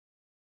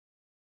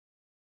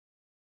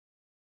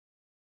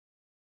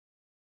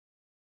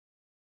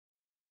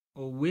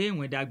Òwe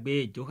wẹ̀dàgbé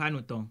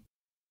Johanu tán.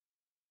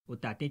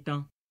 Òtà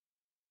títán.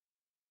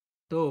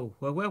 Tó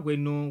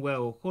wẹ̀wẹ̀wẹ̀nu wẹ̀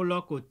òkólọ́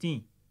kò tíì.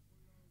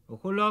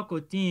 Òkólọ́ kò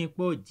tíì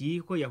pò jí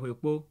kò yẹ̀wé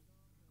pò.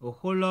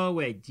 Òkólọ́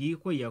wẹ̀ jí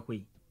kò yẹ̀wé.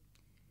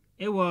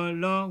 Ewọ̀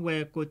lọ́ wẹ̀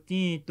kò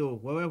tíì tó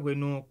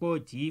wẹ̀wẹ̀wẹ̀nu pò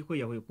jí kò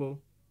yẹ̀wé pò.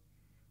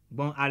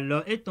 Gbọ̀n àlọ́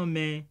ètàn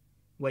mẹ́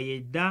wẹ̀yẹ̀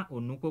dá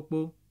ònú pópó.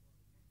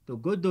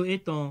 Tògódò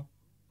ètàn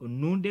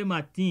ònú dé mà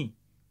tíì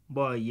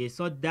bọ̀ yẹ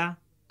sọ́ dá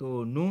tó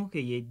ònú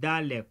kèyè dá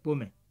lẹ̀ pò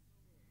mẹ́.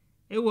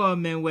 Ewọ̀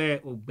mẹ́wẹ̀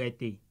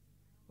ògbẹ̀tẹ̀.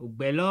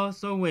 Ògbẹ̀lọ́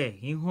sọ́wẹ̀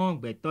híhán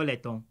gbẹ̀tọ́lẹ̀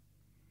tán.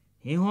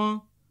 Híhán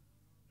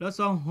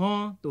lọ́sọ̀ hán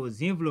tó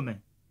zínvlo mẹ́.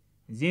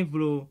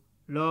 Zínvlo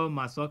lọ́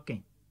mà sọ́kẹ̀.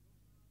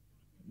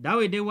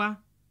 Dáwédé wá.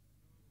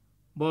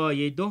 Bọ̀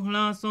yẹ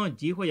dóhlán sán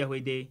jí kò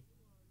yẹ̀wédé.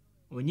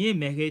 Ònyí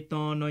mẹ́he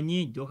tán nọ ní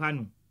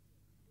Johanu.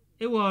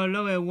 Ewọ̀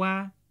lọ́wẹ̀ wá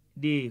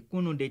dé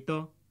kúnnù dé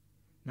tọ́.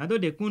 Nàdó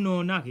dé kúnnù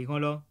náà híhán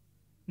lọ.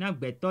 Náà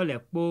gbẹ̀tọ́lẹ̀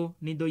pó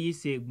nídó yí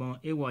se gbọ̀n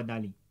ewọ̀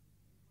dàlì.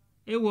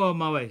 Ewọ̀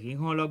màwẹ̀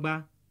híhán lọ́gbá.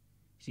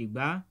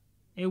 Ṣìgbá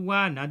ewa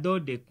nàdó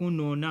dé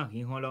kúnnù náà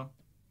híhán lọ.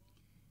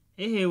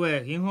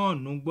 Ehewẹ̀ híhán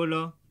nù gbó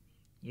lọ.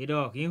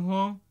 Yẹ̀dọ̀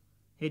híhán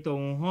ètò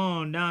òun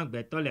hán náà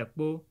gbẹ̀tọ́lẹ̀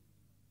pó.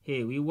 He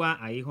wíwá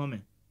àyíhán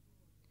mẹ́.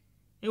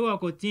 Ewọ̀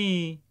kò tíì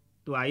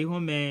tó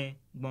àyíhán mẹ́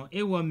gbọ̀n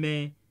ewọ̀ mẹ́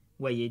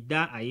wẹ̀yẹ̀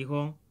dá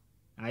àyíhán.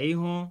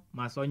 Àyíhán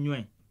mà sọ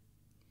nyúẹ̀.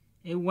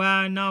 Ewa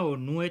náà ò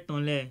nú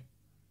ètàn lẹ̀.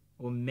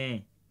 Òmẹ̀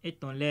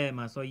ètàn lẹ̀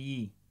mà sọ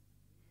yìí.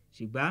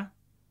 Ṣìgbá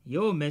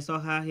yóò mẹ́sọ́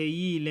ha he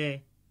yìí lẹ̀.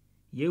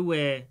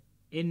 Yéwẹ̀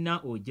ena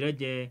ò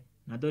jẹ́jẹ́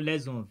nàdó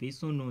lẹ́zùn fi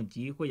súnù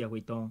jí kò yẹ̀wé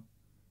tán.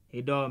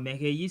 Èdọ̀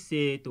mẹ́he yìí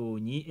se tó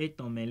ní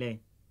ètàn mẹ́lẹ̀.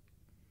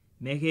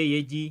 Mẹ́he yé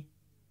jí.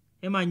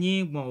 Ẹ mà ní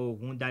gbọ̀n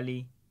òhun dalí.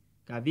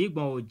 Kàbí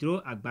gbọ̀n òjò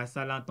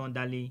àgbàsálà tán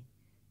dalí.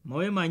 Mọ̀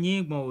ẹ mà ní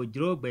gbọ̀n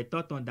òjò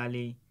gbẹ̀tọ́ tán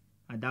dalí.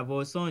 Àdàbọ̀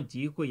sán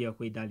jí kò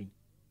yẹ̀wé dalí.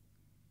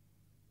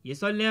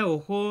 Yèsọ́lẹ̀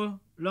òhó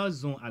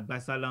lọ́zùn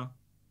àgbàsálà.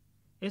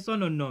 Ẹ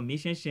sọ́nà nà mí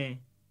ṣẹ́ṣẹ́.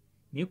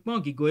 Mi pọ́n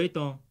gígo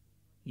ètàn.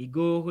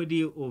 Gígo di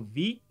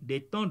òví dé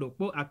tán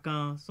dòpó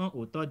akan sán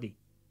òtọ́ dé.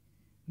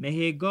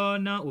 Mẹ́he gọ́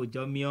ná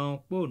òjò mìíràn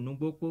pò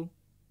núgbópó.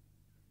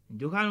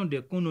 Johanu dé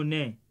kúnnù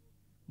nẹ̀.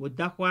 Wò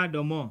dákwá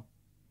dọ́mọ̀.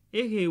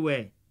 Ehe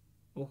wẹ̀.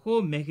 Òhó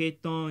mẹ́he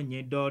tán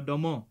yẹn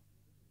dọ́mọ̀.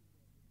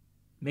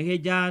 Mẹ́he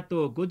já tó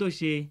gódò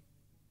ṣe.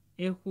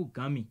 Ehù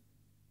gámi.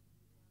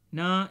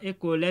 Ná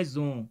ekò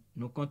lẹ́zùn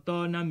nùkọ́ntọ́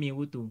ná mi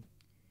wútò.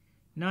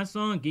 Ná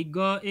sán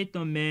gígọ́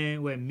ètàn mẹ́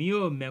wẹ̀ mí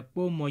ò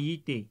mẹ́pó mọ yí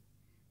tè.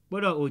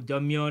 Gbọ́dọ̀ òjò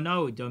mìíràn ná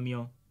òjò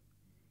mìíràn.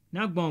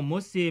 Ná gbọ̀n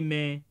Mósè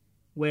mẹ́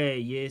wẹ̀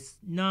yẹ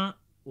ná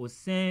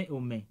òsẹ́n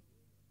òmẹ̀.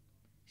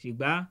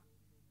 Ṣìgbá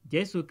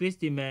Jésù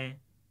Kristi mẹ́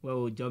wẹ̀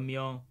òjò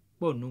mìíràn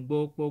pò núgbó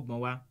pò gbọ̀n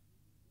wá.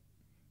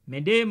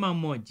 Mẹ́dé mà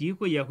mọ̀ jí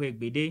kò yẹ̀wé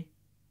gbèdé.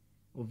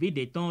 Òví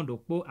dé tán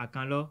dòpó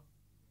àkàn lọ.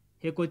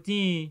 Heko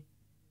tíì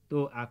tó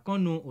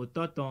àkọ́nu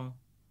òtọ́ tán.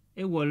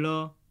 Ewọ̀ lọ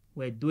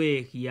wẹ̀ dóe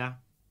hìá.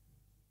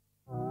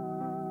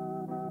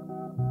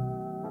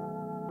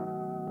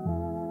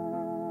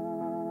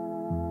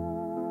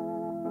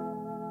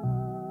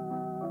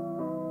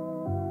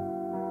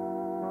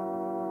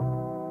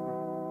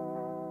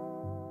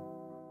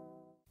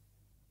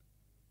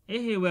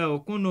 Ehewẹ̀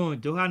òkúnnù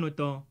Johanu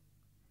tán.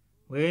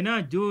 Wẹ̀ náà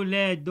jú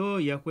lẹ́ dó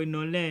yẹ̀wé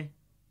nọ lẹ́.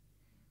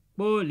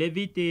 Pó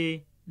Lévíté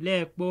lẹ́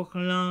pó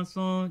hlán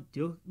sán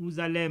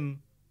Jerusalem.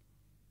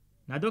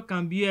 Nàdó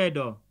kan bí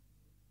ẹ̀dọ̀.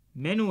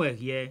 Mẹ́nu ẹ̀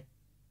hìẹ́.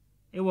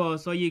 Ewọ̀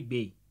sọ yí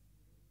gbé.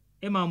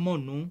 Ẹ máa mọ̀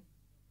nú.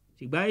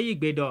 Ṣìgbá yí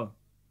gbé dọ̀.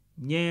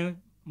 Yẹn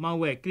máa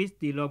wẹ̀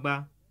Kristi lọ́gbà.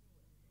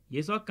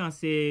 Yésọ́ kan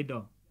se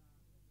dọ̀.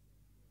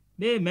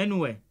 Bẹ́ mẹ́nu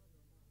ẹ̀.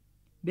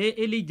 Bẹ́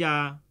Elija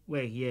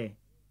wẹ̀ hìẹ́.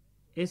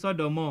 E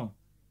sọ́dọ̀ mọ̀.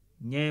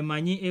 Yẹn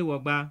máa yín ewọ̀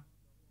gbá.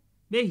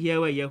 Bẹ́ hìẹ́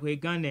wẹ̀ yẹ̀wé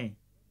gánẹ̀.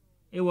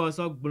 Ewọ̀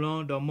sọ gbọ́n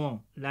dọ̀ mọ̀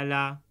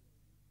lálá.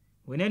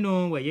 Wẹ̀nẹ́nu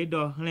wẹ̀ yé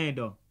dọ̀ hlẹ̀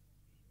dọ̀.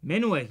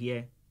 Mẹ́nu ẹ̀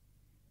hìẹ́.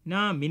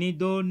 Náà mìíní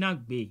dó náà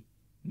gbé.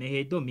 Mẹ́he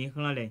dó mi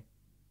hlẹ̀ lẹ̀.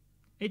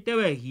 E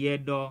tẹ́wẹ̀ hìẹ́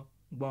dọ̀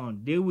gbọ̀n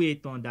déwé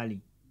tán dalì.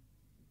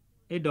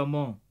 E dọ̀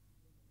mọ̀.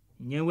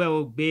 Yẹn wẹ̀ o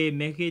gbé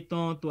mẹ́he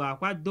tán tó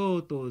àpá dó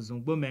tó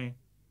zùngbó mẹ́.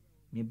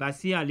 Mi bá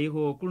sí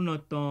àléhò kúrúnà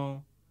tán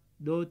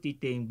dó ti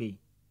tẹ̀ ń gbé.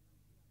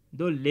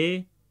 Dó lé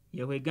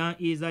yẹ̀wé gán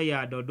Ísáyà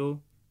dọ̀dó.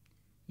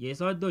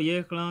 Yèsọ́ dó yé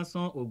hlán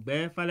sán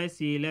ògbẹ́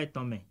fálẹ́sì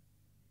lẹ́tàn mẹ́.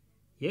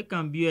 Yé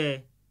kàn bí ẹ,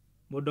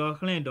 mo dọ̀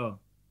hlẹ̀ dọ̀.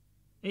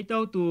 E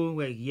tọ́ tó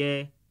wẹ̀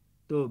hìẹ́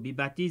tó bí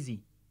baptizi.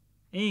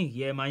 Ẹ̀yìn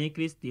hìẹ́ máa yín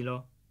Kristi lọ.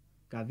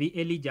 Kàbí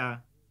Elija,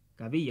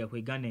 kàbí yẹ̀wé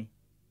gánẹ̀.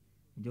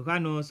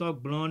 Johanu sọ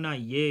gbọ́n náà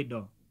yé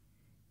dọ̀.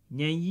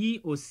 Yẹn yí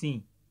òsìn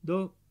dó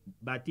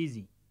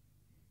baptizi.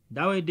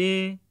 Dáwédé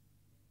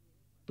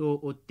tó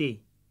òtè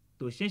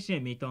tó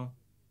ṣẹ̀ṣẹ̀ mi tán.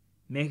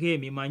 Mẹ́he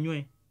mi máa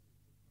nyúẹ̀.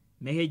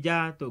 Mẹ́he já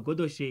tó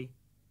gódò ṣe.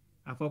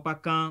 Afọ́pá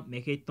kan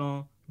mẹ́he tán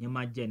yẹn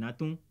máa jẹ̀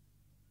nátún.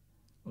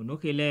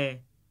 Ònúkẹ́lẹ́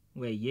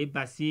wẹ̀ yé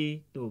basí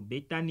tó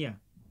Betania.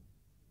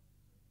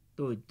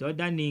 Tó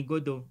Jọ́dánì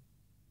gódò.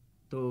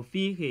 Tó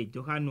fi he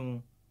Johanu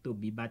tó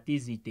bí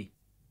baptizi tè.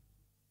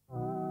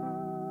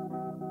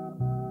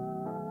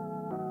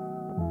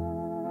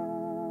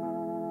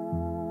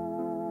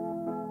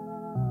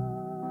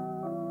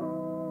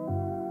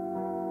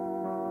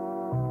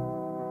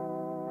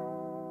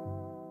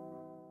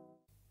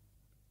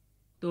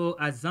 To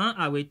azan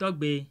awe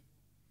togbe.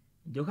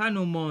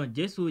 Johanu mo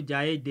Jesu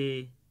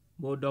jaede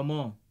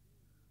bodomo.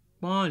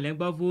 Pon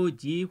lengbavu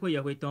ji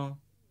hoyeweton.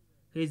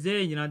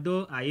 Heze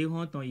nyanado aye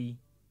honton yi.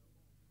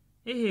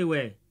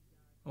 Ehewe.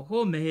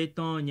 Oho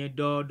meheton nye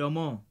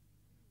domo.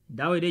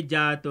 Dawede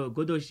ja to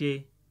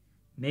godoshe.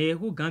 Me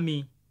hu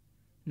gami.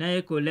 Na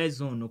eko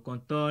lezon no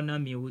konto na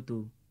mi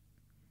wuto.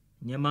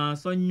 Nyema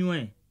so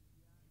nyue.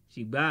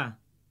 Shigba.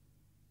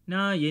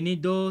 Na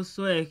yenido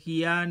so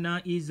ehia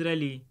na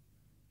Israeli.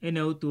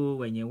 Ene uto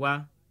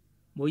wenyewa.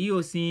 Moyi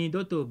osin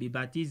doto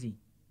bibatizi.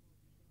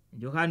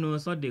 Johanu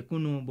so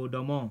dekunu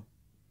bodomo.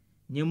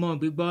 Nyemo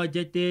gbigbo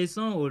jete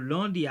son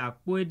olondi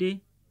akpoede.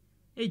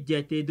 E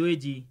jete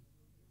doeji.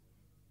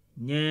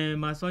 Nye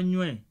ma so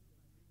nyue.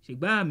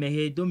 Shigba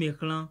mehe do mi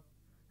khlan.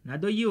 Na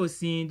do yi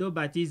osin do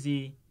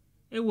batizi.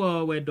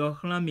 Ewo wedo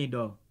khlan mi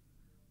do.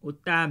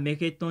 Ota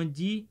meke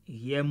tonji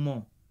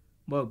hiemo.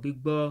 Bo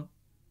gbigbo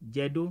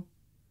jedo.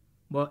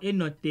 Bo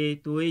enote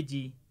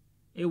toeji.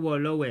 Ewo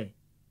lowe.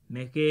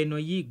 Meke no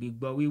yi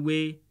Biblu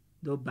Wiwe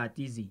do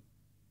batizi.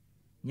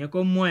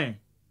 Nyeko mwe.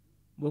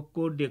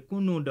 Boko de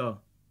kunu do.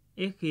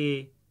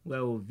 Eke we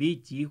ovi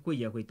ji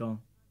hoyeweton.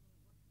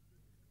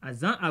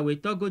 Azan awe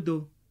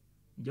togodo.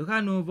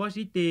 Johanu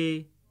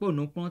voshite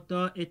ponu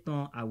ponto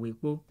eton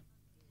awepo.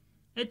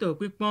 Eto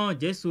pipon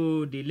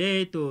Jesu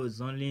dile to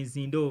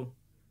zonlinzindo.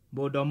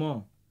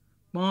 Bodomo.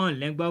 Pon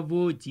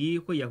lengbavu ji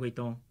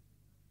hoyeweton.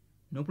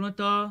 No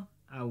plonto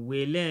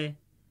awele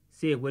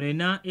se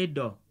wenena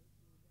edo.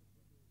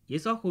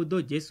 Yeso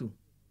hodo Jesu.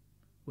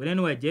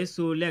 Wenenwe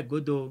Jesu le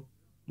godo.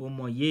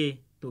 Momo ye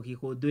to ki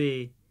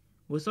hodoe.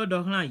 Woso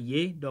dohlan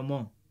ye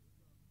domo.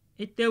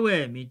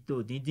 Etewe mi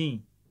to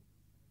dindin.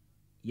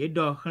 Ye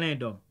do hlen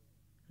do.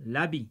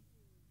 Labi.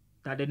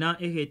 Tadena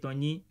ehe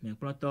tonyi men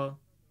plonto.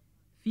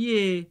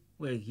 Fie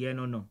we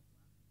hienono.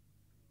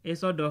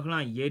 Eso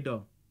dohlan ye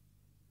do.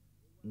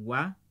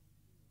 Wa.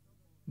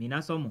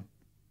 Mina somo.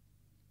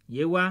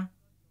 Ye wa.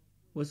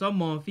 Woso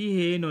mon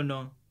fihe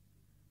nono.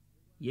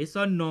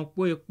 Yeso no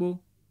po ekpo.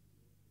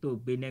 To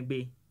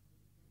benegbe.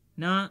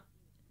 Na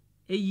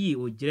eyi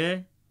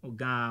ojre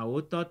ogan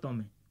oto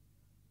tome.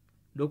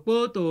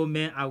 Dokpo to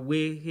me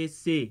awe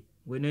hese.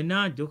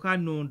 Wenena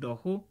Johanu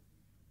doho.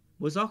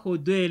 Boso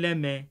hodoe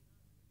leme.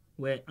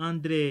 We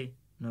Andre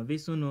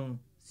novisunu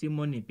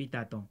Simoni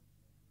Pitaton.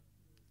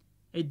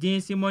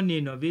 Edin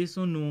Simoni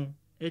novisunu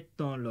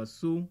eton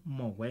losu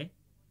mowe.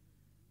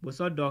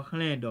 Boso do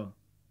hlen do.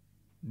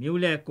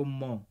 Miule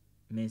komo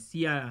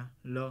Mesia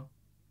lo.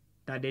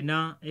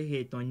 Tadena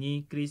ehe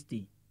tonyi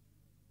Kristi.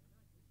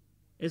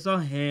 Eso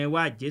hen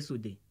wa Jesu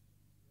de.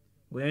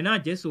 Wenena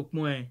Jesu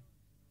pwen.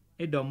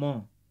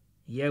 Edomo.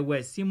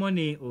 Yewe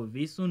Simoni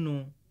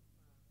ovisunu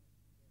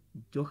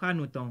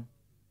Johanu ton.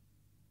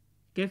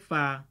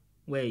 Kefa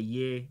we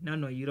ye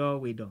nano yiro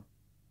wedo.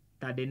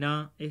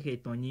 Tadena ehe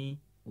tonyi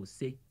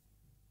ose.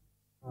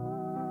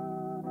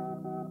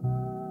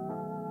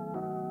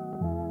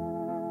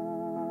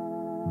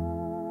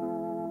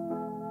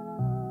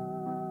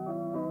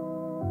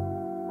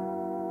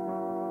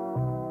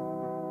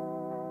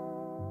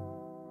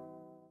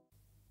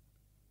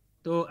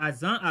 To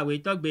azan awe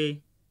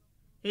togbe.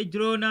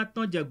 Ejro na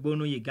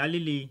tonjegbonu ye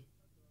Galili.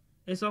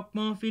 Eso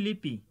pon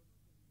Filipi.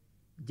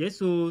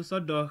 Jesu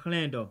sodo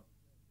hlendo.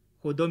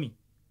 Hodomi.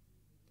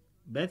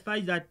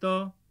 Bethfaida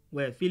to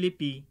we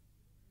Filipi.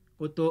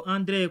 Koto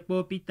Andre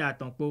po Pita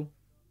tonpo.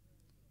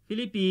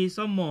 Filipi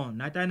somo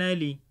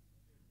Nathanaeli.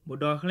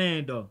 Bodo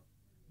hlendo.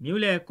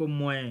 Miule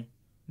komoe.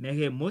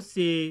 Mehe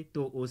Mose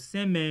to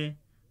oseme.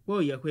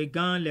 Po yekwe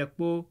gan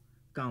lekpo.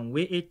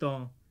 Kanwe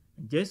eton.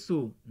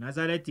 Jesu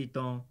Nazareti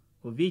ton.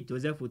 Ovi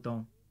Joseph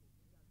ton.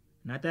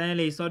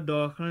 Nathanaeli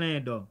sodo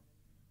hlendo.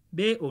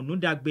 Be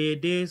onudagbe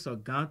de so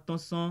gan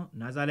tonson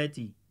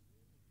Nazareti.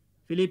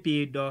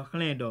 Filipi do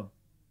hlendo.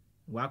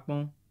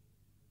 Wakpon.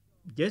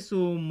 Jesu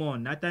mo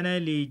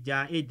Nathanaeli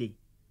ja ede.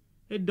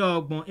 Edo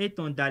ogbon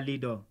eton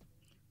dalido.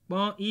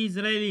 Pon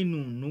Israeli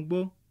nu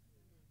nugbo.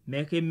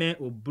 Mekeme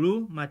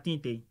obru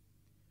matinte.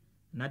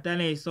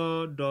 Nathanaeli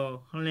so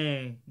do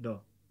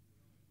hlendo.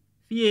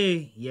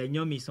 Fie ye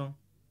nyomison.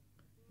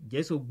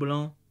 Jesu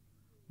blon.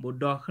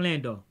 Bodo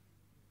hlendo.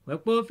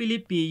 Wekpo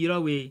Filipi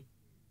yirowe.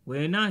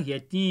 Wena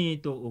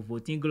yetin to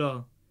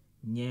ovotinglo.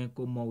 Nye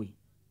komowe.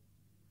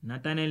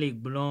 Nathanaeli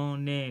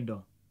blon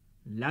nendo.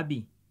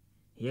 Labi.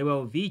 Yewe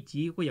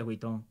ovichi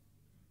hoyeweton.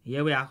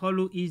 Yewe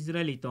aholu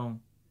Israeliton.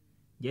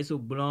 Jesu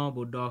blon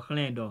bodo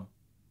hlendo.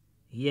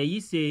 Ye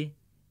yise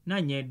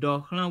na nye do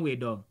hlanwe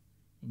do.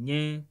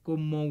 Nye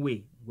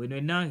komowe.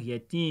 Wenena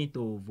yetin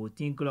to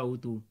ovotinglo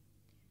utu.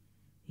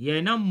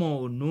 Ye na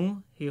mo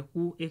onu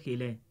hehu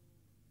ekele.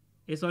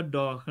 Eso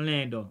do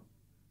hlendo.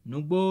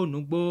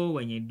 Nugbo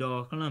wenye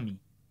do hlami.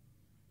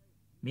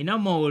 Mina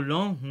mo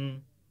olon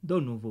hun do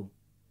nouveau.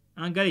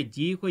 Angari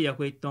ji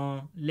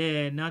hoyeweton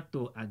le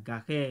nato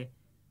agahe.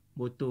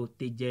 Boto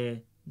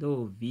teje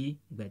do vi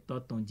beto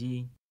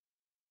tonji.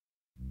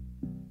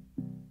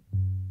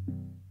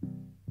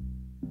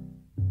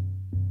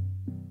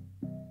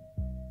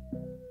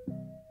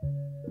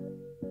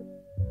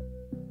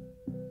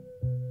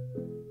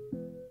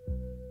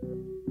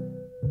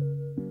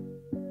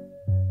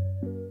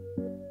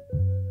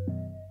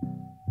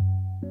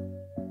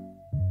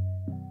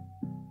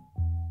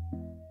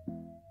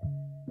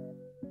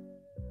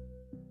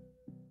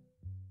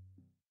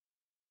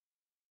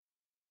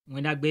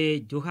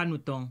 Wendagbe Johanu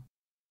ton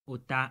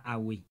ota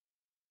awe.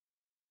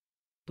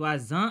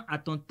 3 ans à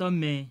ton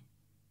tome.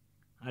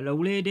 Alors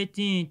wule de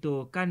tin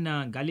to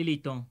kana Galilée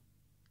ton.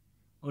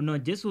 Ono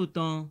Jesu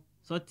ton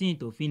sorti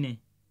to fine.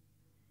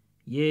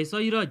 Ye so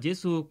yiro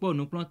Jesu po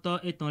nu planto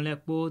eton le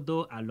po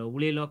do alo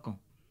wule lokan.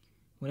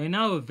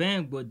 Wena o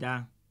 20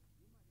 gboda.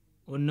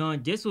 Ono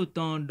Jesu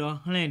ton do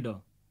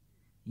hlendo.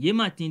 Ye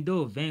matin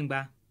do 20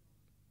 gba.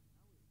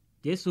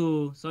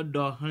 Jesu so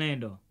do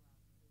hlendo.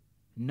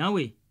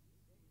 Nawe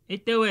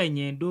etewe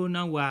nyen do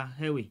na wa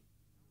hewe.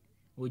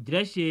 O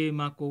dreshe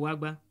mako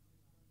wagba.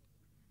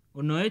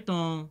 Ono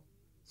eton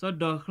so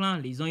do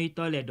hlan lizon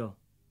ito le do.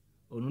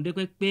 Onu de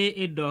pe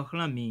e do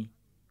hlan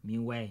mi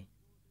we.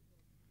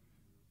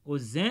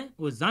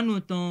 O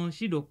zanu ton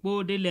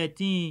shidokpo de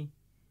letin.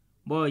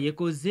 Bo ye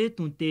ko ze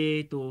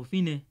tunte to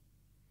fine.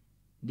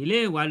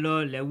 Dile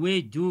walo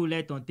lewe ju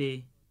le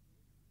tonte.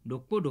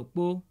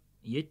 Dokpo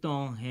ye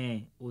ton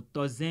hen o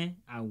tozen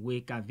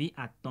awe kavi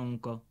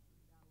atonko.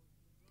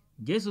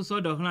 Jesu so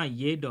do hlan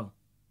ye do.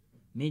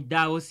 Mi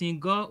da o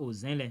singo o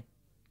zenle.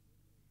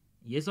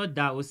 Ye so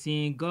da o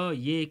singo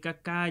ye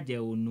kakaje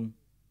onu.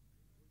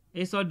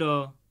 E so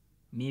do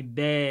mi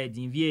be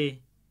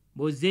dinvie.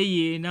 Bo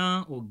zeye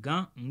na o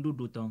gan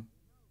ndudu ton.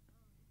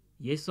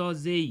 Ye so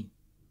zeyi.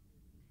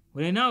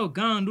 Wele na o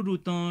gan ndudu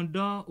ton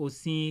do o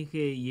sin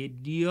he ye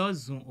dio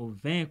zun o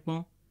 20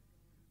 pon.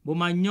 Bo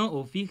ma nyon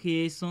o fi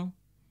he son.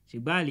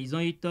 Shigba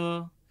lizon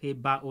ito he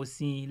ba o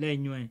sin le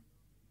nyuen.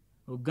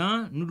 O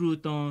gan ndudu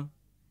ton.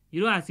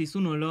 Iro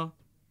asisuno lo.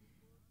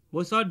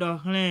 Bo so do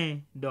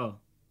hlen do.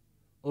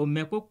 O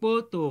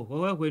mekokpo to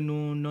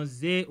wenu no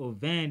ze o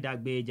 20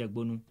 dagbe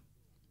jegbonu.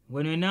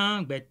 Wenu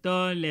na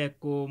gbeto le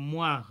ko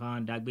mwa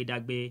ran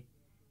dagbe.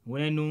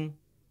 Wenu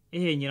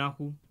ehe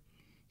nyiraku.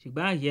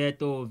 Shigba ye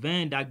to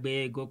 20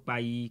 dagbe go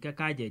payi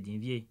kakaje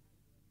dinvie.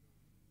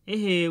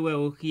 Ehe we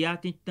o kia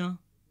tintan.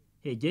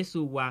 He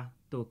Jesu wa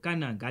to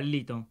kana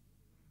Galilée ton.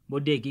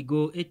 Bode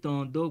gigo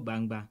eton do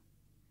gbangba.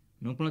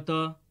 Non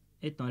planto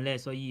eton le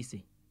so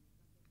yise.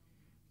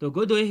 To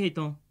godo ehe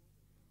ton.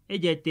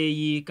 Ejete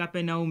yi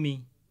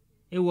Kapenaumi.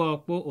 Ewo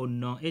po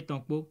ono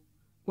eton po.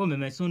 Po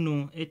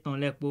memesunu eton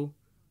le po.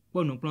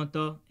 Po non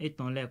planto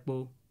eton le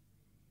po.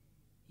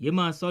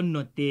 Yema so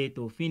note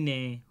to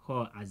fine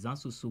ho azan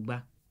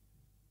susugba.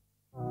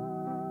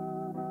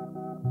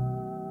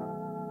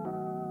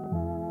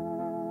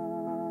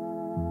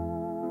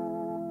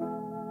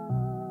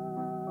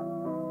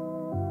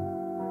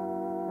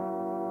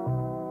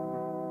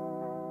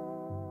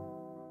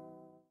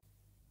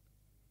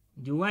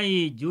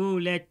 Juwayi ju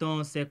le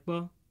ton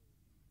sekpo.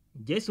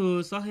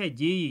 Jesu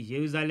soheji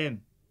Jerusalem.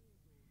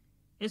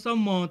 Eso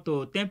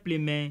monto temple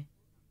men.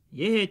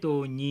 Yehe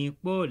to nyi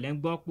po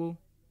lengbo po.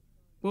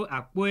 Po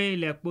akwe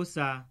le po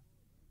sa.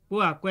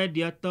 Po akwe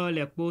dioto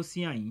le po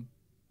si ayin.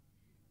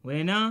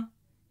 Wena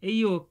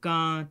eyo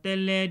kan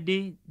tele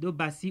de do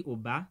basi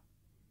oba.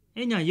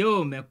 Enya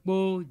yo me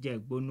po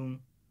jegbonu.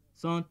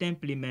 Son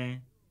temple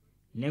men.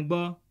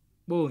 Lengbo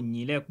po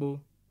nyi le po.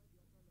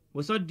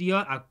 Woso dio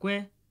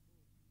akwe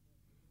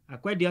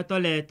dioto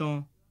le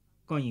ton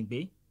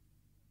konyigbe.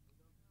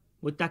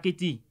 O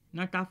takiti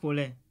na ta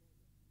fole.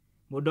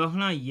 Bodo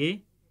hlan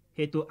ye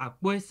heto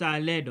akwe sa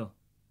ledo.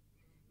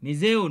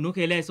 Mize o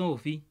nuke le son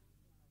ofi.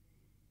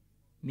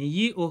 Mi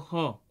yi o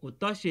ho o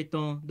toshe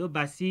ton do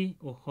basi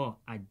o ho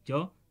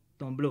ajo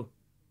ton blo.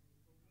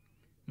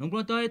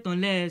 Non to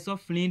eton le so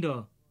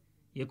flindo.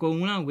 Ye ko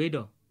wulan we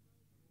do.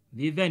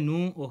 Vive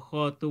nu o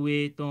ho to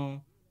we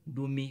ton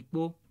dumi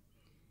po.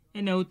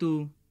 Ene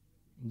utu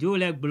jo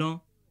le blon.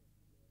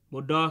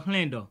 Bodo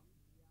hlendo.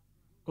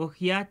 O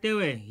hia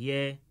tewe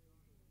ye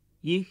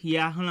yi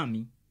hia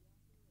hlami.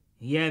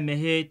 Ye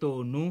mehe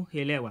to nu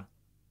helewa.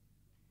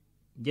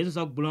 Jesu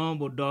so blon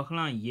bodo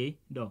hlan ye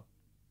do.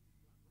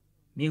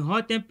 Mi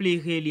ho temple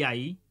heli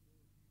ai.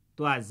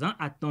 To azan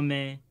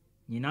atome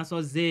nina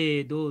so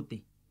ze do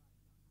te.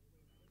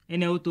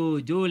 Ene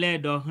utu jo le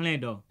do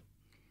hlendo.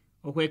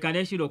 O kwe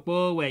kande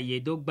shirokpo we ye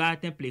do gba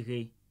temple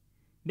he.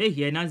 Be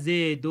ye na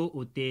ze do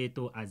ote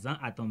to azan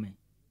atome.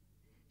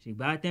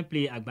 Shigba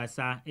temple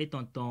agbasa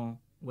etonton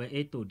we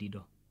eto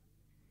dido.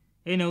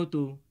 Ene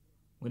utu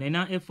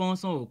wenena efon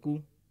son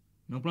oku.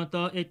 Non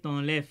planto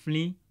eton le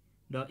flin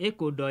do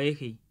eko do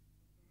ehe.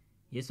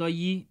 Yeso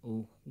yi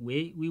o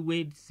we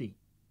wiwe se.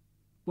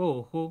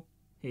 Po ho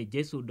he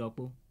Jesu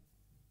dopo.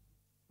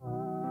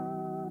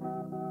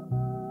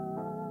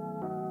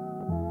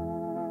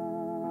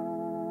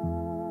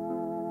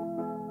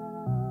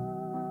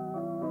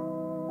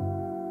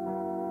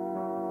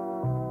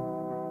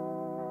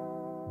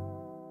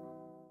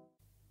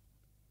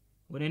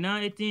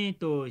 Wenena etin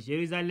to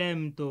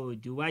Jerusalem to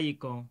juwayi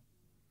kon.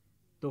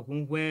 To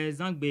kunwe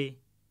zangbe.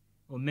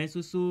 O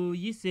mesusu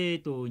yise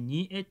to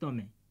nyi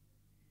etome.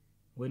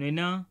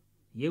 Wenena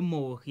ye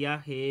mo hia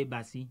he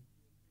basi.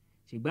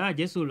 Shigba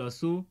Jesu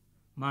losu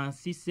man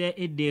sise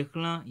ede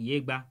klan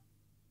yegba.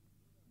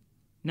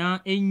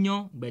 Na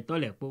enyo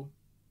betole po.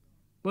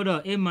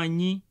 Podo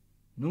emanyi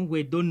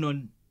nuwe dono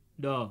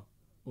do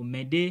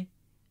omede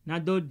na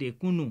do de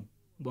kunu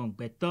bon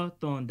beto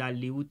ton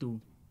dali utu.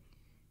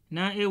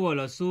 Na e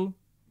wolo su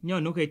nyo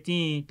no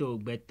ketin to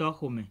beto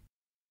home.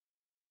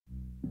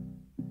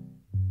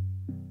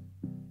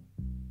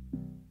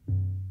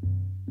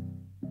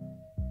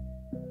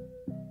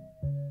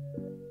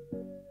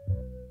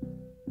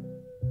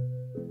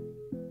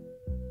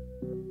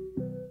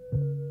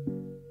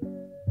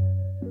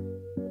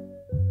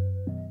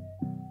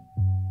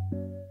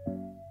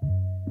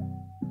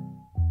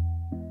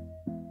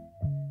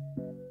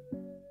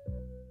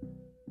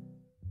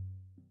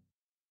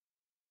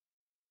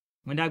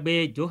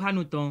 Mondagbe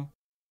Johanu ton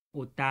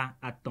ota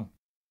aton.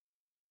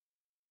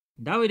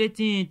 Dawede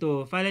tin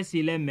to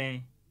falesi le me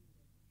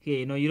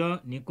ke no yiro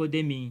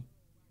Nikodemi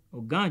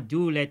o gan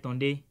ju le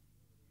tonde.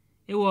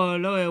 Ewo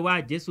lowe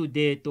wa Jesu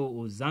de to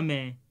o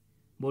zame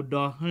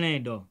bodo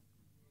hlen do.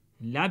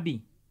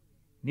 Labi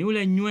mi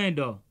ule nyuen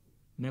do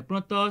me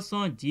pronto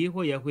son ji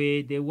ho ye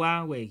hwe de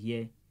wa we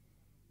hie.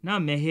 Na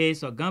mehe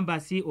so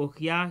gambasi o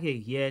khia he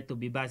hie to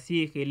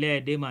bibasi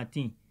hele de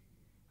matin.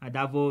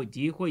 Adavo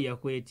ji ho ye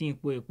hwe tin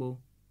po epo.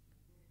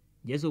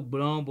 Jesu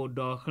blon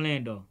bodo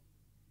hlen do.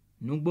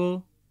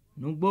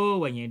 Nugbo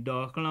wenye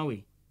do hlan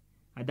we.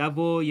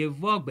 Adavo ye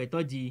vog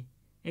betoji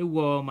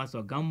ewo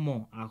maso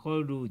gammo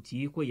ahoru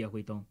ji ho ye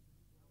hwe ton.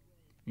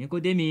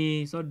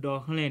 Nikodemi so do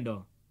hlen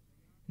do.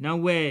 Na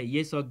we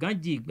ye so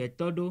ganji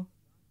betodo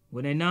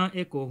wone na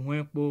eko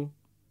hwen po.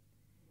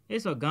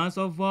 Eso gan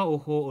so vo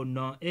oho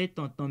ono e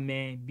tonton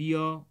me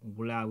bio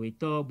wula we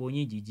to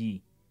bonyi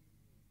jiji.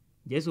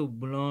 Jesu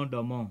blon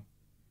do mon.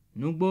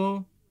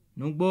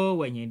 Nugbo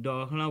wenye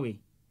do hlan we.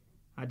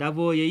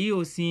 Adavo ye yi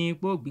osin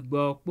po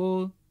gbigbo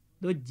po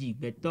do ji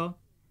beto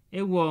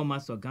ewo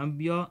maso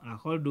gambio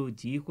ahodo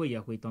ji ho ye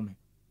hwe ton me.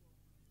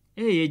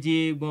 Ye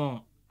ji gbon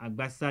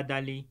agbasa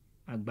dali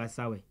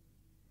agbasa we.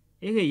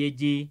 Ye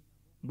ji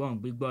gbon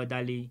gbigbo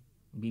dali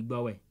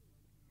gbigbo we.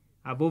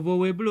 Abovo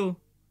we blo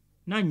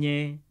na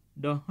nye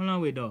do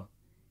hlan we do.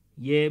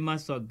 Ye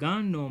maso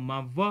gan no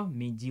mavo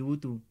mi ji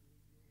utu.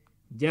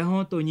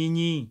 Jehon to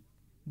nyinyi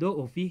do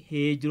ofi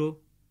hejro.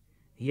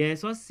 Ye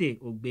so se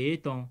ogbe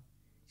ton.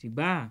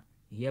 Sigba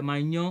ye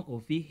ma nyon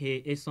ofi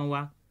he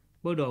esonwa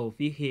bodo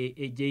ofi he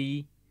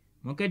ejeyi.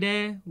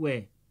 Monkede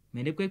we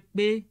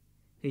menekpe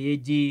ye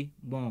ji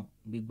gbon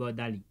gbigbo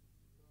dali.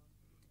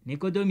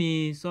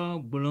 Nikodemi so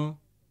gbon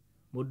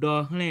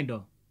bodo hlen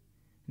do.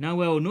 Na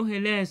we onu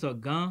hele so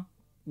gan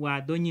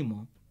wa donyi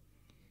mo.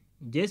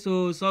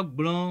 Jesu so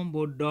gbon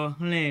bodo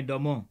hlen do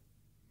mo.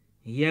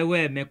 Ye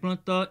we me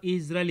pronto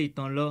Israeli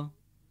ton lo.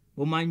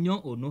 Bo ma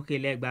nyon onu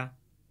hele gba.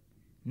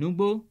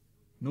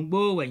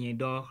 Nugbo wenye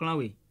do hlan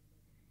we.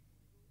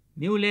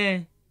 Mi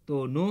ule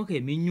to no he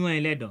mi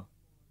nyon le do.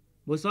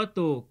 Bo so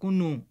to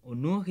kunu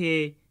onu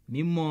he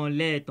mi mo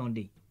le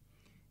tonde.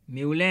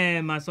 Mi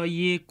ule ma so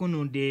ye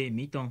kunu de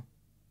mi ton.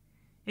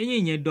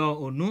 Enyi nye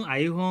do onu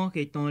aihon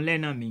he ton le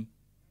na mi.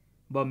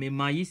 Bo mi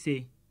ma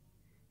yise.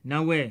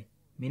 Na we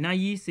mi na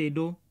yise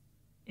do.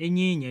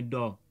 Enyi nye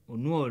do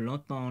onu olon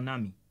ton na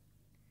mi.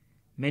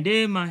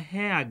 Mede ma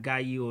he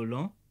agayi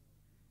olon.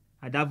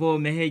 Adavo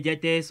mehe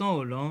jete son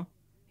olon.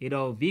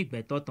 Iro vi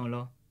gbeto ton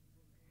lo.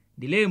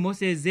 Dile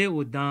Mose ze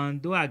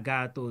odan do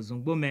aga to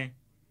zungbo me.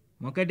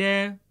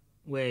 Monkede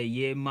we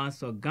ye ma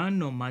so gan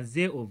no ma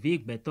ze ovi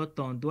gbeto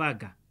ton do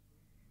aga.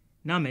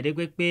 Na mede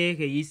kwe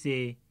he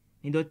yise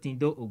nido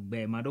tindo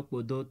ogbe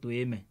madokpo do to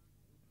eme.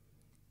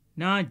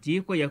 Na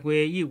ji ko ye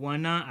kwe yi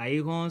wana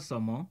aihon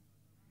somo.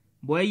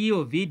 Bo yi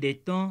ovi de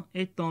ton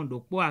eton do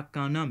po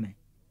akan na me.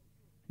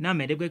 Na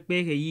mede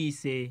kwe he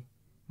yise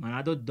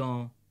manado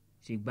don.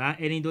 Sigba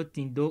enido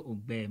tindo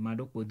ogbe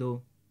madokpo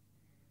do.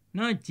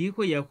 Na ji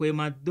ko ye kwe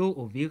ma do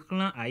ovi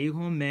klan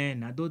aihon me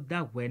na do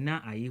da we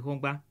na aihon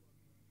gba.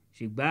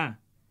 Sigba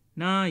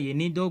na ye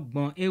ni do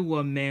gbon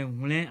ewo me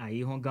hlen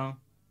aihon gan.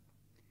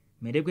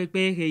 Mede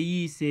kwe he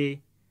yise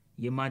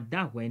ye ma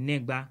da we ne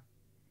gba.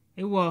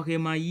 Ewo he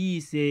ma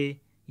yise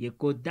ye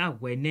ko da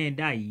we ne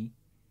da yi.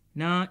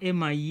 Na e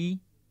ma yi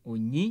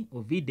onyi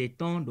ovi de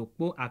ton do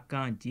po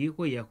akan ji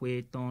ko ye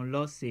kwe ton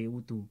lo se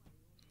utu.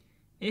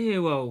 Ehe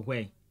wa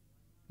we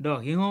do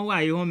hihon wa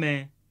aihon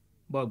me.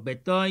 Bo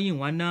beto yi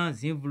wana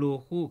zinvlo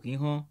hu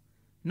hihon.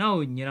 Na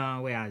o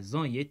nyira we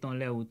azon ye ton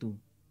le utu.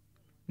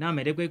 Na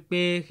mede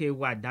kwe he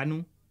wa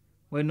danu.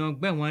 We no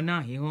gbe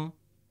wana hihon.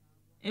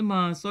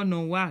 Ema so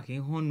no wa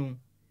hihon nu.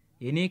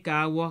 Eni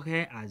ka wo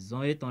he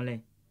azon ye ton le.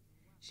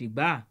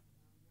 Sigba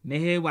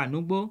mehe wa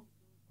nugbo.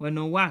 We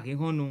no wa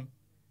hihon nu.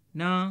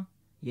 Na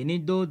yeni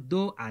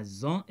do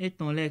azon ye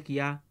ton le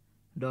kia.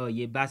 Do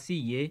ye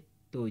basi ye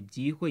to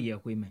ji ho ye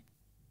hwe me.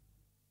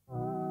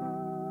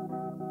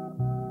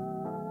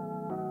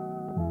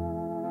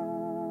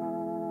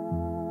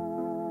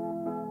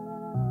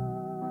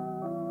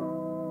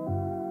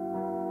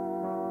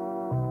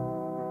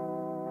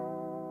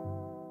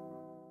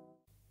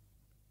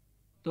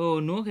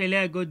 To no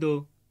hele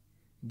godo.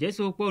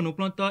 Jesu po nu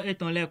pronto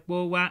eton le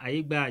po wa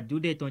aigba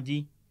jude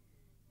tonji.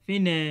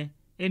 Fine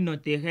eno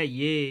te he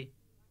ye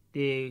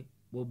te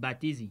bo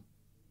batizi.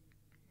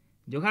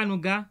 Johanu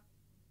ga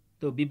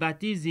to bi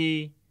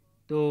batizi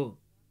to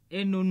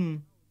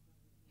enonu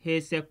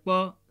he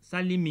sekpo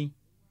salimi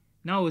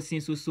na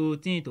osin susu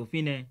tin to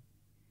fine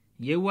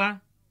ye wa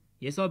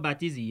ye so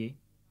baptise ye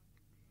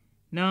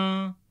na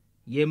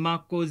ye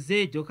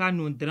makoze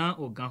Johanu dran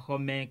o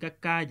ganhome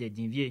kaka je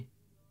dinvie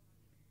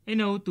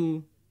ene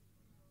utu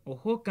o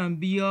ho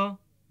cambio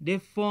de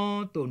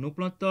fond to no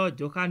planto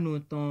Johanu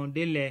ton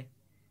de le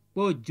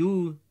po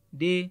ju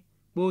de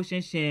po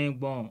shenchen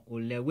bon o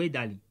lewe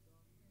dali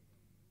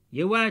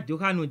ye wa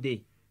Johanu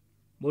de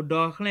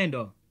bodo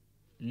chlendo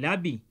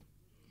labi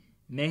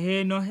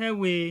mehe no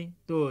hewe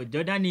to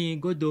Jordani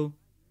godo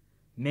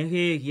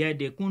mehe ye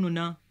de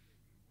kununa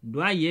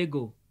doa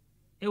yego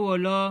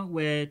ewolo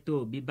we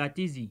to bi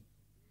baptizi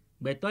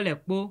betole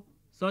po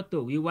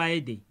soto wiwa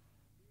ede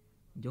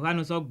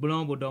Johanu so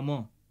gbon bodo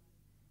mo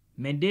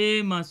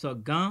mende ma so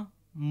gan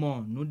mo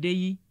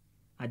nudeyi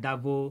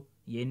adavo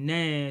ye ne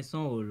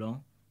son olon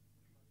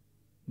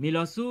mi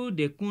lo su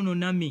de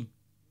kununa mi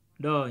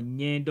do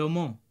nye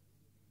domo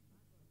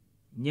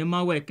nye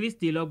ma we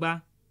Kristi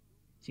logba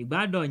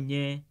sigba do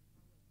nye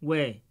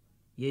we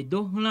ye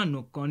do hlan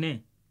no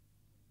kone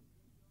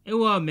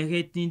ewo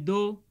mehetin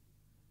do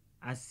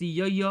asi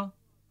yoyo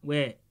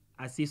we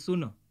asi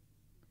suno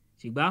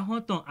sigba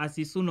honton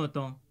asi suno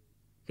ton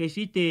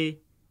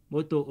keshite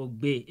moto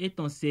ogbe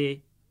eton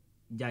se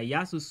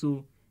jaya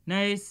susu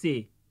na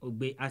ese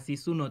ogbe asi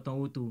suno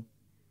ton utu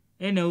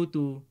ene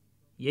utu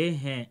ye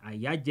hen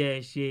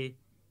ayaje she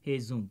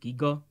hezun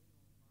gigo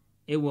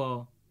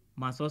ewo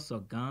masoso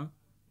gan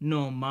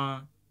no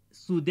ma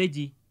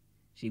sudeji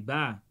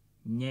sigba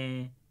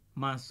nye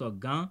maso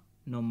gan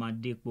no ma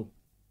depo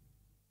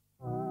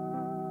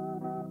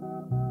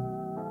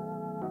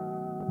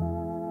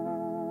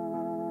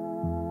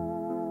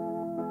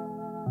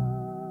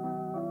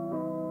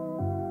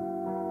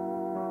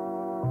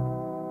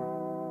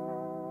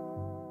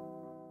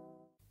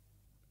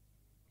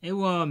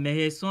ewo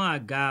meheson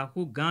aga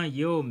hu gan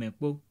ye o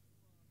mepo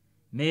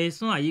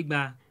meheson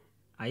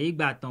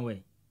ayigba ton we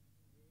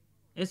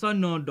eso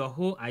no do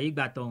ho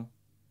ayigba ton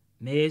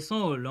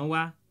meheson olon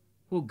wa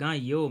hu gan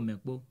ye o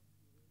mepo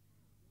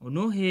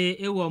ono he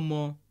ewo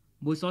mo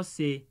bo so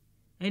se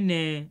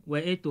ene we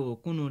eto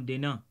okunu de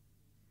na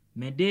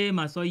mede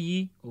maso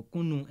yi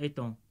okunu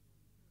eton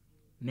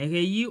mehe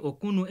yi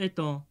okunu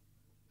eton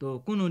to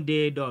okunu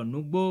de do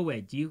nugbo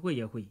we ji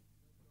hwe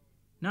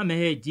na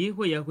mehe ji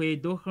hwe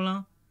do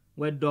hlan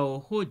we do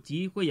ho ji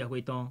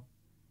hwe ton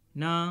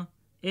na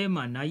e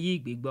ma na yi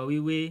gbigbo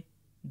wiwe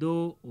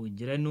do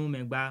ojrenu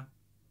megba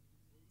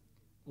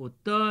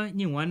oto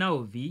nyiwana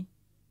ovi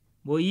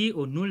bo yi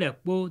onule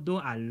po do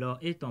alo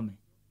eton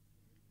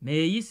me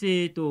yi se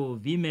to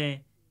vi me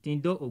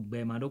tin do ogbe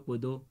ma do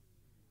podo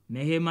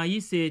mehe ma yi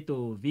se to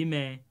vi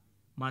me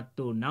ma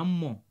to na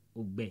mo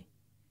ogbe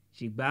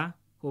sigba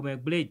ho me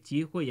gble ji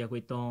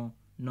hwe ton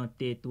no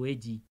te to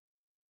eji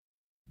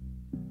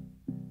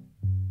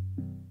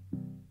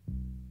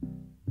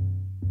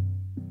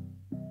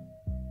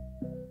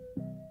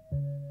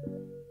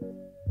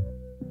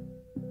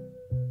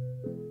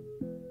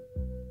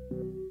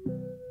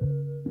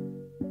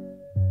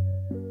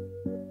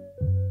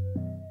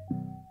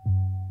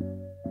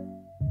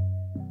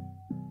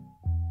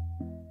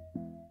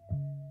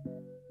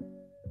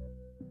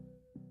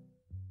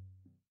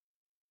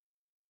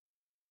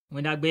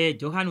Wendagbe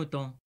Johanu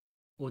ton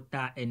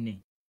ota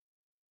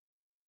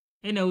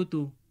ene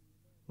utu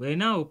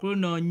wena okro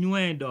no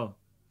nyue do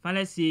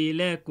falesi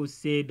le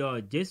kose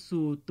do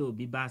Jesu to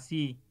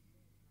bibasi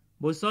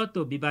boso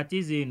to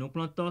bibatize no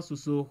planto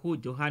susu hu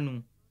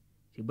Johanu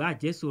sigba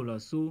Jesu lo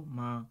su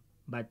ma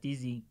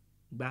baptizi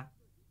gba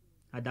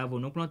adavo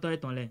no planto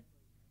eton le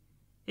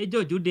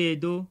ejo jude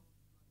do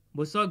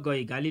boso go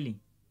Galili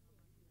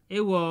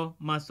ewo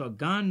maso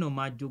gan no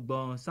ma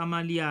jugbon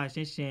Samaria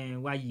shenchen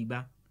wa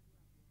yigba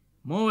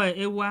mowe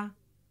ewa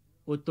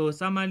oto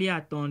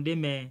Samaria ton de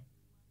me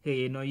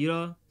he no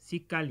yiro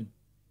sikali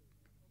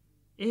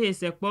ehe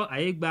sekpo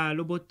ayegba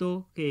loboto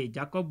ke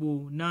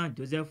Jacobu na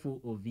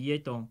Josephu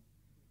ovieton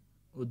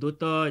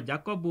odoto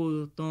Jacobu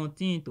ton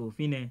tin to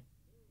fine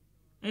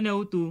ene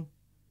utu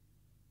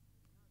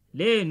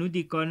le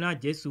nudiko na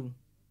Jesu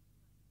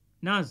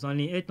na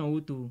zonli eton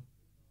utu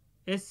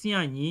esi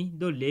anyi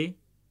do le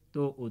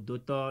to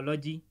odoto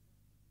loji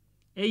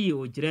eyi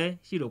ojre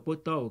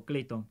shiropoto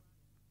okleton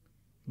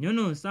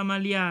nyono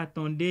Samaria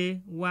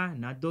tonde wa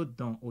na do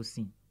don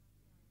osin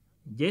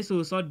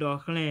Jesu so do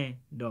hlen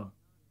do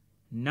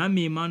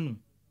nami manu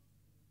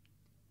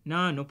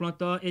na no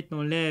planto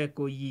eton le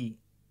ko yi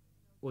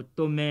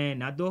otome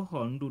na do ho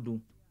ndudu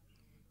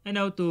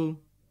ena oto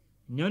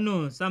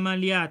nyono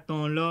Samaria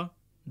ton lo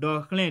do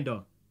hlen do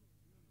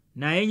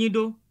na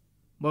enyido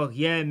bo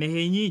ye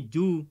mehenyi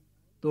ju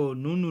to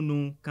nununu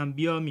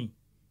kambiomi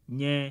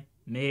nye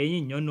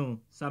mehenyi nyono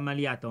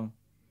Samaria ton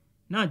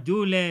na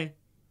ju le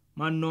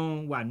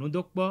mano wa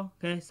nudokpo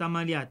ke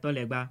Samaria to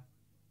legba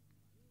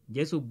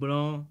Jesu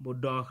gbron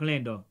bodo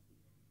hlendo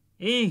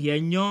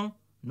ye nyo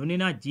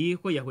nunina ji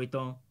hwe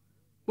ton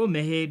po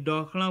mehe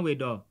do hlan we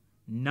do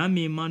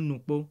nami manu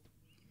po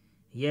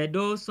ye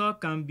do so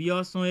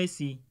cambio son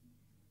esi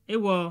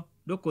ewo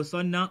do ko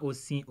so na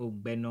osin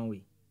ogbeno we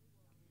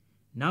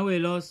Nawe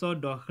lo so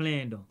do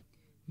chlendo.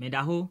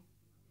 Medaho.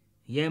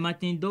 Ye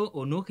matindo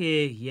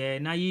onoke ye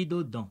na yi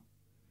do don.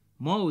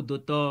 Mo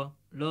udoto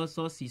lo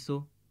so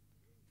siso.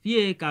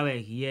 Fie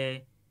kawe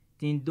ye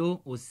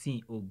tindo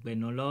osin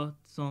ogbenolo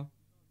son.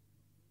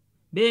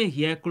 Be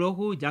ye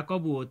klohu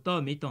Jacobu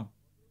oto miton.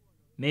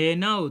 Me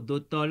na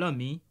udoto lo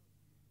mi.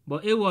 Bo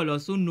ewo lo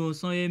sunu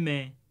son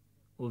eme.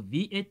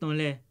 Ovi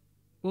etonle.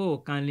 Po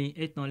kanli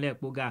etonle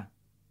poga.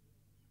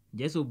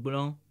 Jesu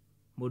blon.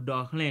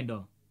 Modo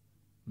chlendo.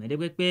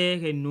 Medekpe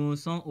renu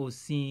son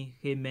osin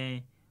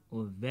reme.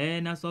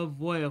 Ove na so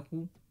voe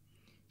hu.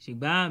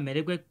 Shigba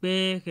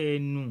medekpe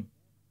renu.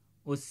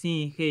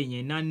 Osin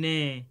renye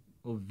nane.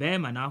 Ove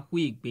mana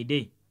hui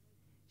gbede.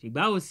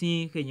 Shigba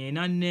osin renye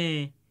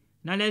nane.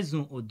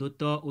 Nalezun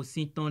odoto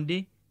osin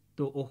tonde.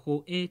 To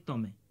oho e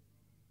tome.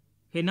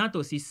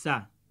 Renato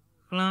sisa.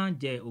 Klan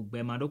je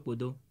ogbe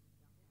madopodo.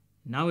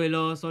 Nawe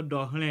lo so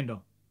do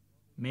hlendo.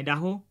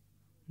 Medaho.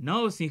 Na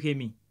osin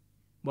remi.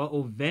 Bo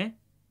ove.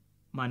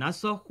 Mana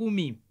so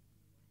humi.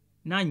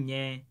 Na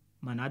nye.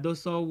 Manado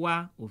so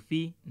wa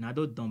ofi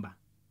nado domba.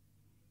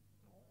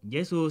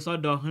 Jesu so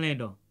do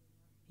hlendo.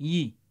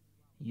 Yi.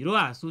 Yiro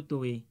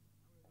asutowe.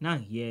 Na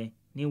ye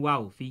ni wa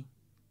ofi.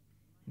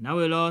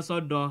 Nawe lo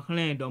so do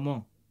hlendo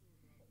mo.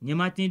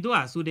 Nyematin do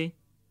asude.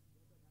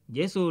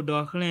 Jesu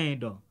do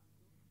hlendo.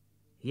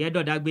 Ye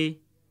do dagbe.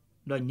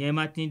 Do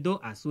nyematin do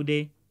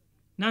asude.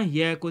 Na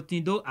ye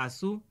kotin do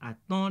asu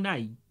aton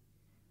dai.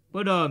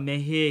 Podo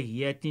mehe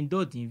ye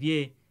tindo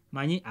tinvie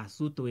mani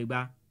asutowe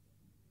ba.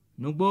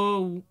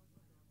 Nugbo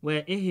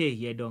we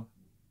ehe yedo.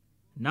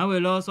 Nawe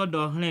lo so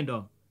do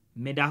hlendo.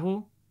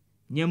 Medaho.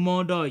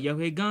 Nyemodo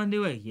yewe gande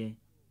we ye.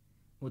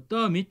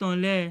 Uto miton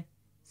le.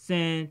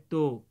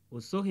 Sento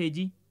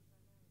osoheji.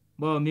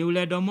 Bo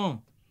miule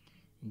domo.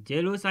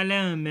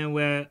 Jerusalem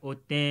mewe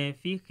oten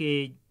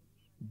fike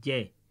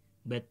je.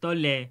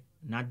 Betole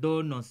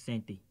nado no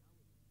sente.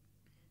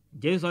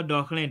 Jesu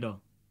do hlendo.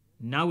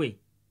 Nawe.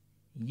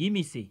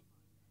 Yimise.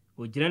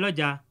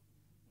 Ojreloja.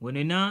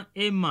 Wenena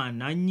ema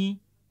nanyi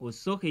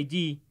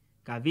osoheji.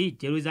 Kavi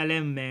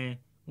Jerusalem me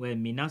we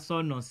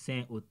minaso no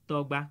sen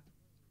otogba.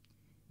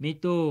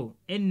 Mito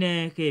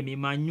ene ke mi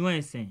ma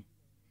nyuensen.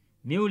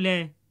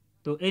 Miule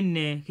to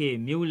ene ke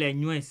miule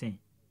nyuensen.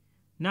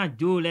 Na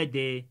jo le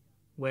de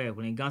we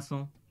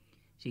renganson.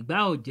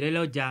 Shigba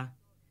ojreloja.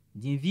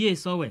 Dinvie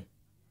sowe.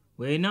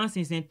 We na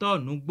sinsen to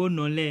nugbo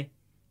non le.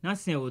 Na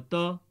sen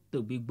oto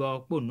to gbigbo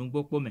po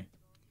nugbo po me.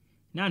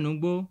 Na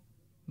nugbo.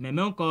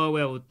 Meme onko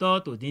we oto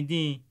to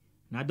dindin.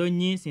 Na do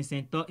nyi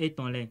sinsen to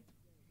eton le.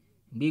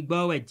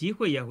 Gbigbo we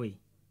jiko yahwe.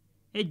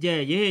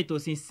 Eje ye to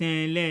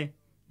sinsen le.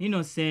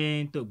 Nino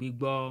sen to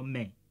gbigbo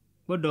me.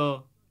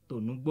 Podo to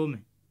nugbo me.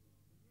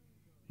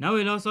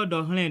 Nawe lo so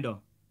do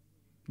hlendo.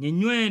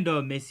 Nyenyuen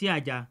do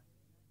mesiaja.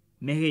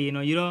 Mehe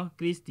yino yiro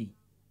Kristi.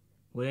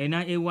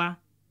 Wena ewa.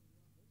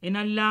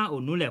 Ena la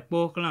onule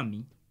po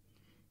klami.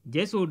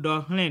 Jesu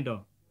do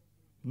hlendo.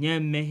 Nye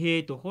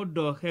mehe to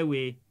hodo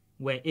hewe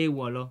we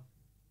ewolo.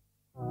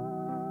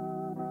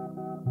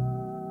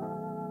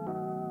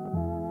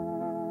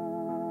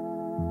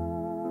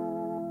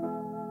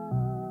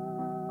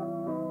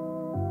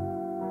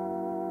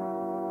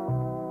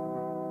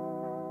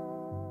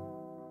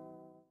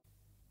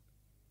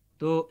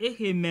 To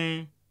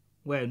eheme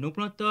we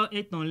nupronto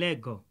eton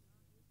lego.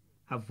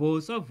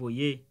 Avo so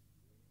voye.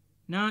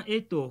 Na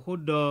eto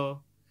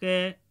hodo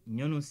ke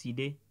nyonu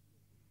side.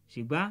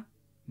 Shigba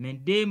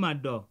mende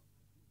mado.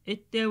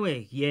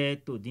 Etewe ye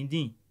to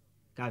dindin.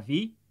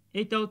 Kavi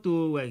eto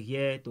to we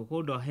ye to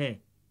hodo he.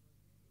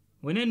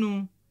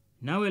 Wenenu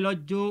nawe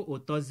lojo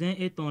otozen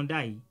eton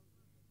dai.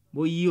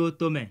 Bo yi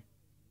otome.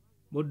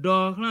 Bo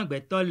do hlangbe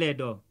to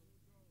ledo.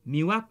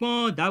 Mi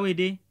wakpon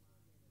dawede.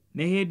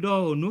 Mehe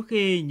do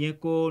onuke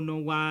nyeko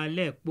no wa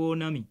le po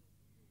nami.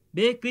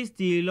 Be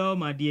Kristi lo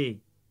madie.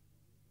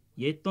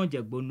 Ye ton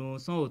jegbono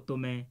son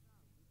otome.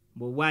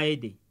 Bo wa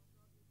ede.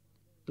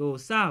 To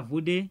sa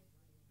vude.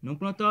 Nou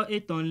planto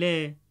eton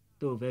le.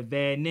 To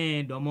veve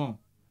ne domo.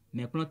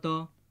 Me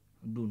planto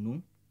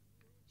dunu.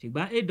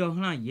 Shigba edo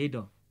hlan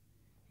yedo.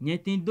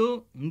 Nyetin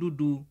do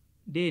ndudu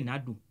de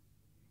nadu.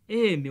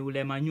 Mi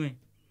ule manywe.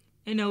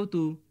 Ene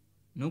utu.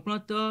 Nou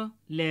planto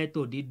le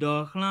to di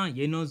do hlan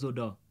yenon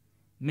zodo.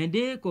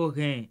 Mende ko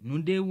gen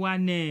nunde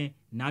wane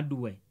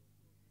naduwe.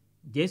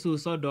 Jesu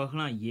so do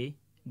hlan ye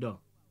do.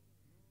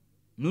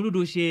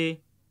 Nurudu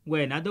she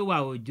we nado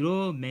wa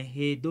ojro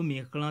mehe do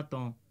mi hlan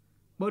ton.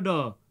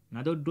 Podo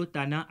nado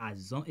dotana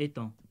azon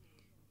eton.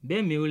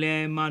 Be mi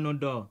ule mano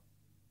do.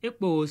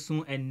 Ekpo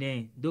sun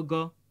ene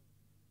dogo.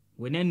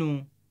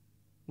 Wenenu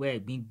we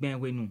gbingben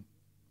wenu.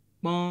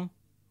 Pon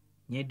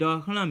nye do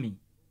hlan mi.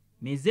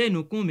 Mi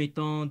zenu kun mi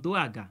ton do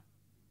aga.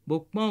 Bo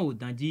pon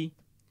odanji.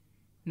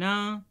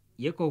 Na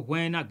ye ko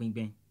hwen na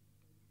gbingben.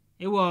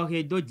 Ewo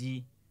he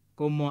doji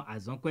ko mo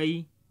azonkwe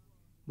yi.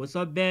 Bo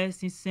so be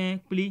sinsen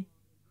pli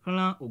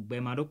hlan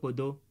ogbe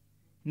madopodo.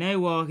 Na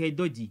ewo he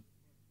doji.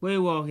 Po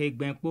ewo he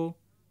gbenpo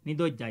ni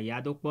do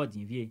jaya do po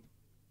dinvie.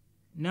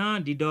 Na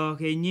dido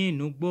he nyi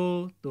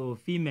nugbo to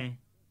fime.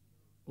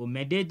 O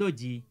mede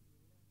doji.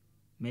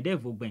 mede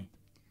vogben.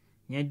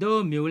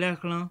 Nyendo miule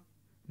clan,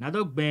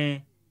 nado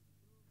ben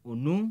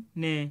onu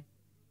ne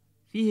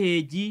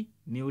fiheji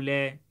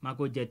miule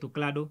mako jetu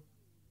klado.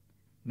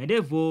 Mede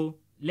vo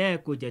le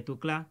ko jetu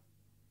kla.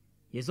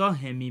 Yeso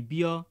hemi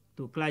bio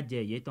to kla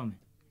je yetome.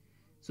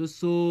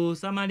 So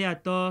Samaria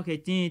to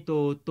ketin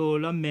to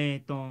lo me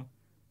ton.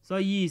 So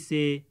yi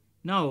se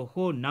na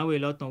oho nawe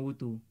lo ton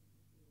wutu.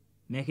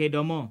 Meke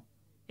domo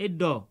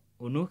edo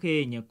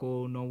onoke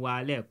nyeko no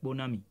wale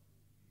kponami.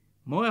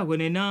 Mowe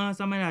wene na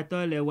Samaria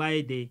to le wa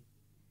ede.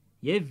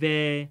 Ye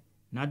ve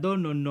nado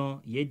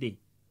no yede.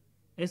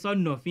 Eso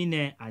no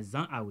fine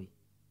azan awe.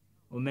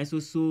 O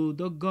mesusu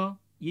dogo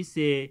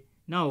yise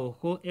na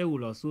oho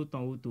ewulo su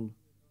ton wutu.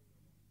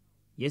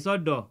 Yeso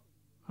do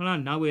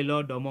hlan nawe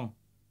lo domo.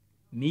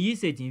 Mi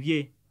yise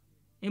tinvie.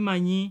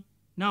 Emanyi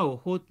na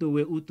oho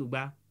towe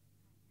utuba.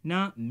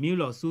 Na mi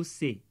lo su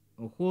se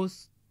oho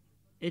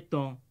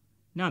eton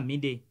na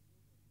mide.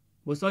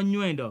 Boso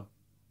nyuendo.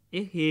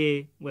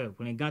 Ehe we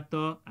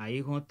vrengato a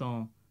ihon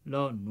ton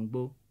lo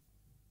nugbo.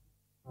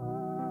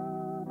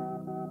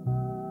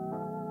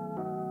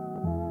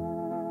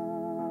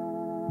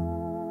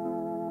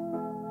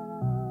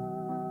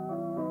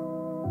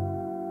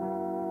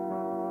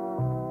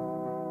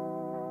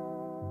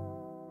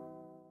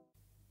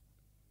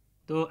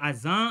 To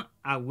azan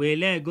a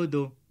wele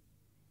godo.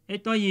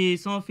 Eton yi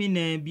son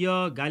fine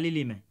bio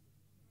Galili me.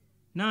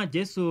 Na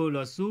Jesu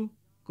lo su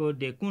ko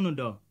de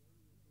kunudo.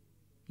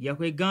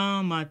 Yahwe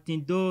gan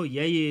matindo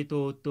yeye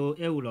to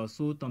ewu lo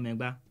su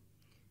tomegba.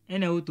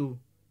 Ene utu.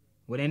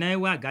 Wena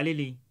wa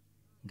Galili.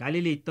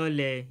 Galili to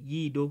le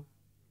yido.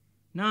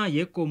 Na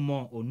ye ko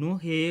mo onu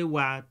he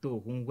wa to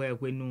hunwe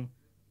wenu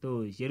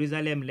to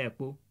Jerusalem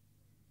lepo.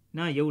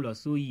 Na ye ulo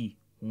su yi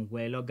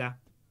hunwe loga.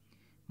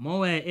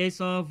 Mowe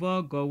eso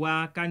vo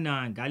gowa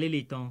kana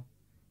Galili ton.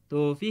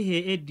 To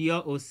fihe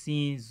edio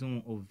osin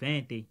zun o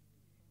 20.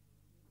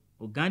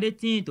 O gande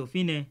tin to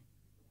fine.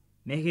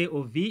 Mehe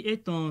ovi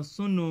eton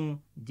sunu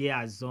de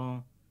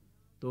azon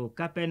to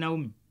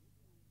Capernaum.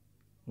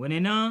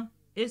 Wenena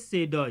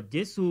ese do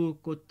Jesu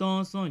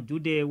koton son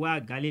jude wa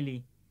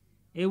Galili.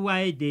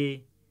 Ewa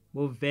ede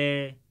bo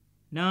ve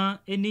na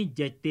eni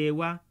jete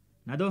wa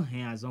na do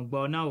hen azon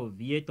gbo na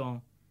ovi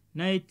eton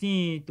na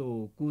etin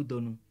to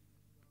kudonu.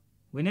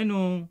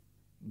 Wenenu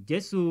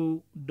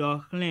Jesu do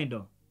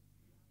hlendo.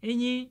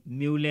 Enyi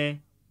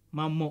miule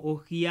mamo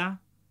ohia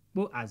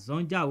po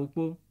azonja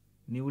upo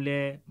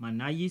miule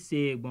manayi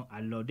se gbon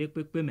alode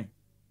pepe me.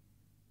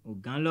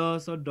 Ogan lo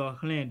so do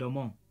hlendo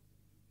mo.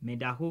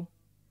 Medaho.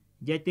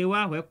 Jete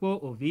wa wepo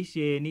ovi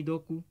se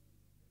nidoku.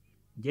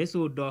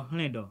 Jesu do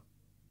hlendo.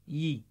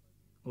 Yi.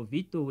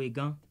 Ovi to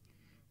wegan.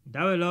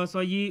 Dawe lo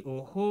so yi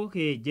oho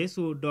he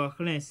Jesu do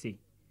hlense.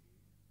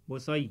 Bo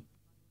so yi.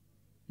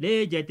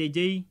 Le jete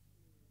jeyi.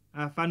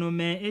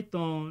 Afanome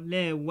eton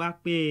le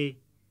wakpe.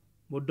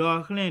 Bo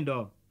do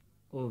hlendo.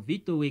 Ovi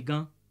to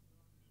wegan.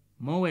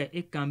 Mowe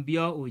e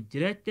kambio o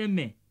jirete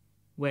me.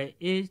 We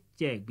e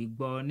che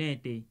gbigbo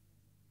nete.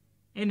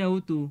 Ene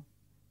utu.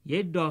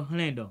 Ye do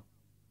hlendo.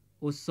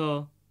 O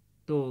so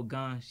to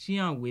gan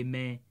shian we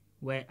me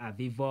we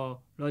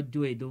avivo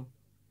lojo edo.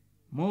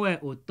 Mowe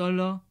o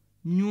tolo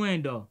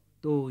nyuendo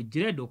to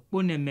jiredo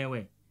pone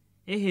mewe.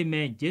 Ehe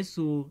me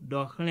Jesu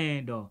do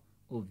hlendo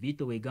o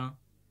vito wegan.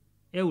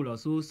 E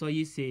ulosu so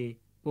yise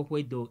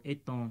pokwedo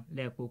eton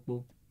le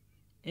popo.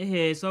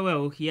 Ehe sowe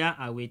o hia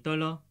awe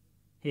tolo.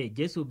 He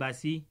Jesu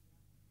basi.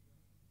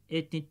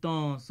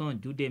 Etiton son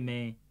jude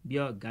me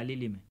bio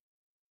Galili me.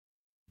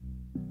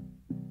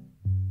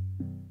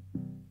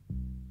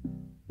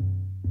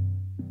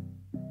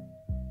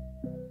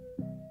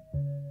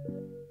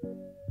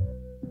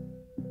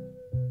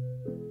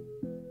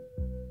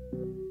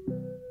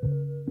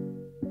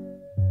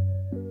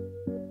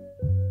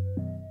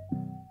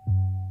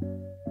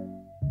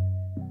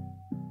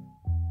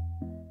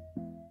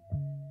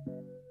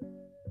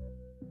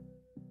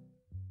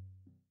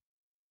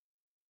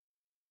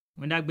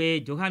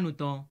 Wendagbe Johanu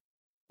ton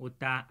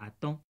ota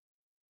aton.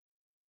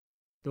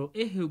 To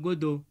ehe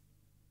godo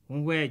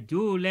unwe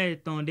jo le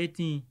ton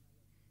detin.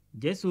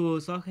 Jesu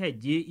so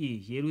heji i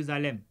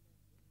Jerusalem.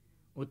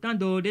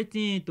 Otando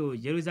detin to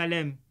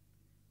Jerusalem.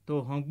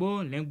 To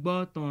hongbo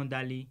lengbo ton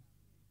dali.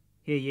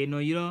 Heye no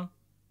yiro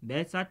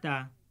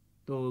Belsata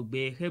to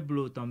gbe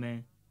heblo ton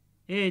me.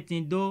 E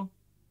tindo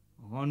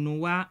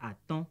honuwa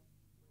aton.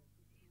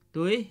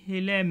 To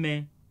ehe le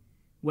me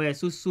we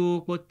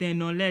susu poten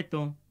non le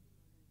ton.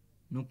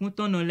 Nukun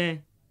ton non le,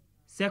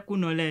 seku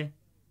non le,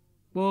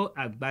 po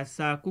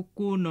agbasa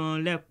kuku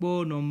non le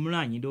po non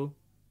mla yido.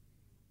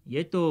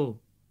 Yeto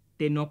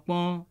te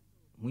nopon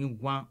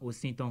winwan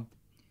osinton.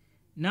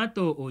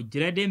 Nato o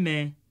drede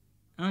me,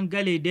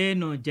 angele de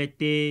non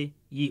jete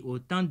yi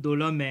otan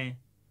dolo me,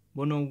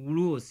 bonon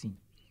wulu osin.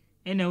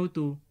 Ene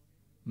utu,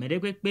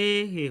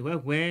 medekwepe he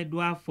wewe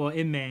doa fo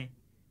eme,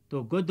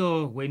 to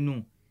godo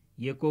wenu,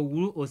 ye ko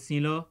wulu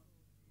osin lo,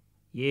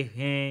 ye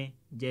hen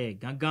je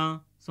gangan,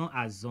 son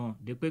azon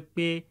de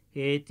pepe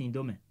he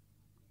tindome.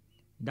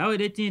 Dawe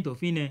de tin to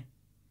fine.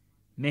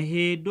 Me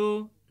he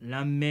do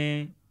la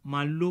me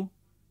malo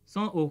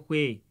son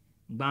okwe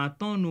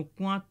gbanton nu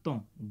kwanton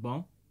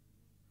bon.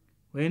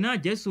 Wena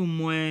Jesu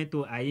moen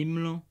to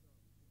aimlon.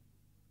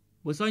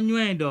 Boso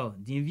nyuen do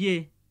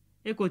dinvie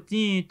e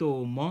kotin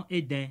to mon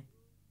eden.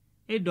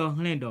 E do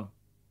hlendo.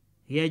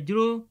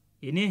 Riedro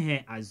ene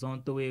hen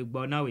azon to we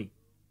gbonawe.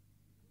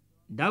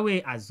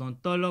 Dawe azon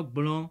tolo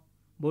blon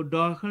bo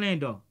do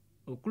hlendo.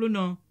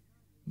 Okluno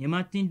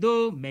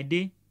nyematindo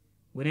mede.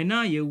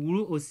 Wenena ye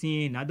wuru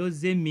osin nado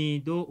zemi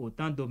do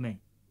otan domen.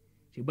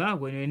 Shiba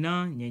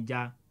wenena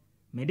nyeja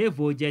mede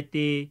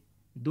vojete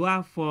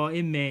doa fo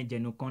eme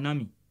jenu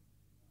konami.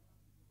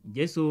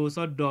 Jesu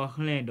so do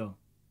hlendo.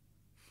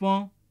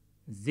 Fon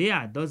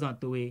zea dozan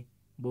towe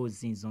bo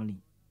zinzonli.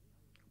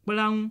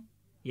 Kplaun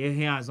ye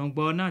hen azon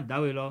gbo na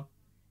dawe lo.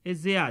 E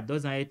zea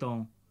dozan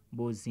eton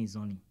bo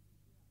zinzonli.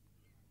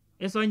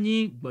 Eso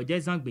nyi gboje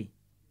zangbe.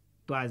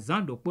 To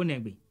azan do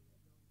ponegbe.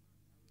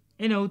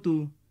 Ene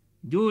utu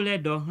jule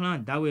do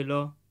hlan dawe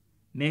lo.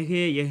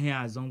 Mehe ye hen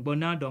azon gbo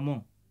na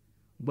domon.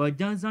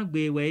 Gbojan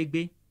zangbe we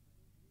egbe.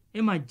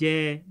 Ema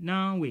je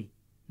na we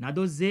na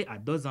do ze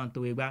adozan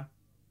towe ba.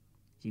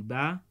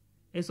 Chigba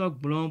eso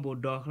gblon bo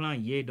do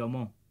hlan ye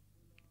domon.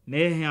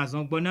 Mehe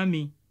azon gbo na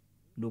mi.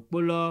 Do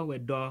polo we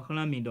do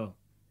hlan mi do.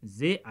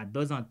 Ze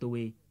adozan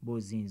towe bo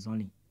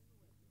zinzonli.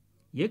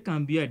 Ye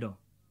kambie do.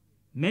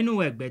 Menu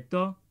we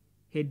gbeto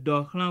he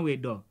do hlan we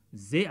do.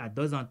 Ze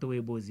adozan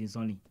towe bo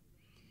zinzonli.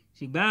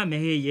 Chigba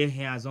mehe ye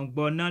hen azon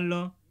gbo na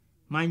lo.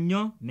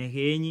 Manyo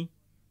mehe enyi.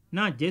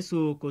 Na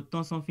Jesu ko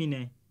ton son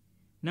fine.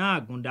 Na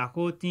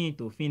gundako tin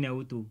to fine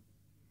utu.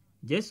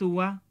 Jesu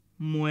wa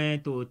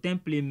mwen to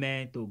temple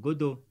men to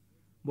godo.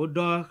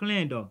 Bodo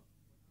hlendo.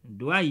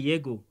 Doa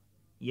yego.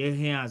 Ye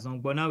hen azon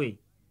gbonawe.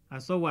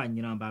 Aso wa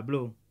nyiran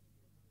bablo.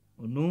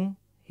 Onu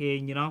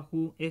he nyiran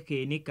hu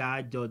eke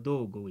nika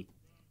jodo gowe.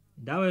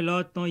 Dawe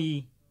lo ton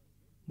yi.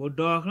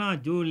 Bodo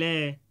hlan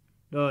jule.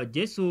 Do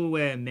Jesu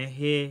we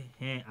mehe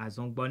hen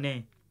azon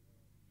gbone.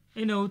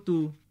 Ene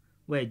utu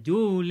we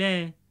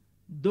jule.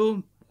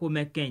 Do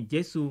komeken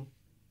Jesu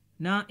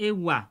na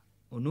ewa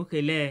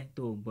onukele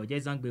to gboje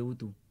zangbe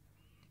utu.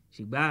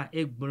 Shigba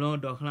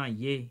egblon do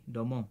hlan ye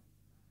domon.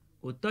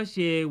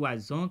 Otoshe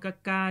wazon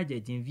kaka je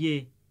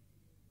dinvie.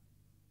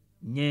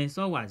 Nye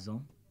so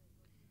wazon.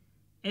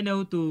 Ene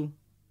utu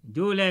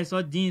jole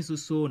so din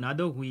suso na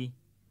do hui.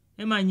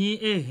 Ema nyi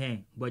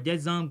ehen gboje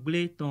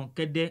zangle ton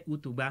kede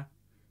utuba.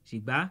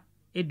 Shigba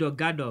edo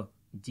gado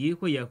di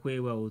kwe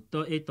we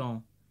oto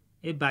eton.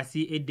 E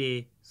basi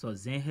ede so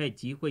zen he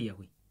ji kwe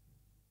yewe.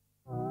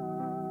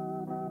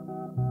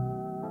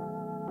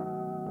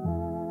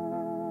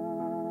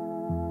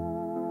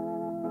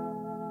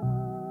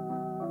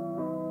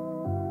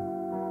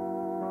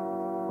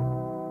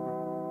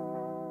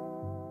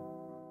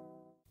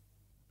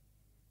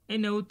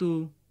 Ene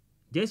utu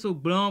Jesu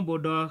blon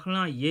bodo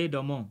hlan ye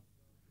domon.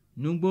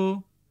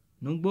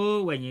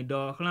 Nungbo wenye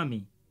do hlan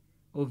mi.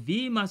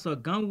 Ovi maso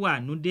ganwa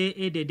nude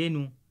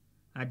ededenu.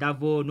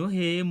 Adavo no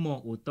he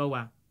mo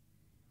otowa.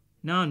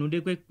 Na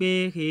nude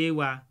kwekpe he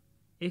wa.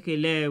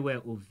 Ekele we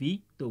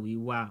ovi to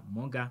wiwa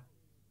monga.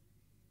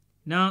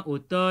 Na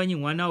oto nyi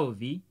wana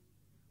ovi.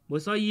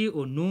 Boso yi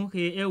onu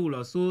he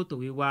ewulosu to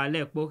wiwa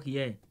lekpo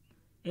hie.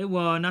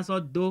 Ewo naso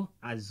do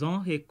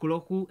azon he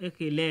kloku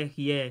ekele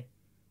hie.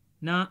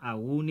 Na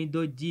awu ni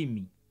do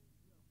jimi.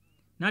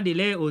 Na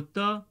dele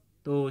oto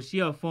to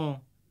shiofon.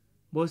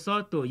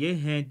 Boso to ye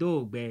hen do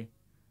ogbe.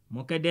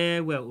 Mokede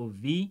we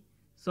ovi.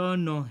 So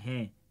no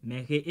hen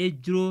mehe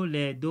ejro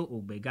le do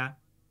ogbega.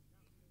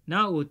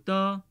 Na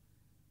oto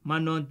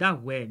manon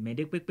dawe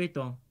mede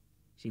pepeton.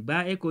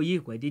 Shigba eko yi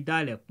kwe di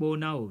dialect po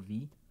na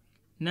ovi.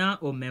 Na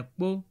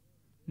omekpo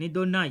ni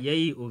do na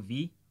yeyi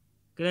ovi.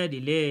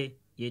 Kredile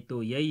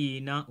yeto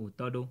yeyi na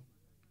otodo.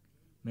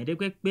 Mede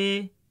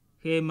pepe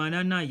he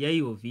mana na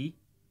yeyi ovi.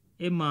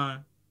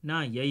 Ema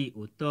na yeyi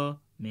oto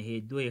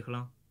mehe do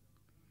eklan.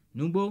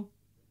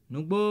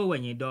 Nugbo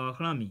wenye do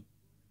klami.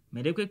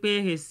 Mede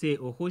pepe he se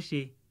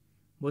ohoshe.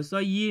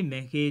 Boso yi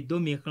mehe do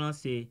mi klan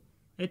se.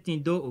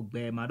 Etin do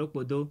ogbe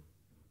maropodo.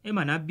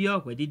 Ema na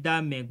bio kwe di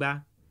da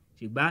megba.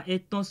 Shigba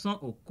eton son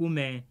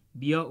okume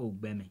bio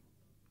ogbeme.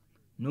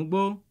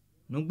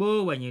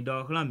 Nugbo wenye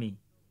do klami.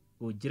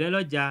 O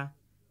jireloja.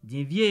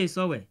 Dinvie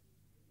sowe.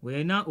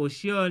 Wena o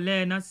shio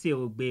le na se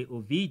ogbe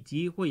ovi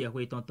di hoye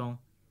hwe tonton.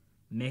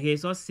 Mehe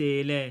so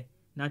se le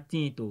na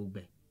tin to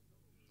ogbe.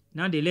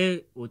 Na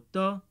dele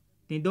oto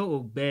tin do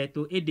ogbe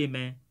to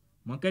edeme.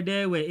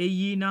 Monkede we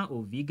eyi na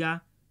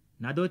oviga.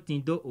 Na do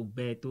tin do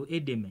ogbe to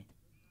edeme.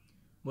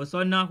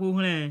 Boso na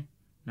huhlen.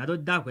 Na do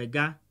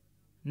dakwega.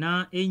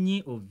 Na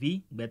enyi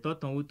ovi beto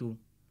ton utu.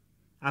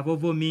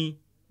 Avovomi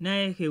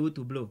na ehe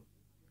utu blo.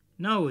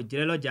 Na o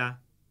jireloja.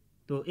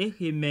 To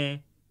ehe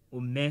me o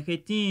mehe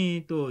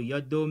tin to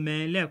yodo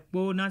me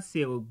lekpo na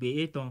se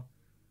ogbe eton.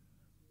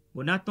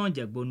 Bonaton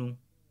jegbonu.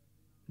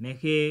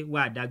 Mehe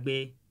wa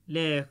dagbe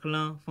le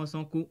klan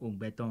fonsonku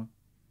ogbeton.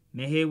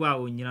 Mehe wa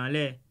o nyiran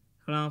le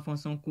klan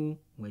fonsonku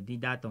wedi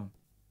daton.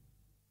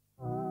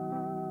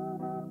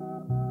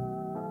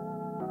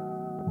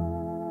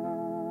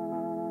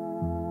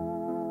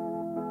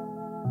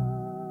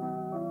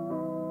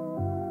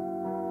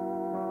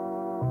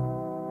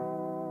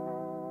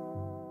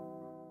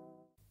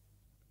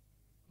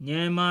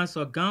 nye ma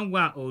so gan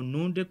wa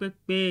onu de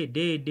pepe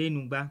de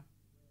nugba.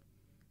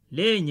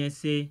 Le nye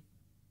se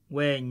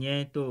we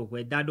nye to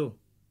we dado.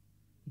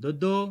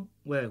 Dodo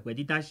we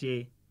dita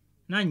she.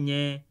 Na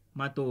nye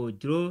ma to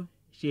ojro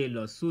she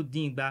lo su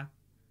dingba.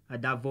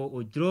 Adavo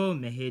ojro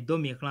mehe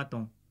domi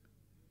klanton.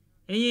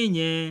 Enye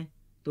nye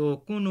to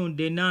kunu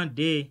de na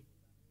de.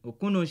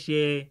 Okunu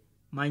she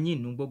manyi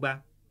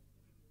nugbogba.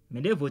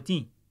 Mede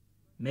votin.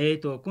 Me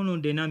to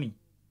kunu de nami.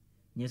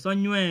 Nye so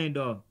nyue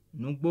do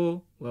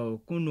nugbo we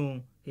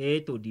okunu he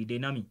to di de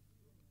nami.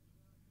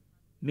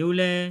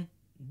 Miule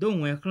do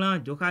nwe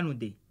klan Johanu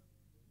de.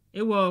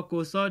 Ewo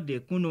ko so de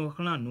kunu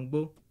klan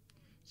nugbo.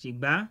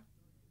 Shigba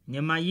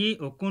nye mayi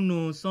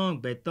okunu son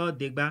gbeto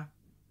degba.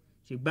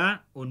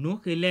 Shigba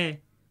onu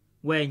hele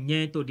we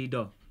nye to di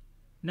do.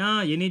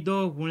 Na yeni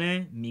do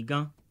hulen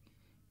migan.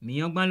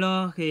 Miyongban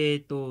lo he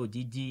to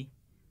jiji.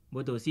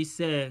 Boto si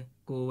se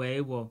ko we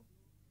ewo.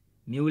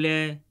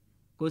 Miule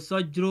ko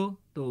sojro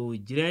to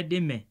jire de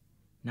me.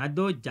 Na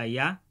do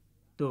jaya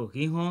to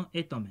hihon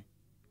etome.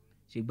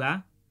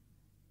 Shigba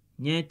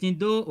nye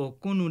tindo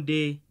okunu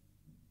de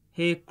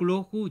he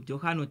klohu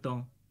Johanu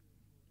ton.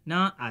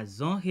 Na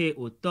azon he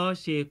oto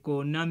she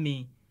ko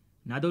nami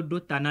na do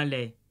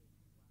tanale.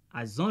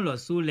 Azon lo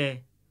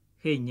sule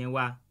he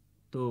nyewa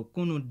to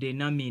kunu de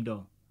nami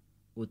do.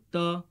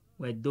 Oto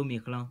we domi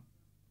klan.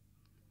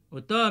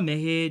 Oto me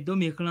he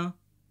domi klan.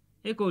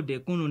 Eko de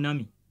kunu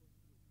nami.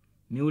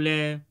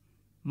 Miule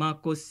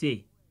Makoko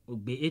se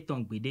ogbe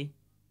eton gbede.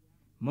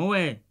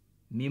 Mowe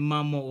mi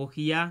ma mo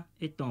ohia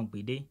eton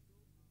gbede.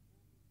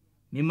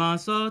 Mi ma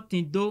so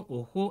tindo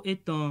oho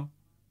eton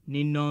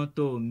nino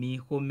to mi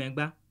ho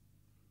megba.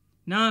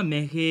 Na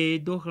mehe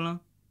do klan.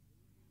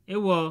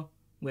 Ewo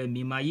we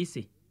mi ma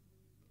yise.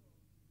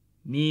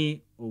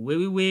 Mi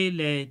owewiwe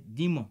le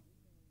dimo.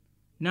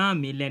 Na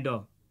mi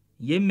lendo.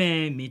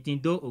 Yeme mi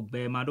tindo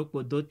ogbe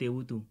madoko do te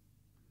utu.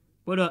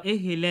 Podo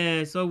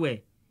ehele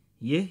sowe.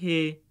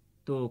 Yehe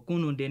to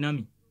kunu de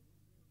nami.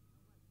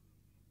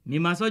 Mi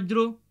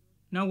masodro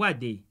na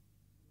wade.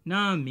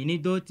 Na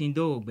minido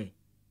tindo ogbe.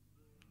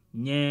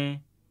 Nye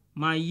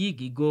ma yi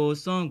gigo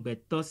son gbe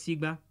to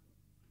sigba.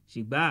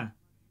 Shigba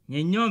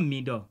nye nyon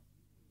mi do.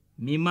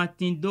 Mi ma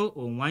tindo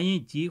o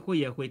wanyin ji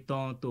hoye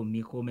hweton to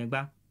mi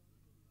homegba.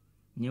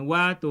 Nye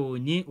wa to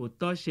ni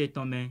oto she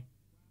tome.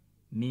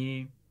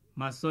 Mi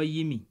maso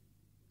yimi.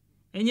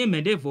 Enye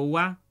mede vo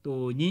wa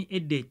to ni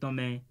ede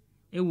tome.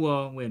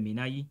 Ewo we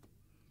minayi.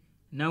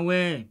 Na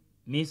we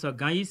mi so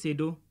ganyi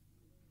sedo.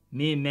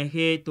 Mi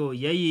mehe to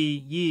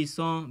yeyi yi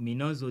son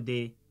minozo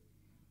de.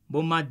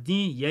 Bo ma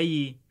din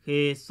yeyi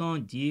he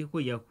son ji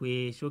hoye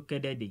hwe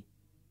shokede de.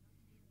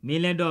 Mi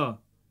lendo.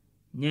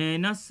 Nye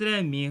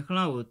nasre mi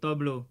klan o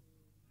toblo.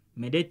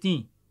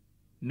 Medetin.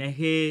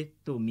 Mehe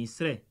to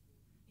misre.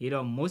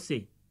 Iro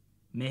Mose.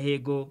 Mehe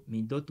go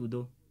mi do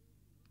tudo.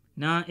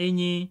 Na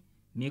enyi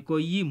mi ko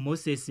yi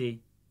Mose se.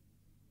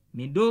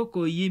 Mi do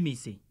ko yi mi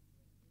se.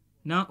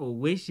 Na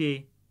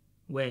oweshe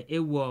we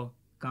ewo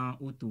kan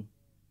utu.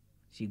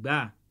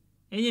 Shigba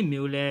enyi mi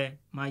ule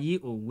ma yi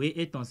owe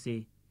eton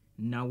se.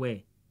 Na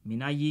we mi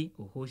na yi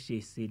oho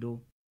she se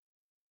do.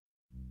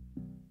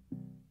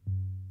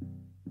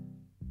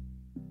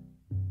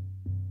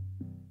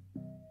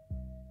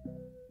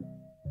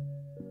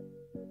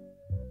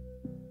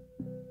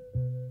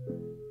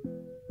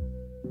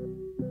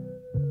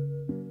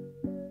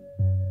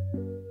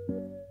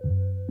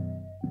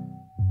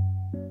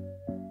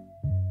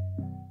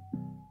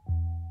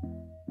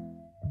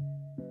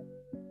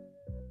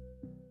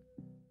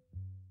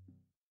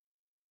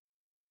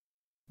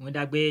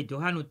 Mwendagbe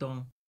Johanu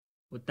ton.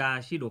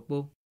 Uta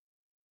shidokpo.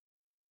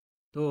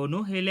 To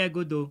no hele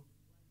godo.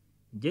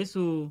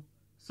 Jesu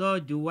so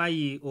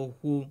juwayi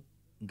ohu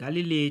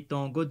Galile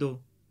ton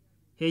godo.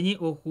 Henyi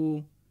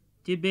ohu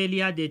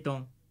Tibelia de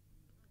ton.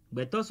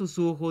 Beto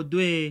susu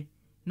hodwe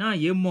na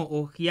ye mo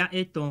ohia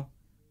eton.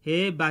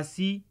 He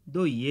basi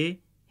do ye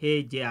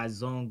he je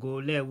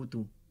azongo le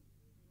utu.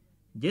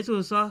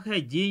 Jesu so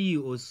he ji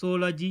o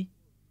soloji.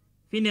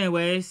 Fine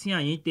we si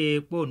ayin te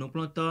po no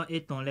planto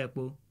eton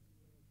lepo.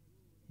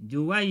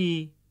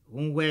 Juwayi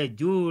unwe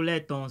ju le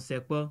ton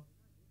sepo.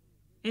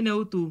 Ene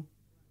utu.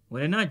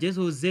 Wena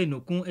Jesu ze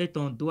nukun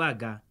eton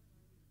duaga.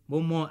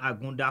 Bomo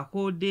agunda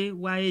hode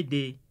wa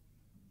ede.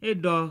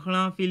 Edo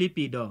hlan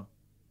Filipi do.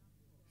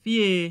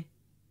 Fie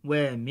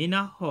we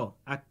mina ho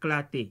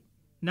aklate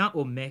na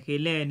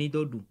omekele ni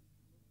dodu.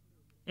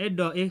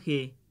 Edo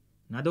ehe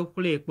na do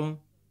kule pon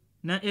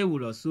na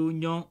ewulosu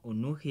nyon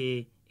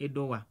onuhe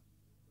edowa.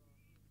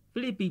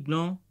 Filipi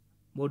glon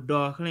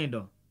bodo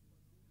hlendo.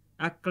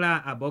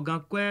 Akla abogan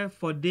kwe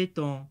fode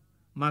ton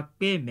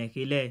makpe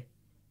mekele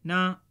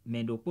na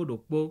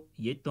medokpo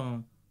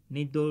yeton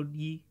ni do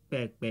yi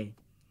pepe.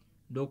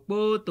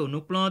 Dokpo to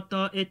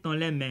nuplonto eton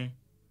leme.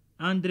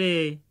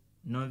 Andre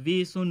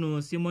nonvi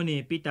sunu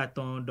Simoni Peter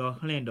ton do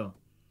hlendo.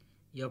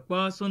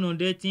 Yokpo sunu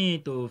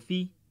detin to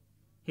fi.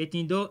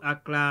 Hetindo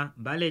akla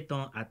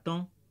baleton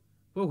aton.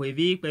 Po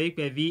wevi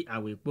kwevi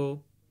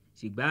awepo.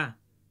 Sigba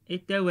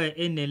etewe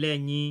enele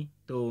nyi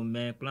to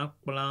me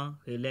plan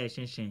hele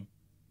shen.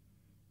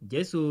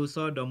 Jésus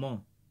sort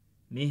domo.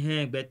 Mi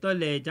hen gbeto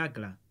le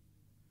jagla.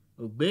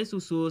 Ogbe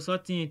susu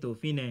sortin to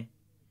fine.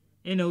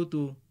 Ene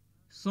utu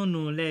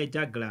sunu le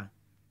jagla.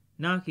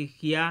 Na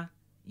kikia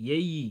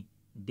yeyi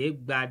de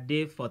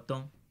gbade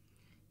foton.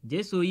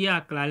 Jésus ye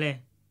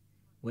aklale.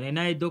 Wene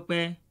na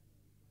edope.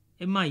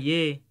 Ema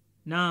ye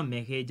na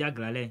mehe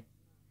jaglale.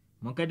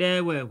 Monkede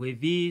we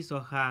wevi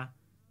soha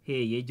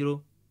he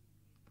yejro.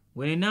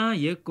 Wene na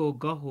ye ko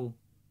goho.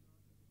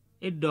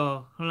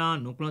 Edo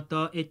hlan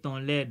nuklonto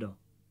eton ledo.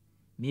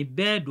 Mi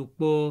be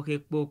dukpo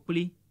hekpo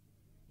pli.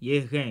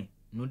 Ye ren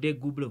nu de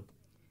gublo.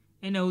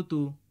 Ene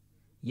utu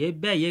ye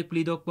be ye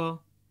pli dokpo.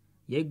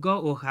 Ye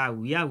go oha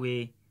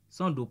wiawe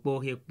son dukpo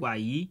hekpo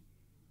ayi.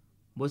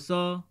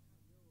 Boso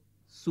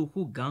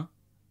suhu gan.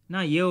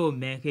 Na ye o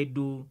me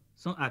hedu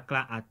son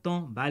akla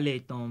aton bale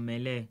ton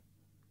mele.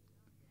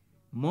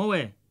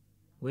 Mowe.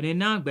 Wene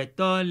na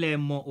gbeto le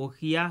mo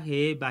ohia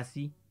he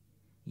basi.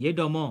 Ye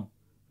domo.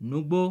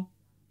 Nugbo.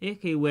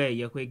 Ekewe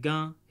yekwe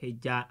gan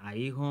heja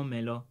aihon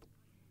melo.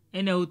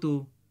 Ene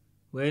utu.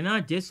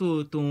 Wena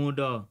Jesu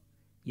tundo.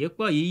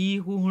 Yekpo yiyi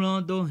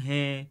huhlon do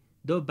hen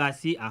do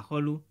basi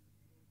aholu.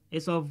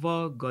 Eso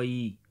vo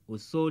goyi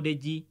oso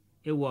deji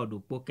ewo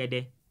dukpo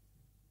kede.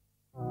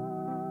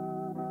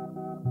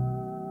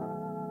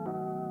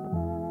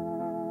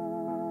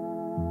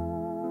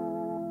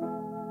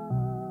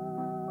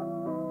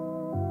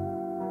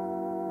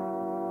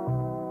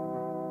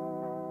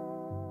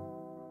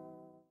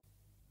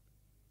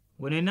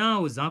 Wene na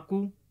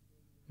ozanku.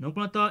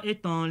 Nuklonto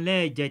eton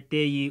le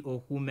jete yi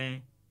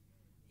ohume.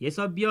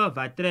 Yeso bio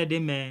vatre de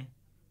me.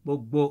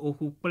 Bogbo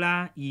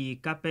ohukpla yi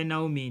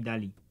Kapernaumi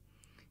dali.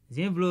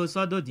 Zinvlo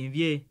sodo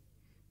dinvie.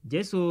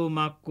 Jesu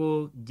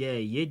mako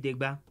je ye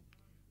degba.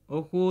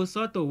 Ohu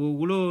soto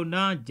wuwulo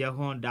na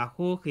jehon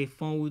daho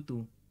hefon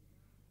utu.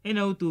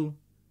 Ene utu.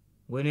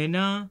 Wene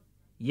na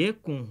ye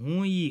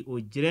kunhun yi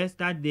ojre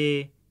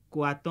stade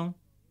koaton.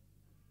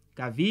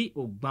 Kavi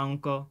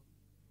ogbanko.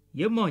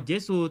 Ye mo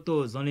Jesu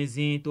to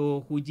zonlezin to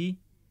huji.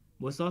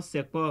 Boso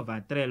sekpo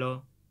vatre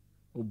lo.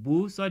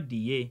 Obu so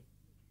diye.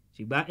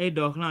 Shigba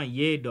edo hlan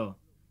ye do.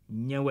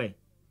 Nyewe.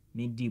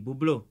 Mi di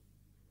bublo.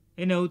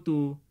 Ene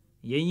utu.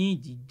 Ye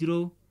yin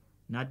jidro.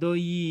 Nado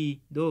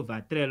yi do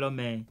vatre lo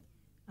me.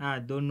 A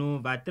donu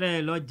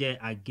vatre lo je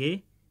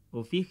age.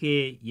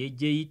 Ofihe ye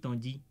je yi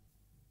tonji.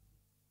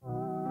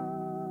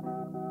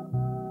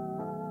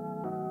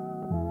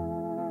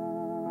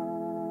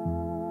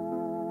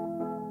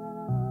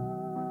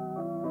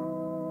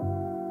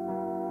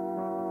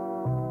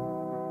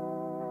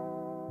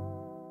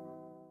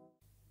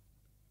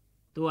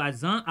 To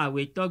azan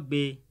aweto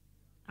gbe.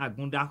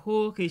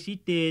 Agundaho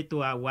keshite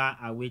to awa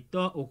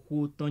aweto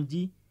oku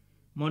tonji.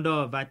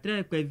 Mondo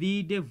vatre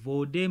kwevi de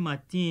vode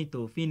matin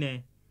to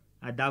fine.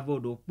 Adavo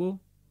dokpo.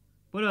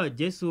 Polo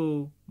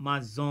Jesu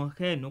mazon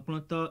he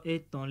nuklonto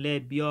eton le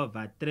bio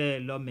vatre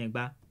lo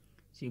megba.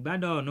 Shigba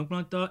do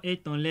nuklonto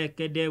eton le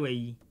kede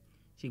weyi.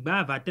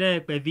 Shigba vatre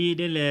kwevi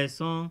de le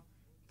son.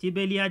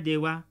 Tibelia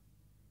dewa.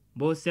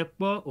 Bo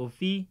sekpo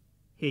ofi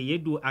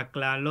heyedu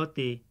akla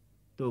lote.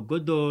 To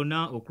godo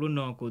na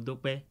okluno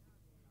kodope.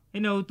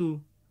 Ene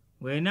utu.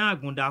 Wena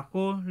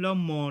agundako lo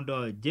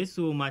mondo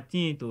Jesu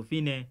matin to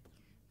fine.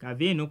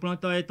 Kavi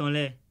nuklonto eton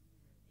le.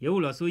 Yewu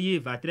lo soye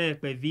vatre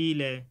kwevi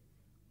le.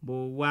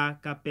 Bo wa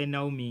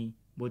Kapernaumi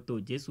boto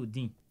Jesu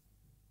din.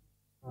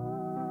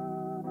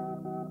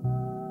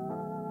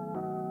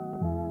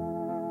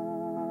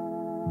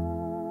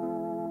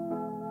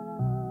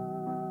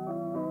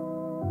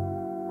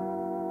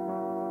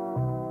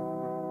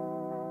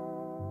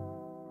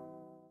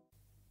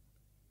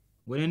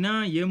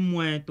 Wenena ye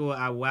mwen to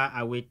awa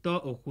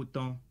aweto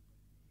okuton.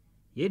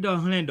 Ye do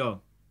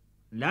hlendo.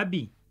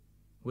 Labi.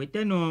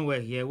 Weteno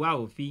we ye wa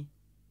ofi.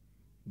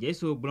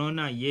 Jesu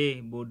blona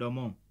ye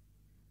bodomo.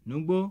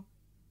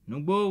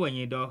 Nugbo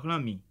wenye do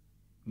hlami.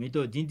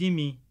 Mito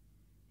dindimi.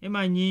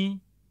 Ema nyi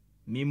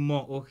mi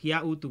mo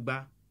ohia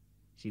utuba.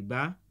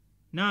 Shigba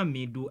na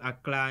mi du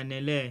akla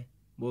nele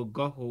bo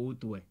goho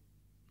utwe.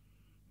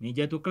 Mi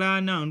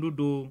jetukla na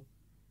ndudu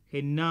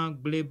he na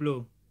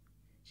bleblo.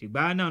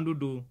 Shigba na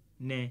ndudu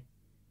ne.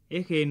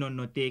 Ehe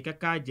nonote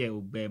kakaje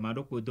ugbe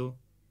madokodo.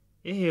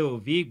 Ehe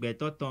ovi gbe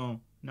toton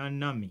na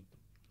nami.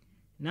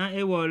 Na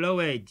ewo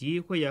lowe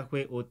ji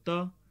kwe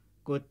oto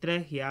kotre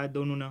hia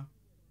donuna.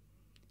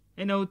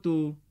 Ene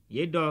utu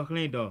ye do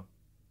hlendo.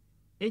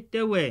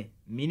 Etewe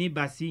mini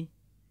basi.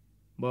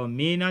 Bo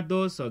mina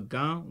do so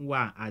gan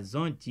wa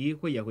azon ji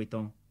kwe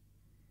ton.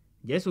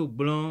 Jesu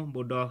blon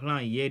bo do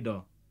hlan ye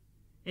do.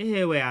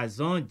 Ehewe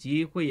azon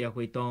ji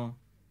kwe ton.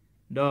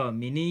 Do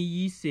mini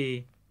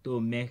yise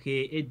to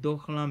mehe edo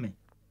hlame.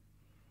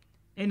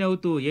 Ene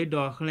utu ye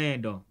do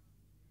hlendo.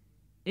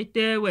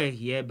 Etewe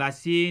ye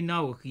basi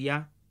na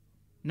ohia.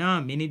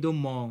 Na mini do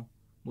mo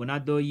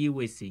bonado yi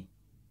wese.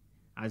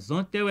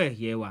 Azon tewe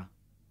ye wa.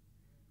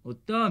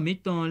 Oto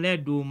miton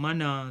ledu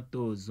mana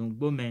to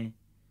zungbo me.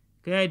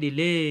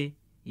 Kedile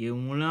ye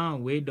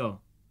wulan wedo.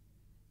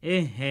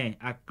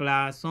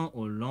 Akla son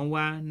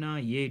olonwa na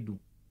yedu.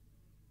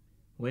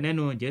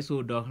 Wenenu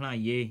Jesu do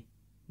hlan ye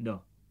do.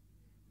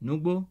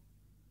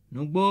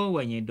 nugbo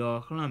wenye do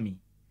hlami.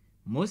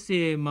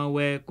 Mose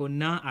mawe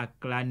kona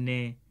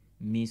aklane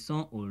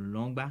mison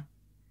olongba.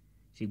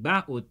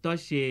 Shigba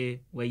otoshe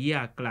weye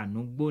akla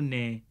nugbo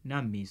ne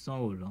na mison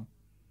olong.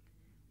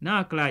 Na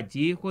akla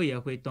ji hoye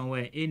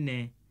hwetonwe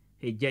ene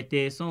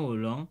hejete son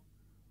olong.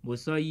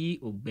 Boso yi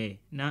ogbe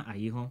na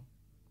ayihon.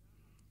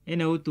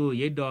 Ene uto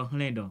ye do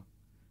hlendo.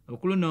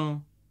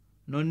 Okluno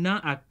no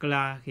na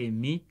akla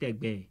hemi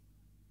tegbe.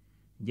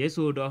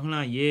 Jesu do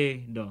hlan ye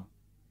do.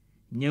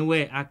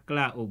 Nyewe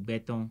akla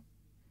ogbeton.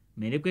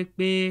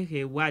 Menekwe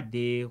he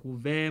wade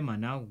huve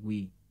mana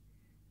hui.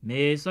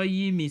 Me so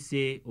yi mi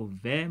se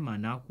ove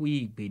mana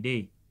hui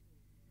gbede.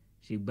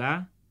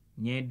 Shigba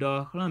nye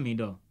do hlan mi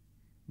do.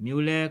 Mi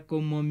ule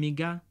komo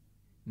miga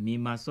mi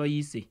maso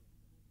yi se.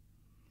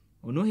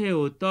 Onuhe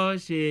oto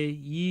she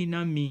yi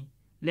na mi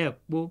le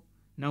kpo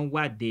na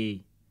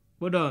wade.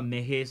 Podo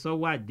mehe so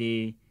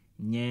wade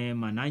nye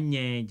mana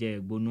nye je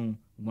gbonu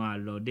gwa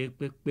lode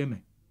pepe me.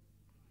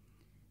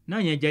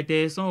 Na nye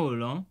jete son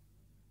olong.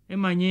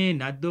 Emanye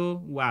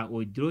nado wa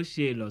ojro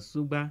she lo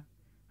sugba.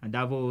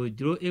 Adavo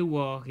ojro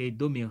ewo he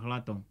domi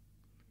hlaton.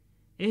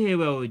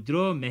 Ehewe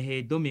ojro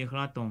mehe domi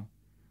hlaton.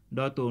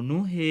 Doto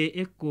nu he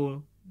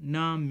eko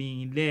na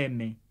mi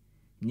leme.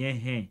 Nye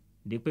he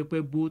de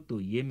pepe bu to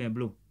ye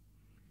meblo.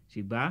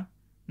 Shigba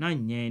na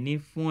nye ni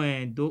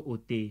fuen do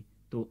ote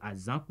to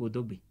azan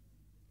podogbe.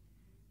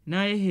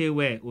 Na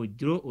ehewe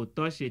ojro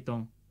oto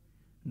sheton.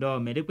 Do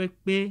mede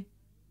pepe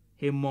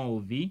he mon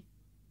ovi.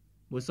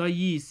 Boso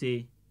yi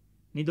se.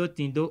 Nido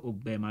tindo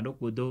ogbe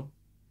madokodo.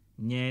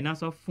 Nye na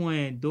so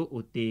fuen do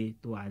ote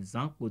to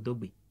azan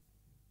podogbe.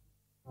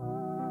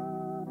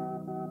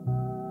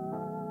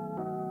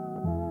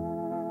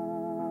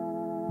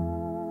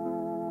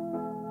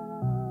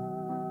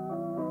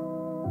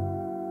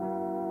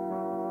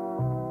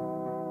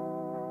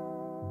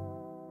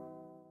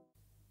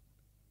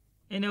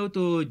 Ene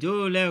uto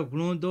jo le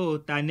grundo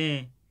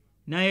tane.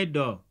 Na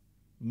edo.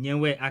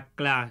 Nyewe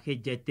akla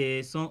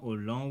hejete son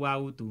olong wa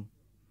utu.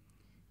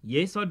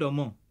 Ye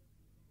sodomo.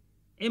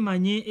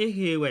 Emanyi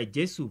ehewe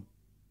Jesu.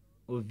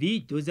 Ovi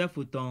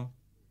Joseph ton.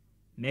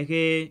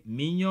 Meke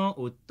minyon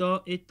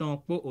oto eton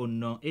po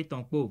ono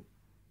eton po.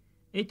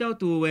 Eto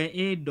tuwe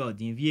edo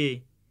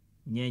dinvie.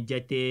 Nye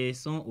jete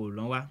son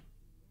olong wa.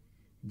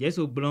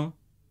 Jesu blon.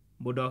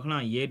 Bodo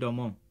hlan ye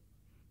domo.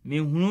 Mi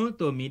hun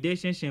to mi de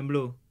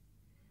shenblo.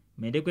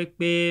 Me de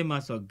kwekpe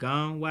maso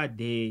gan wa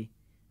de.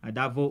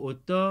 Adavo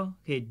oto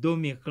he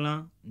domi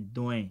hlan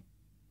doen.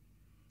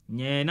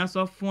 Nye na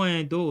so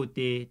fuen do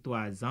ote to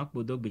azan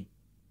podogbe.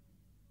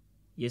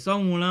 Ye so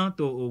wulan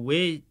to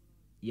owe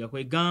ye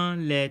hwe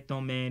gan le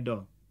ton men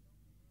do.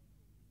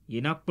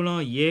 Ye na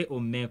plon ye o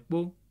men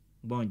po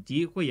bon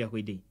di hwe ye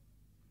hwe de.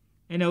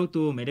 Ene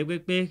uto me de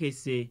kwekpe he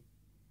se.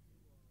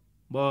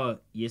 Bo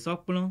ye so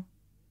plon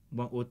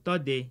bon oto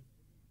de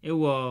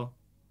ewo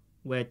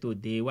we to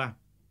de wa.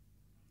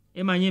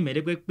 Emanye me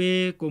de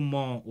kwekpe ko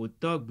mon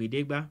oto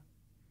gbedegba.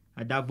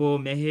 Adavo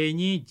mehe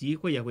nyi di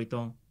hwe ye hwe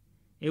ton.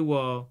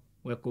 Ewo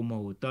we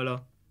komo utolo.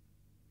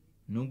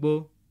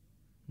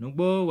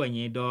 Nugbo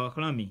wenye do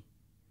hlami.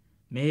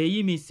 Mehe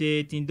yi mi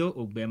se tindo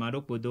ogbe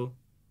madokodo.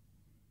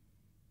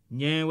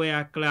 Nye we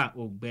akla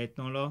ogbe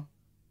ton lo.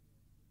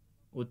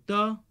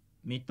 Oto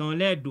mi ton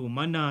le du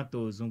mana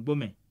to zungbo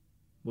me.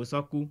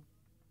 Bosoku.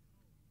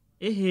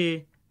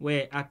 Ehe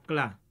we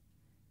akla.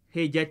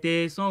 He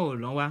jete son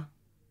olong wa.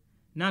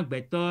 Na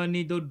gbeto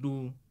ni do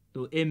du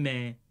to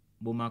eme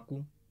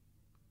bomaku.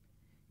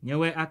 Nye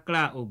we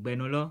akla ogbe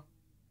no lo.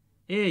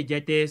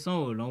 Jete son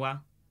olong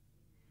wa.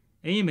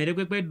 Eyin mere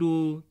pepe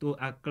du to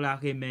akla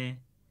heme.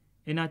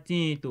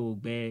 Enatin to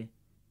gbe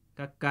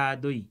kaka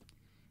doi.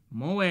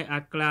 Mo we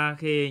akla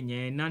he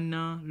nye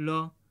nana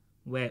lo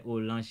we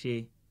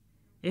olanshe.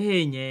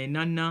 Ehe nye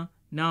nana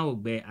na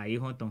ogbe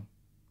ayihonton.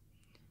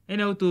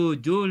 Ene uto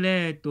jo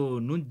le to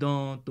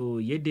nudon to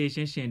yede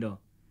shen do.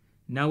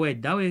 Na we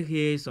dawe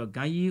he so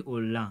ganyi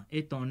olan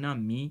eton na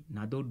mi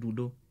na do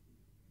dudo.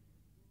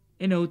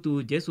 Ene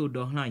uto Jesu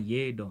do hlan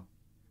ye do.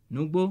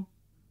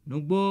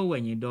 Nugbo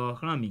wenye do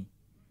hlami.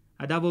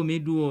 Adavo mi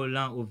du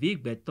olan ovi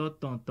gbeto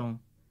tonton.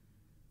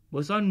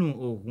 Boso nu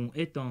ohun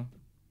eton.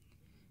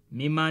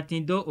 Mi ma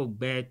tindo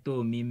ogbe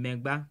to mi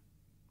megba.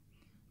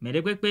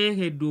 Mede pepe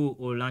he du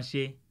olan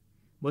she.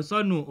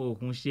 Boso nu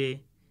ohun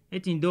she.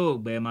 Etindo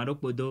ogbe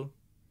madokodo.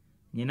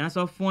 Nyena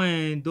so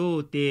fuen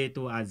do te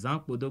to azan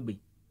podogbe.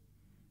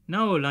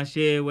 Na olan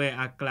she we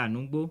akla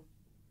nugbo.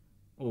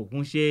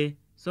 Ohun she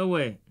so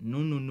we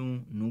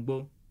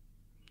nugbo.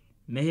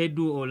 Mehe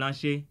du olan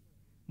she.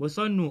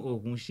 Boso nu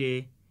ohun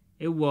she.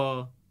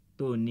 Ewo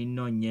to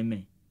nino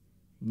nyeme.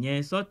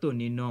 Nye so to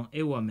nino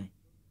ewo me.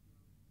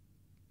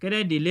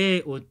 Kere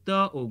dile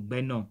oto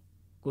ogbe no.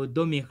 Ko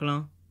domi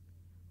hlan.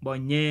 Bon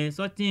nye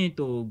so tin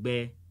to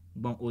ogbe.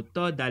 Bon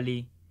oto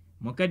dali.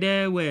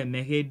 Mokede we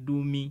mehe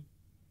du mi.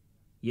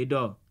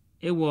 Yedo.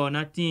 Ewo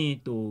na tin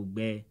to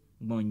ogbe.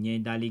 Bon nye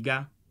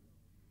daliga.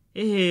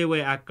 Ehe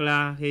we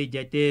akla he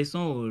jete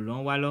son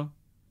olong walo.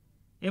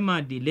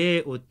 Ema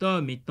dile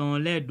oto mi ton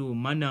le du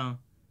mana.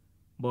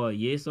 Bo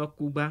ye so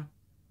kuba.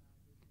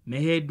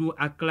 mehe du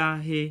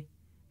akla he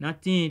na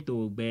tin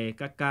to be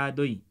kaka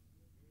doi.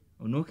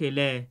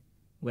 Onukele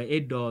we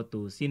edo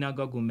to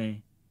synagogue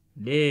me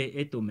le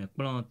eto me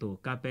plan to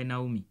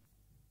Capernaumi.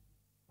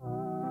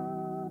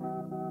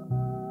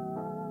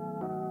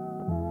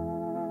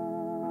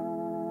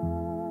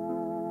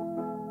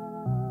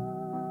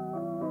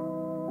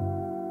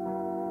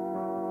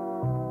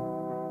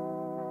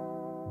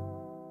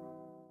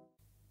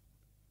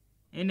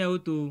 Ene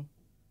utu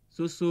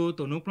soso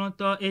to nu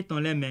planto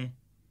eton leme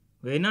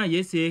we na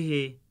yese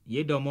he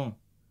ye domo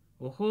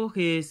oho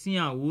he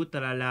sian wu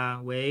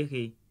trala we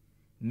he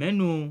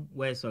menu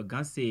we so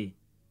ganse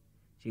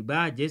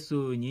shigba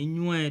Jesu ni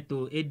nyue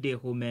to ede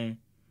home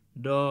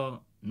do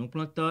nu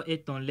planto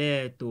eton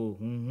le to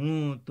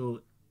hunhun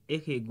to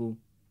ehego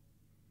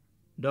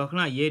do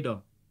hlan ye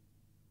do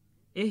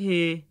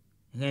ehe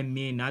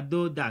remi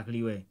nado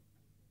dagriwe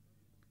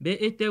be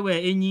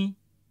etewe enyi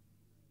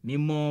mi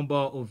mo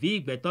bo ovi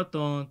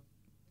gbetoton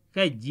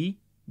keji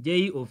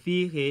jei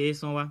ofi he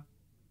sonwa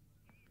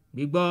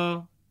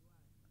gbigbo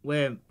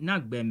we na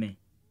gbeme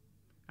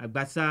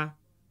agbasa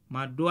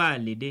ma do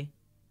alede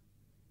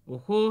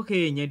oho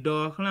he yen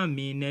do hlan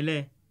mi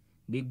nele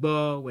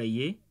gbigbo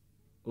weye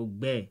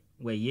ogbe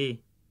weye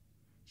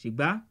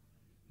shigba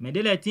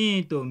medele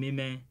tin to mi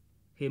me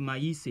he ma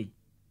yise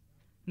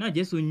na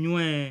Jesu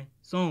nyue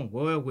son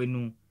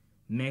wenu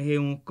me he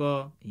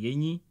unko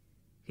yeyin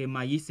he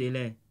ma yise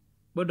le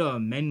bodo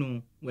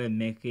menu we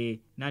meke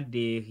na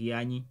de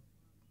hianyi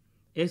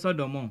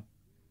esodomo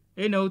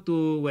ene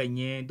uto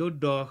wenye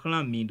do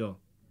hlan mi do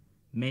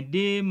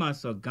mede ma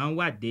so gan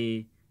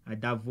wade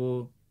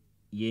adavo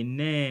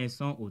yene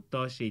son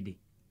oto shede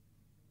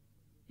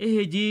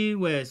eheji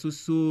we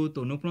susu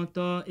to no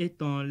planto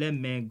eton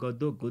leme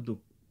godo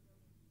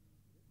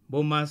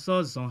bo ma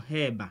so zon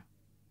heba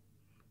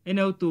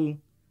ene uto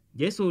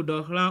Jesu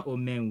do hlan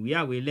omen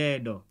wiawe le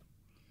do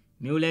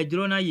mi ule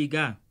drona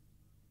yiga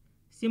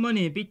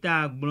Simoni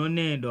Peter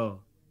gbronne do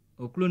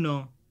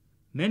okluno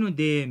menu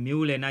de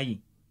miule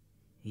nayi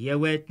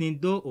yewe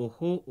tindo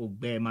oho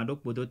ogbe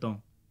madokpodo ton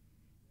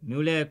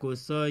miule ko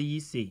so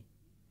yise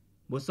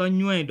bo so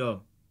nyue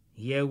do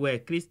yewe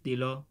Kristi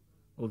lo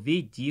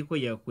ovi ji ko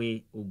ye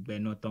kwe ogbe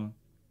no ton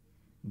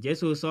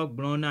Jesu so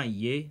gbrona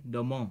ye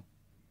domo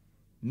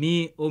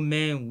mi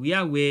omen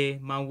wiawe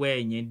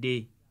mawe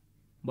nyende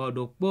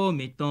bodo po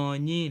mi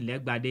ton yin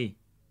legbade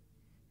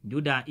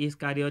Juda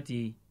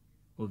Iscarioti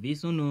ovi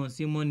sunu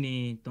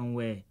Simoni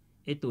tonwe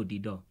eto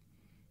dido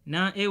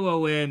na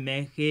ewowe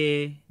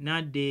mehe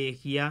na de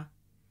hia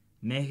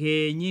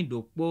mehe nyi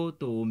dokpo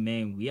to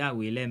men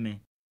wiawe leme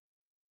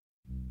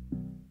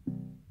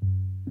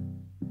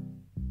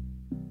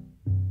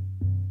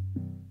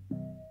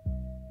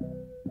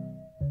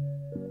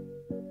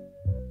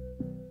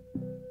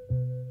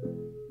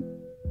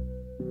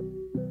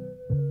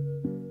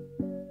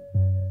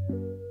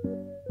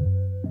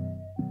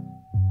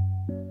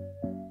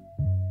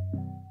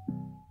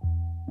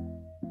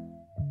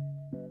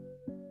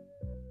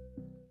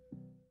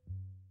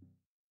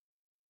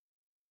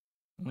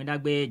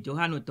Mwendagbe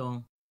Johanu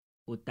ton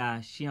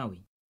ota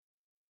shianwe.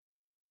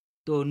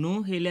 To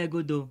nu hele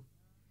godo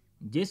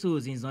Jesu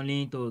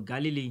zinzonlin to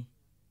Galili.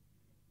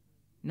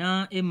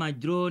 Na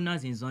emadro na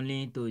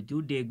zinzonlin to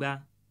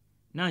Judegba.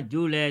 Na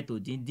jule to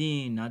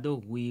dindin na do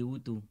hui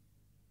utu.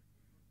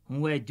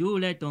 Hunwe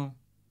jule ton.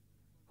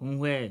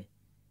 Hunwe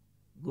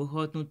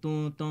goho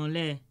tuntun ton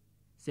le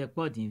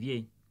sekpo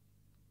dinvie.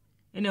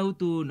 Ene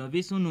utu no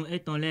visunu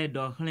eton le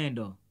do hlen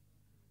do.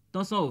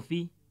 Ton son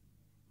ofi.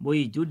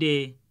 Boyi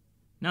jude.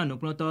 Na no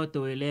planto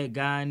to ele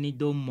ga ni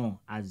do mo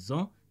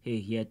azon he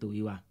hie to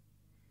iwa.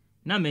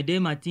 Na mede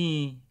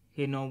matin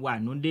he no wa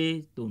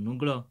nude to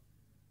nuglo.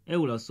 E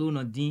ulo so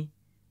no din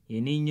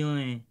ye ni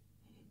nyon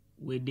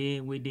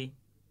wede.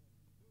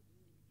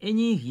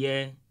 Enyi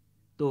hie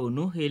to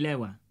no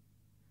helewa.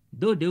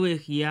 Do dewe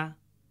hia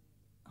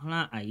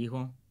hlan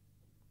aihon.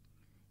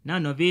 Na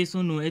nove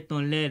sunu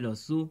eton le lo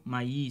su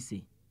ma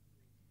yise.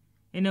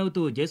 Ene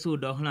uto Jesu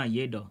do hlan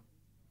ye do.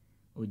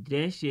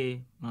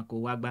 Odreshe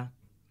mako wagba.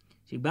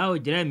 Shigba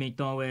ojere mi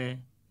ton we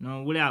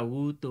no wule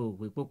awu to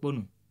we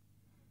poponu.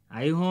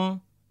 Aihon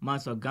ma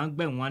so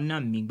gangbe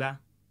wana migba.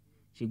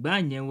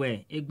 Shigba nyen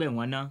we egbe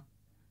wana.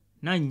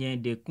 Na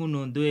nyen de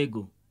kunu do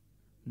ego.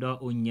 Do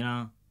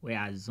onyan we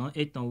azon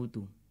eton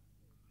utu.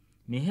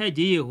 Mi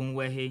heji yi hun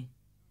we he.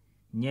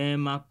 Nyen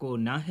mako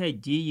na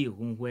heji yi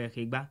hun we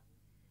hegba.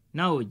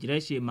 Na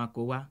ojere she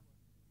mako wa.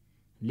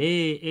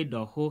 Le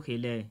edo ho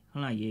hele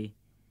hlan ye.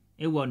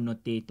 Ewo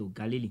note to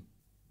Galili.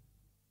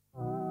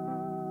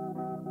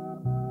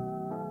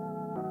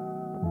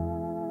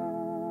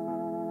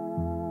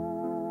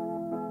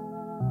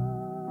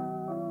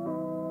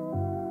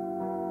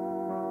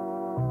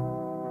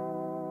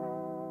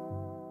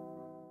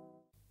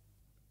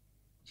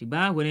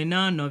 Shigba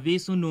wenena novi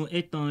sunu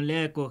eton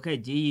le ko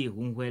keji yi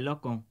hunwe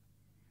lokon.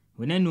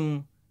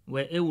 Wenenu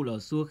we ewulo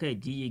su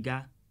keji yi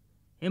ga.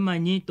 Ema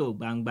nyi to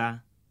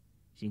gbangba.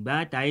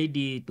 Shigba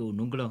taidi to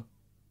nuglo.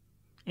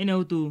 Ene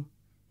utu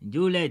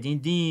jule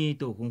dindin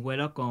to hunwe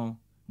lokon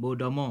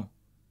bodomo.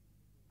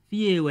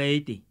 fie we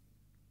ete.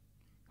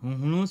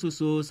 Hunhunu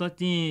susu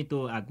sorti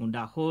to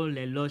agunda ho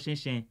le lo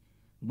shenchen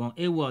bon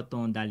ewo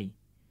ton dali.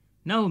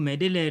 Na o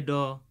mede le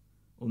do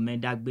o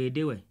medagbe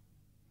dewe.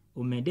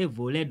 O mede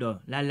vole do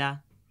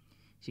lala.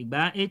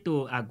 Shigba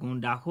eto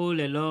agunda ho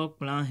le lo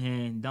plan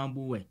hen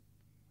dambuwe.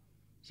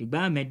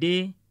 Shigba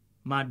mede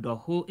ma do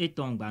ho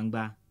eton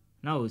gbangba.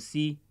 Na o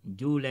si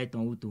ju le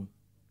ton utu.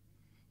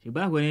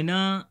 Shigba wene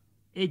na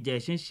eje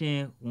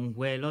shenchen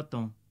unwe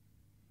loton.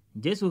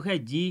 Jesu he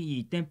ji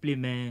yi temple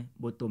me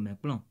boto me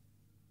plan.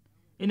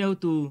 Ene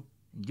utu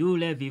ju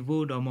le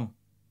vivo domo.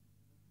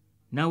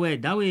 Na we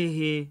dawe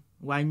he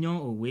wanyon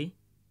owe.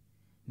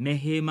 Me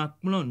he ma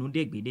plan nu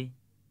degbede.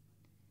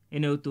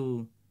 Ene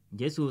utu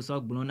Jesu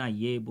so gbon na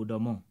ye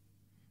bodomo.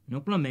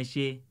 Nu plan me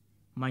she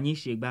manyi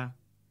shegba.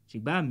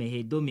 Shigba me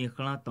he do mi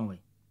khlan ton we.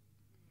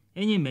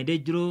 Enyi me de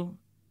jro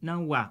na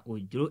wa o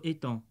jro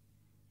eton.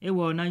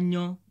 Ewo na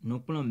nyon nu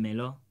plan me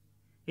lo.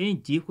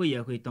 Enyi ji kwe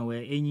ye kwe ton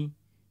we enyi.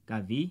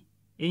 Kavi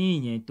enyi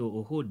nyen to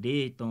oho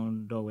de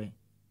ton do we.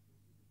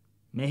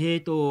 Mehe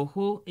to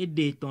oho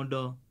ede ton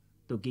do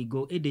to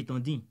gigo ede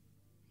ton din.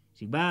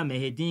 Shigba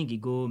mehe din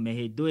gigo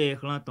mehe do e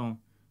khlan ton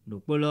do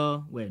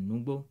polo we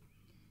nugbo.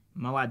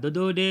 Ma wa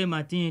dodo de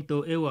matin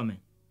to ewo me.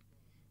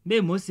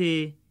 Be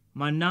mose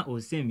mana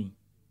osen mi.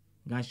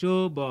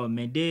 Gansho bo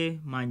mede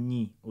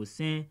manyi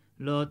osen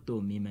lo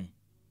to mi me.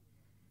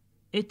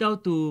 Eta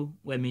to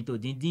we mi to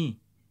din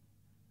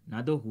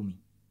na do humi.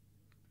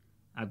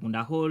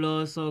 Agunda ho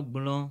lo so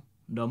gbon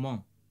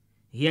domo.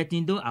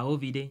 Hietindo a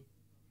ovide.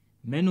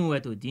 Menu we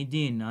to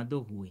din na do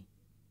huwe.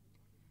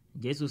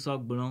 Jesu so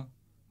gbon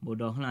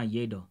bodo hlan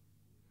yedo.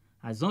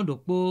 Azon do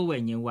po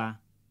we nyewa.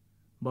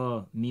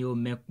 Bo mi o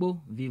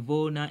mekpo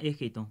vivo na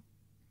eketon.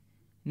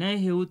 Na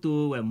ehe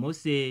uto we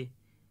mose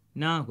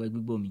na we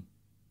gbigbo mi.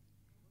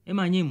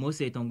 Emanyi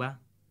mose tongba.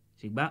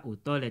 Shigba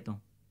uto leton.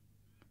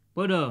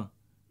 Podo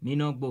mi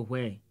no gbo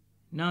we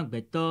na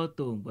gbeto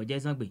to gboje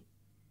sangbe.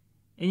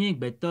 Enyi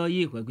gbeto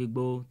yi we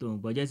gbigbo to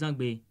gboje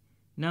sangbe.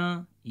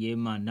 Na ye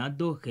ma na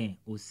do khen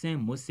osen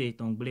mose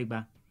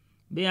tongblegba.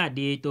 Be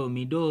ade to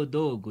mi do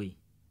ogwe.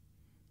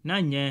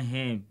 Na nye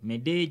hem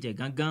mede je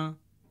gangan.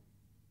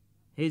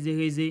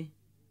 Heze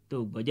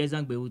to gboje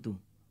sangbe utu.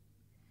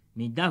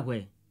 Mi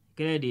dahwe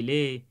kere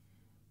dele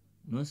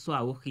no so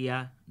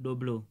awokia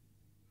doblo.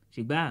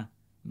 Shigba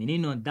mi ni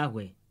no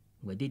dahwe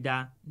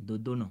wedida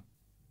dodo no.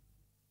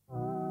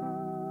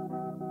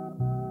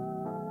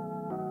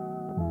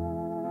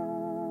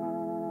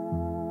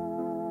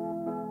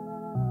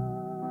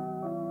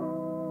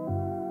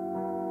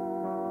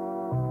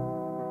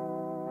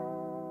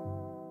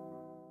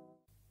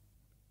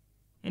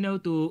 Ene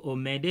utu o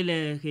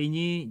medele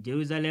henyi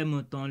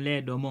Jerusalem ton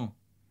le domo.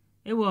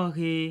 Ewo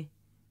he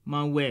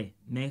manwe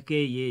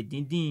meke ye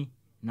dindin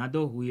na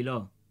do hui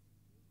lo.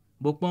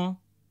 Bopon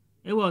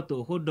ewo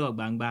to hodo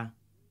gbangba.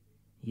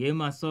 Ye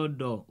ma so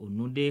do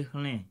onude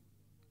hlen.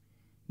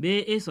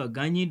 Be eso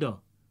ganyi do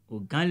o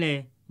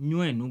ganle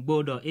nyue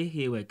nugbo do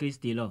ehe we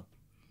Kristi lo.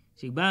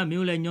 Shigba mi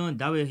ule nyon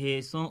dawe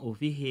he son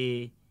ofi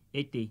he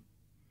ete.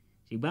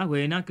 Shigba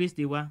we na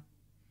Kristi wa.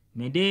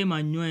 Mede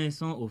ma nyue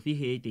son ofi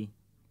he ete.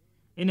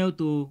 Ene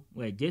utu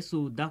we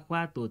Jesu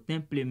dakwa to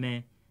temple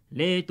me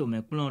le to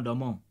me plan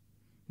domo.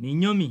 Mi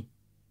nyomi.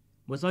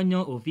 Boso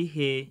nyon ofi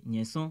he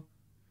nye son.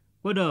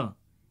 Kodo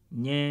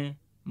nye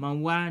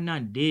manwa na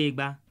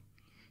degba.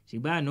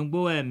 Shigba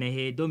nugbo we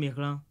mehe do mi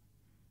khlan.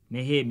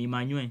 Mehe mi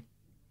ma nyue.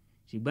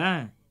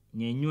 Shigba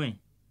nye nyue.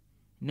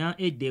 Na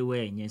ede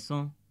we nye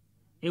son.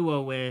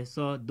 Ewo we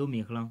so do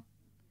mi khlan.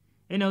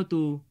 Ene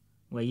utu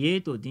we ye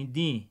to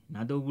din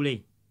na do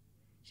wule.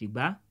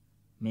 Shigba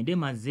mede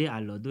maze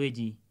alodo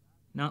eji.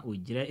 Na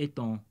ojire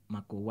eton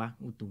makowa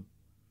utu.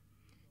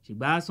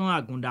 Shigba son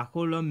agunda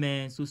holo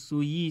me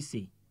susu yi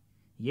se.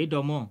 Ye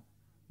domo.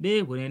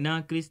 Be wene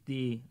na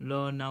Kristi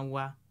lo na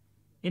wa.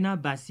 Ena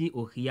basi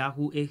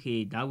ohiyahu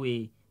ehe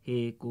dawe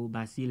he ko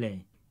basi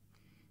le.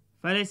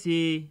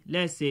 Falesi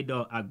le se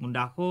do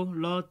agunda ho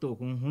lo to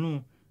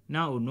hunhunu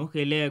na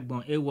onuhele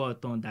gbon ewo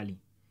ton dali.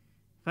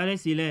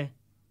 Falesi le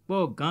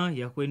po gan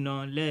yekwe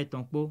no le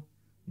ton po.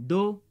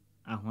 Do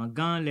ahwan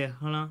gan le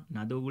hlan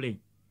na do wule.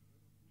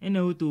 Ene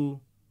utu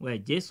we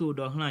Jesu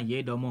do hlan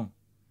ye domo.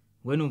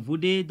 Wenu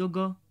vude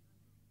dogo.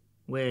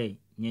 We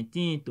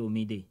nyetin to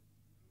mide.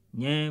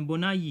 Nye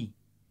bona yi.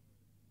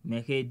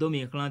 Meke do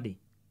mi hlan de.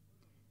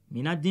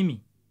 Mina dimi.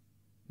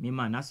 Mi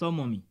ma na so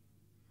momi.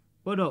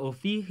 Podo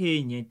ofi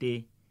he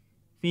nyete.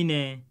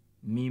 Fine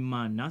mi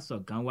ma na so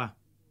ganwa.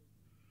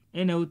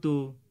 Ene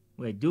utu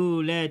we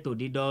ju le to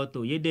dido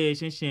to yede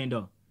shen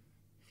do.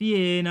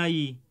 Fie na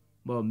yi.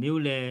 Bo mi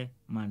ule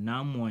ma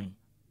na mwen.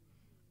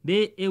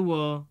 Be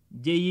ewo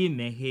jeyi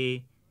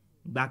mehe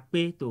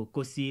bakpe to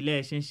kosi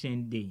le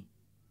shen de.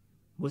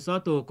 Boso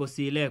to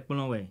kosi le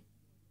plon we.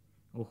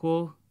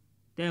 Oho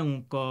te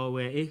unko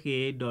we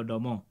ehe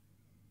dodomo.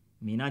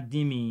 Mina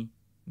dimi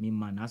mi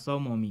mana so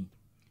momi.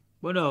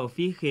 Bodo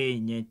fi he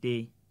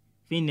nyete.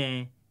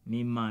 Fine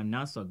mi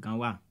mana so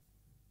ganwa.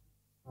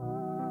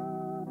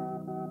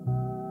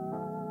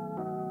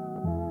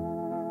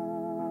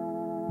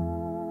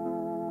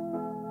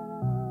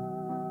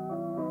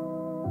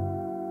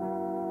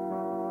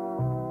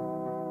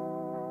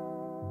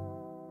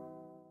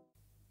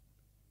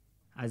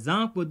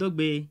 azan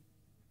podogbe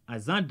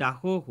azan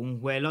daho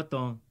hunwe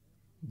loton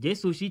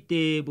Jesu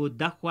shite bo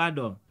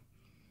dakwado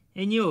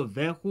enyi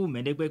ove hu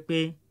medekpepe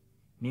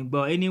migbo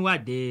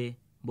eniwade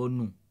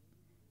bonu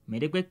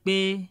medekpepe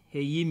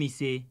heyi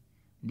mise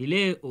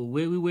dile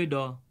owe wiwe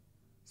do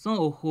son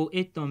oho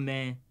etome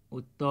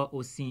oto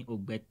osin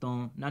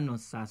ogbeton nano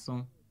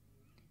sason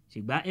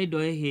shigba edo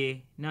ehe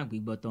na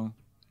gbigboton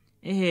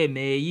ehe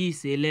me yi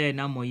sele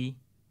na moyi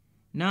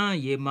na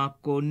ye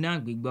mako na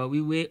gbigbo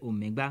wiwe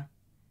omegba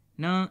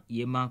na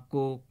ye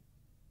mako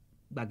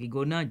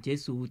bagigo na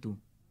Jesu utu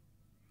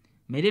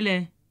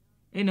medele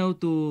ena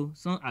utu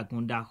son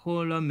agunda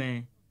holo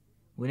me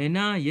wene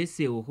na ye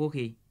se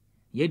ohohe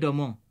ye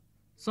domo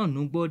son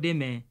nugbo de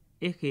me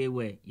ehe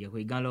we ye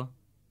hwegalo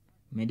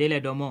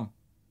medele domo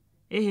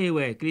ehe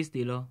we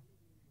Kristi lo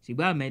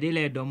shigba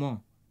medele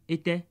domo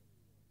ete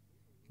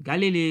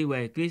Galilei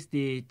we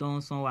Kristi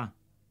ton son wa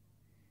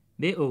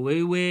be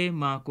owewe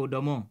ma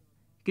kodomo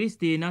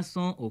Kristi na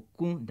son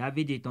okun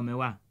Davidi tome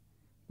wa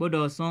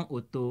podo son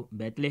oto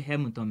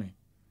Bethlehem tome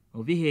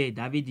ovihe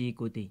Davidi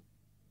kote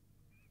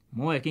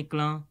mo e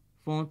kinklan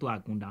fon to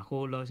agunda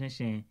ho lo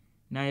shensen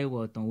na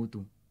ewo ton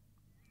utu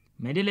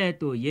medele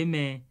to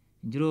yeme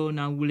jro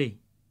na wule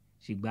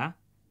shigba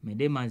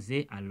mede maze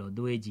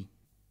alodo eji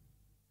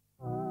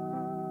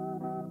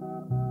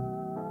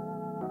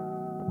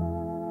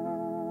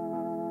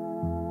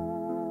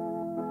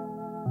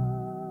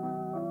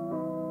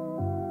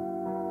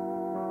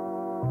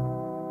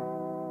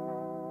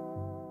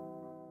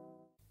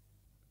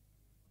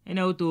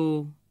ene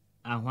utu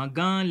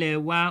ahwangan le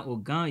wa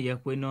ogan ye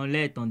kweno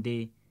le tonde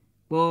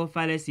po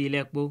falesi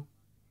le po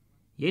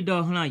yedo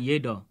hlan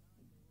yedo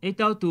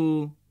eta utu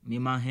mi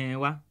ma hen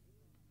wa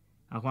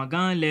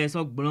ahwangan le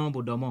so gbon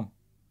bodomo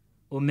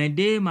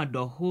omede ma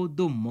do ho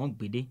do mo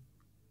gbede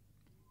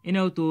ene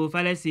utu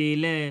falesi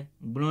le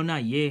gbon na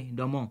ye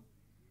domo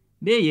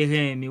be ye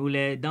hen mi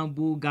ule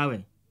dambu gawe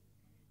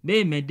be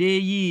mede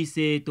yi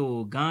se to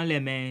gan le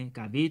me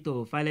kabi to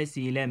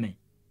falesi le me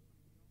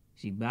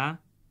shigba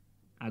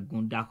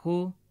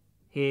agundaho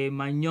he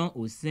manyon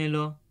osen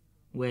lo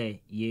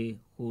we ye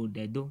ho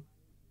dedo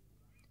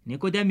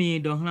Nikodemi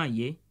do hlan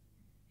ye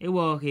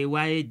ewo he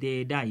wa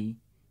de dai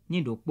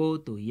ni do po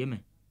to ye me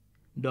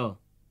do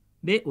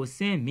be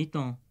osen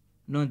miton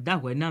non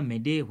dahwe na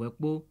mede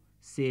wepo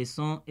se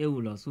son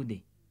ewulo sude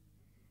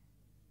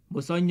bo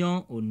so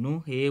nyon onu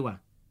he wa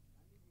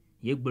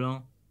ye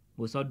gbon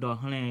bo so do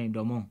hlan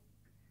do mo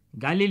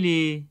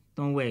Galilei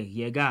ton we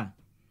yega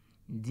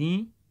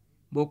din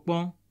bo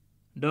pon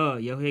do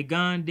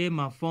yehogan de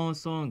ma fon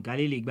son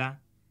Galilei gba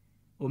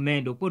o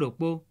men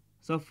dopo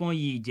so fon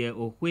yi je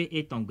ohwe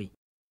etongbe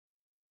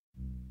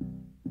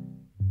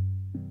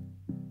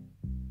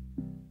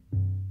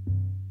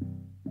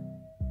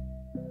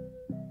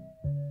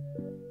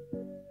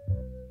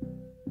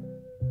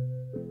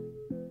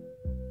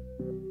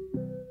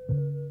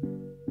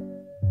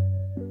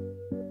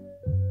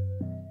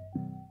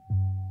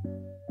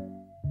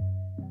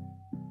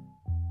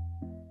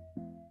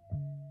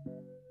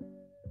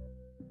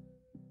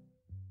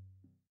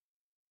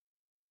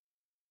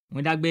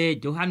Mwendagbe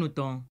Johanu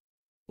ton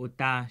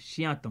ota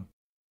shianton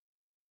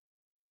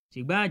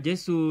shigba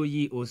Jesu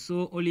yi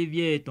oso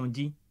Olivier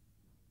tonji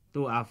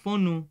to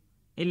afonu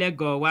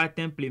elego wa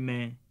temple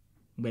me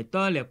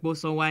gbeto le po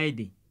so wa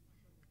ede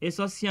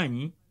eso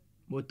sianyin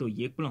bo to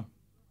ye plan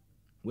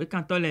we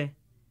kan tole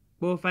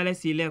po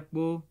falesi le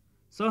po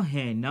so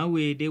hen na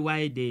we de wa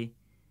ede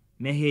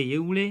mehe ye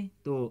wule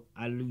to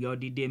aluyo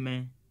dide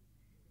me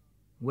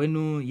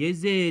wenu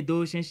yeze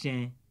do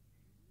shensen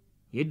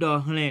ye do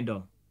hlen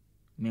do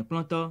me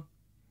planto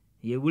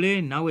ye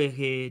wule nawe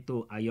he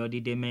to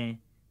ayodide me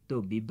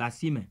to bi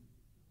basime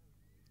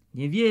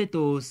Nivie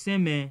to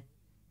seme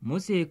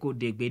Mose ko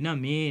degbe na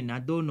mi na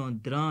do non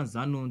dran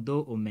zanu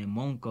do o me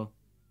monko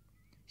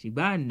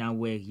shigba na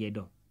we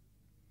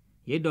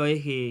yedo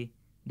ehe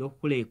do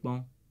kule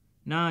pon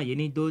na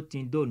yeni do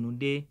tin do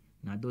nude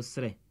na do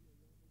sre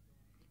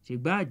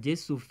shigba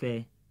Jesu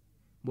fe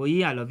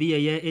boyi alovi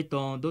yeye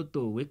eton do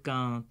to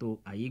wekan to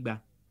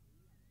ayigba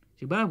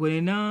shigba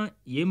gwere na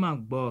ye ma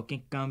gbo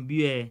kinkan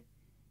bue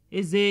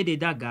eze de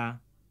daga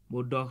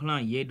bo do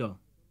hlan yedo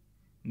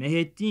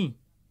mehetin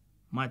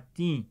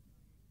matin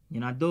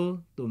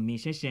nyanado to mi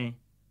shensen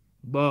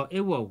gbo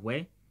ewo we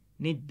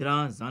ni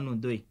dran zanu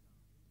doi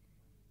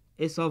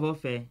esovo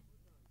fe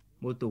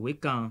bo to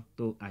wekan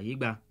to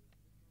ayigba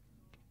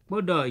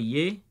podo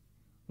ye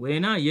we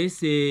na ye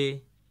se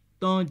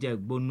ton je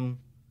gbonu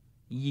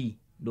yi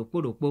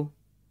dopo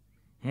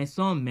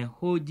henson me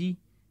hoji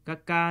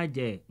kaka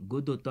je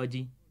godo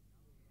toji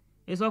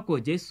eso ko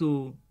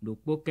Jesu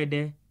dopo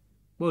kede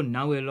po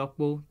nawe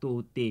lopo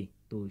to te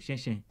to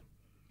shensen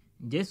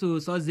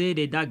Jesu soze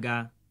de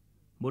daga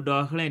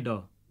bodo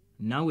hlendo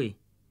nawe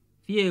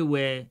fie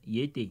we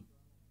yete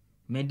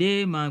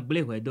mede ma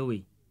gblehwe dowe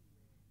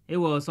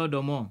ewo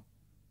sodomo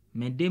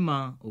mede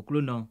ma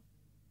oklono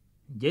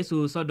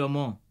Jesu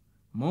sodomo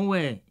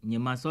monwe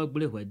nyema so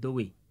gblehwe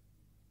dowe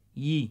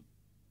yi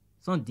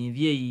son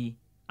dinvie yi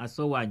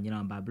aso wa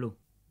nyran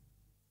bablo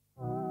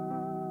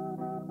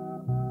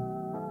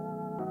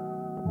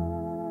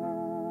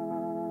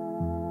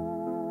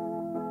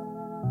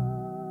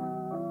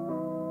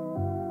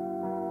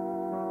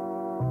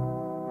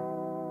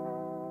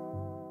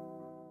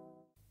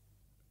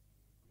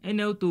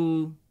ene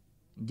utu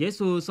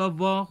Jesu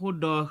sovo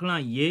hudo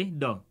hlan ye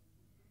do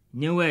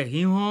nyewe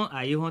hihon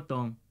ayihon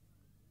ton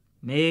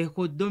me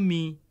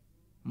hodomi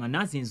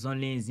manazin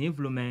zonlin zin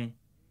vlume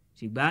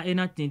shigba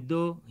ena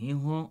tindo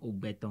hihon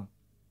ogbeton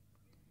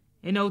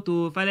ene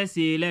utu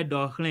falesi le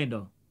do hlen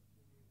do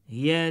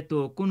ye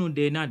to kunu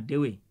de na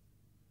dewe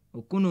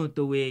okunu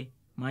towe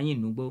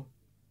mayin nugbo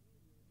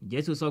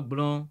Jesu so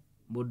gbron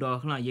bodo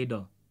hlan ye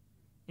do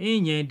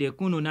enye de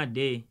kunu na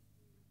de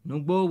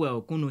nugbo we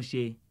okunu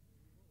she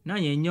na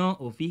yenyo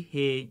ofi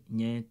he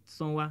nye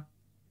sonwa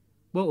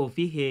po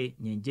ofi he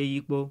nye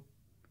jeyipo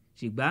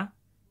shigba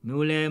mi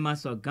ule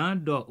maso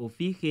gando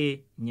ofi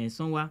he nye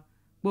sonwa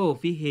po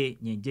ofi he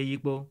nye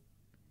jeyipo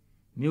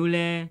mi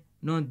ule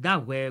no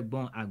dawe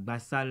bon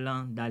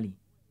agbasalan dali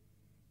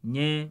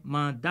nye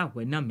ma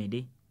dawe na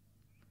mede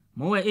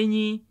mowe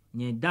enyi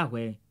nye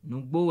dawe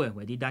nugbo we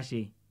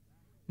wedidashe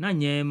na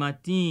nye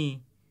matin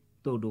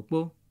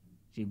todopo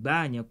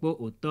shigba nye po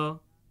oto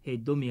he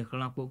domi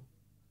khlanpo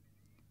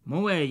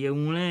mowe ye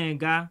unlen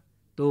ga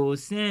to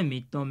sen mi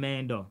ton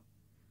mendo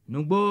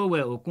nugbo we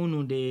okunu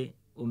de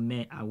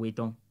ome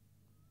aweton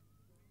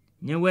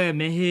nyewe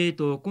mehe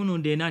to okunu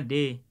de na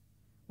de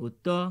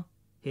oto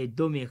he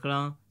domi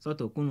khlan so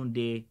to okunu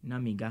de na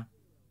miga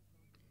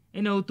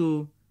ene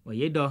utu we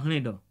ye do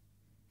hlen do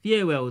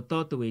fie we oto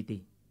to wete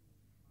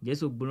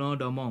Jesu gbulon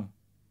do mo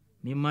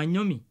mi ma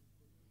nyomi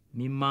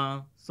mi ma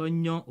so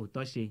nyon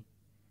oto she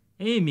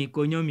mi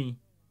ko nyomi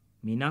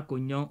mi na ko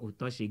nyon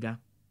oto shiga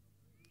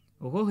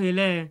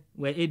ohohele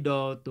we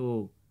edo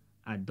to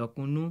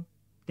adokunu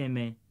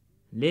teme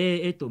le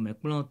eto me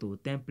plan to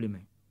temple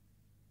me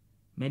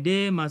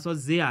mede maso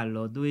ze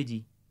alo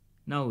doeji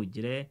na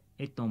ojire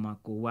eton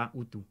makowa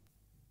utu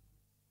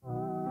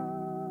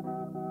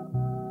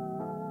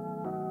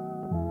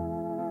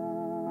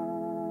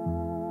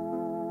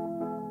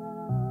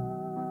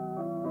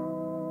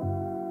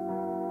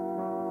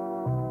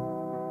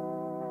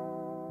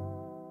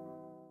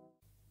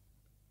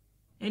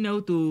ene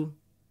utu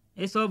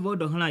eso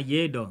vodo hla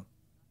yedo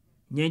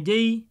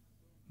nyejei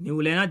mi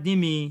ulena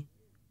dimi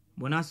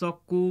bona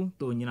soku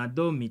to nyina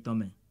do mi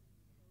tome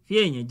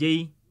fie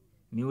nyejei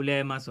mi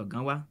ule maso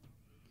ganwa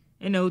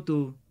ene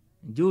utu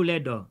jule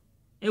do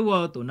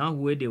ewo to na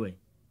huwe dewe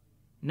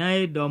na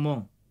edo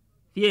mo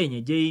fie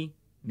nyejei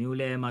mi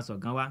ule maso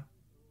ganwa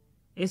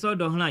eso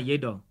do hla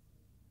yedo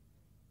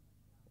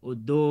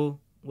odo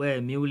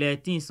we mi ule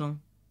tinson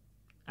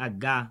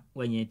aga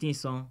we nye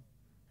tinson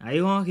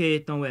ayihon he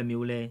ton we mi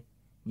ule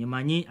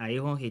nyemanyi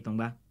ayihon he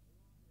tongba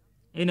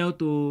ene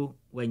utu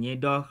we nye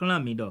do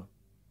hlan mi do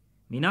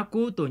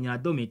minaku to nya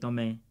do mi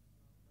tome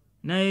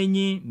na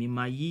enyi mi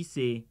ma yi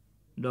se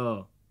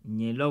do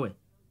nye lowe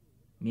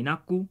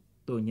minaku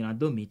to nya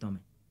do mi tome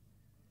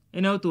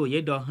ene utu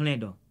ye do hlan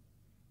do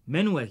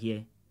menu we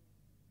hie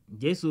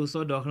Jesu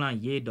so do hlan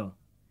ye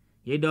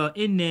do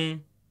ene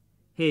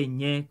he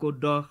nye ko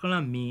do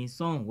hlan mi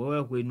son wewe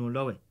hwenu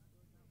lowe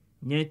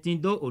nye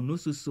tindo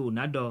onususu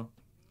na do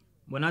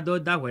bona do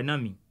da we na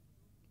mi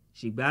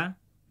shigba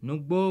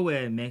nugbo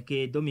we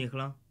meke domi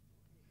hlan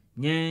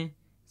nye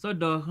so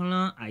do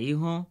hlan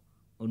ayihon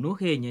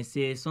onuhe nye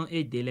se son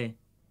edele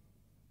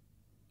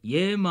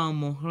ye ma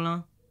mo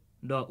hlan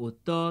do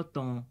oto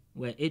ton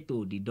we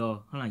eto di do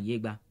hlan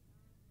yegba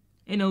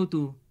ene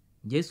utu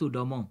Jesu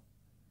do mo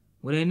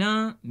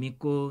wenena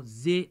miko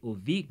ze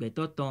ovi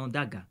gbeto ton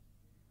daga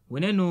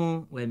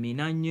wenenu we mi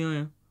na nyo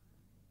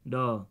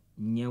do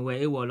nye we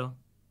ewolo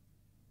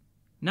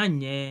na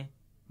nye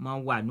ma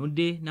wa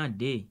nude na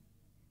de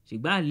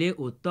shigba le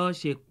oto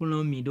se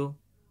kulon mi do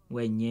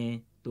we nye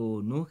to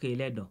nu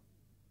hele do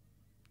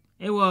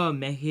ewo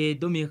mehe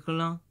domi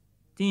hlan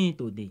tin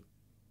to de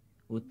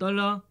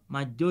otolo ma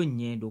jo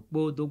nye do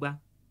po dogba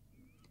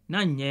na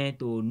nye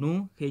to nu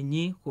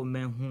henyi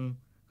homehun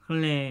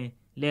hlen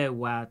le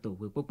wa to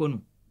we poponu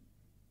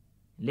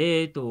le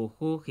to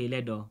ho hele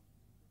do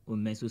o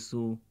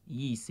mesusu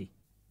yise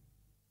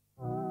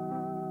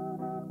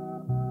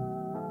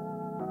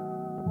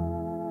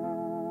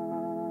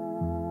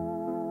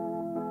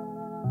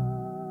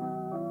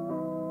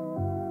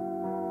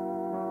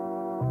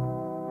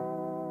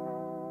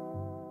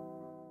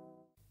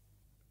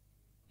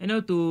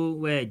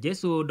enotu we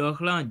Jesu do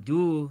hlan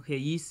ju he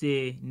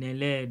yise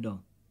nele do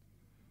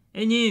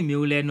enyi mi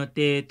ule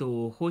note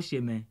to ho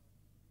sheme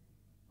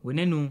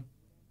wenenu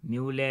mi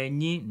ule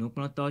nyi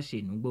nukronto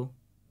she nugbo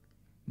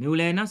mi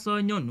ule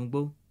naso nyon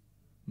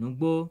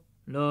nugbo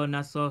lo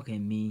naso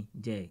hemi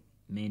je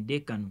mende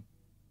kanu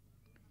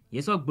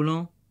yeso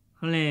gbulon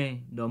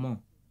hlen domo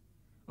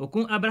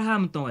okun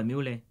Abraham ton we mi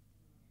ule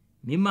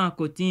mi ma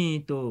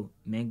kotin to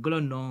me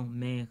glono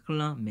me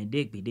hlan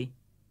mende gbede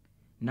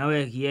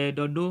nawe hie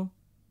dodo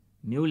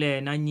mi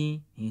ule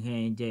nanyi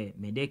hihen je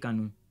mende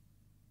kanu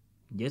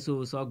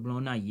Jesu so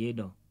gbulon na ye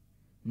do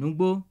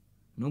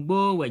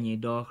nugbo we nyi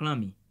do hlan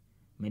mi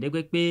mende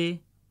gbepe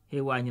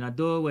he wa nyina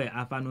do we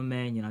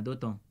afanume nyina do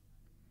ton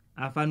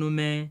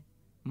afanume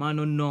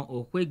mano no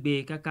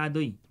okwegbe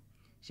kakadoi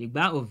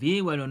shigba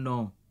ovi we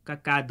no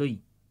kakadoi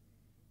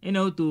ene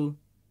otu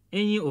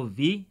enyi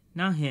ovi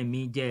na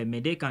hemi je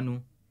mende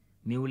kanu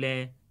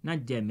miule na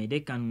jeme de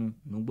kanu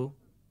nugbo.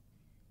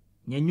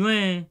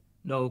 Nyenyue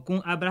do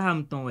okun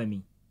Abraham ton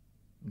wemi.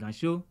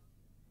 Gansho,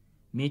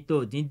 mi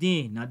to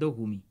dindin na do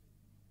humi.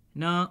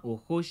 Na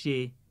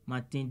ohoshe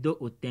matindo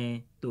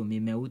oten to mi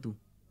meutu.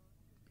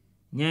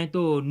 Nye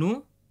to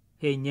onu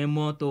he nye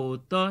mo to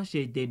to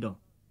she dedo.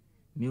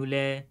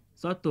 Miule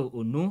soto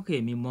onu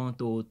he mi mo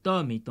to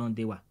to mi ton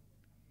dewa.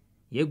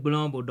 Ye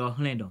blon bo do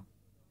hlendo.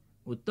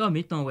 Uto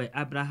mi ton we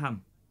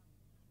Abraham.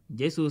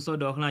 Jesu so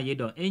do hlan ye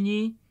do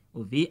enyi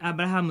ovi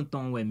Abraham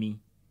ton we mi.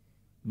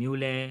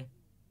 Miule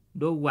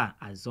do wa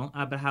azon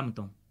Abraham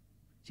ton.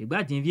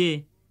 Shigba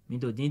dinvie mi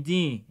to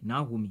dindin na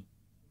humi.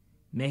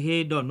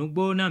 Mehe do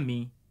nugbo na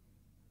mi.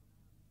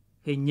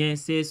 He nye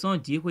se son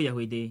ji ho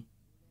yahwede.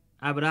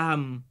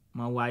 Abraham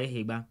ma wa e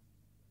hegba.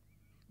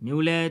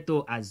 Miule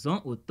to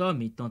azon uto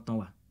mi ton ton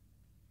wa.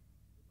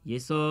 Ye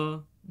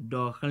so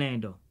do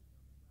hlendo.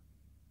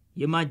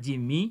 Ye ma di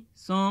mi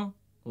son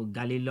o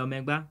Galileo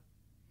megba.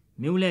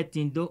 Miule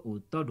tindo o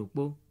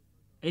todokpo.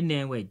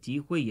 Ene we di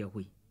hwe ye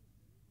hwe.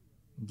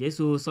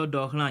 Jesu so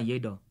do hlan ye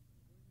do.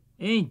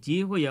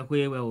 Di hwe ye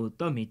hwe we o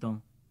to mi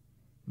ton.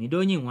 Mi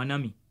do yin wana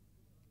mi.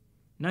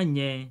 Na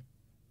nye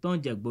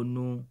ton je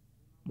gbonu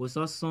bo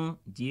so son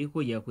di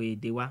hwe ye hwe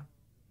de wa.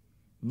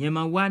 Nye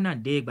ma wa na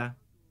de gba.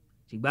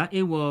 Shigba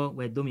ewo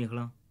we do mi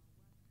hlan.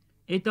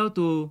 Eto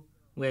to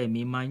we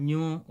mi ma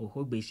nyon o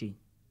ho gbese.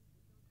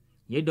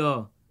 Ye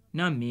do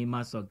na mi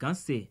ma so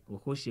ganse o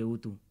ho she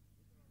utu.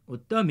 O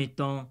to mi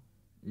ton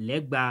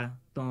legba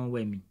ton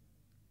we mi.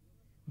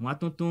 Mwa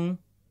tuntun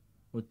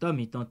o to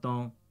mi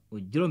ton o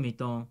jro mi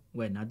ton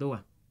we na do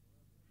wa.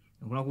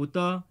 Ron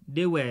kuto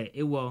de we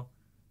ewo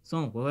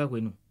son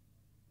we nu.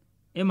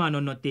 E ma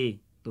no te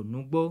to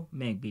nugbo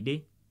me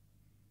gbede.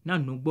 Na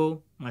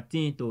nugbo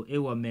matin to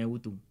ewo me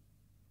utu.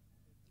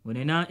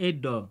 Onena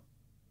edo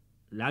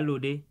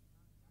lalode.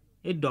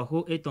 Edo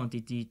ho eton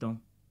titi ton.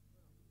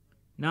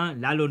 Na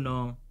lalo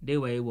no de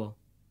we ewo.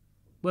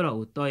 Poro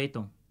o to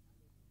eton.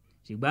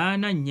 Shigba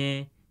na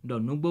nye do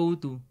nugbo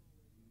utu.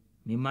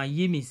 Mi ma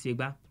yi mi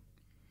segba.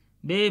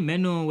 Be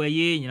menu we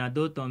ye nyina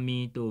do ton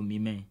mi to mi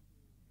me.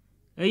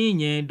 Eyi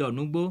nye do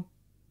nugbo.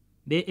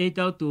 Be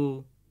eto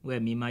to we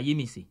mi ma yi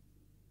mi se.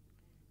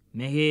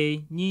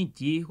 Mehe nyi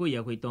ji ho ye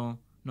hwe ton.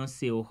 Non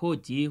se o ho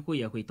ji ho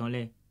ye hwe ton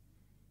le.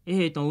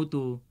 Ehe ton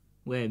utu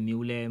we mi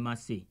ule ma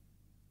se.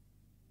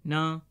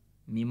 Na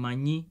mi ma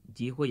nyi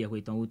ji ho ye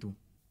hwe ton utu.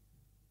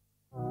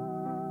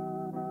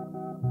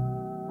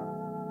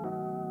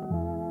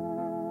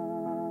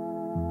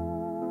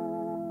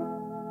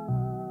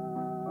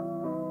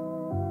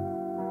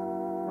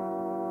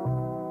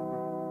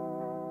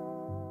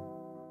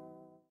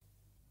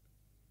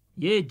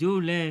 Ye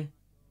jule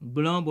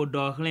blon bo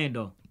do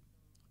hlendo.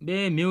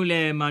 Be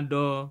miule ma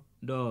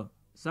do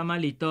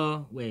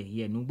samalito we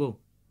ye nugbo.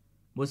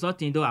 Bo so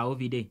tindo a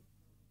ovide.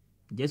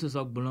 Jesu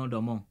so blon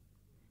do mon.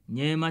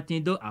 Nye ma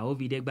tindo a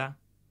ovide gba.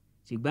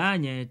 Shigba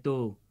nye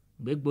to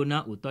gbegbo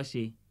na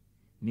utoshe.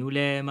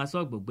 Miule ma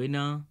so gbogbe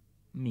na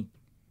mi.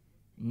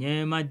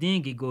 Nye ma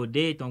din gigo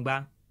de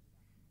tongba.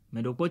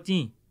 Medo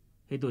potin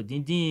heto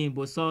dindin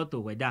bo so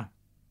to weda.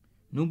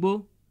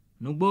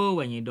 Nugbo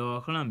we nye do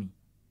hlami.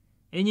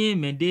 Enye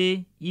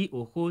mende yi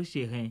oho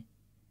shehen.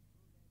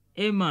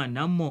 Ema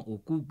na mo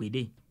oku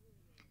gbede.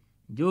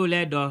 Jo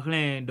le do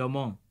hlen do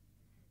mon.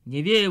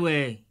 Nyevie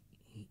we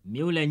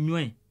miule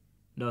nyuen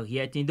do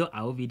hie tindo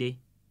a ovide.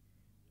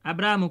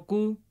 Abraham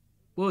ku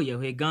po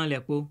yewe gan le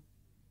po.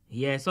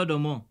 Hie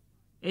sodomo.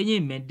 Enye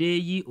mende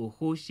yi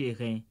oho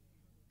shehen.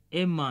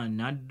 Ema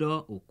na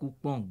do oku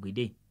pon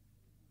gbede.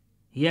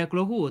 Hie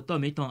klohu oto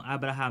miton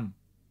Abraham.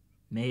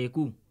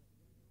 Meheku.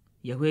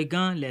 Yewe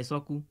gan le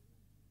soku.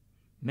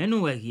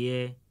 Menu we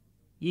hie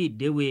yi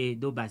dewe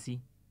do basi.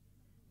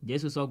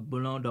 Jesu so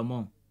gbolon do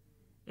mon.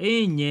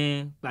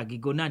 Nye pa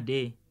gigo na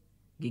de.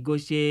 Gigo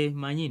she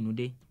manyi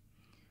nude.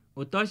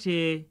 Oto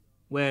she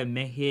we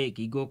mehe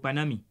gigo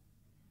panami.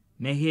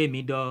 Mehe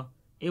mi do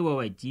ewo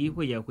we ji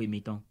hwe ye hwe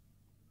mi ton.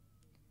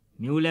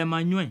 Mi ule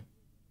ma nyuen.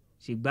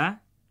 Shigba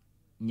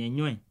nye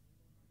nyuen.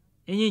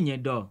 Nye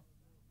do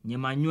nye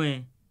ma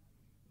nyuen.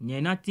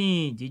 Nye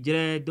natin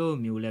jijre do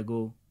mi ule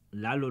go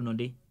lalo no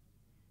de.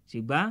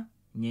 Shigba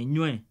nye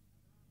nyuen.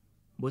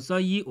 Boso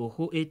yi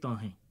oho eton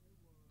hen.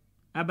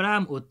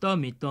 Abraham oto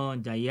mi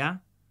ton jaya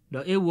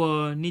do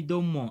ewo ni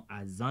do mon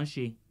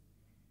azanche.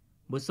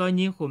 Boso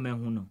nyi home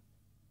huno.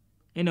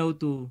 Ene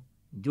utu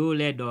jo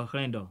le do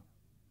hrendo.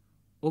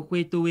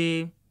 Okwe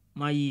towe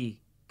ma yi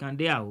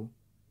kande ao.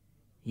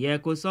 Ye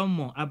ko so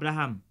mon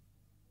Abraham.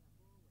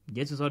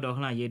 Jesu so do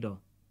hlan ye do.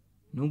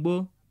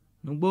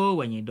 Nugbo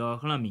wenye do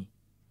hlan mi.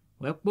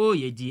 Wekpo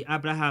ye di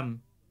Abraham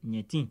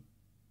nyetin.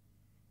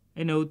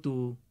 Ene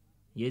utu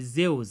ye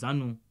zeo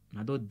zanu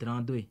na do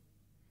drandwe.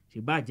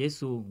 Shigba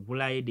Jesu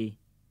vula ede.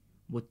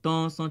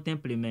 Boton son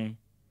temple me.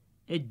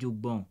 E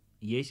jugbon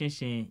ye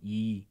shen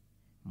yi.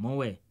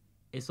 Monwe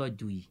e so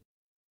juyi.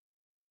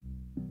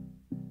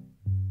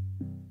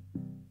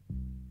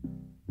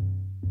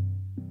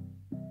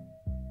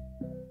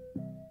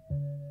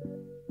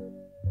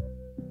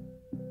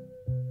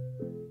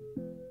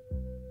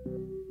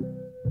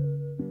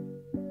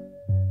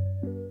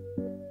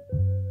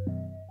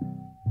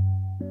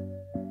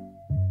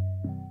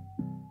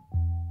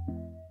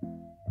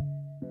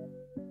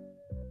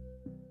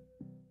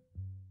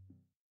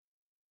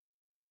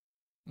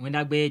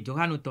 Wendagbe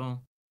Johanu ton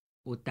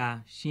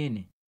ota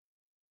shiene.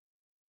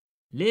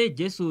 Le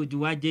Jesu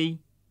juwaje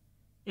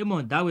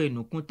emon dawe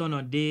nukun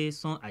tono de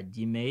son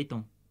adime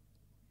eton.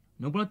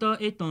 Nuklonto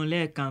eton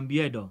le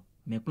kambie do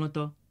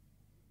meklonto.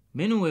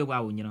 Menu we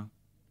wa unyran.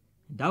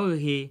 Dawe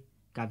he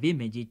kavi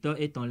mejito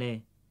eton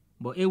le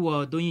bo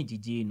ewo doyin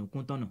jiji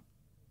nukun tono.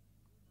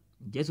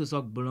 Jesu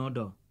sok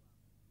blondo.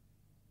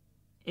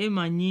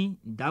 Emani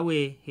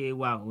dawe he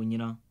wa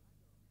unyran.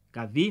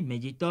 Kavi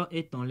mejito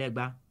eton le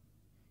gba.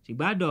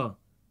 Sigbado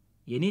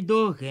yeni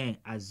do ren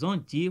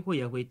azon ji ho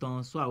ye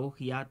weton so a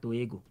ohia to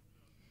ego.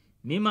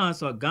 Mima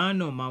so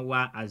gano ma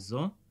wa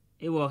azon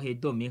ewo he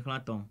do mi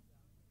hlanton.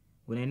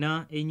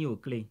 Wenena enyi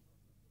okle.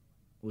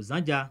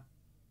 Ozanja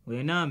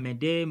wenena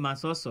mede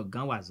maso so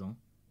gan wazon.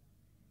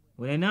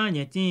 Wenena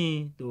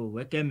nyetin to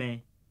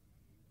wekeme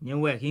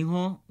nyewe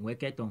hihon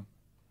weketon.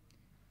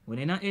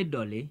 Wenena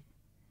edole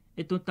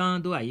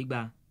etutan do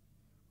ayigba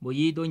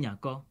boyi do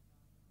nyako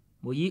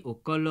boyi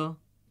okolo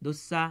do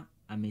sa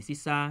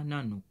amesisa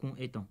na nukun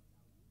eton.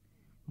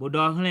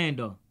 Bodo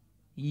hlendo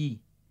yi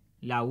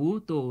lawu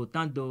to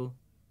tando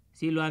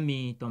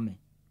siloami tome.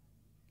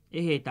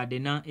 Ehe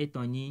tadena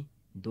etonyi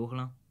do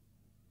hlan.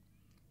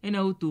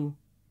 Ena utu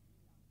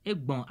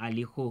egbon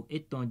aliho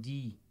eton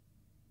di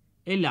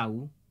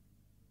elawu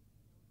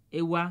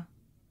ewa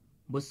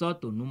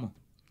bosoto numo.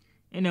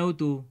 Ena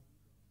utu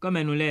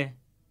komenule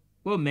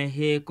po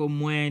mehe ko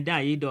mwen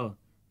da yido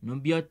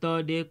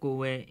nubioto de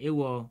kowe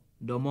ewo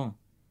domo.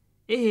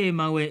 Ehe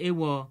mawe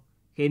ewo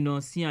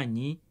heno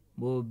sianyi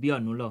bo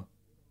bionulo.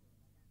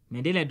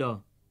 Medele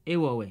do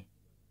ewo we.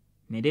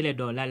 Medele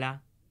do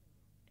lala.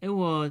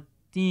 Ewo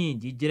tin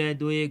jijre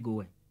do ego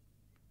we.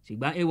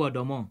 Sigba ewo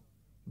domo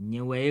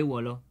nyewe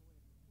ewo lo.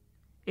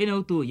 Ena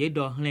utu ye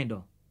do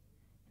hlendo.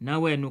 Na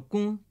we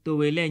nukun to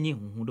we lenyi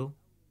hundo.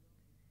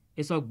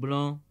 Esok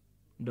blon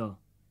do.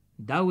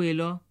 Dawe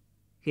lo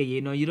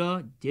heye no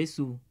yiro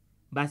Jesu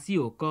basi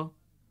oko.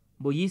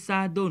 Bo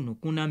yisa do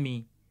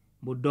nukunami.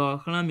 Bo do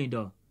hlami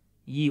do.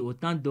 Yi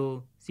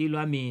otando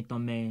siloami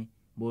tome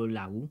bo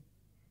lawu.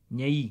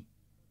 Nyeyi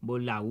bo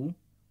lawu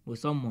bo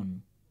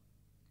somonu.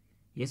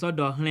 Yeso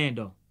do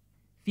hlendo.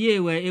 Fie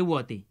we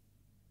ewote.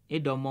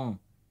 Edomo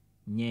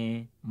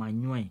nye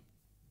manywe.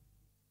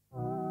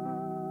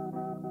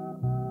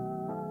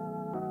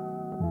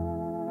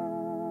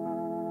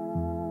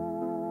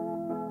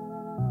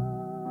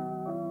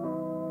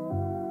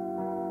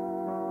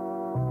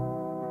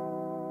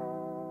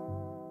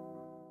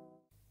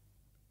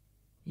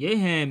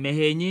 Ye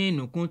mehenyi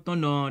nukun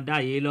tono da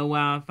ye lo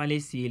wa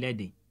falesi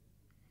lede.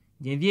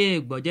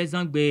 Jenvie gboje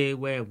zangbe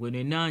we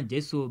wenena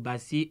Jesu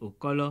basi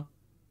okolo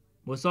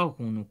boso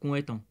hun nukun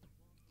eton.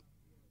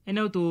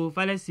 Ene utu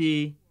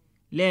falesi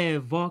le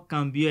vo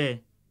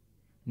kambie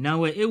na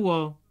we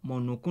ewo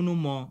monukunu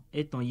mo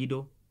eton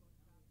yido.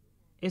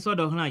 Eso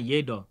do hlan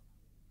ye do.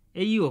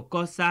 Eyi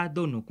okosa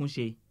do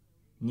nukunse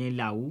nye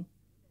lawu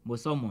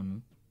boso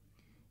monu.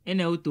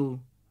 Ene utu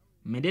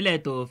medele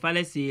to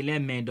falesi le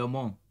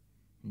mendomo.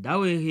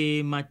 Dawe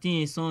he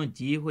matin son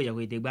ji ho ya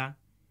wedegba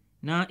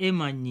na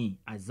emanyi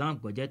azan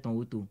gboje ton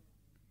utu.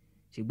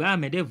 Sigba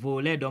mede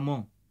vo le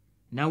domo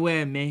na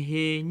we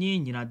mehe nyi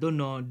nyina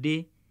dono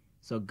de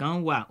so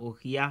ganwa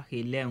ohia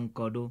hele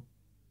nkodo.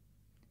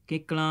 Ke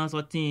klan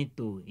so tin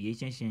to ye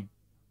shenchen.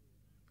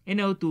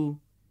 Ene utu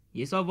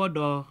ye so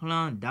vodo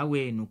hlan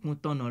dawe nukun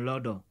tono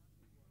lodo.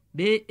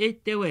 Be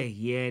etewe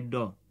ye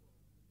do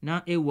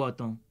na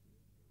ewoton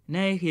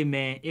na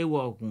eheme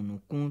ewo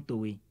hunukun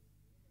towe.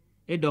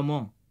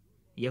 Edomo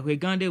yehwe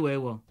gande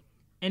wewo.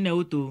 Ene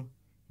utu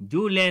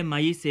jule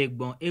mayise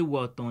gbon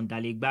ewo ton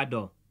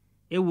daligbado.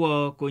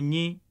 Ewo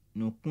konyi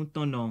nukun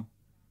tono.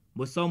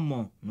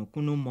 Bosomo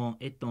nukunumo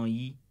eton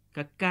yi.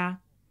 Kaka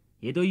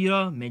yedo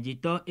yiro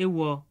mejito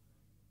ewo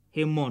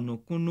hemo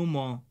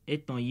nukunumo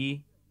eton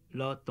yi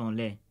lo ton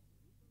le.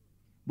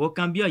 Bo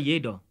kambio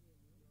yedo.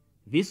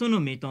 Visunu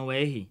miton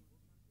wehe.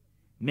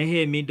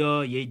 Mehe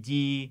mido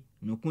yeji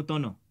nukun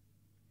tono.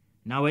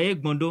 Na we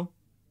gbondo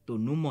to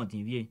numo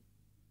dinvie.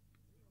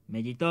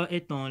 Mejito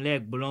eton le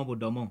gblon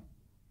bodomo.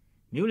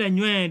 Mi ule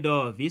nywe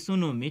do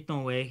visunu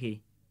miton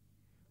wehe.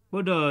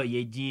 Bodo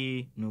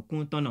yeji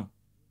nukun tono.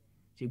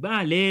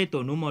 Sigba le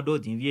to numo do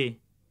dinvie.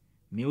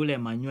 Mi ule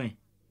manywe.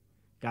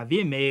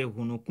 Kavi me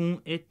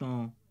hunukun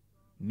eton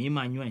mi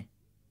manywe.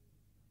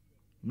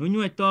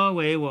 Nunywe to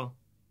wewo.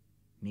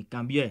 Mi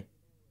kambie.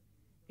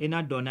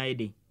 Ena do na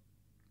ede.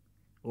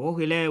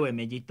 Ohile we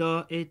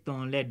mejito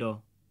eton le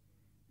do.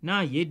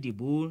 Na ye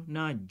dibu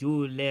na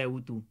jule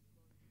utu.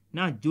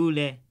 Na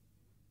jule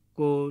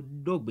ko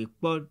dogbe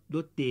po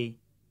do te.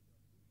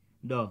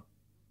 Do.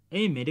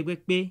 Eyi medegbe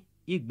pe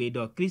igbe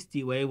do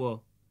Kristi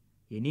wewo.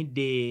 Yeni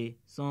de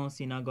son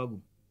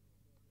sinagogu.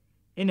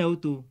 Ene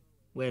utu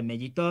we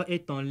mejito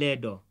eton le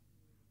do.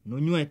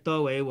 Nunywe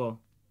to wewo.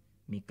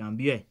 Mi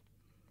kambie.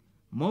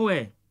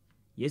 Mowe.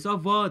 Yeso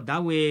vo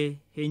dawe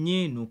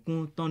henye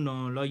nukun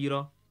tono lo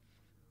yiro.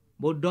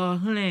 Bodo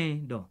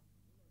hlen do.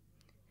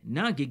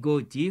 Na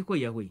gigo ti ko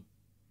yahwe.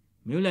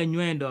 Mi ule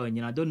nywe do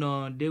nyina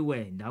dono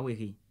dewe dawe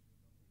he.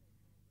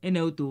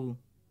 Ene utu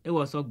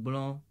ewo so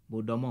gblon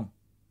bodomo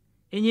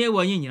enye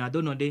ewo yin nyina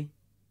do no de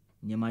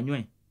nyema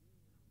nywe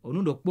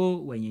onu do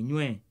po we yin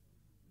nywe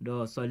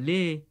do so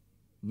le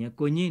nye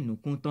konyi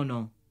nukun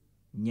tono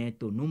nye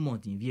to nu mo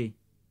tin vie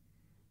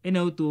ene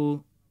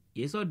uto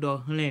yeso do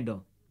hlen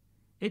do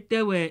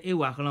etewe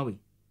ewa hlan we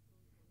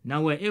na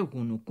we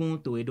ehun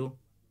nukun to edo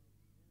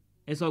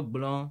eso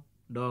gblon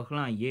do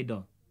hlan ye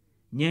do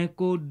nye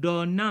ko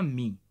do na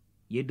mi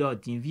ye do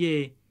tin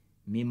vie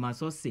mi ma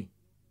so se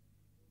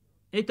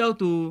eto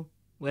to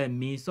we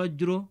mi so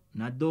jro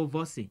na do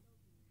vose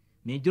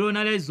mi jro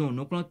na le zon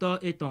nukun to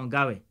eton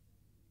gawe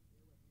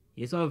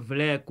yeso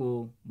vle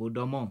ko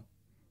bodomo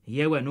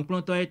ye we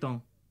nukun to eton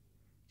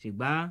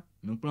sigba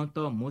nukun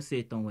to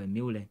Mose ton we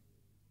miule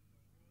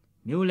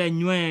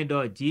nywe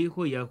do ji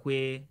ho ye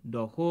hwe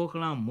do ho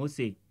hlan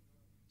Mose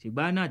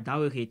sigba na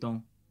dawe he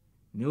ton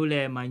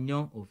miule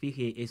manyo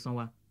ofihe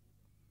esonwa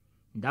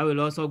dawe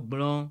lo so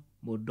gblon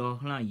bo do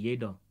hlan ye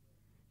do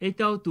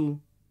eto tu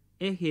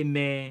ehe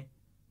me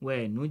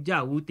we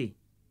nuja wute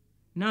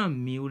na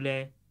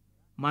miule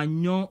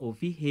manyo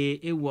ofihe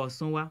ewo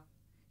sonwa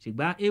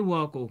sigba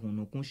ewo ko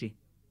hunukun se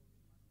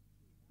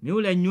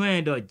miule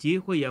nywe do ji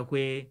ho ye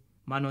hwe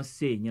mano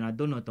se nyina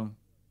dono ton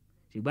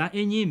sigba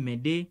enyi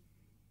mede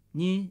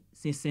ni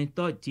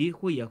sinsento ji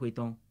ho ye hwe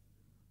ton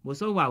bo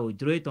so wa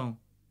ojro ton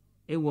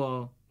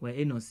ewo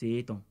we eno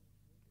se ton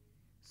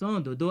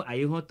son dodo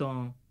ayi ho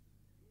ton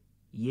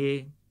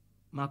ye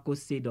mako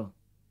se do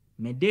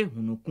mede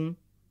hunukun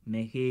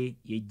mehe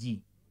ye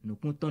ji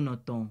nukun tono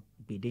ton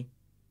gbede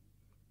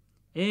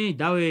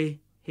dawe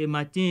he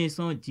matin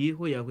son ji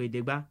ho ye hwe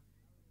degba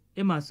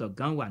e ma so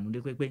gan wa nu de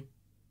pepe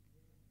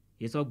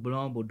ye so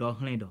gblon bo do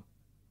hlen do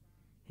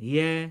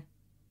ye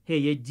he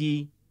ye ji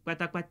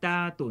pátápátá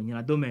to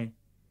nyina dome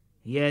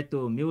ye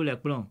to miule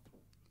plon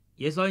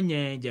ye so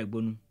nye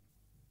jegbonu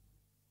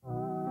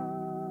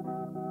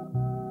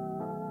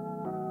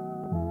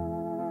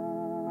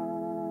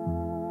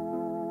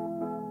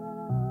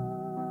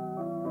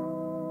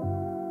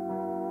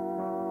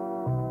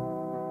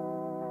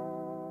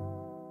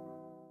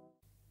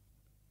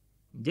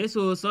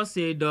Jesu so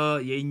se do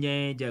ye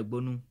nye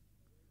jegbonu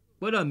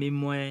podo mi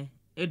moe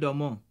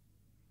edomo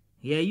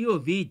ye yo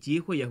vi ji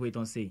ho ye hwe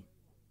ton se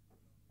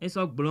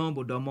eso gblon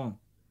bodomo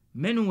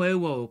menu we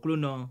wo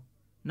oklono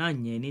na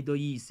nye ni do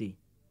yi se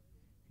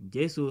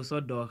Jesu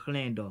so do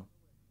hlen do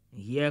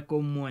ye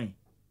ko moe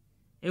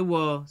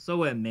ewo so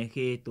we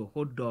mehe to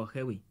ho do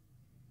hewe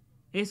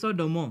eso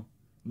domo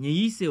nye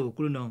yi se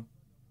oklono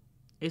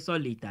eso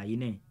lita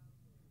ine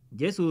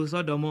Jesu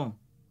so domo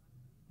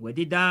we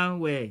dida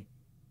we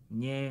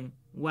nye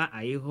wa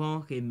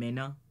aihon he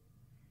mena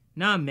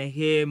na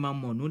mehe ma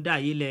monu da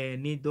ile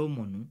ni do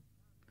monu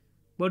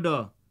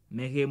podo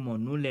mehe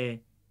monu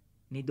le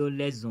ni do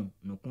lezon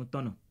nukun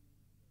tono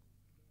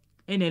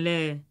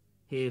enele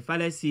he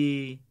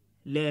falesi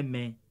le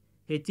me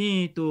he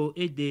tin to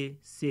ede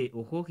se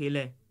oho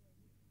hele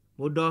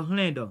bodo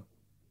hlen do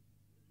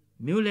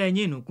miule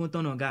nyi nukun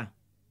tono ga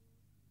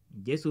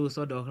Jesu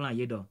so do hlan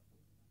ye do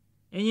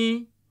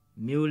enyi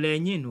miule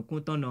nyi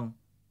nukun tono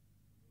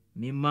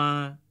mi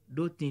ma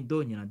do tin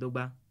do nyina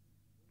dogba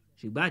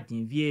sigba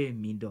tin vie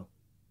mi do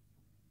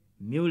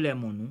miule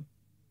monu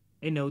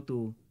ene uto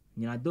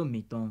nyina do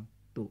mi ton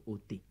to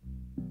ote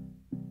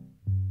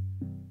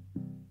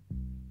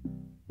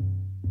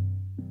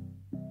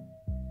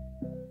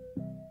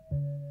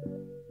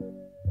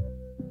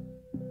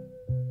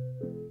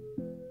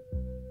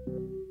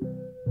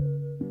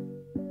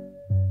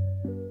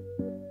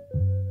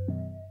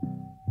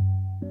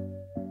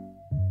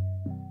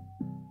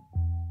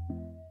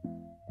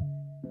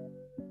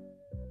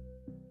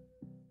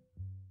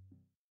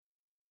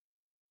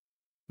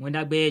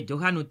Wendagbe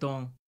Johanu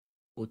ton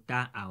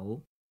ota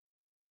ao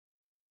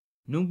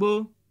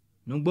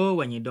nugbo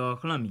wenyi do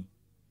hlan mi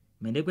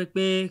mende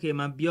pepe ke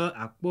ma bio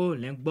akpo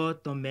lengbo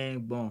ton me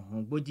gbon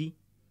hon gboji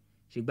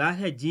sigba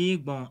heji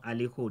gbon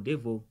aleho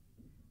devo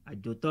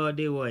ajoto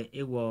dewo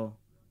ewo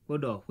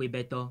podo hwe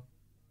beto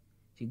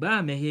sigba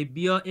mehe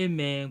bio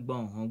eme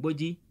gbon hon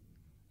gboji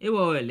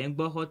ewo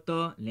lengbo hoto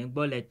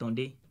lengbo le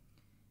tonde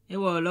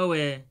ewo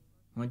lowe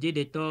honje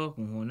de to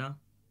hunhuna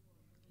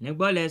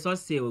lengbo le so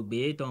se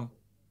ogbe ton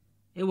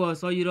ewo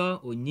so yiro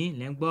onyi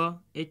lengbo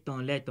eton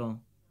leton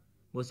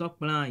bo so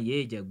plan ye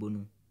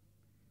jegbonu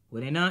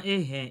wenena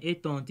ehen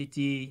eton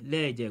titi le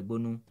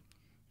jegbonu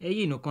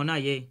eyi nukan na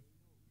ye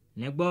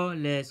lengbo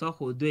le so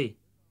hodwe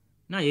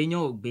na ye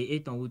yan ogbe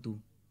eton wutu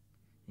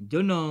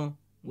jono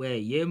we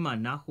ye ma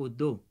na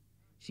hodo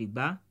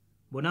sigba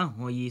bona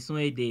hon yi son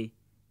ede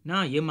na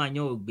ye ma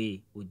yan ogbe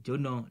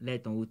ojono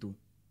leton wutu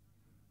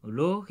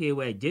olo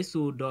hewe Jesu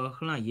do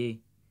hlan ye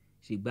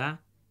sigba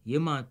ye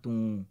ma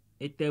tun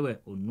etewe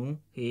onu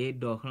he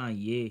do hlan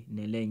ye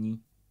nelenyi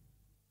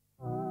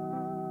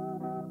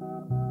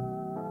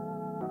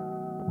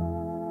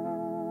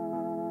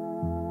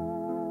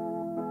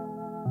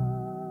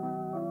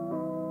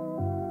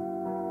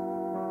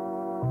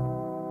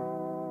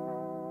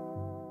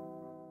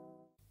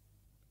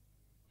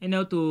ene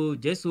to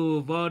Jesu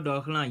vo do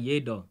hlan ye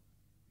do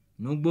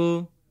nugbo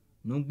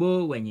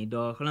nugbo wenyi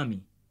do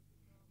chlami.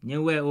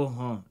 Nyewe o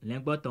hon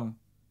lengboton.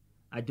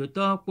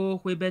 Ajoto po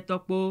kwebeto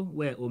po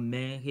we o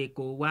me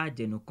heko wa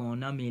jenukon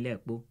na mi le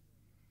po.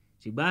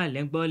 Shigba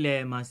lengbo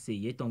le ma se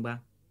ye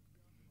tongba.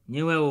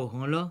 Nyewe o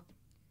hon lo.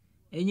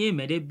 Enye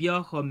mede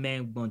bio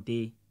home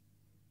gbonte.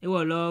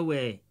 Ewo lo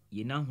we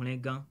ye na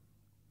hulen gan.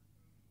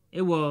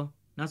 Ewo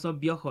naso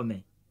bio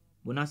home.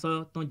 Bo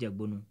naso tonje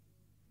gbonu.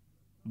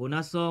 Bo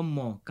naso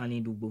mo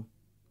kanidugbo.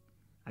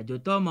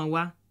 Ajoto ma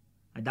wa.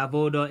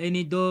 Adavodo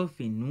eni do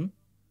finu.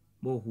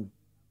 Bohu.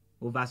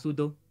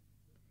 Ovasudo.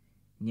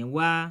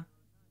 Nyewa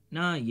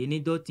na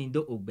yenido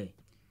tindo ogbe.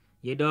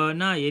 Yedo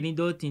na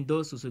yenido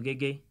tindo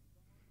susugege.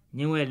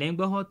 Nyewe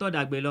lengbo hoto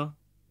dagbe lo.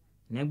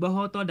 Lengbo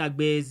hoto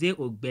dagbe ze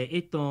ogbe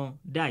eton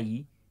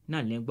dayi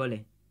na lengbo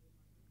le.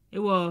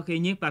 Ewo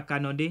kenyi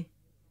pakanode.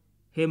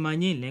 He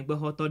manyi lengbo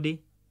hoto de.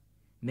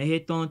 Mehe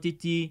ton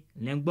titi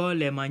lengbo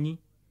le manyi.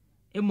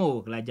 Emo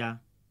oklaja.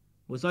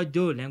 Boso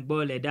jo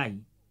lengbo le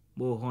dayi.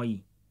 Bo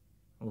honyi.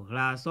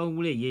 Okla so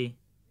wule ye.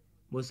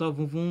 Boso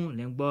vunvun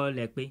lengbo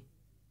le pe.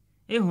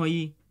 E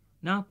honyi.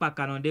 Na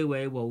pakanode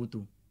we wo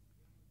utu.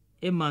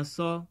 E ma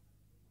so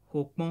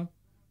hokpon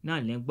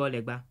na lengbo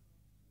legba.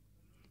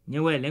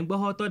 Nyewe lengbo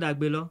hoto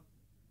dagbe lo.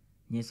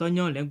 Nye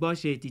sonyon lengbo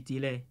she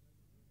titile.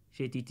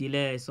 She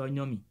titile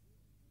sonyon mi.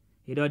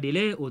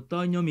 Idodile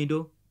oto nyomi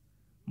do.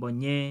 Bo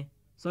nye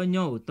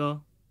sonyon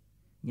oto.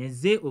 Nye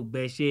ze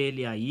ogbe she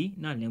li ayi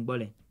na lengbo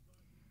le.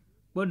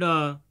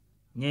 Bodo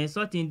nye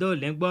sotindo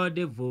lengbo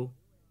devo.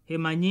 He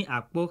manyi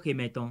akpo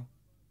kemeton.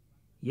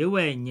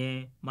 Yewe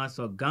nye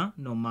maso gan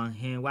no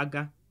manhen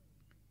waga.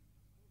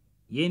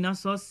 Ye na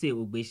so se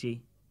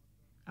ogbeshe.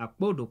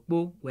 Akpo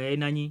dokpo we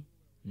nanyi.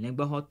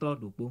 Lengbo hoto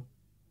dokpo.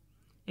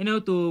 Ene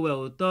uto we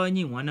oto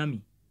nyi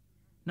wanami.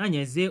 Na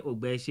nye ze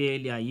ogbeshe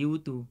li ayi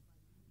utu.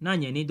 Na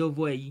nye ni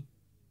dovo eyi.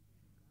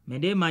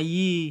 Mende ma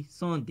yi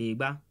son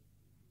degba.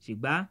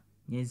 Shigba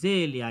nye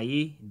ze li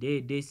ayi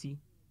de desi.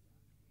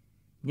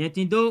 Nye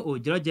tindo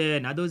ojroje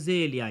na do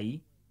ze li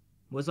ayi.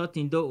 Boso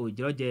tindo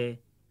ojroje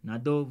na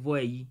do vo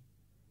eyi.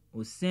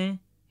 Osen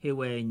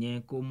hewe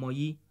nye ko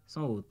moyi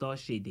son oto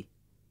shede.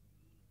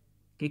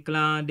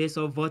 Kiklan de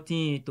so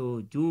votin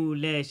to ju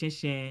le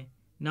shen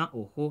na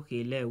oho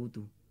hele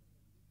utu.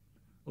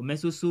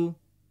 Omesusu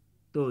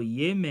to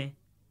yeme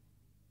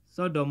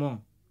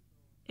sodomo.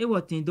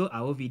 Ewo tindo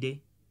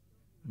aovide.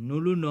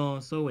 Nulu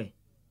no sowe.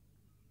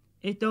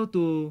 Eto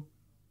to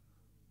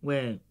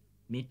we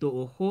mito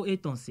oho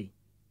etonse.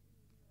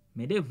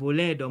 Mede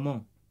vole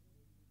domo.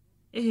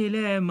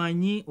 Ehele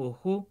manyi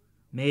oho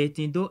me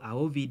tindo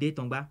aovide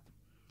tongba.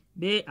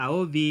 Be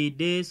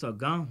aovide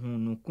sogan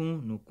hun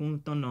nukun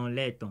tonon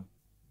leton.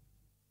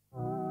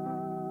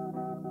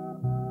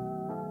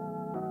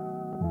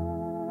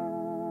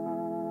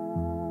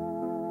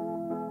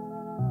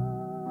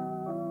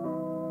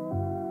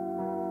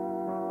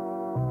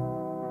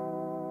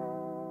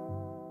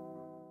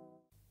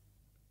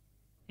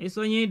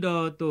 Esonyi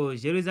do to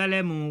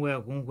Jerusalem we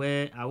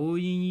hunwe awu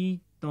yinyi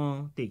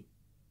ton te.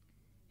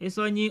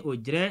 Esonyi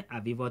ojre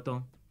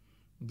avivoton.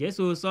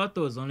 Jesu so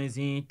to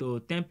zonlezin to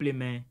temple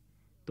me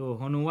to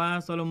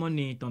honuwa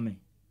Solomoni tome.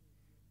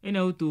 Ene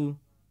utu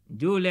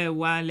jule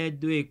wa le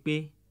do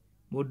ekpe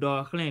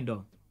bodo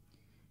klendo.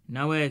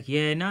 Nawe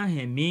hie na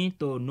hemi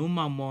to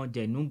numa mo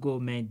jenugo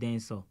me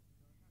denso.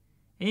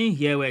 En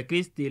hie we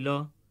Kristi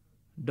lo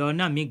do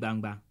na mi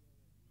gbangba.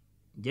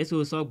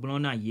 Jesu so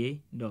glona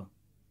ye do.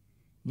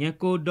 Nye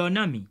ko do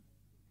na mi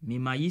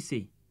ma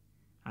yise.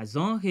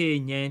 Azon he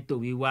nye to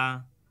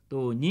wiwa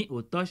to ni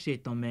otoshe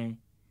tome.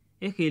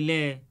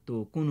 Ekele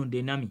to kunu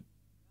de nami.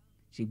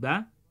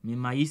 Shigba mi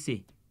ma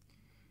yise.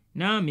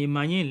 Na mi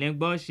ma yin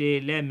lengbo she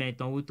le me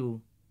ton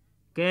wutu.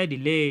 Ke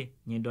dile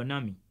nye do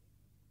nami.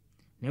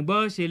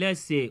 Lengbo she le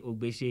se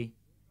ogbeshe.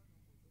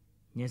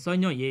 Nye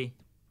sonyo ye.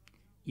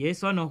 Ye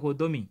sono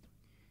hodomi.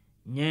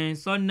 Nye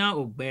sona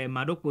ogbe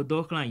madoko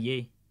do klan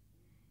ye.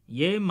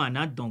 Ye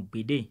mana don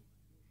gbede.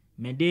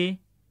 Mede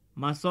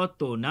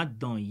masoto na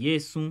don ye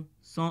sun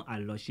son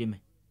aloshe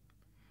me.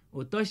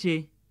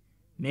 Otoshe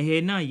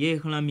mehe na ye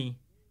klami.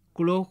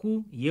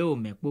 Kloku ye o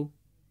mekpo.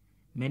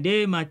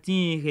 Mede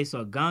matin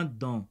reso gan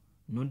don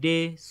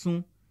nude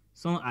sun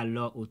son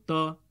alo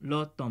oto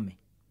lo tome.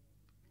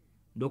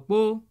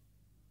 Dokpo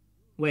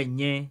we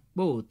nye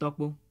po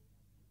otokpo.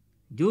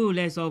 Ju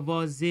le so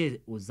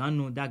voze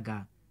ozanu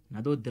daga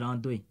na do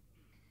drandwe.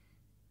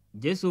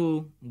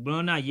 Jesu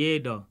glona ye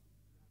do.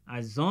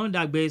 Azon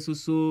dagbe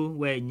susu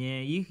we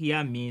nye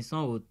yihia mi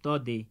son oto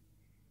de.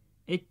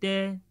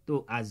 Ete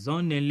to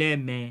azon nele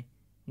me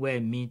we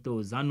mi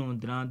to zanu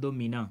drando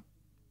mina.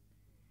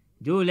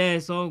 Jo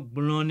le so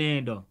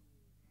glone do.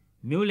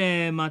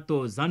 Miule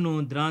mato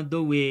zanu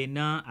drando we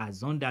na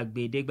azon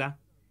dagbe degba.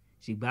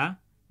 Shigba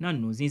na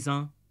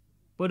nuzinsan.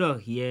 Podo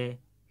hie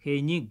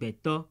he nyi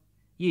gbeto.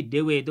 Yi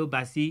dewe do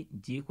basi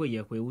ji ko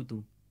ye kwe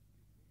utu.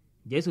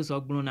 Jesu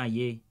so glona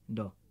ye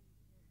do.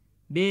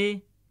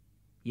 Be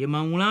ye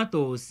mawula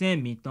to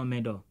sen mi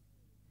tome do.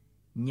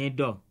 Nye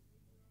do.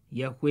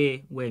 Ye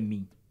kwe we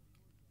mi.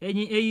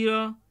 Enyi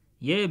eyiro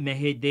ye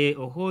mehede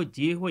oho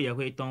ji ho ye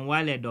kwe ton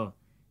wale do.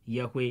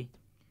 Yehwe.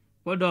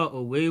 Podo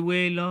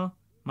owewe lo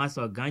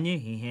maso ganye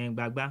hihen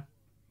gbagba.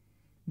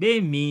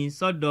 Be mi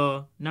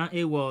sodo na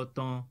ewo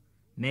ton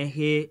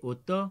mehe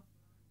oto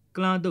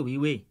clan do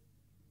wiwe.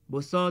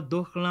 Boso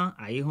do clan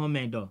aihon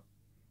mendo.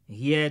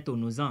 Hie to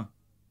nuzan.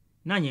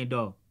 Nanye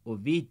do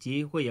ovi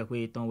ti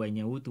Yehwe ton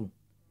wenye utu.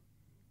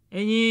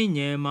 Enyi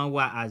nye ma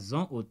wa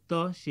azon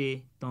oto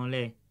she ton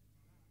le.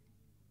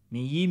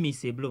 Mi yi mi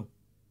se blo.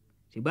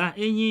 Shiba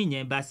enyi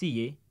nye basi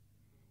ye.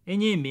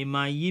 Enyi mi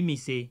ma yi mi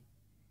se.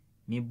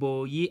 Mi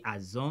bo yi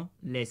azon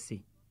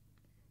lese.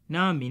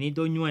 Na mini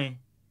do nyue.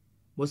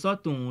 Boso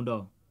tun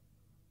do.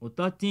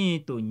 Oto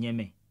tin to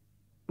nyeme.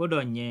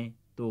 Podo nye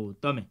to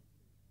tome.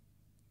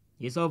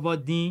 Yeso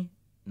vodin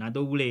na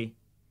do wule.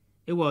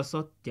 Ewo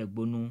so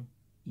tegbonu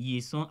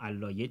yi son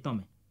alo ye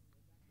tome.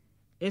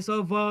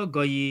 Eso vo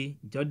goyi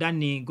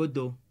Jordani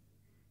godo.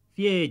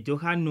 Fie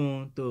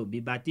Johanu to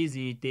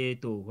bibatizi te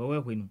to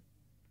wewewenu.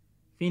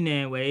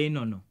 Fine we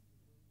nono.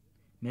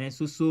 Men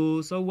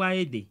susu so wa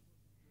ede.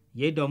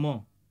 Ye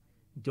domo.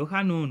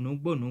 Johanu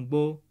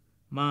nugbo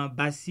ma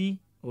basi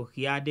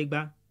ohia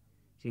degba.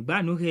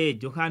 Shigba nuhe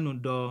Johanu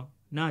do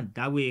na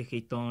dawe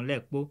heton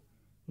lekpo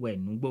we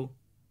nugbo.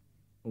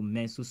 O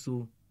men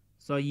susu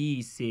so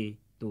yi se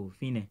to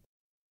fine.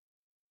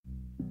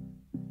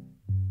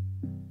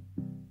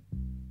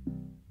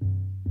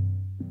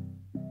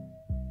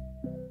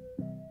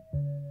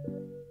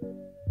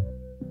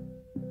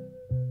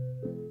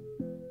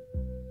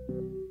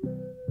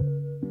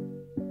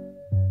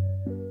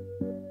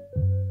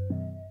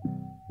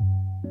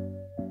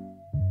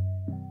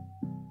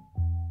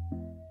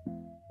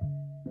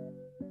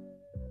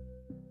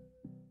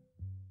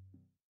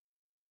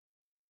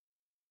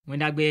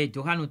 Wendagbe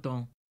Johanu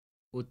ton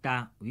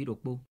ota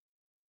wirokpo.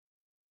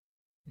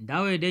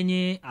 Dawe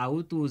denye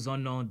autu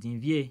zonon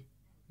dinvie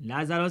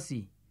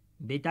Lazarosi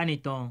betani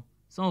ton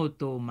son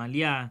oto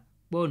Malia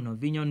po no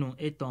vinyonu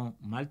eton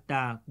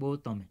Malta po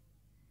tome.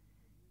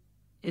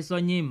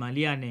 Esonyi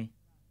Malia ne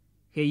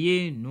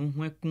heye nu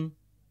hwekun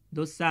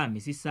do sa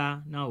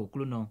misisa na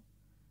okluno.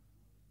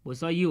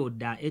 Boso yi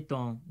oda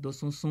eton do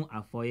sunsun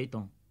afo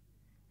eton.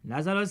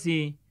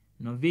 Lazarosi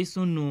no vi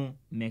sunu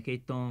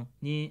meketon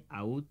ni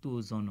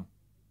autu zono.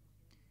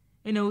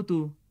 Ene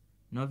utu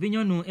no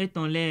vinyonu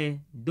eton le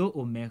do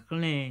o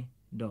meklen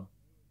do.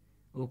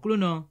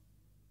 Okluno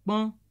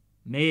pon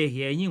me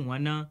hie yin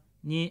wana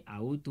ni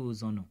autu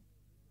zono.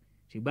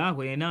 Shigba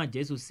hwena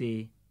Jesu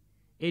se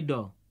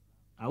edo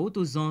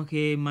autu zon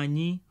ke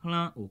mani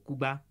hlan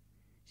okuba.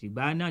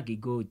 Shigba na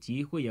gigo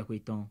ti Yehwe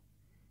ton.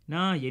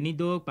 Na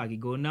yenido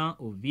pagigo na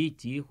ovi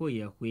ti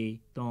Yehwe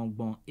ton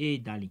gbon e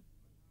dali.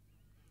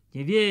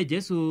 Jevie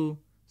Jesu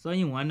so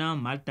yin wana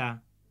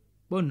Malta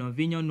po no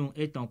vinyonu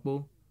eton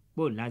po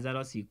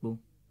Lazarosi po.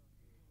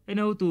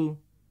 Ene utu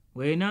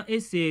wena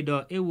ese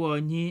do ewo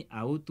nyi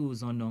autu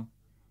zono.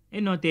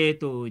 Enote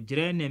to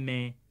jre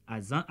neme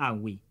azan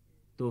awe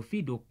to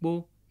fido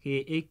po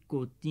he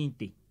eko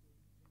tinte.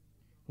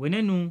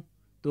 Wenenu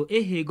to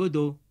ehe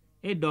godo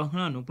edo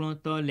hanu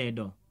plonto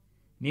ledo.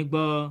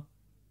 Migbo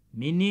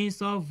mini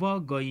so vo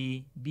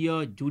goyi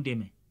bio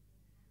judeme.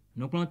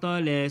 No plonto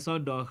le so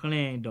do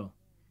hlen do.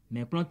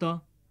 Me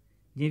plonto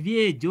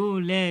jevie jo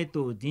le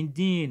to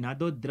dindin na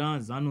do dran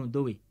zanu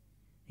dowe.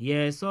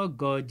 Ye so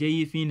go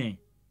jeyi fine.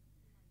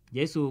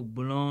 Jesu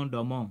blon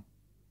domo.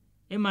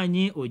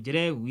 Emanyi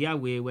ojre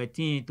wiawe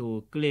wetin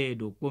to kle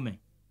do pome.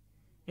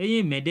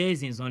 Eyi mede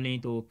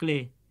zinzonlin to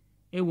kle.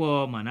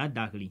 Ewo mana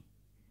dagli.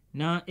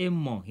 Na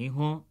emo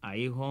hihon a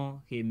ihon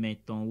he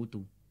meton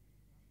utu.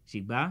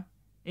 Shigba,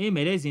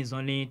 mede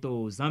zinzonlin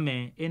to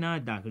zame ena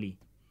dagli.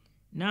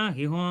 Na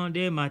hihon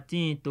de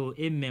matin to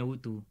eme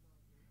utu.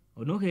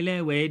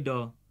 Onuhele we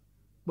edo.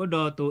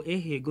 Bodo to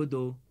ehe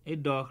godo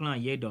edo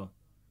hlan yedo.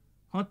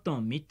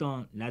 Honton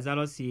miton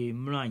Lazarosi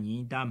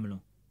mlanyi damlon.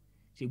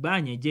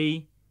 Shigba nye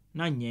jei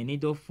na nye ni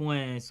do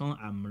fuen son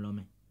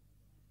amlome.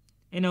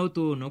 Ene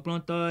utu no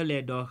plonto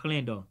le do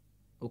hlen do.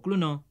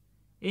 Okluno,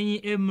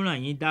 enyi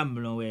mlanyi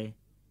damlon we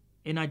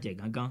ena je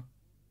gangan.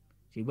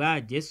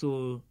 Shigba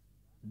Jesu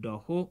do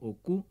ho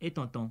oku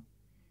etonton.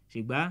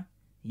 Shigba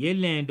ye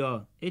len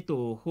do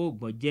eto ho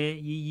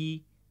gboje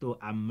yiyi to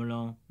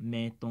amlon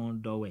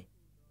meton do we.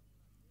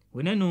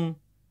 Wenenu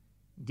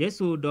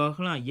Jesu do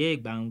hlan ye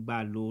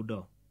gbangba lo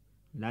do.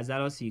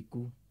 Lazarosi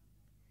ku.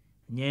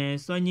 Nye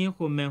sonyi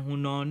home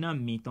huno na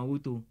miton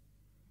utu.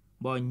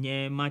 Bo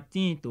nye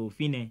matin to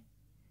fine.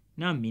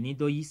 Na mini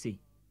do yise.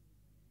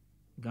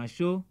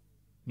 Gansho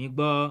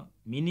migbo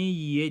mini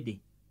yiyede.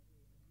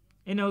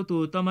 Ene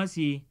utu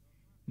Tomasi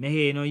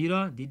mehe no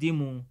yiro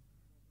didimu.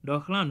 Do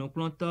hlan no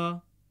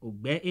plonto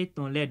ogbe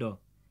eton ledo.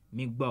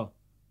 Migbo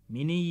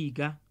mini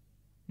yiga.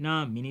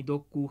 Na mini do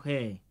ku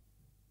he.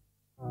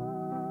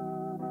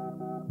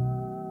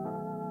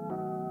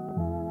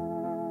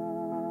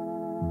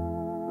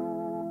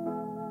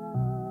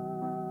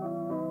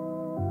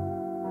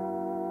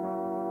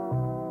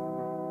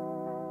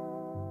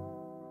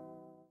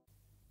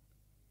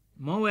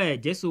 Mowe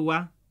Jesu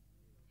wa.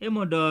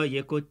 Emodo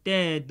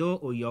yekote do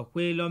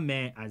oyokwe lo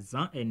me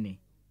azan ene.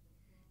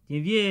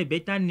 Jinvie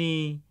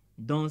betani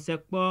dans c'est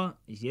pas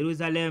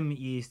Jérusalem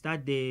y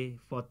stade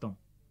forton.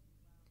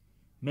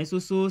 Mais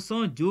soso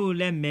son Dieu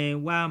les mains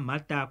wa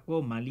Martha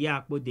ko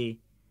Maria ko de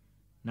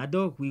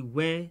nado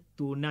wiwe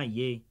to na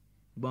ye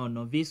bon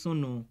no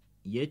visunu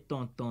ye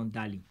tonton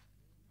dali.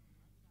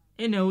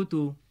 Ene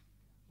utu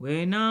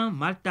wena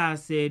Martha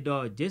se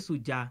do Jesu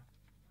ja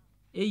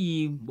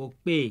eyi bo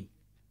pe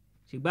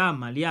sigba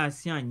Maria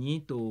si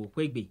anyi to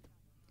kwegbe.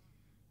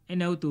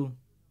 Ene utu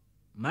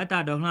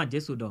Martha do hlan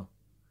Jesu do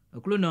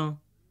oklo no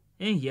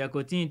en ye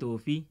ko tin to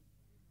fi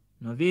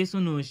no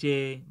visunu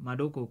she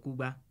madoko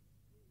kuba.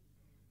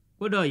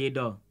 Kodo ye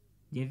do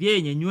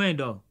jinvie nye nyue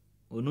do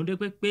onu de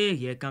pepe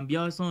ye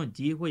kambia son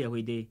ji ho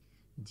ye de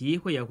ji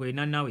ho ye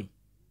na nawe.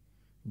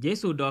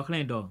 Jesu do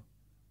hlan do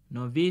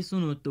no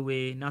visunu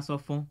towe na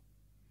sofon.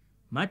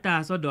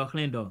 Martha so do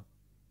hlan do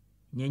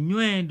nye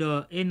nyue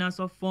do e na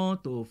sofon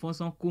to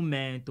fonson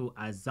kume to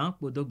azan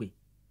podogbe.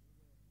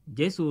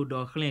 Jesu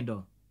do hlan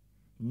do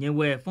nye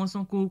we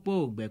fonson ku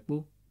po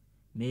gbepo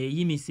me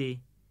yi mi se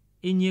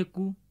enye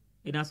ku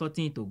e na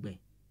sotin to gbe.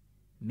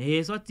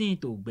 Me sotin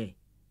to gbe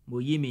mo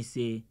yi mi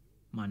se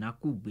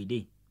manaku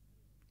gbede.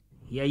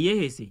 Ye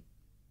hese.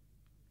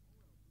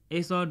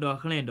 Eso do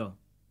hlan do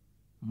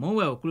mo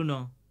we oklu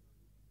no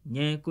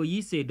nye ko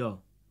yi se do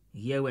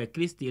ye we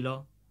Kristi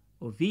lo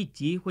o vi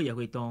ji ho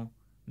ye ton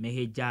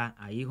meheja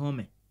ayi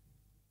home.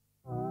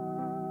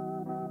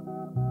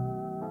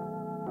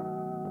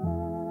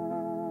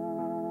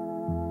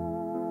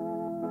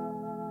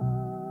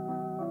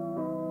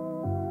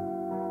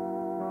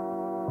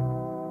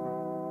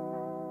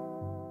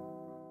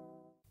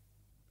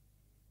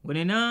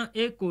 Wenena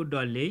eko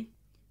dole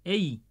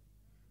eyi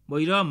bo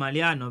iro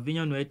Maria no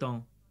vinyo no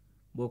eton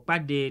bo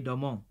pade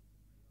domo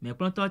me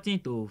pronto tin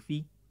to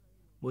fi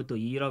bo to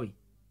yiro we.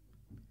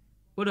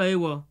 Kodo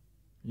ewo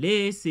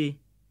le se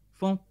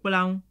fon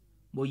plan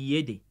bo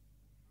yede.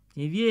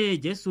 Tinvie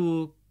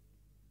Jesu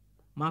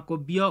mako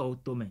bio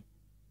otome.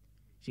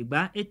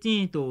 Sigba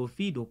etin to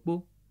fi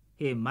dopo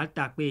he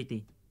Martha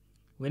pete.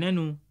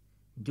 Wenenu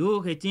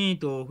jo hetin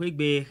to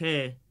hwegbe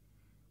he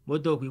bo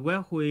to hwiwe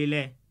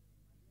hoile.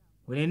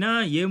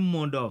 Wenena ye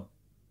mondo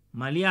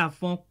Maria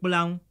fon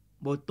plan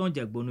bo ton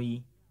jegbonu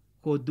yi.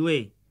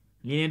 Kodwe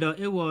linedo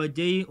ewo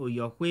jei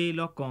oyohwe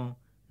lokon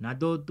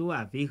nado do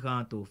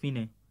avihan to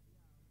fine.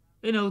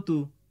 Ena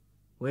utu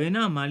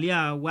wena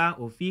Maria wa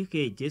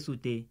ofike Jesu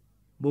te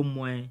bo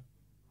mwen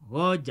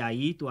ro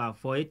jayi to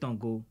afo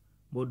etongo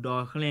bo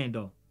do hlen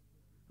do.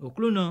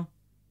 Oklu no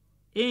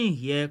en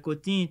hie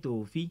kotin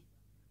to fi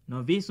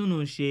no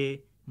visunu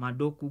she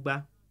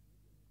madokuba.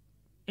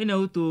 Ena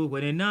utu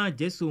wena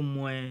Jesu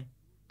mwen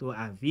to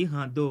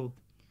avihan do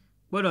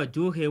bodo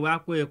ju he wa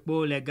ko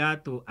epo lega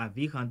to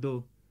avihan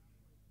do.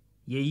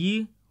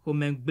 Yeyi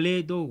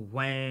homengble do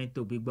wen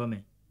to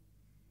bigbome.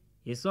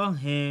 Yeso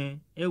hen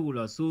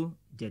ewulosu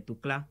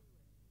jetukla.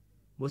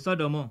 Bo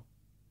sodomo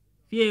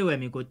fie we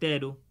mi kote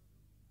do.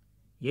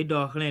 Ye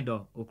do hlen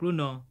do oklu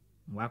no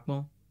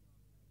mwakpon.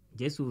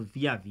 Jesu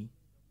via vi.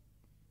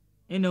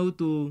 Ene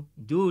utu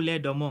ju le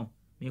domo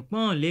mi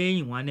pon le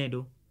yin wane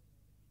do.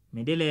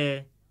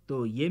 Medele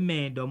to ye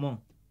men domo.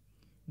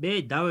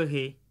 Be dawe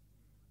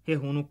he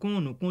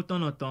hunukun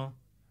tonoton.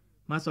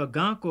 Maso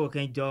gan ko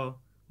kenjo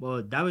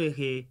bo dawe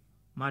he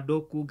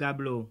madoku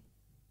gablo.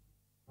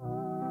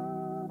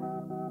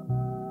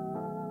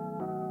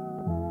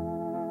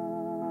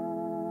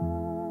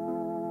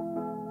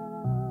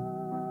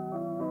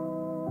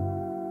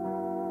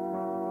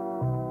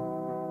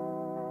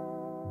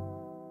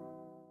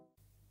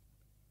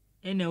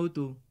 Ene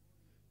utu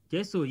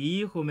Jesu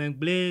yi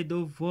homengble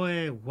do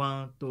voe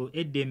wan to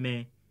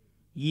edeme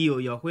yi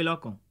oyohwe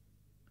lokon.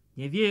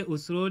 Yenvie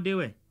usro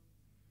dewe.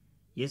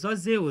 Yeso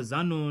ze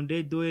ozanu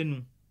de do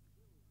enu.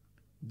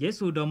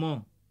 Jesu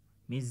domo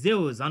mi ze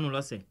ozanu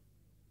lose.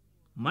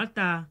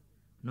 Martha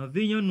no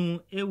vinyonu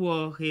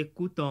ewo he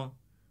kuton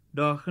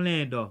do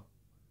hlen do.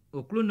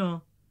 Oklu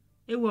no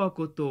ewo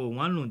koto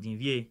wanlu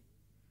dinvie.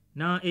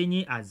 Na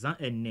enyi azan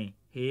ene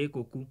he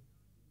koku.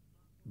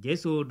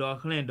 Jesu do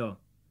hlen do.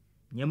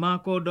 Nyema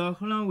ko do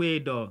hlan we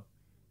do.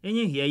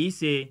 Enyi hie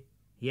yise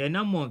hie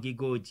na mo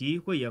gigo ji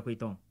kwe ye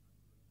kweton.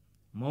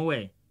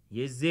 Mowe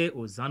ye ze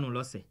ozanu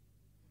lose.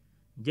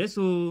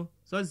 Jesu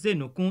so ze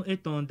nukun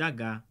eton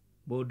daga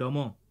bo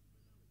domo.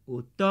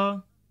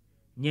 Oto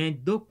nye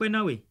dokpe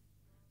nawe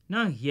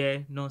na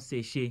hie no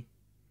seche.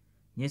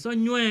 Nye so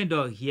nyue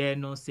do hie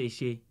no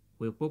seche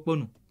we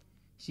poponu.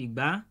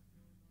 Sigba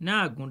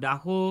na agunda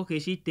ho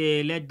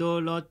keshite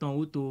ledo lo ton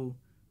utu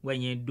we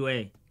nye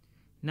doe.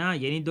 Na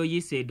yeni do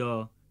yise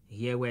do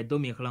hie we do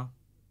miklan.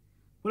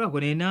 Kura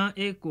kone na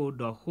eko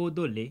do ho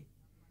do le.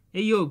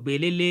 E yo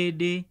gbelele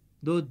de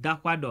do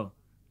dakwa do.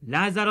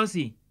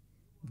 Lazarosi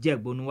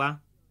jegbonuwa.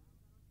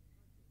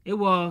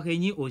 Ewo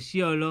henyi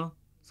oshiolo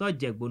so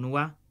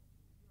jegbonuwa.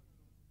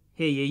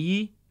 Heye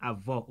yi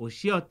avo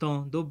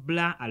oshioton do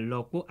bla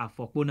aloko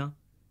afokpona.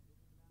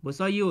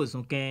 Boso yi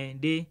osunken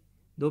de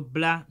do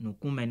bla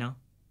nukumena.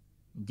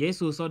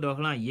 Jesu so do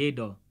hlan ye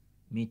do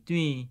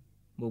mitui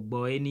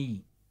gbogbo eni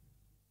yi.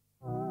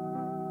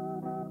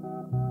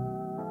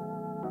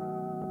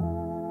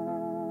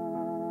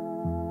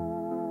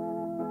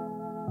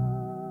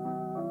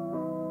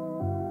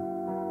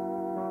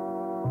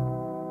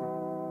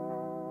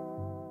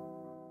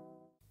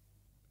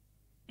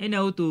 ene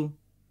utu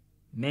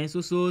men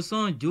susu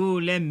son ju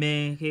le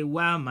men he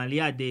wa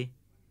maliade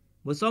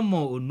bo so mo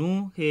onu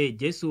he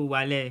Jesu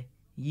wale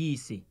yi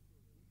se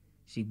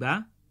sigba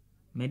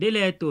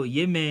medele to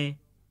ye me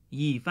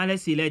yi fale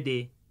sile de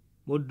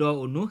bo do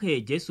onu he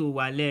Jesu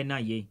wale na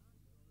ye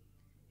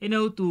ene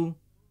utu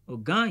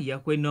ogan ye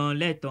kweno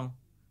leton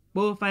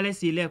po fale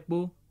sile po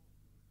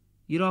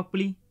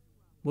iropli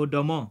bo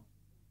domo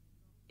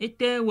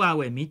ete wa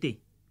we mite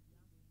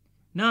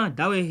na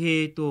dawe he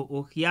to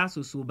ohia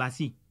susu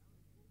basi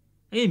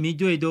mi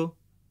jo edo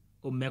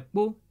o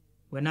mekpo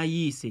wena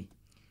yi se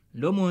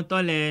lomu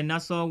tole na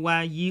so wa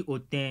yi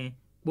oten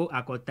po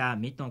akota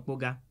miton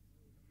poga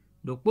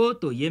dokpo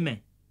to yeme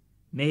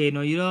mehe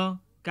no iro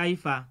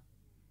kaifa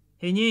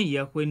henyi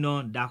ye kweno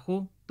daho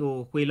to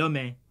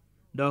kwelome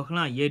do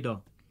hlan yedo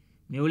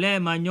mi ule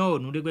manyo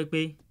onu de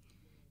pepe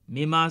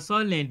mi ma so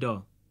lendo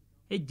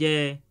eje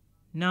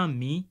na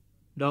mi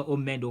do o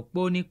me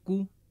dokpo ni ku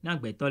na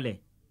gbetole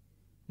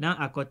na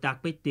akota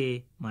pete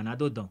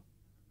manado don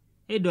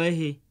edo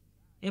ehe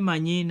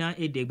emanyi na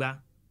edegba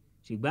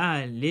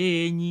sigba le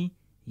enyi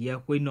ye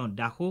kweno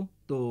daho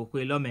to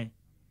kwelome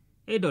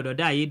edo do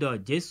da yido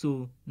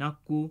Jesu na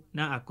ku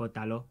na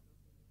akota lo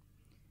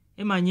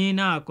emanyi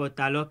na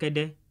akota lo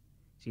kede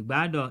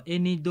sigba do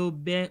eni do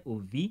be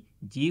ovi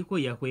ji ko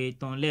ye kwe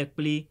ton le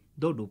pli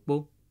dodopo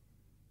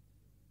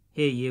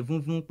he ye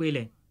vunvun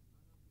pele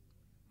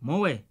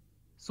mowe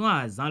so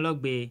azan lo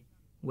gbe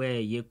we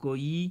ye ko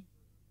yi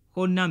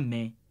ko na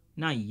me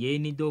na ye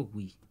ni do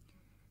wi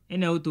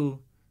ene utu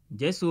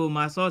Jesu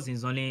ma so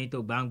zinzonle to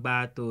gbangba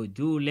to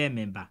ju le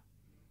memba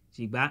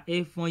sigba e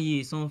fon yi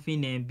son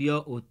fine bio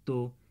oto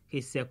ke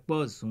sepo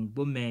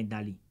zungbo me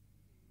dali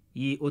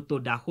yi oto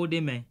da hode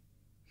me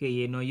ke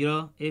ye no yo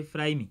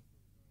Efraimi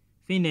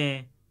fine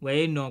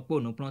we no po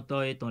no pronto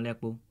e ton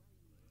lepo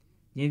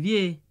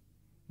jenvie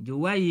ju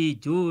wa yi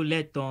ju le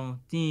ton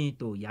tin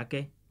to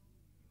yake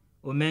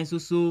o men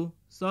susu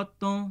so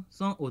ton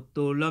son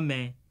oto lo me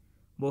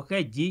bo ke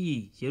ji yi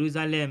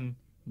Jerusalem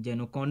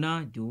jenu kona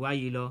ju wa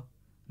yi lo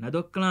na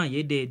do clan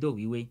yede do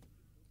wiwe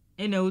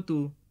ene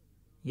utu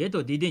yeto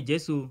didi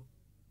Jesu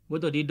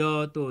boto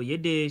dido to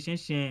yede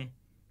shenchen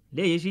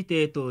le yeshite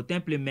to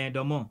temple me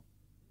domo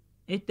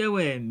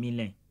etewe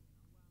mile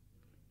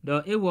do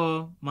ewo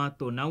ma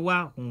to na wa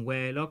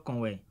hunwe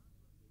lokonwe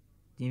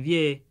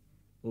tinvie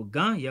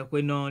ogan ye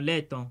kweno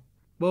leton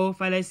po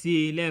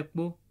falesi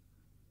lepo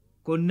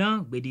kona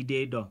gbedide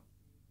do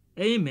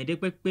eyin mede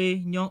pepe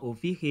nyon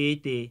ofi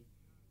hete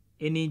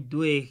eni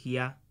due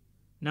hia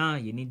na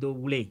yeni do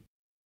wule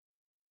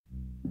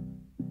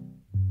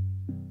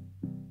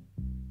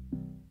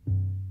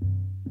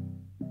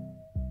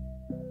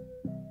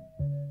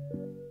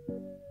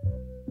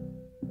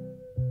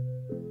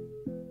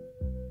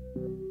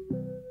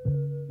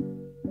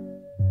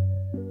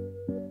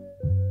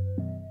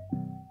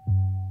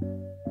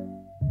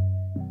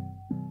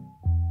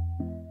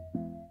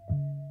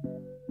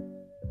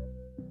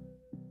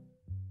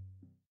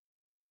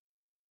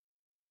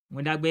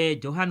Mwendagbe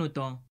Johanu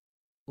ton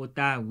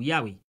ota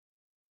wiyawe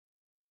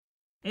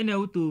ene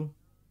utu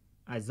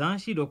azan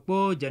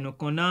shidokpo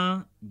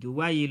jenukona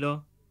juwayi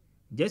lo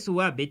Jesu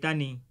wa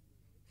betani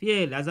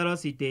fie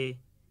Lazarus ite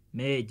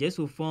me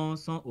Jesu fon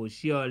son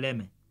oshio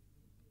leme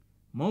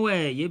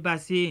mowe ye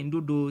basi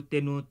ndudu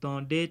tenu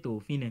ton de to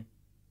fine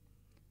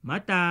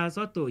mata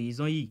soto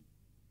izon yi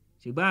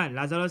sigba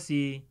Lazarus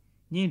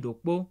ni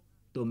dokpo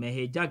to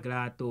mehe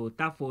jagra to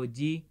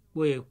tafoji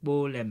po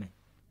ekpo leme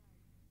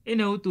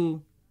ene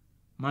utu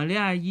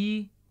Maria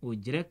yi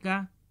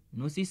ojreka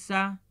no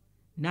sisa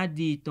na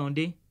di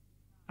tonde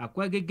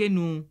akwa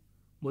gegenu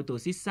boto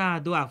sisa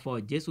do afo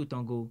Jesu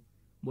tongo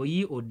bo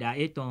yi oda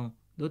eton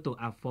do to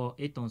afo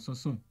eton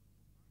sunsun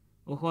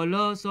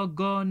oholo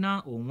sogo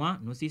na onwa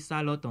no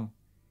sisa loton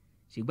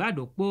sigba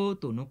dokpo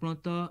to no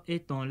pronto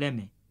eton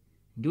leme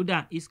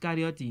Juda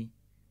Iskarioti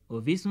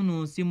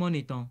ovisunu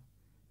Simoniton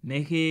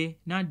mehe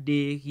na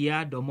de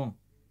hia domo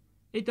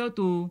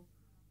etotu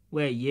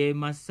we ye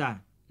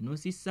masa no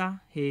sisa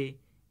he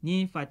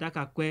ni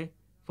fataka kwe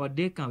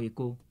fode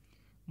kanweko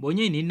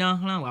bonye ni na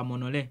hlan wa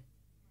monole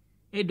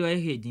edo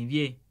ehe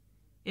dinvie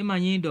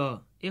emanyi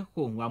do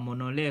eho wa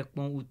monole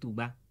pon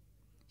utuba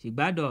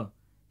sigbado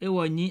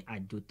ewo ni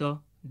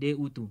ajoto de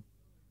utu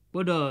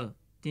podo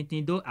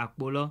tintin do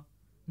apolo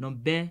no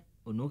be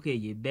onoke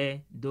ye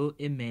be do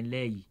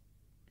emenleyi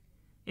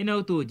ene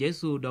utu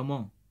Jesu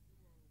domo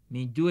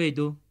mi ju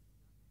edo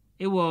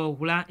ewo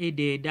hula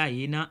ede da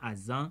yi na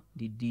azan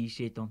didi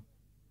sheton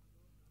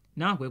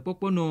na kwe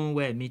popono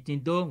we mi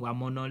tindo wa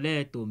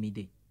monole to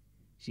mide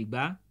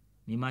sigba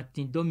mi ma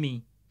tindo mi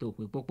to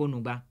kwe poponu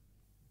ba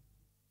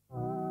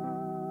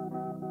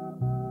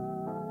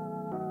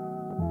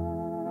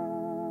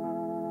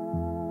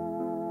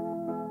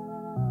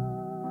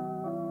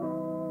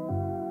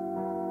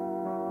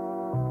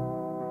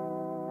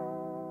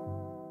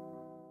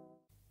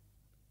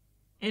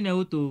ene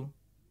utu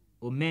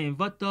o men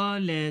voto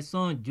le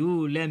son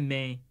ju le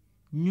men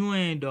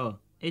nyuen do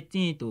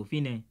etin to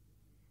fine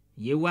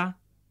yewa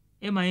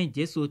emayin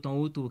Jesu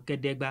ton utu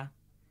kedegba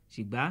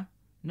sigba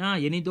Na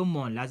yeni do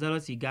mon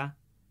Lazarus siga,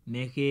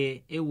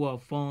 meke ewo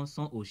fon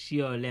son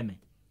oshio leme.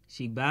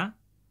 Shigba,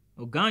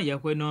 ogan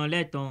yekwe non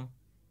leton,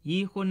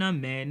 yi hona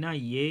me na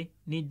ye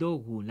ni do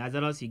hu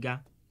Lazarus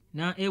siga.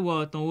 Na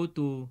ewo ton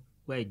utu,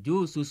 we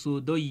ju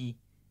susu do yi,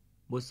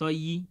 boso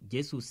yi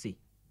Jesu se.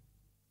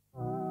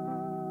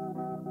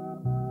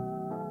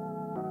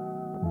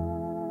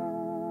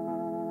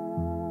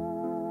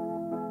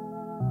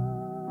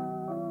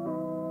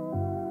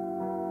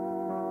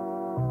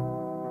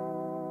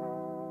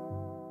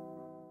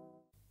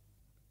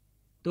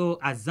 To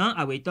azan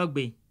awe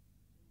togbe,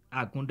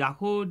 agunda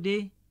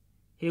hode,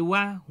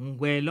 hewa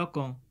hungwe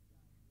lokon.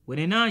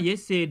 Wenena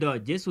yese do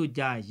Jesu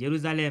ja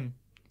Jerusalem,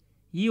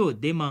 yi o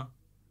dema,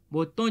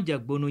 bo tonje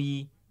gbonu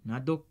yi, na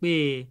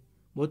dokpe,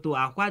 bo to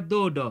akwa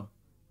dodo,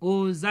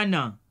 o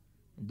zana,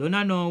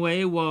 donano we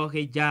ewo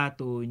heja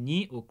to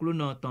ni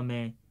okluno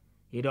tome,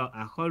 edo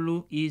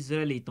akolu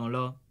Israeli ton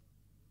lo.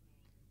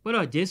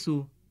 Pero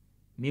Jesu,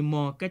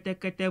 mimo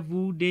kete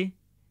vude,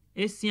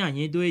 esi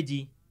anye do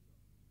eji.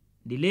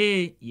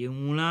 Dile ye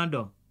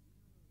nwulando,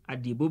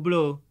 adi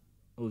bublo,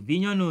 o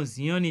vinyonu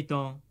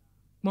zioniton,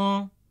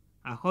 pon,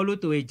 akolu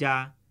to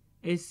eja,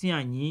 esi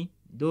anye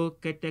do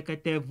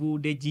kete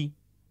vude ji.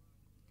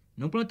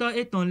 Nupronto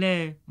eton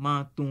le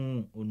ma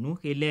tun onu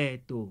hele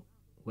to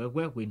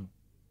wenu.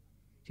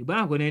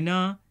 Shiba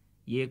wenena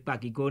ye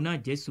pakigo na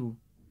Jesu,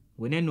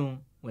 wenenu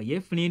we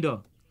ye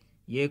flindo,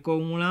 ye ko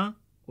nwula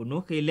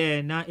onu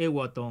hele na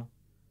ewoton,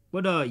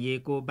 bodo ye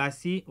ko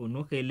basi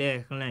onu hele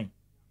hlen.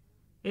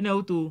 Ene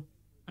utu,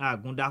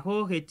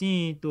 agundako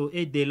hetin to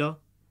edelo,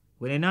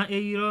 wenena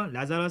eiro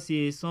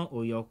Lazarus son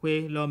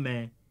oyokwe lo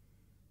me,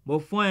 bo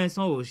fon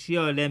son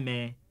oshio le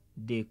me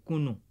de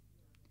kunu.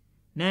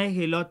 Na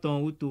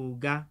heloton utu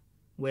ga,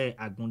 we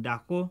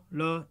agundako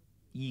lo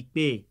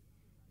yipe,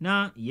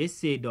 na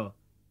yesedo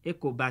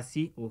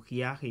ekobasi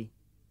okiahe.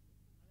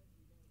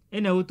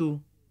 Ene utu,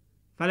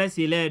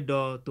 falesile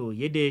do to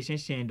yede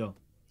shenshen do.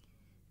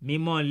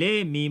 Mimon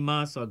le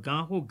mima so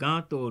gan hu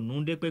gan to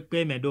nunde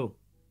pepe medo.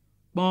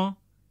 Pon,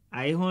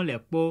 aihon le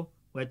po,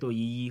 weto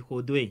yi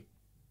hodwe.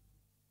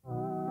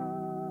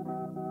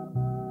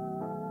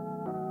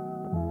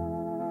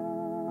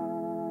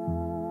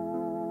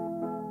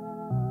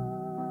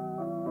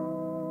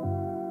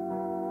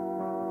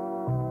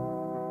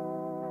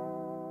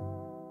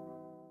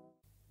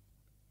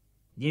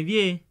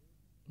 Dienvie,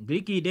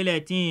 Griki de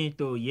letin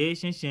to ye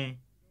shenshen,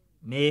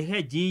 me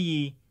heji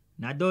yi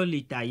nado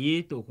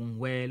litaye to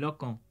hunwe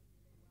lokon.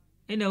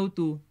 Ene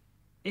utu,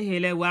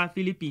 ehele wa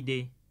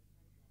Filipide,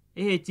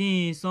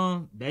 ehetin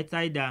son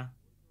Bethsaida,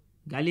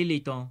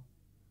 Galileton,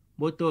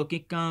 boto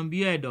kikan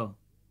biedo,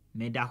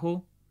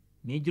 medaho,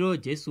 midro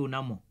Jesu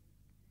namo.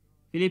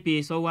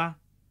 Filipi so wa,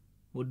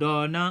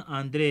 udo na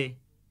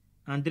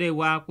Andre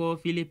wa ko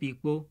Filipi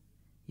ko,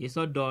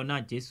 yeso do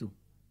na Jesu.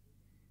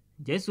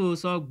 Jesu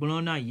so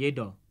gbon na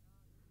yedo,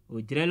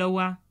 o drelo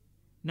wa,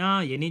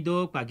 na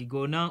yenido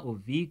pagigo na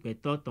ovi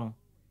petoton.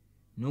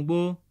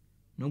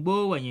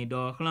 Nugbo wenye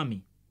do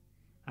klami.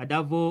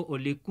 Adavo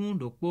olekun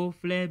dokpo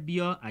fle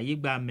bio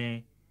ayigba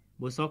me,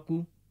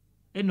 bosoku,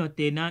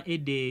 enote na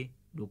ede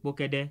dokpo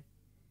kede.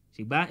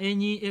 Sigba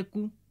enyi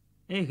eku,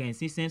 egen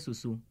sisen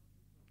susu.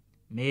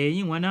 Me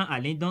yin wana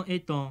alindon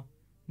eton,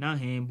 na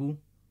henbu.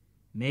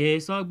 Me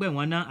so gbe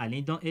wana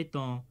alindon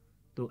eton,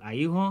 to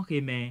ayihon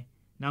heme,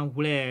 na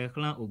wule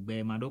klan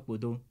ogbe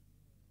madokodo.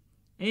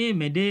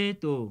 Mede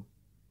to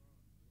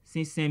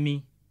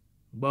sinsemi,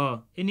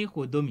 bo eni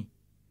kodomi.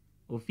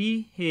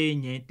 Ofi he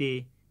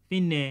nyente,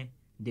 fine,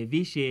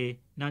 devishe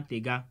na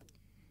tega.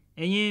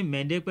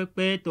 Mede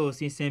pepe to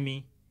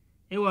sinsemi,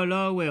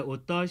 ewolo we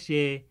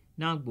otoshe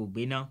na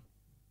gbogbe na.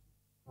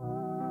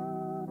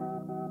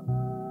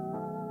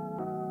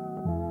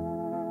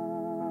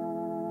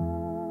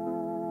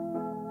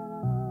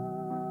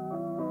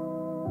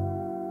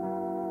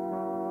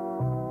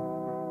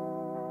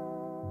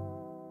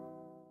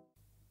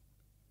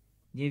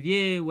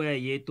 Dienvie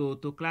we ye to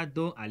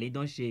klado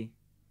alidonshe.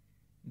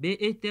 Be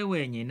ete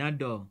we nyena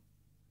do.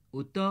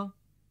 Uto,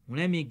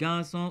 unlemi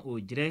ganson o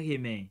jrehe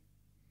me.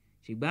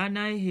 Shigba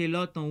na ihe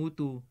loton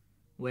utu,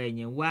 we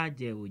nye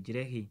waje o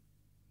jrehe.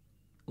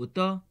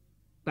 Uto,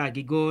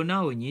 pagigo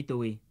na o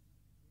nyitowe.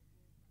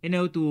 Ene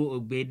utu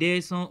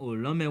ogbede son o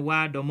lome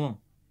wa domo.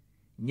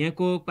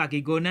 Nyeko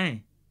pagigo na.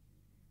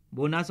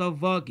 Bona so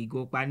vo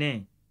gigo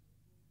pane.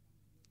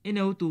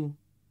 Ene utu,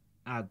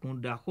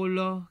 agunda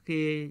holo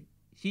ke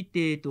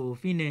shite to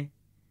fine.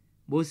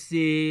 Bo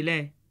se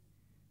le.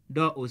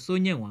 Do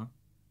osonye wan.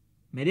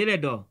 Medele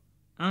do,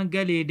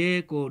 angeli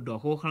de ko do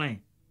ho hlen.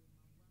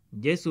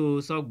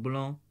 Jesu so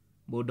blon,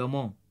 bo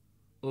domo.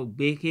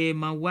 Ogbeke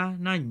ma wa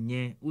na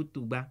nye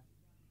utuba.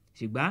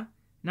 Shigba,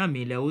 na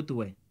mile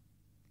utuwe.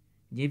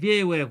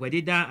 Dienvie we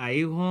wedida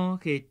aihon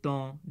ke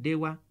ton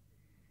dewa.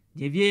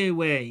 Dienvie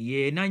we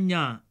ye na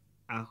nya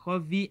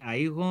ahovi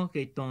aihon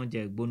ke ton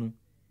je gbonu.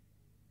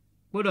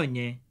 Podo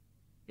nye,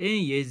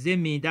 ye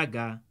zemi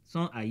daga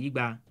son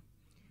ayigba.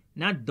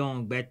 Na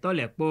don gbeto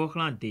le po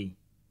klante.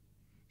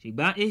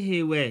 Shigba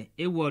ehe we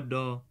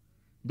ewodo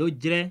do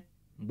jre,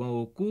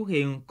 bon oku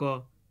he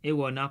unko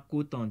ewo na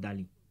kuton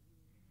dali.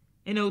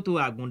 Ene utu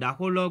agunda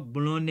holo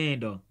blone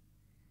do.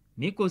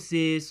 Miko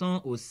se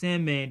son o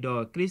seme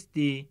do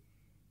Christi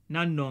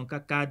na non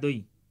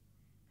kakadoi.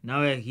 Na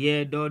we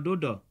hie do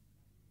do.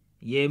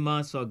 Ye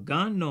ma so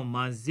gan no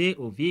maze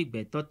o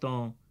vigbe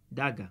toton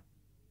daga.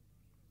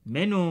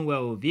 Menu we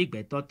o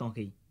vigbe toton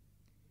he.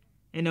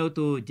 Ene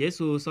utu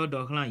Jesu so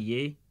do hlan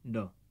ye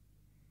do.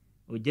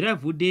 O jere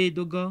vude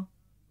dogo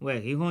we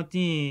hihon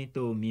tin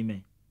to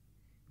mime.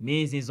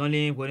 Mi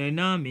zinzonle wone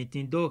na mi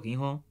tin do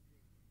hihon.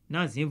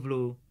 Na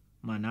zinvlo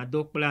ma na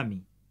do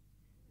plami.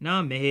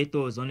 Na mehe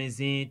to zonle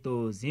zin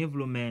to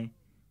zinvlo me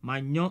ma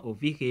nyon o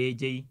vihe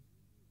jei.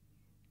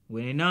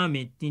 Wone na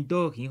mi tin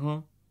do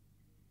hihon.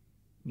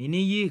 Mi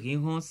ni yi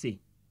hihon se.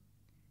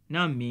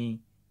 Na mi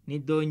ni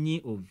do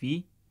nyi o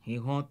vi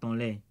hihon ton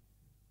le.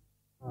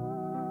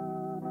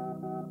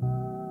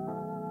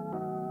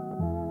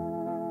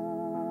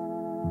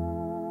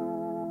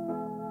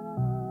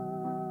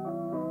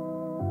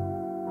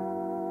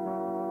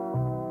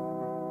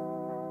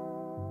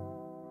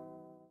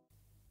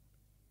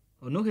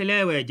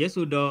 Onukele we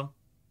Jesu do.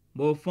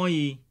 Bo fon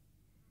yi.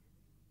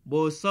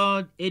 Bo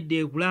so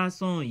ede wla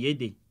son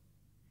yede.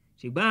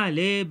 Shigba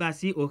le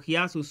basi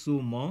okia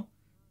susu mo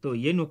to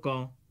yenu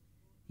kon.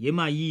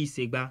 Yema yi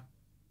segba.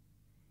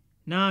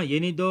 Na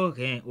yeni do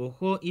ren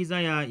oho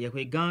Isaiah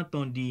yekwe gan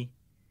tondi.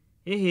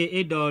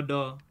 Ehe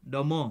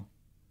do mo.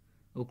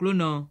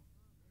 Okluno.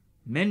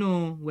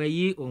 Menu we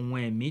yi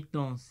onwe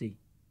miton se.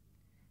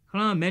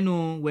 Klan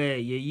menu we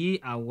ye yi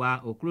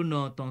awa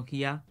okluno ton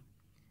kia.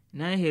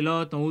 Na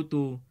helo ton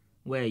utu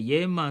we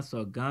ye ma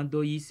so gan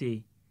do yi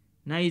se.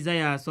 Na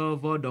Isaiah so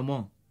vo do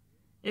mo.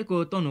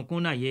 Eko tonu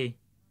kuna ye.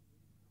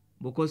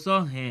 Boko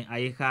so hen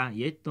ayeha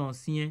ye ton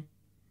sien.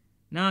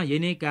 Na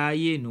yene ka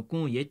ye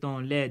nukun ye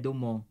ton le do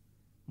mo.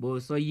 Bo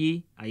so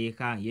yi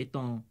ayeha ye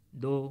ton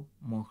do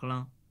mo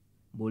klan.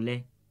 Bo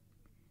le.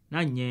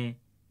 Na nye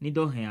ni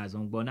do hen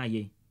azongbo na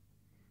ye.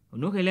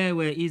 Onukele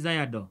we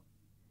Isaiah do.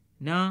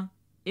 Na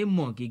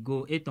emo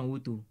gigo eton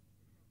utu.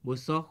 Bo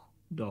so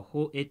do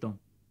ho eton.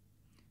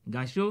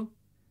 Gansho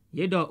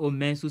ye do o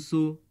men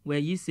susu we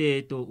yi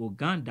se to o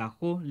gan da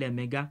ho le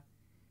mega.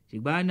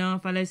 Shigba na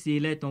falesi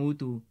le ton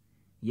utu.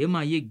 Ye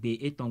ma ye gbe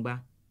eton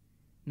ba.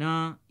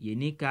 Na ye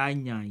ni ka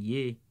nyan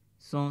ye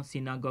son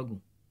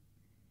sinagogu.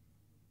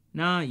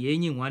 Na ye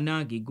nyi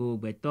wana gigo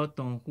beto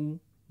ton hu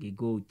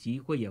gigo ti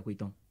hoye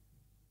huiton.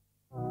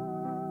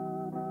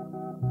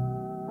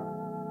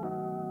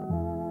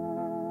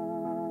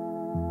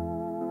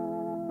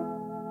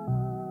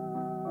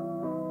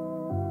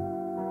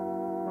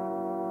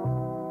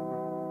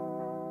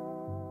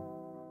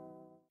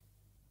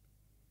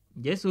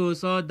 Jesu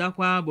so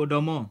dakwa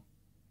bodomo.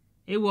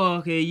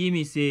 Ewo he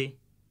yimi se.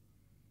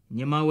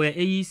 Nyemawe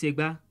eyi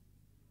segba.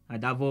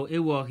 Adavo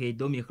ewo he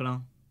domi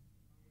klan.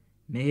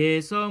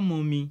 Mehe so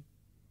momi.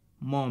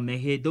 Mo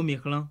mehe domi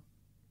klan.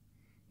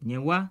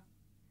 Nyewa.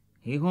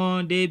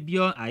 Hihon de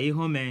bio a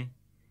hihon me.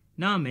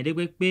 Na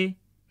medekpe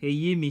he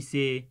yimi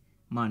se.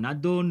 Ma na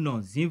do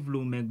no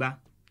zinvlu megba.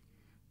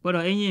 Podo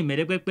enyi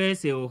medekpe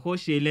se o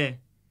hoshe le.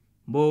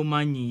 Bo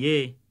ma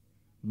nye.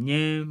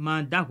 Nye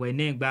ma dahwe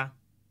negba.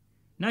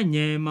 Na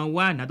nye ma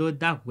wa na do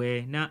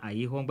dahwe na a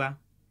hihon ba.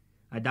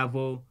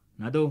 Adavo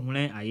na do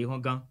hulen a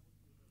hihon gan.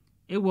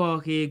 Ewo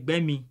he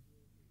gbemi.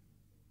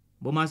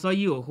 Bo ma so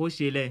yi o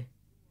hoshe le.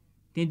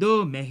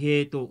 Tindo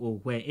mehe to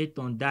o hwe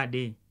eton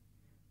dade.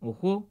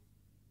 Oho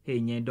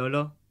he nye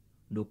dolo.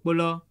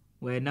 Dokpolo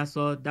we na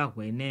so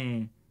dahwe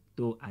ne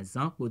to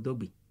azan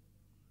podogbi.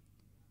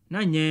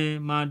 Na nye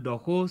ma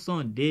doho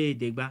son de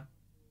degba.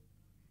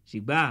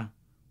 Shigba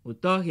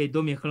oto he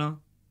domi klan.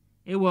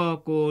 Ewo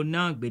ko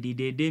na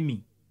gbedide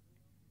demi.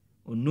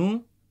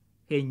 Onu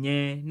he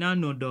nye na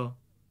no do.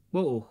 Po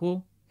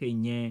oho he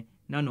nye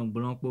na no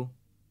blonpo.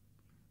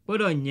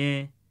 Podo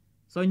nye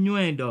so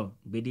nyuen do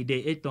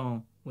gbedide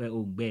eton we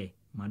ogbe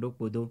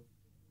madopodo.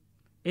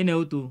 Ene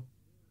utu.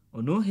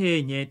 Onu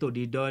he nye to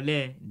di do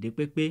le de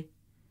pepe.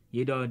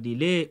 Ye do di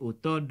le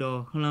oto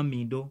do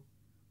hlami do.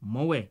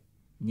 Mowe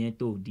nye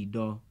to di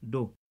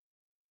do.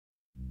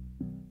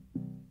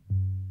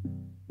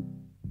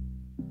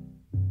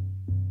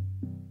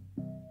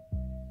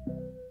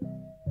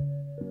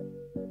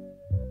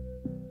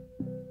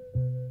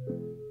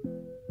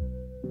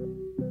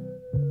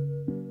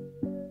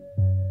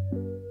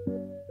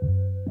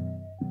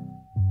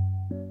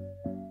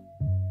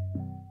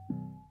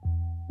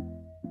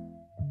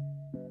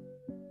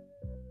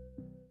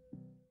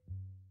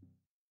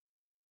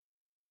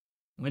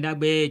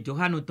 Wendagbe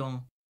Johanu ton.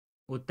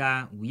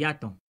 Ota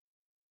wuyaton.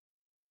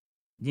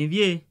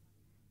 Jinvie.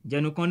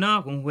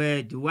 Jenukona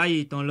kunwe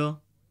juwayi ton lo.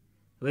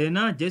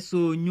 Wena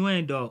Jesu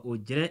nyuen do o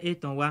jere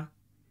eton wa.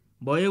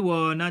 Bo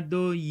ewo na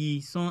do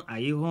yi son a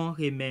hihon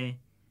heme.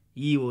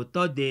 Yi o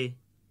to de.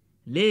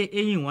 Le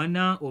eyin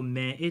wana o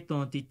men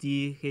eton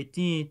titi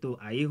hetin to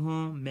a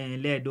hihon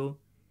men ledo.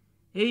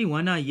 Eyin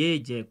wana ye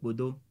je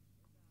podo.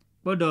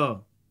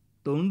 Podo.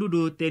 To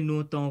ndudu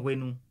tenu ton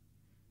wenu.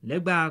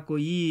 Legba ko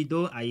yi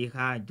do a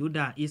yiha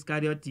Juda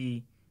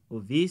Iskarioti. O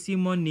vi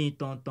Simoni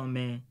ton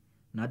me.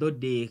 na do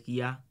de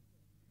kia.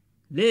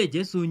 Le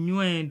Jesu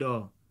nyuen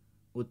do.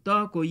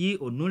 Oto ko yi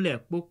onule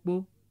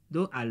popo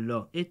do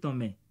alo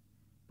etome.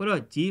 Poro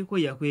ti ko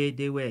ye kwe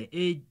dewe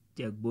e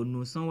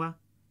jegbonu sanwa.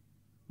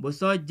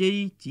 Boso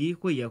jeyi ti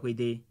ko ye kwe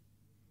de.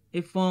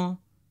 E fon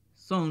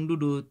son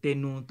dudu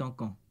tenu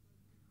tonkan.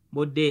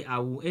 Bode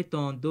awu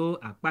eton do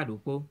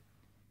akpadopo.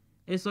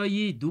 Eso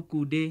yi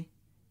duku de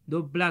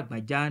do black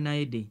baja na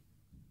ede.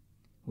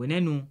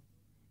 Wenenu,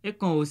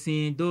 ekon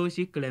osin do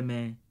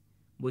shikleme.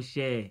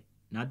 Boshe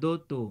na do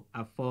to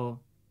afo.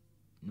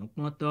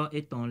 Nukmonto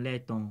eton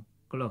leton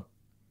klo.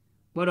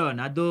 Poro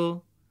na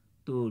do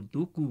to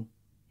duku.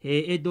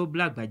 He edo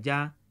black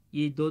baja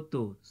yi do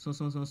to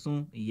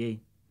sun ye.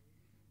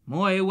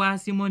 Mo ewa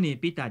Simoni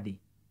Peter de.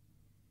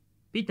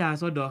 Peter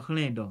so do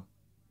chlendo.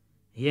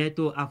 He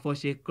to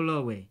afoshe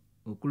klowe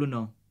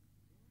okluno.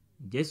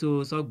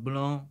 Jesu so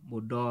blon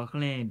bodo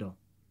chlendo.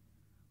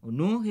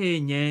 Onu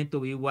he nye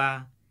to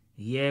iwa.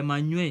 He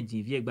ma nyue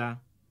jiviegba.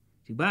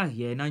 Siba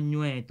he na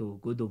nyue to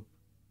godo.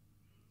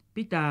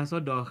 Peter so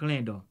do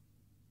chlendo.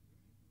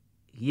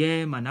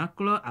 He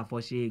manaklo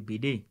afoshe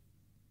gbede.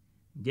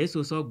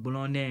 Jesu so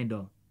blon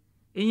nendo.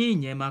 Enyi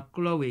nye ma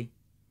klowe.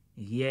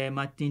 He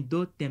ma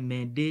tindo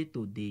temende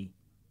to de.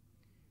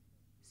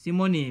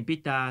 Simoni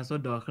Peter so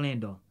do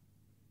chlendo.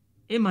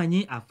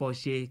 Emanyi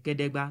afoshe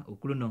kedegba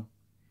okluno.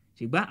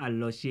 Sigba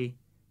aloshe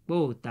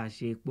po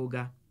tashe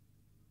poga.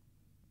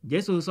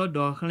 Jesu so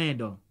do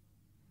chlendo.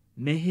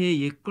 Mehe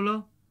ye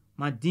klo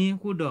ma din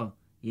kudo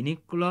yini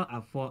klo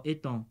afo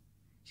eton.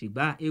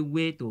 Sigba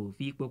ewe to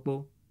fi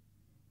popo.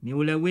 Mi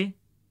ulewe.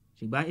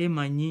 Sigba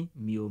emanyi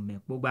mi o me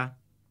poga.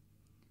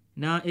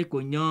 Na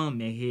ekonyon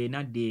mehe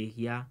na de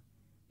hia.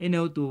 Ene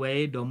utu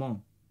we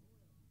domo.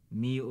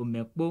 Mi o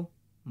me po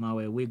ma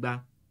we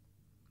wegba.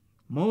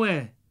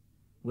 Mowe.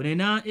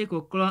 Wenena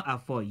eko klo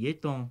afo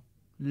yeton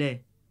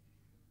le.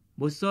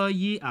 Boso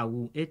yi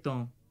awu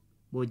eton.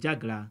 Bo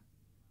jagla.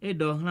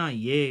 Edo hlan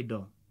ye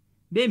edo.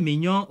 Be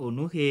minyon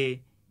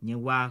onuhe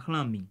nyewa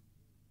hlan mi.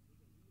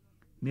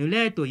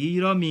 Miule to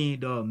yiro mi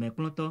do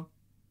meklonto.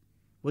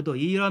 Boto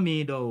yiro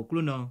mi do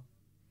okluno.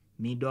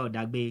 Mi do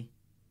dagbe.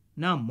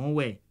 Na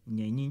mowe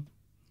nyenyi.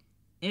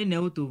 Ene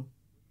utu.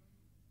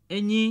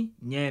 Enyi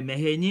nye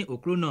mehenyi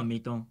okluno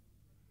miton.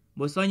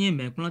 Boso nyi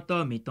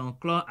meklonto miton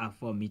klo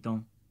afo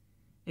miton.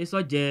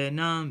 Eso je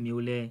na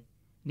miule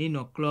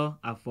nino klo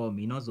afo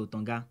minozo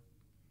tonga.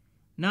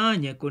 Na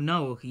nyeko na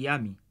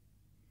ohiyami.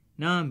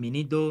 Na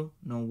minido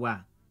no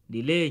wa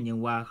dile nye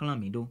wa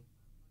chlamido.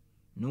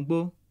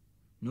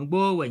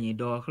 Nugbo wenye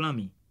do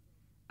chlami.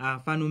 A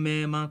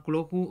fanume ma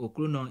kloku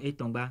okluno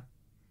etongba.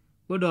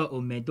 Kodo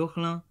ome do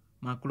chlan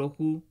ma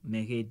kloku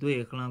mehe do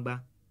e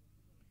chlangba.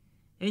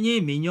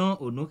 Enyi minyon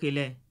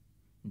onukele.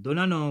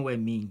 Donano we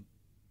mi.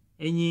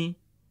 Enyi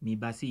mi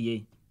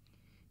basiye.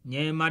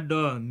 Nye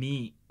mado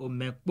mi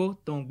omekpo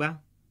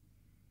tongba.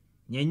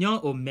 Nye nyon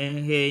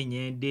omehe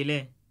nye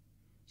dele.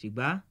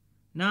 Sigba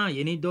na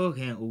yeni do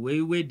gen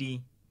owe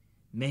di.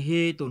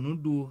 Mehe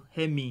tonudu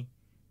hemi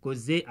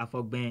koze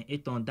afogben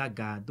eton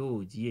daga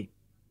do die.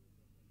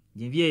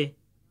 Jinvie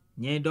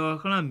nye do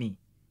chlami.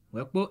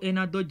 Wekpo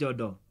ena do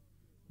jodo.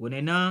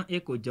 Wonena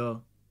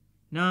ekojo.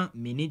 Na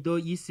minido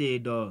yise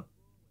do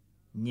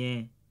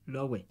nye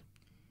lowe.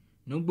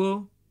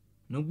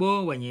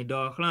 Nugbo wenye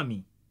do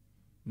chlami.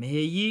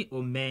 Mehe yi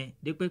ome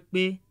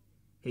dekpekpe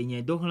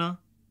henye do hlan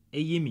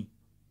eyi mi.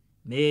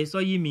 Mehe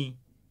so yi mi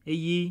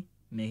eyi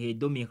mehe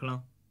do mi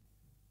hlan.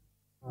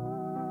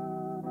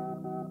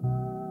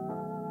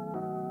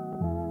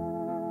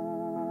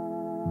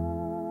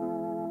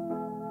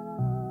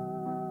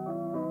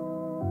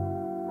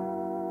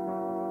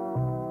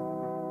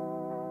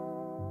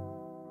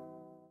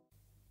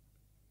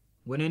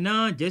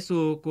 Wenena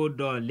Jesu ko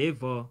do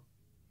levo.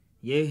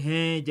 Ye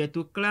hen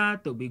jetu kla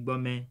to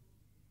bigbome.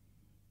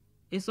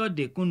 Eso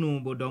de kunu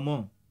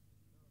bodomo.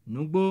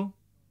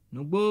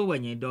 Nugbo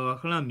wenye do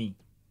chlami.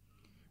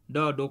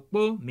 Do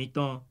dokpo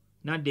miton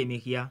na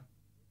demihia.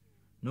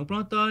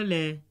 Nuplonto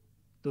le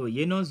to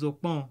yeno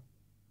zokpon.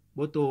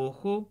 Boto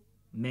ho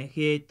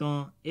mehe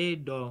ton e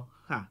do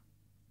ha.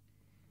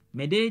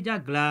 Mede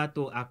jagla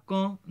to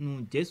akon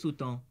nu Jesu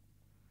ton.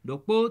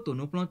 Dokpo to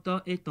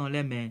nuplonto eton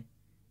leme.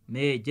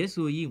 Me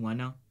Jesu yi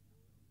wana.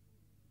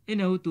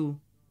 Ene utu.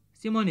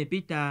 Simoni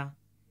Peter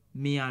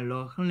mi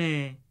alo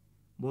chlen.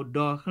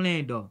 Bodo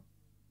chlen do.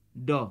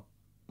 Do.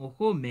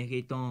 Oho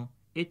meheton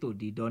eto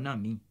di do na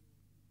mi.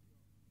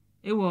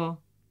 Ewo.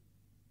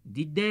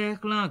 Dide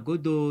chlan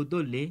godo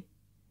dole.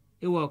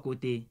 Ewo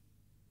kote.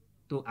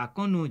 To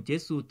akonu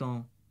Jesu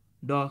ton.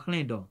 Do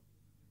chlen do.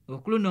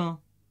 Okluno.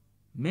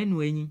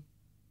 Menu enyi.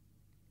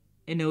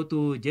 Ene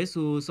utu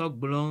Jesu sok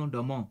blon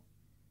domon.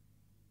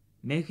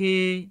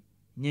 Mehe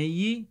nye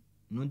yi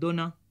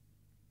nudona.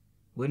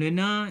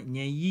 Wenena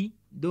nye yi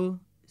do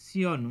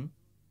sionu.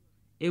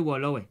 Ewo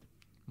lowe.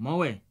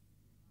 Mowe.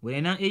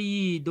 Wenena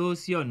eyi do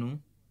sionu.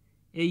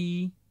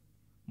 Eyi.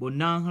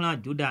 Bonan hla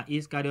Juda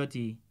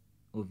Iskarioti.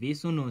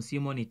 Ovisunu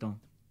Simoniton.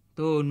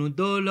 To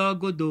nudo lo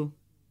godo.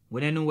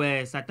 Wenenu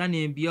we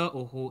satani bio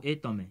oho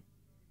etome.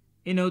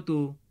 Ene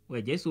otu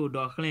we Jesu do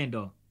khlen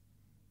do.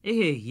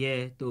 Ehe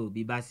hie to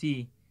bi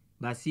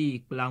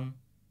basi plaun.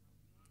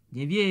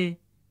 Jinvie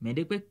me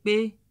de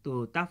pepe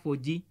to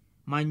tafoji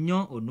ma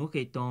nyon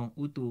onuke ton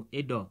utu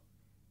edo.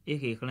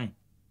 Ehe khlen.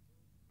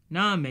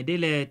 Na me de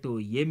le to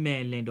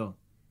yeme lendo.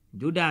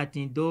 Juda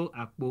tindo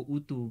akpo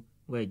utu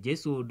we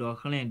Jesu do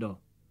khlen do.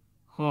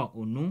 Ho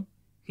onu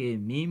ke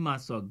mi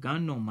maso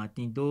gano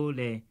matindo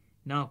le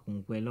na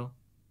kunkwelo.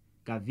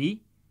 Kavi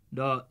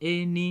do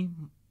eni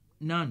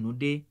na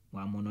nude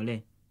wa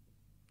monole.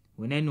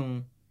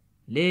 Wenenu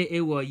le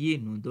ewo yi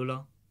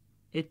nudolo.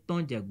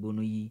 Eton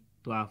jagbonu yi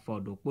to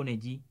afodo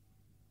poneji.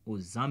 O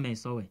zame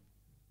sowe.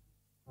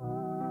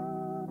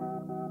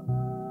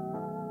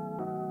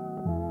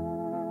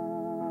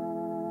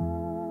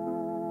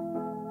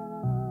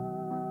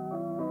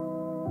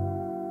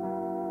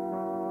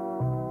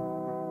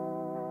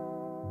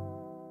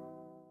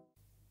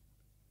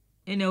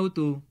 Ene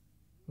utu,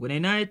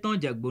 wenena eton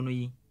jagbonu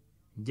yi.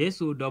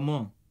 Jesu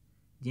domo.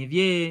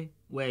 Jinvie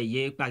we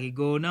ye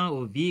pakigo na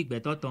ovi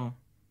gbetoton.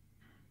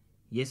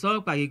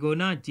 Yeso pakigo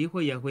na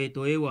jikwe yahwe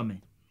to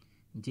ewome.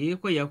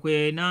 Jikwe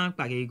yahwe na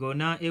pakigo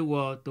na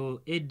ewo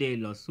to ede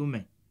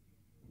losume.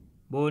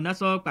 Bo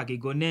naso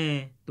pakigo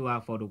ne to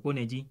afodo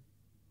neji.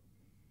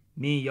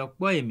 Mi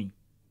yokpo emi.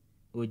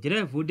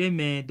 Ojre vude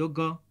me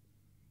dogo.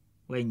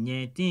 We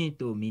nye tin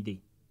to mide.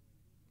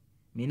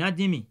 Mina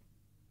dimi.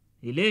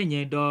 Ile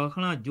nye do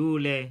khlan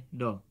jule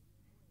do.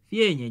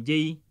 Fie nye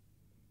jeyi.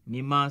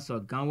 Mi ma so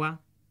ganwa.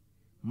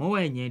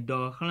 Mowe nye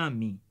do khlan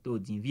mi to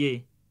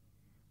jinvie.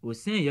 O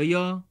sen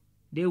yoyo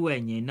de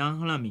we nye na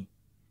khlan mi.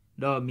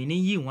 Do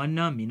mini yi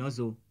wana mi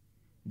nozo.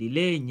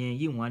 Dile nye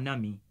yi wana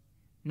mi.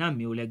 Na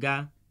mi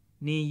olega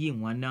ni yi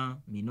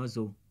wana mi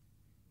nozo.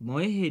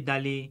 Mo ehe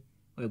dale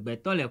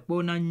wegbeto le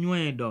po na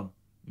nyuen do.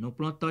 No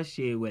plonto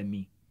she we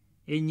mi.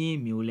 Enyi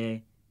mi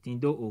ole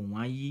tindo o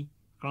wan yi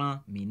khlan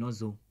mi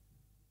nozo.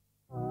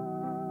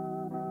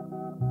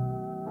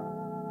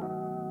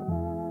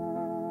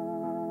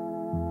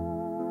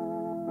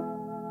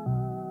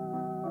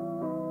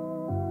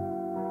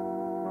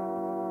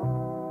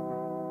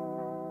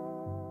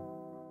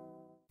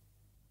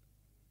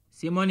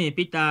 Simoni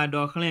Peter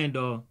do khlen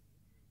do.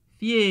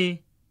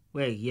 Fie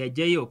we ye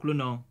jey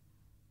okluno.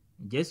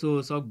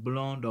 Jesu so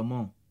blon do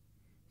mon.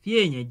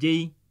 Fie nye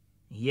jey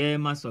ye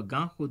ma so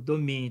gan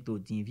khodomi to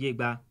dinvie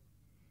gba.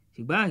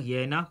 Sigba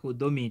ye na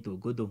khodomi to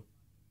godo.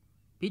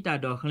 Peter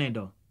do khlen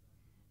do.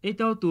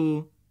 Eto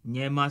to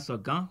nye ma so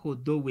gan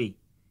khodowe.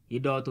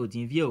 Ido to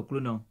dinvie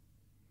okluno.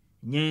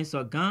 Nye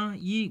so gan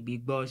yi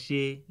gbigbo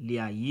she li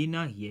ayi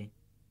na ye.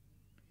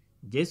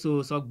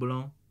 Jesu so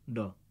blon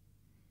do.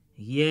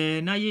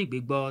 Ye na yi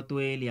gbigbo to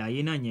eli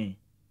ayi na nye.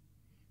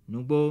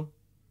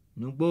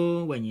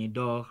 Nugbo wenye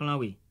do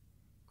khlanwe.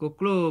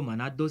 Koklo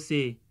manado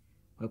se.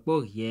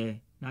 Wepo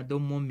ye na do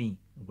momi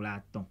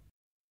glaton.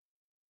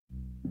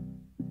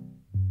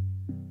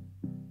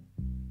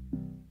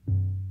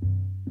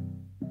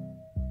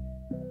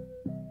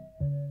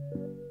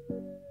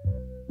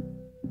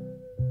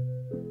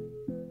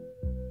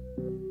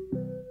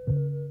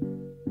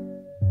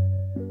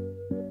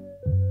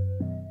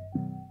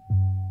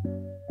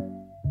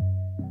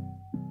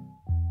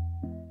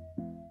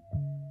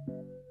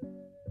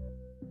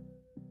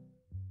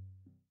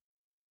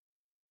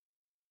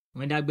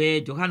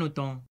 Wendagbe Johanu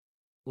ton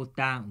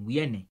ota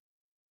wiene.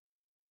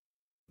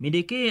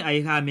 Mideke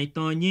aiha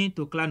meton nyi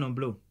to klanon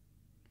blo.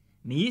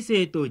 Mi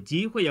yise to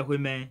ji kwe ya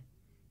me.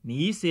 Mi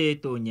yise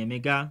to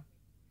nyemega.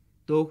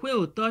 To kwe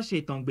o to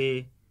she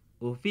tongbe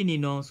o fini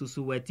non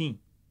susu wetin.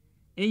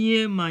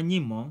 Enye ma nyi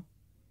mo.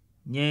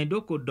 Nye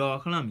doko do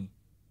khlami.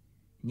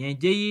 Nye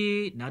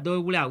jeyi na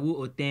do wula wu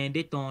o ten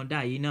de ton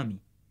da yi nami.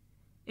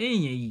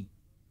 Enye yi.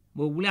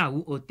 Bo wula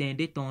wu o ten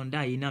de ton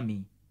da yi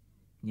nami.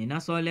 Nye na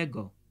so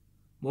lego.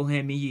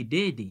 Bohemi yi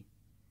dede.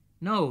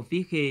 Na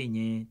ofike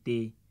nye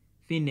te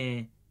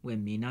fine we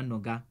mina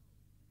noga.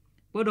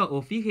 Podo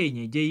ofike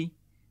nye jei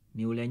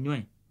mi ule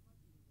nywe.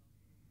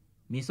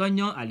 Mi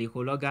sonyo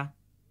alikologa.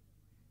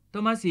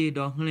 Tomasi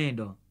do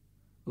hlendo.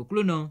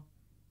 Ukluno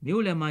mi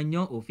ule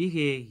manyo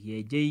ofike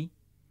ye jei.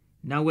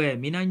 Na we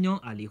mina nyo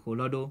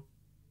alikolodo.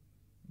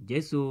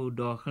 Jesu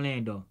do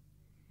hlendo.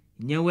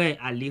 Nyewe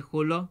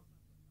alikolo.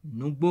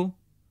 Nugbo.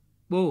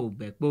 Po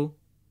bekpo.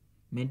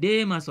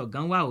 Mende maso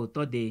ganwa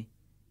otode.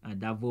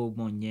 Adavo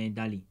gbonye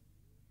dali.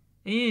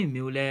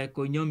 Mi ule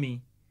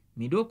konyomi.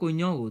 Mi do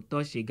konyo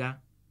oto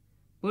shega.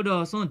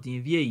 Podo son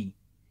dinvie yi.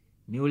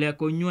 Mi ule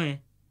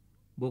konywe.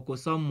 Boko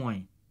so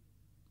mwen.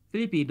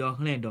 Filipi do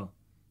hlendo.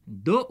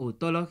 Do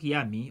otolo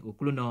hiami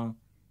okluno.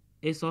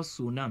 Eso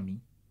tsunami.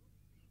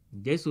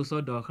 Jesu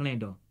so do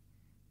hlendo.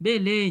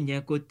 Bele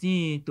nye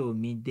kotin to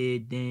mi de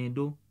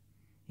dendo.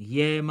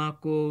 Ye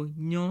mako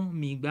nyon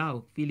mi gba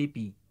o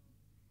Filipi.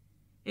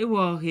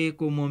 Ewo he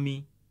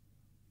komomi.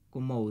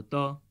 Komo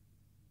uto.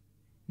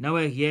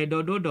 Nawe hie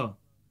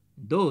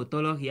do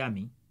tolo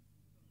hiami.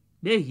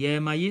 Be hie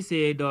ma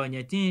yise do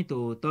nye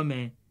tinto uto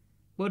me.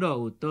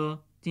 Podo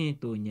uto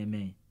tinto nye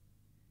me.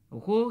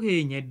 Oho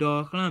he nye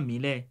do khlan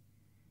mile.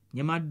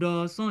 Nye ma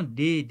do son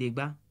de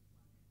degba.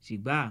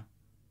 Shigba.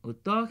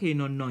 auto he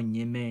non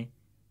nyeme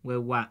we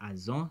wa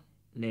azon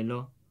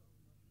lelo.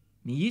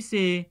 Mi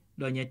yise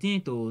do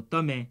nyetin to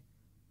tome,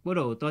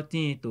 poro auto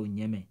tin to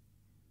nyeme.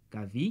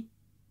 Kavi,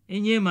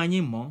 enye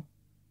mani mo,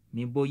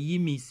 mi bo yi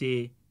mi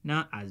se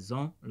na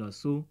azon lo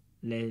su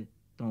le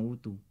ton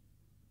utu.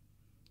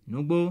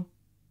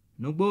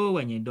 Nugbo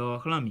wenye do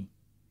hlami.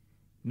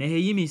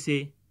 Mehe yi mi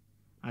se,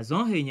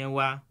 azon he nye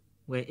wa,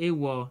 we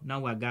ewo na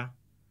waga.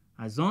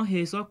 Azon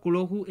he so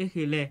kulohu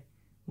ehele,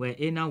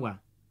 we na wa.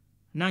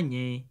 Na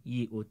nye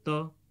yi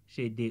auto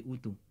she de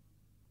utu.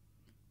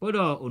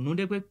 Poro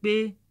onude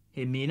pepe,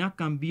 he mi na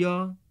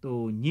kambio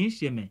to nyi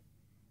sheme.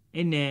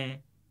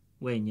 Ene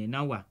we nye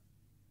na wa.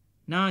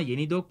 Na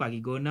yenido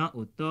pagigo na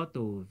auto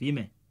to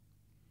vime.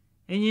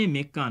 Enye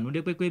mekan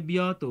nude pepe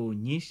bio to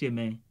nyi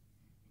sheme.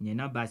 Nye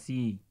na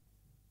basi.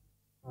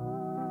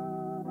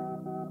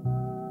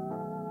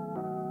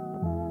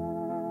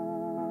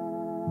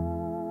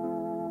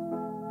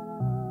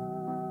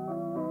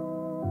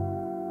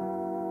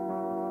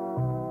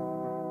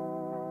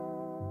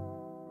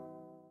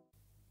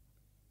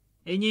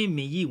 Enye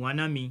mi yi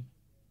wana mi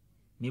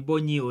bo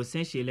nyi o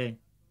sen shele.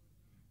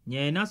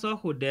 Nye na so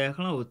hode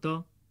hlan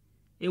auto.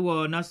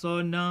 Ewo na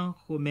so na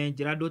home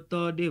jirado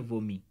to de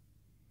vomi.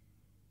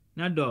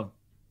 Na do,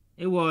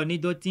 ewo ni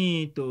do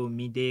tin to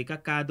mi de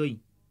kaka doi.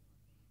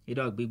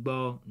 Edo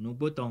gbigbo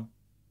nugbo ton.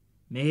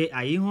 Mehe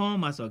ayi hon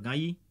ma so gan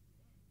yi.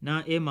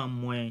 Na e ma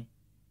mwen,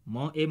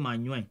 mo e ma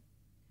nywen.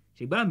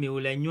 Shigba mi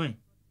ule nywen.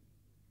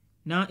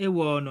 Na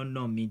ewo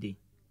no mi de.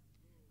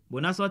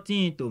 Bona so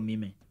tin to mi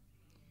me.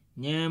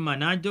 Nye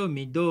manajo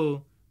mi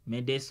do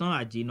me de son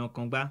aji no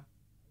kongba.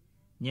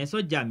 Nye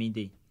so ja mi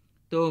de.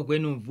 To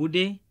gwenu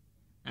vude,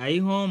 ayi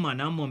hon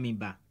mana mo mi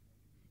ba.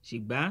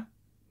 Shigba,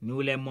 mi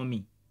ule mo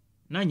mi.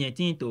 Na nye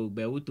tin to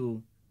gbe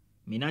utu,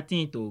 mi na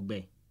tin to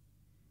gbe.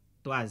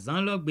 To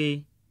azan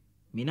logbe,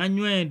 mi na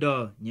nywen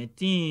do nye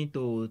tin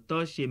to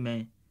to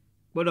sheme.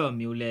 Poro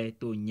mi ule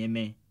to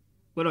nyeme,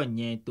 poro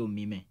nye to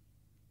mi me.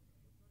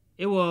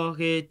 Ewo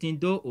he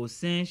tindo o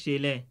sen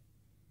shele.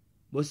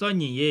 Boso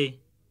nyi ye,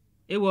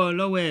 ewo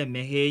lowe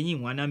mehe yi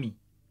wana mi.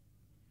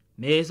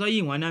 Mehe so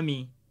yi wana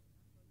mi,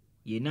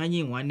 ye na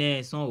yi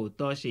wane son o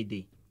to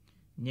shede.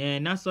 Nye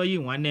na so yi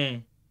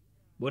wane,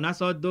 bona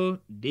so do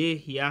de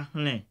hia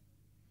hlen.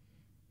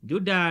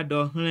 Juda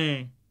do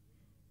hlen,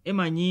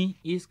 emanyi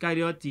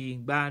Iskarioti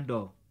gba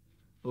do.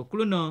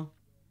 Okluno,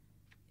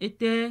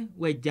 ete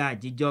weja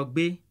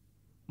jijogbe,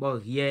 bo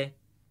hie,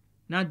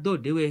 na do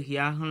dewe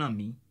hia hlan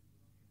mi,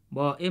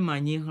 bo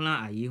emanyi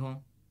hlan ayi hon.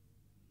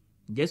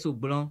 Jesu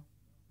blon,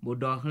 bo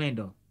do hlen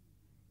do.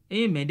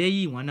 Mede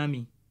yi wana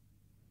mi.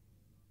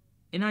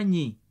 Ena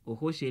nyi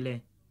oho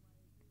shele.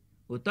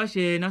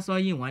 Otoshe na so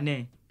yi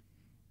wane.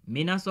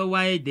 Mi na so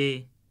wa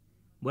ede.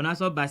 Bona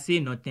so basi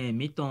no ten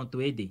mi ton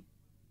to ede.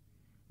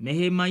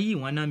 Mehe ma yi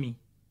wana mi.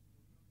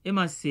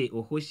 Ema se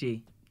oho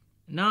she.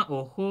 Na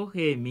oho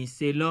he mi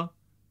se lo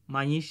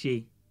ma yi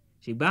she.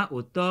 Shigba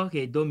oto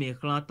he do mi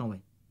hlan tonwe.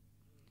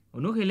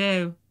 Onu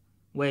hele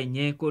we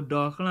nye ko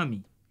do hlan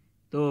mi.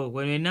 To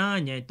wene na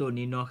nye to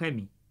ni no he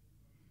mi.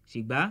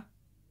 Shigba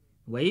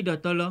we yi do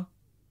tolo.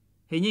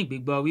 He nyi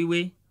gbigbo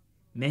wiwe.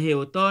 Mehe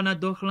oto na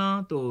do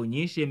hlan to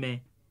nyi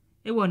sheme.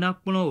 Ewo na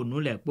plon onu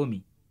le po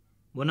mi.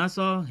 Bona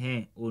so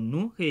he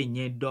onu he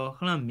nye do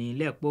hlan mi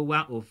le po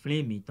wa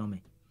oflin mi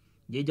tome.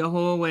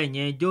 Jejoho we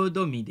nye jo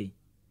do mi de.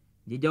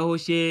 Jejoho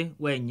she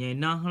we nye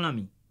na hlan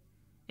mi.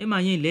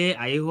 Ema yin le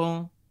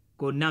aihon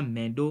ko na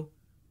mendo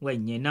we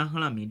nye na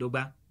hlan mi do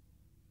ba.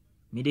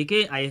 Mi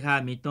deke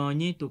aiha mi ton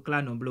nyi to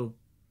kla no blo.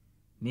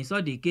 Mi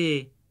so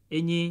dike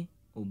enyi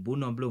obu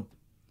no blo.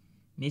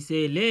 Mi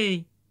se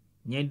le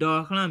nye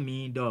do hlan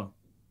mi do.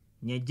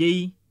 Nye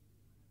jei.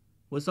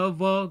 Woso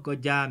vo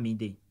goja mi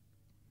de.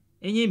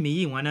 Enyi mi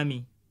yi wana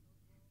mi.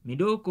 Mi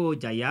do ko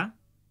jaya.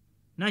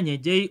 Na nye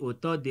jei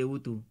oto de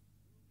utu.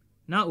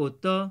 Na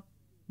oto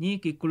nyi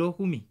kiklo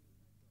humi.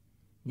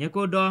 Nye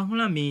ko do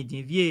hlan mi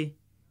dinvie.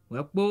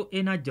 Wekpo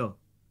ena jo.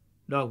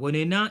 Do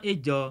wone na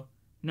ejo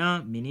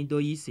na mini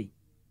do yise.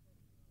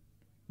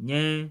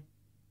 Nye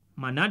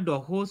mana do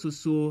ho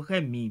susu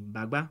he mi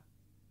bagba.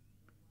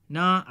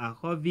 Na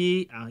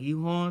ahovi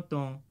ahihon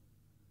ton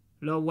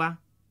lo wa.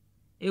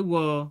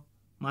 Ewo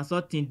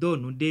maso tindo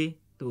nude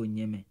to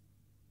nyeme.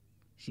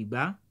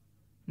 Shigba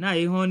na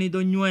ihon ni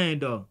do nyuen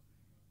do.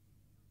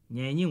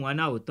 Nye yi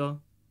wana oto.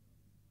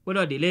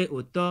 Podo dele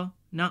oto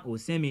na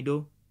osemi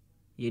do.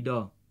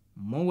 Yedo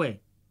mowe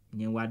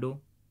nye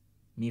wado.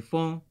 Mi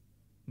fon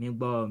mi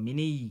gbo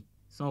mini yi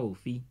son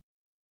ofi.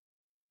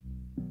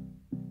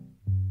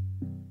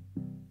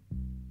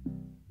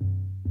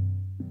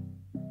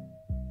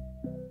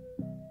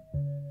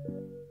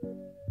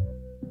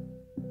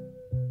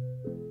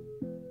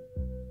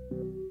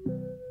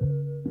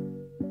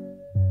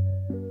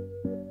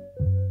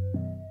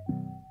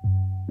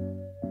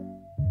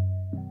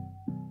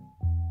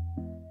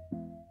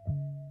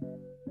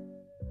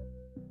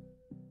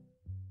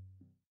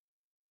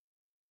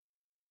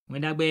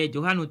 Mwendagbe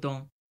Johanu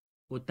ton,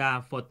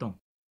 ota foton.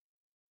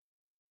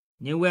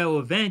 Nye we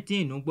o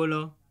 20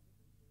 nugbolo,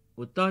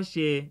 oto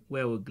she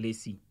we o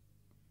glesi.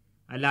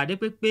 alade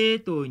pepe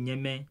to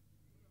nyeme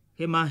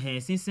he ma hen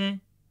sinsen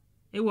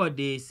e wo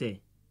de se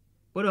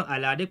podo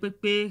alade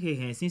pepe he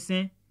hen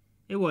sinsen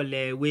e wo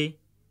lewe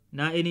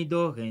na eni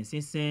do hen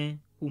sinsen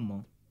humo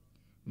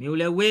mi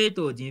ule we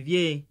to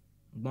dinvie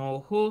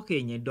gbon ho ke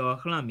yen do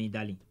khlan mi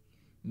dali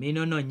mi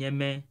no no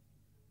nyeme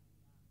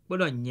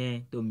podo nye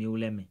to mi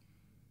ule me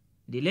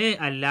dile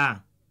ala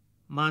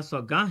ma so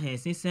gan hen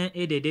sinsen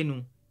e dedenu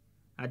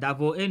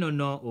adavo e no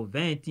no o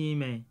 20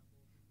 me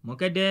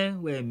mokede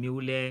we mi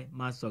ule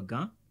ma so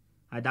gan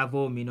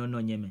adavo mi no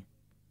no nyeme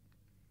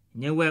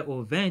nyewe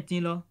o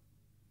 20 lo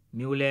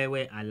mi ule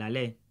we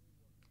alale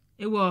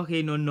ewo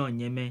he no no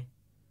nyeme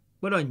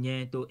podo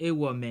nye to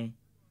ewo me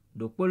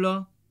do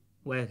polo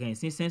we hen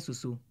sinsen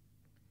susu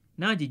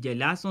na jije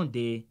lason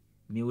de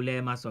mi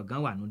ule ma so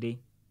gan wa nude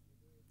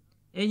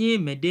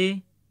eyin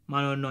mede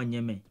ma no no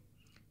nyeme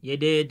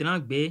yede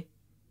drangbe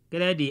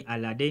kredi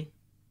alade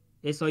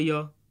esoyo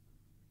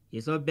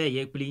yeso be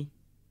ye pli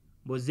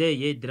boze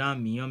ye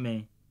dram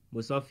miyome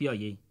bo sofio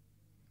ye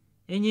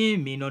enyi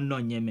mi no no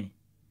nyeme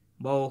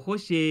bo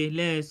hoshe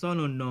le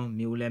sono no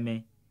mi uleme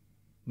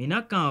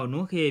minaka onu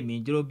he mi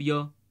drobio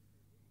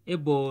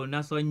ebo na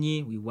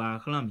sonyi wiwa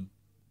khlami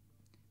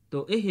to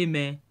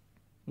eheme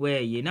we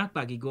ye na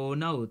pagigo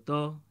na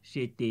oto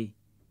shete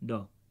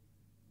do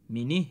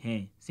mini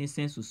he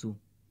sinsen susu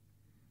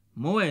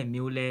moe mi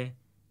ule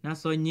na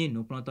sonyi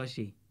nu pronto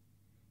she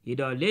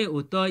idole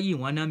oto yi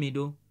wana mi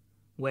do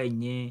we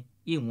nye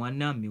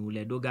iwana mi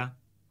ule doga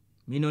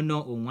mi no no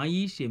onwa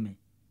yi sheme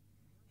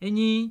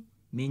enyi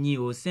mi nyi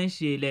o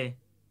sense le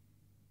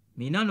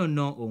mi na no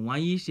no onwa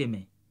yi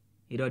sheme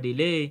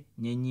idodele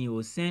nyi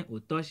o sen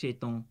oto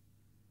sheton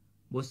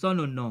bo so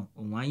no no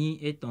onwa yi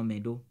eton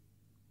medo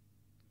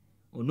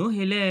onu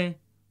hele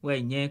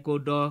we nye ko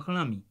do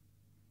khlami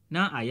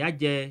na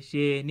ayaje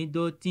she ni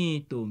do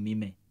tin to mi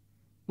me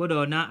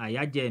podo na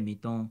ayaje mi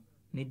ton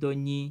ni do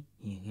nyi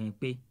hihen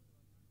pe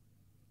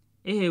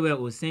ehewe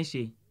o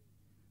sense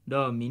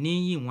do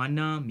mini yi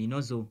wana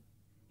minozo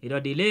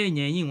idodele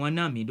nye yi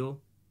wana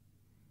mido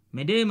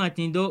mede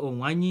matindo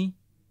onwanyi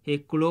he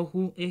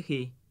klohu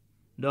ehe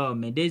do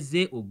mede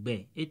ze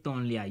ogbe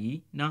eton le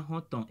ayi na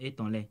honton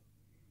eton le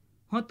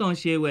honton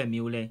she we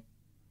mi ule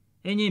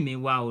enyi mi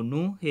wa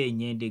onu he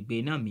nye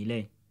degbe na mi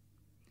le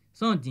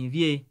son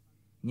dinvie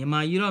nye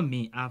ma yiro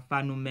mi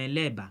afanume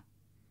leba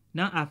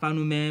na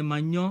afanume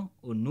manyo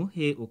onu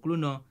he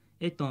oklono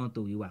eton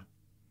to wiwa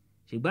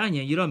shigba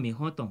nye yiro mi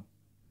honton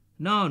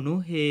na onu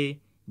he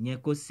nye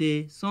ko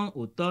se son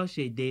oto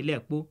she de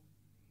lepo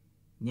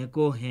nye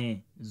ko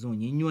hen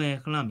zun yin yun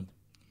khlami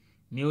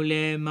mi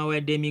ule ma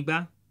we de mi gba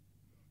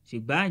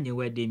shigba nye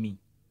we de mi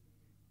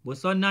bo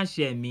so na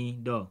she mi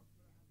do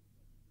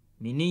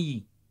mi ni yi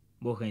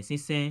bo hen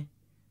sinsen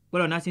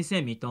polo na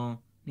sinsen mi ton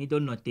ni do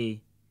note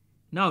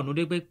na onu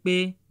de pepe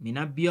mi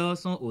na bio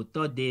son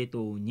oto de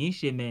to yin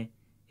she me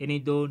eni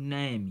do na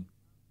emi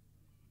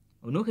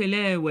onu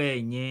hele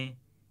we nye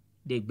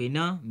de gbe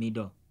na mi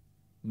do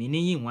mi ni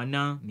yi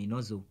wana mi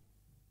nozo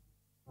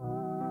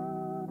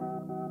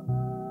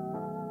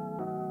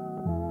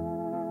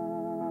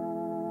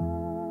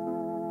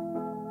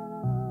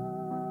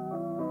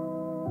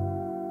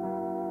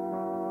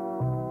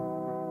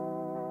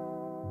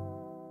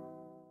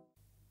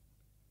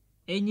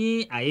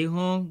enyi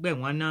aihon gbe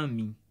wana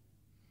mi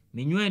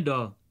nyue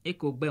do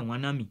eko gbe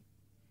wana mi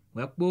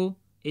wepo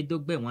edo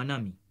gbe wana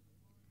mi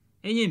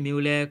enyi mi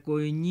ule ko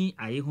nyi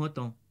aihon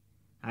ton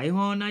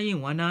aihon na yi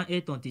wana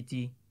eton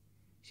titi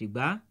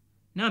shigba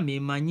na mi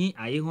manyi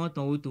aihon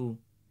ton utu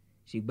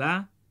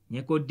shigba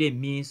nye ko de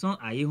mi son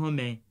aihon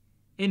me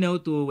ene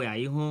utu we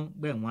aihon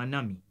gbe wana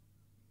mi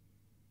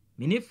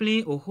mini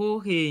flin oho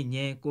he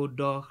nye ko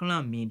do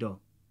khlan mi do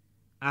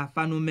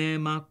afanume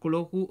ma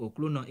klohu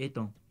oklono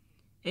eton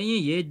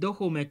enyi ye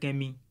doho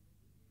mekemi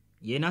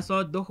ye na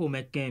so doho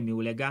mekemi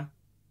ulega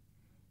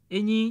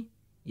enyi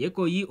ye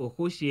ko yi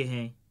oho she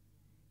hen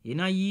ye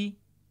na yi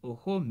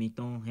oho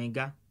miton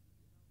henga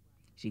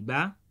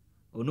shigba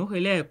onu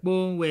hele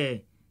po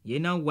we ye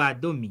na wa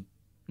domi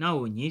na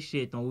onyi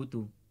she ton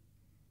utu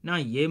na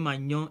ye ma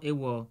nyon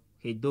ewo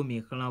he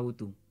domi khlan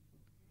utu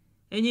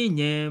enyi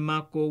nye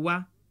ma ko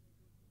wa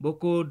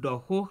boko do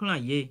ho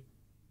khlan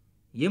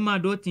ye ma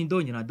do tin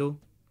do nyina do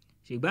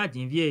shigba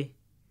dinvie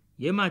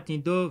ye ma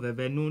tin do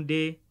vevenu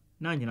de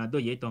na nyina do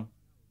ye ton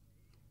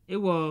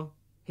ewo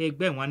he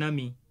gbe wana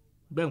mi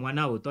gbe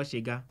wana oto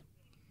shega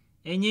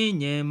enyi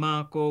nye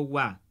ma ko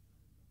wa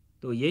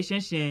to ye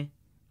shensen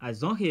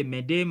azon he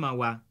mede ma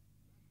wa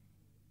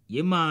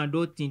ye ma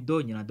do tin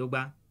do nyina do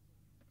gba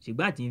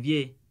shigba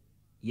dinvie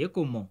ye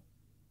ko mo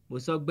bo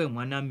so gbe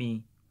wana mi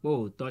po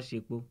oto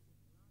shepo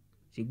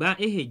shigba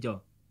ehejo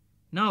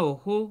na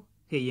oho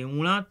he ye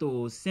nwran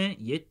to sen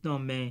ye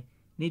ton me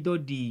ni do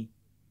di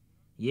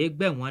ye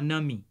gbe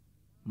wana mi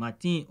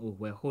matin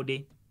ohwe hode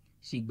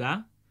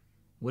shigba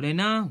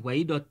wona we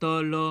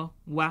idoto lo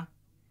wa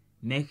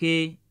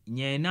mehe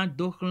nye na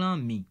do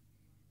khlan mi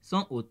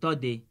son oto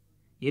de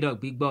iro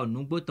gbigbo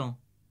nugbo ton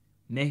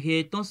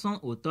mehe ton son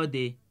oto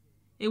de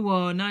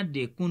ewo na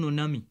de kunu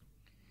na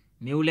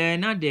mi ule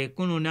na de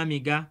kunu na mi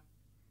ga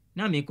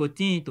Na mi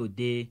kotin to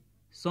de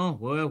son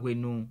wewe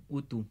nu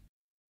utu.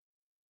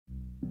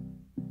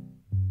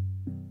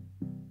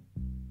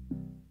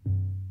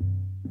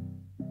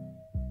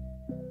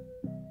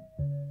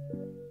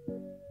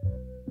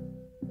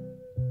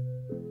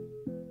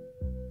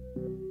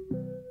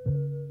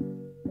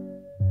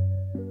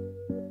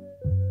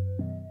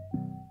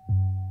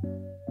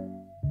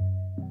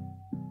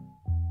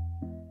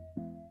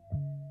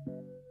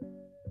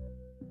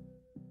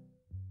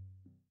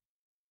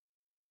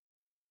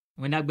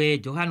 Wenagbe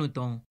Johanu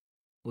ton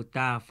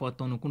ota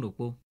fotonu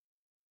kundokpo.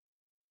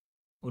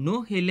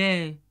 Onu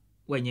hele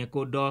wenye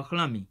ko do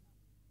chlami.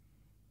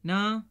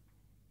 Na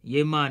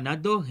ye ma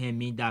nado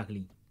hemi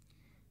dagli.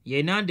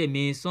 Ye na de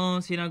mi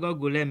son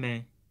synagogue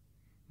leme.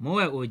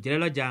 Mowe o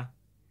jereloja.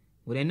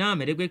 Wure na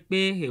medegbe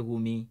pe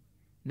hehumi.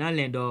 Na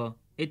lendo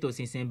eto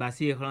sinsen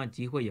basi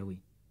hlanti hoyewe.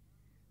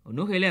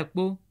 Onu hele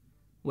po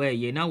we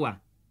ye na wa.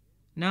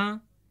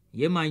 Na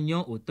ye ma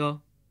nyon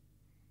oto.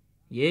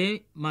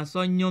 Ye ma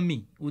so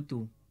nyomi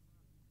utu.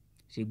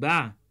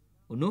 Sigba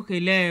onu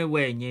hele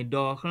we nye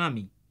do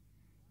chlami.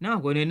 Na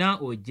wone na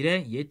o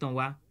jire ye ton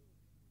wa.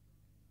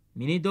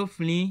 Mini do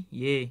flin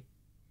ye.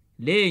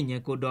 Le nye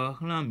ko do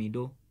chlami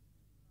do.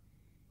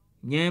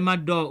 Nye ma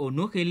do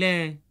onu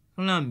hele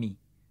chlami.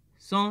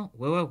 Son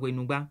wewe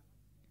wenugba.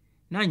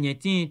 Na nye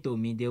tin to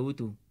mi de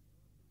utu.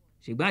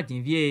 Sigba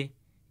dinvie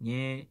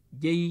nye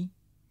jeyi.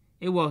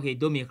 Ewo he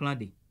do mi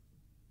chlande.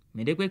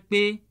 Medekwe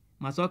pe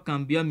maso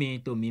kambio mi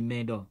to mi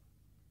medo.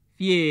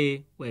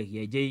 Fie we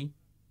ye jeyi.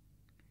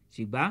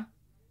 Sigba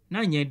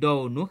na nye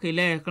do onu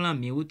hele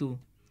chlami utu.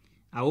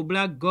 A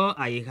obla go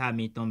a yeha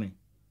mi tome.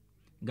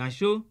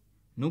 Gansho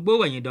nugbo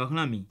we nye do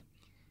chlami.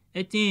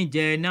 Etin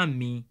je na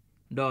mi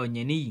do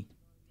nye ni.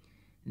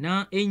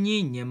 Na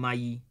enyi nye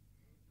mayi.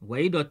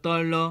 We do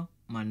tolo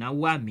mana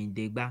wa mi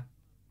degba.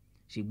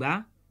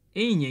 Sigba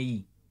enyi nye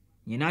yi.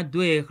 Nye na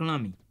dwe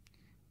chlami.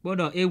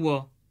 Bodo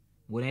ewo.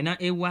 Wone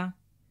na ewa.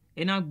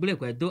 Ena gble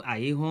kwe do a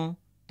yehon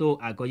to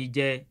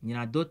agojije nye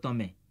na do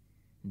tome.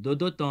 Do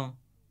ton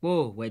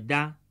po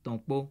weda ton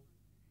po.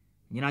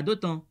 Nye na do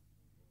ton.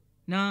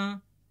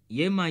 Na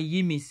ye ma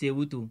yi mi se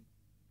utu.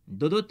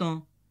 Do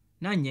ton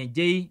na nye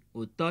jei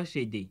oto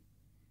shede.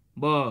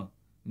 Bo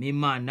mi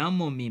ma na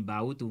mo mi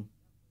ba utu.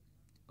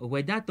 O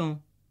weda ton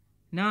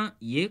na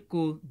ye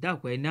ko da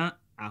kwe na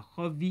a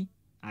hovi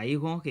a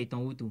yehon he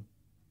ton utu.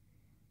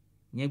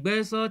 Nye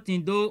gbe so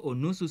tindo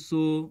onu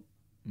suso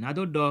na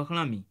do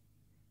chlami.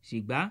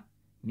 Sigba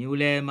mi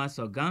ule ma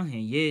sogan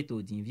hen ye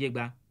to din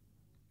viegba.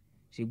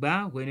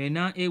 Sigba wene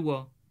na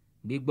ewo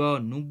bigbo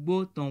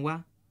nugbo ton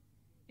wa.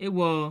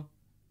 Ewo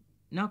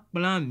na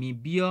plan mi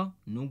bio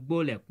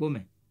nugbo le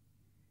pome.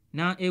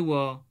 Na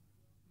ewo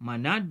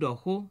mana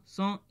doho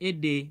son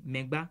ede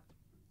megba.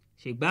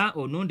 Sigba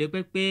onu de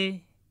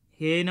pepe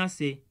he na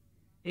se.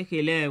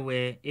 Ekele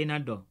we ena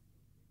do.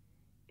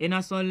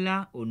 Ena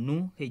sola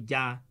onu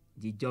heja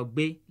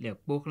jijogbe le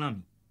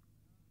pochlami.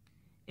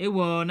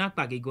 Ewo na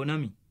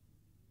pagigonami.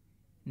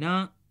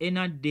 Na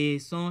ena de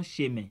son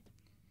sheme.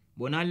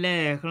 Bona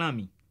le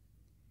chlami.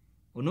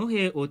 Onu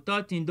he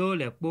oto tindo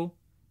le po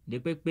de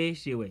pepe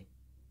shewe.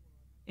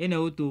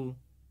 Ena utu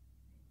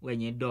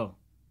wenye do.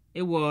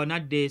 Ewo na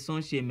de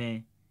son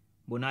sheme.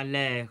 Bona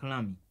le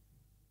chlami.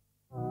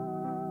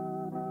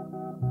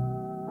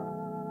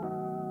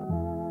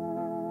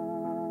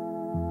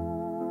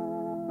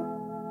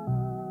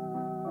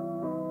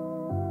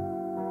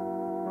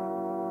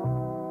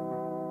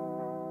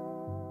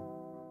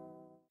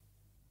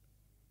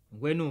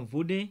 Wenu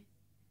vude,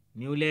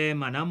 mi ule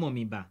mana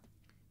momi ba.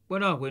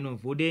 Podo wenu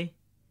vude,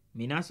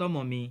 mi na so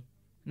momi,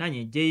 na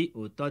nye jei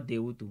oto de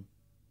utu.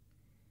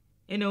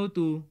 Ene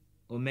utu,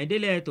 o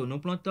medele to nou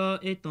planto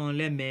eton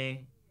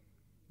leme,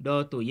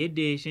 do to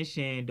yede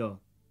shen do.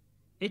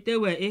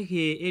 Etewe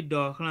ehe e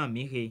do chlan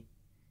mi he.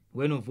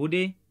 Wenu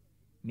vude,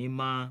 mi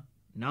ma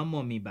na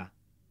momi ba.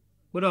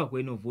 Podo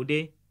wenu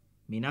vude,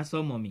 mi na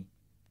so momi.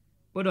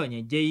 Podo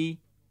nye jei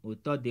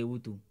oto de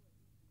utu.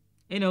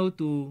 Ene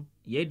utu,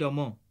 ye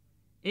domo.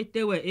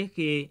 Etewe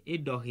ehe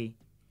edohe.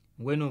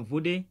 Wenu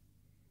vude,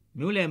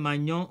 mi ule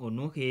manyon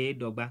onu he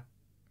dogba.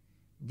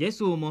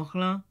 Jesu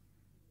mochlan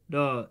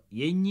do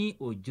ye nyi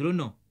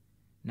ojrono.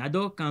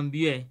 Nado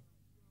kambie.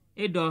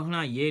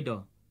 Edohlan ye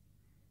do.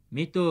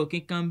 Mito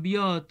ki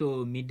kambio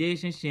to mide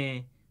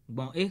shen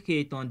bon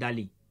ehe ton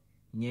dali.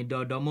 Nye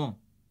do domo.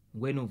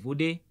 Wenu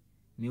vude,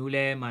 mi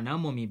ule mana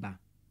momi ba.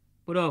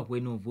 Podo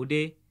wenu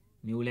vude,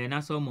 mi ule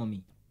naso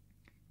momi.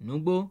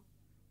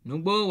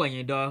 Nugbo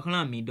wanyen do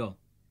hlan mi do.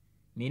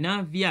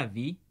 Mina vi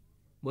avi,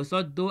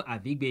 boso do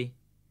avigbe.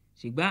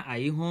 Sigba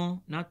aihon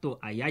na to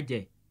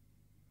ayaje.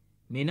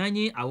 Mina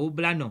nyi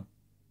awobla no.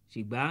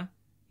 Sigba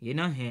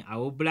yena hen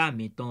awobla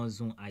mi ton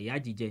zun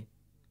ayajije.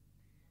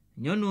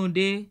 Nyonu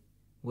de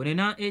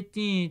wonena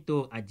etin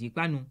to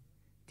ajipanu.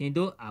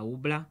 Tindo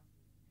awobla.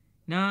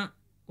 Na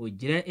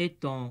ojire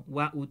eton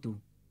wa utu.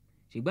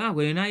 Sigba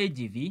wonena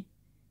ejivi.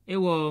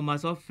 Ewo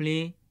maso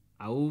flin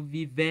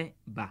awovive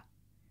ba.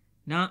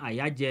 Na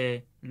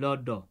ayaje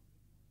lodo.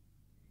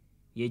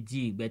 Ye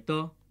ji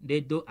beto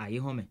de do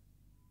aihome.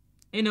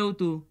 Ene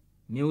utu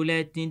mi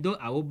ule tindo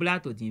a obla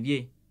to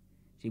dinvie.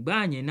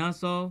 Shigba nye na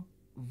so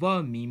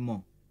vo mi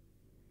mo.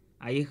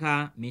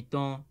 Aiha mi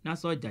ton na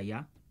so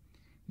jaya.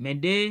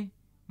 Mende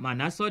ma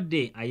na so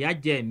de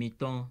ayaje mi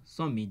ton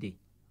so mi de.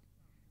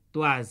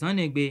 To a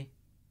zanegbe.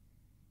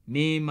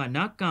 Mi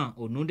manakan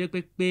onunde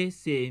pepe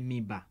se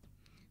mi ba.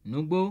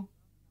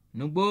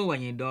 Nugbo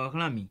wanyendo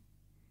hlami.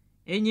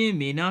 Enye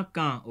mi na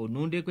kan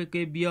onunde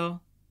pepe bio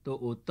to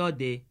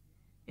otode.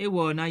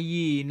 Ewo na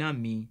yi na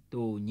mi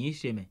to nyi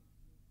sheme.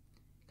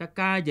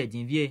 Kaka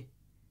jedinvie.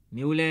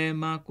 Mi ule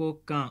ma ko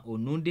kan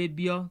onunde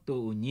bio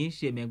to onyi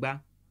sheme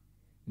gba.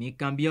 Mi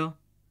kan bio.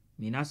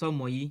 Mi na so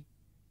moyi.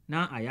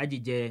 Na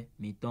ayajije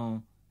mi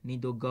ton ni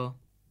dogo.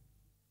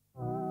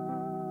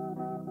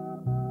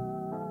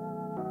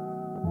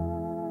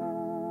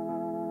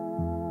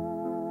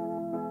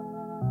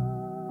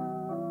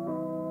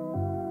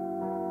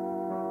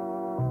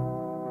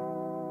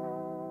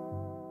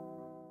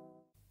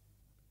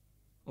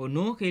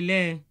 Onu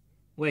hele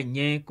we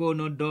nye ko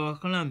no do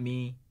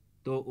hlami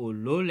to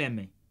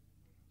ololeme.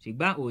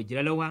 Shigba o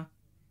jirelowa.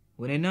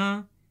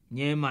 Wenena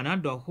nye mana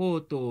do ho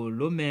to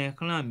lome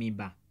hlami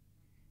ba.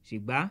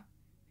 Shigba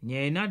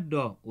nye na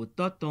do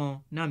ototon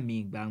na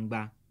mi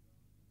gbangba.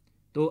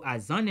 To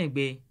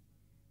azanegbe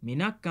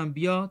mina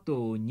kambio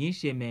to nyi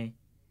sheme.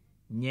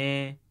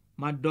 Nye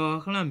ma do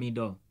hlami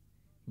do.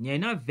 Nye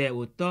na ve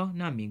oto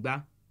na mi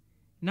gba.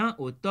 Na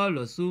oto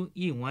losu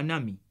i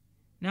wanami.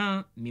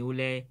 Na mi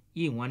ule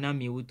i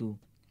wanami utu.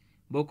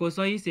 Boko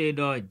so ise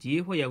do ji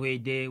hoyewe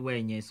de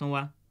we nye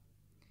sonwa.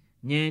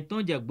 Nye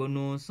tonje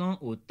gbonu son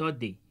oto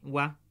de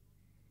wa.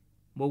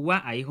 Bo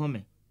wa ai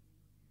home.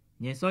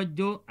 Nye so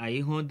jo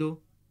ai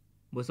hondo.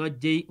 Bo so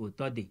je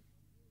oto de.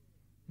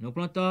 No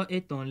pronto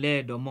eton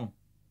le do mon.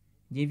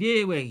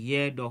 Jinvie we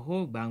ye do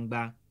ho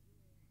gbangba.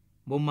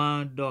 Bo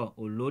ma do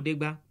olode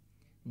gba.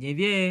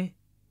 Jinvie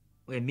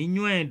we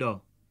minuen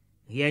do.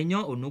 Ye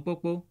nyon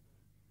onupopo.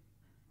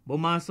 Bo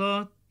ma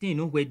so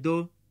tinu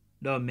wedo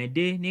do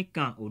mede ni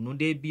kan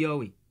onunde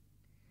biowe.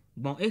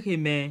 Bon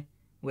eheme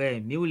we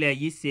miule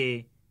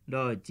yise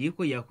do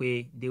jiko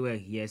yahwe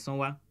dewe ye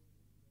sonwa.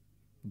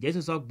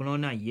 Jesu so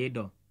blona ye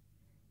do.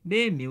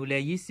 Be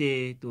miule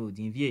yise to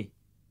dinvie.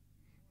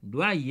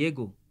 Dwa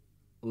yego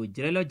o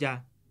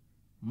jireloja.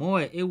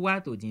 Moe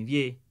ewa to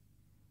dinvie.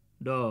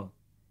 Do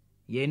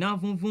ye na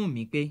vunvun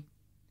mi pe.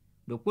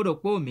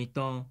 Dokpo mi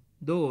ton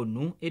do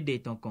onu ede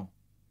tonkan.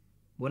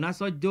 Bona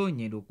so jo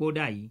nye dokpo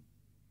da yi.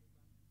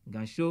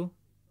 Gansho.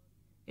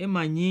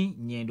 Emanyi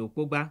nye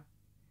dokpo gba.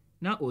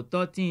 Na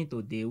oto tin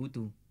to de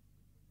utu.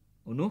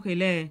 Onu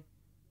hele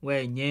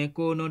we nye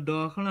ko no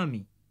do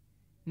hlami.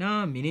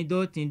 Na mini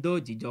do tin do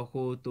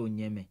jijoko to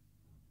nyeme.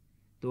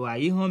 To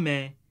ayi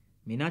home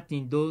mina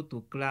tin do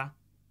to kla.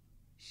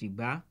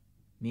 Shigba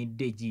mi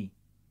deji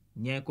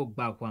nye ko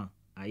gba kwan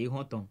ayi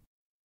honton.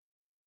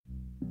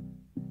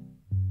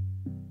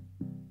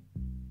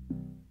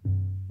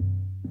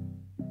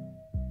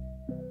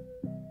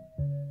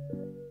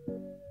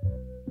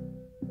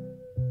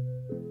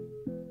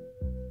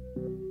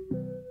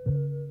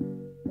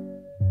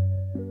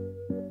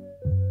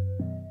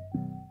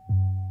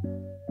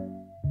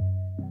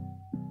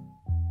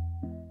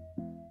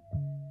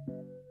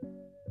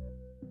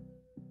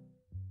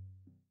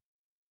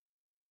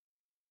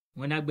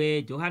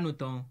 Wenagbe Johanu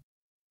ton.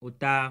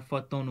 Uta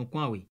foton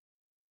nukwanwe.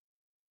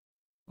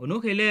 Onu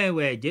hele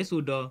we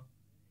Jesu do.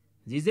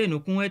 Zize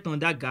nukun eton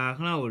daga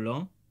hlan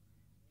olon.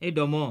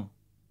 Edomo.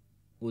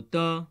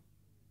 Uto.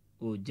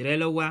 O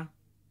jirelowa.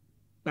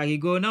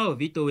 Pagigo na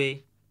ovi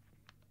towe.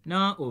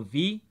 Na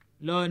ovi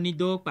lo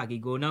nido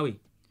pagigo na we.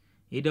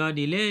 Ido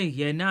dile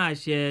ye na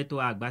ashe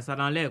to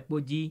agbasaran le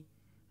poji.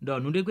 Do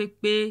nude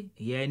pe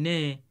ye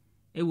ne.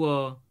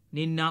 Ewo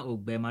nina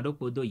ogbe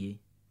madopodo ye.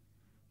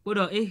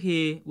 Podo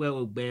ehe we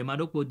ogbe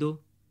madopodo.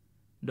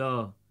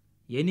 Do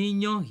ye ni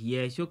nyon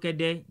ye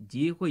shokede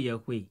ji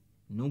hoye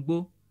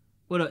nugbo.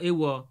 Podo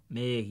ewo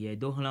me ye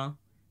dohlan.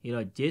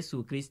 Iro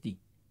Jesu Kristi.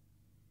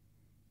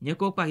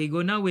 Nyeko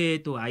pagigo na we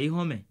to ayi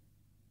home.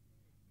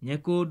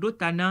 Nyeko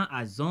dotana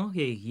azon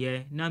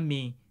he na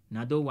mi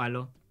na do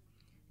walo.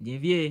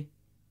 Jinvie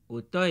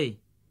otoe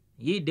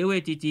yi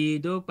dewe titi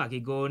do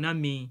pagigo na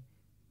mi.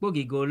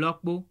 Pogigo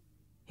lokpo.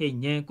 He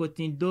nye ko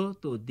tin do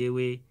to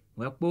dewe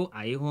wepo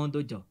ayi hon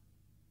dojo.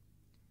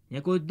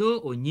 Nyeko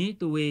do onyi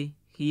to we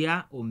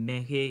hia o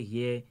mehe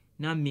ye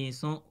na mi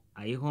son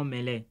ayi hon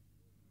mele.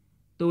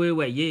 To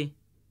we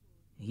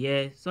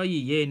ye so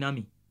yi ye na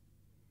mi.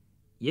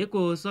 Ye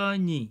ko so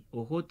nyi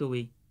oho to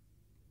we.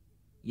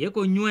 Ye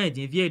ko nyue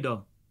jinvie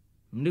do.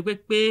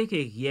 Mdekwe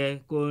ke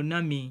ye ko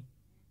na mi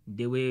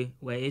dewe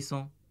we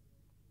eson.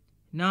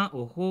 Na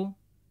oho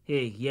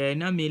he ye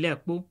na mi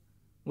lekpo.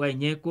 We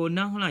nye ko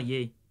na hlan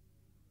ye.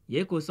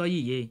 Ye ko so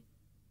yi ye.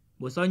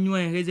 Bo so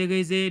nyue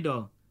reze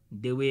do.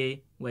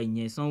 Dewe we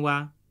nye son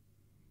wa.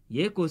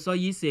 Ye ko so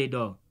yi se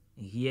do.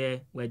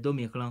 Ye we do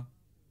mi hlan.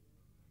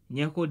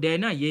 Nye hode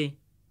na ye.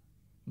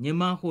 Nye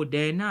ma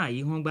hode na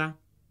yi hongba.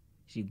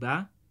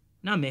 Shigba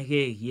na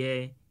mehe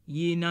ye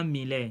yi na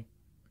mi le.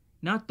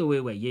 Na towe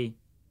we ye.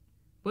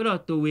 Podo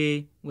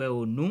towe we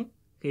onu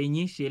he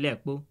nyi she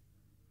lekpo.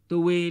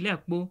 Towe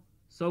lekpo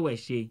so we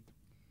she.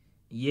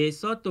 Ye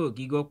soto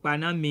gigo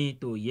pana mi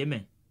to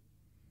yeme.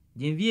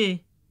 Jinvie,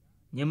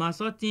 nye ma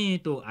so tin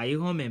to ayi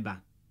home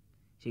ba.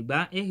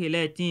 Shigba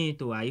ehele tin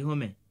to ayi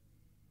home.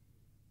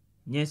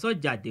 Nye so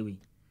jadewe.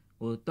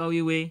 O to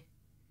wiwe.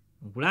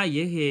 Vula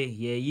yehe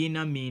ye yi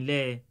na mi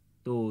le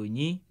to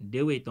nyi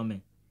dewe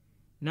tome.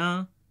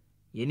 Na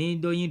yeni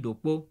do yin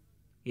dokpo.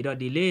 Ido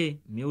dile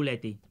mi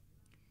ulete.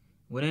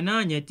 Wene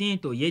na nye tin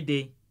to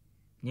yede.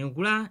 Nye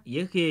vula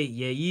yehe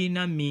ye yi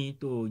na mi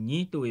to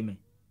nyi to eme.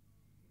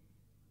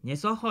 Nye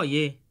so ho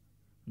ye.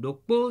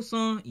 Dokpo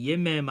son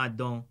yeme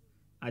madon.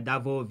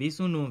 Adavo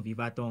visunu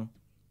vivaton.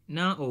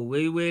 Na o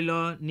wewe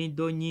lo ni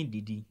do nyi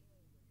didi.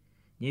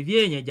 Nye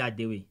vie nye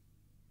jadewe.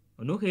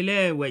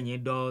 Onukhele we nye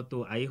do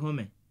to ayi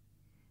home.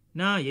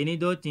 Na yeni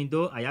do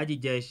tindo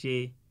ayajije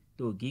she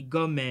to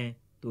gigome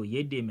to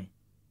yede me.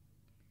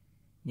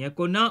 Nye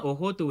kona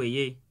oho to we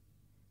ye.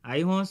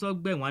 Ayi hon so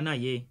gbe wana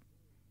ye.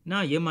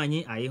 Na ye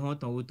manyi ayi hon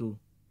ton utu.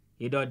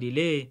 Ido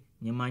dile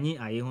nye manyi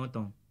ayi hon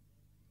ton.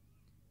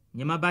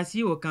 Nye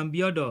mabasi o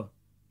kambiodo.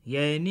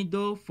 Ye ni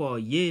do for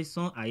ye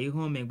son ayi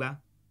hon megba.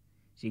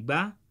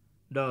 Shigba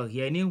do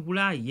ye ni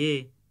hula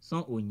ye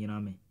son o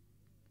nyirame.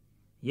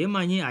 Ye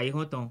manyi ayi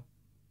hon ton.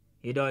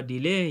 Ido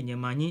dile nye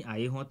manyi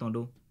ayi hon ton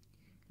do.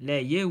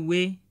 Le ye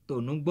we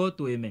to nugbo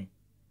to eme.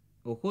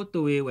 Oko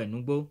to we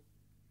nugbo.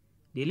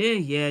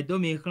 Dile ye do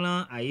mi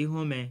khlan ayi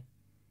hon me.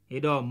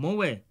 Ido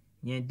mowe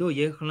nye do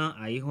ye khlan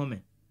ayi hon me.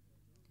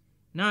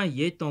 Na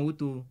ye ton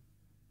utu.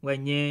 We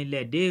nye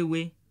le de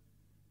we.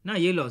 Na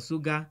ye lo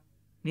suga.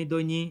 Ni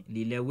do nyi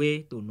li le we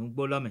to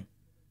nugbo lo me.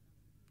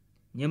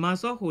 Nye ma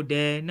so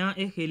hode na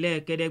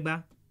ehele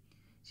kedegba.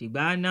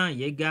 Shigba na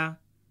ye ga.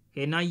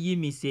 He na yi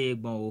mi se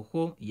gbon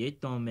oho ye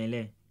ton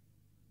mele.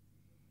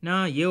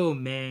 Na ye o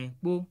me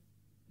po.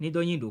 Ni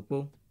do nyi do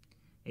po.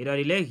 Ido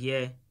dile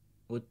ye.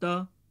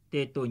 Oto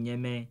te to nye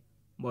me.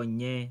 Bo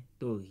nye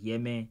to ye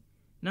me.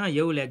 Na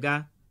ye o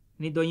lega.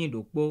 Ni do nyi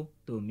do po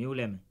to mi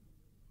ule me.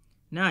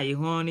 Na ye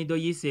hon ni do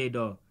yi se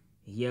do.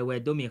 Ye we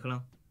do mi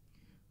khlan.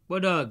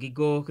 Podo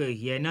gigo ke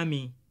ye na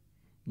mi.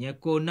 Nye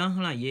ko na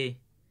hlan ye.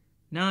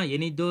 Na ye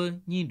ni do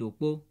nyi do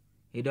po.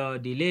 Ido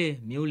dile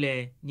mi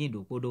ule nyi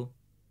do po do.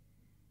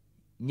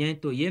 Nye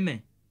to ye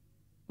me.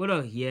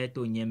 Podo ye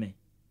to nye me.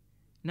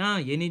 Na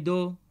ye ni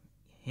do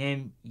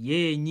hem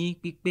ye nyi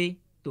pikpe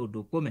to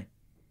do po me.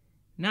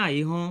 Na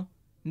ye hon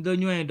ndo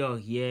nywe do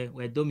ye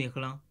we do mi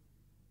khlan.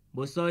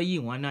 Bo so yi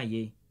wana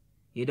ye.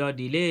 Ido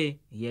dile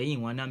ye yi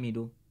wana mi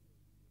do.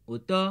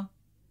 Oto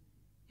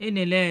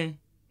enele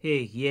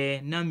he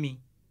ye na mi.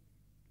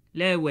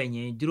 Le we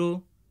nye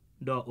dro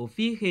do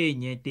ofi he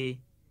nye te.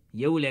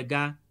 Ye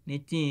ulega ni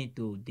tin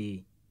to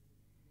de.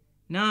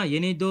 Na ye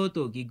ni do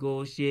to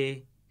gigo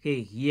she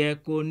he ye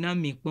ko na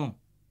mi pon.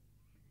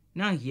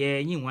 Na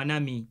ye yi wana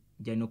mi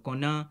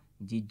jenukona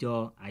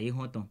jijo ayi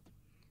hon ton.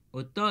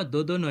 Oto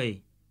dodo no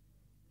e.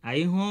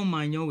 Ayi hon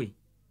ma nyowe.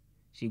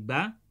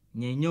 Shigba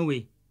nye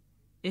nyowe.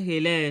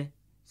 Ehele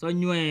so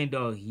nywe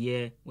do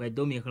ye we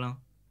do mi khlan.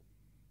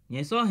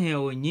 Nye so hen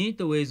o nyi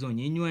to we zon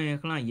nyi nywe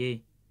khlan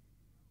ye.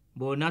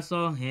 Bo na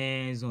so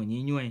hen zon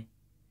nyi nywe.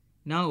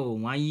 Na o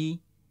wanyi.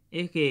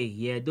 Ehe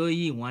ye do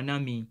yi wana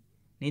mi.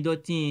 Ni do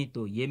tin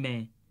to ye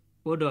me.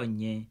 Podo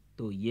nye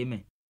to ye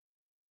me.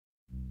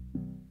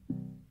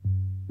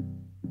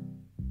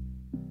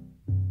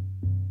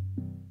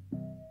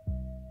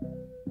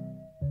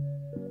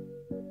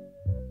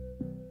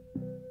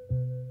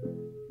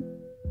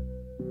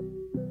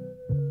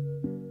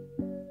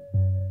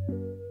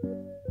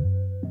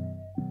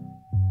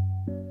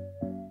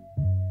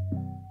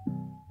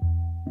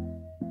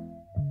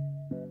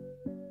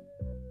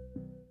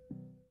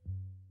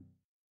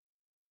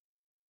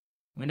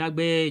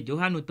 Wenagbe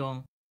Johanu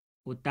ton.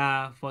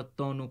 Uta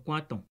fotonu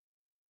kwanton.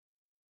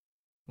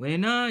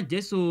 Wena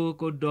Jesu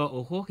ko do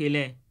oho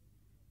hele.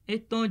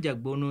 Eton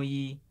jagbonu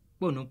yi.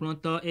 Ponu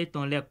plonto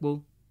eton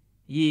lekpo.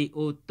 Yi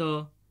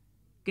oto.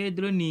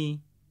 Kedroni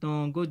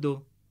ton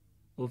godo.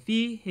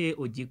 Ofi he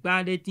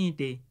ojikpa de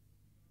tinte.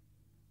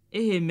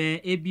 Ehe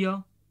me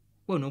ebio.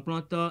 Ponu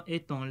plonto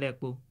eton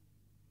lekpo.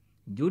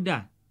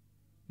 Juda.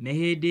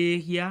 Mehede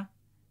hia.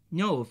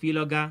 Nyo ofi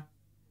loga.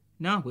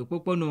 Na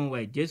wepoponu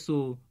we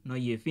Jesu no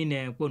ye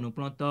fine ponu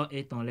plonto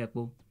eton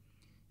lekpo.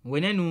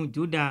 Wenenu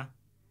Juda.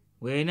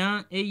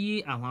 Wena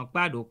eyi àwọn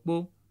pado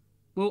po.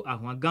 Po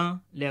àwọn gan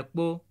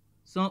lekpo.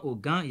 Son o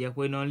gan ye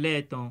kwenon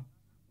le ton.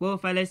 Po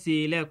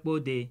falesi lekpo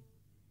de.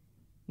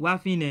 Wa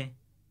fine.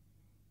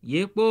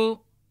 Ye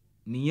po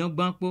miyon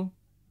gban po.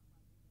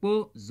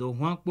 Po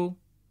zohan po.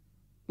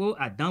 Po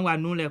adanwa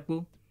nu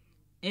lekpo.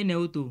 Ene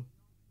utu.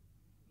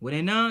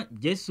 Wenena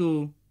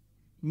Jesu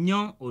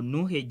nyon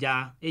onu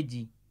heja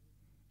eji.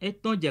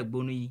 Eton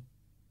jagbonu yi.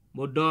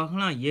 Bodo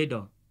hlan ye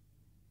do.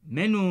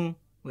 Menu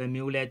we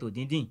mi ule to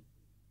dindin.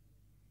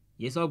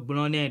 Yeso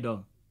glone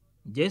do.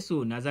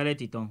 Jesu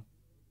Nazareti ton.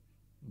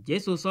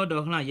 Jesu so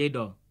do hlan ye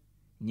do.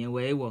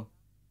 Nyewe ewo.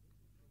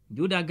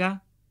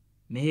 Judaga.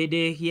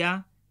 Mehede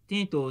hia.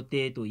 Tinto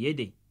te to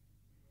yede.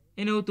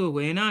 Ene uto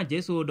wena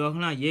Jesu do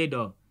hlan ye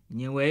do.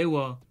 Nyewe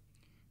ewo.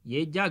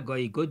 ye jago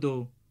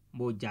igodo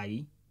mo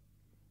jai.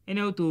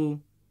 Ene utu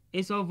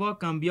eso vo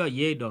cambio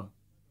ye do.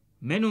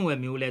 Menu we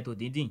mi ule to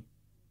dindin.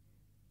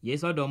 Ye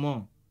so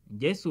domo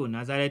Jesu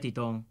Nazareth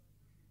ton.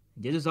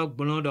 Jesu so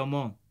gbon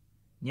domo.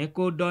 Nye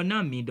ko do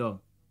na mi do.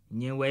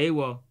 Nye we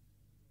ewo.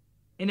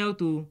 Ene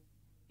utu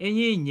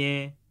enyi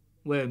nye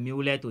we mi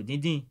ule to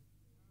dindin.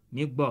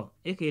 Mi gbo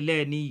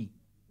ekele ni.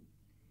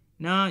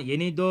 Na ye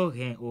ni do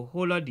hen o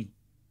holodi.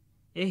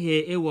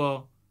 Ehe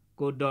ewo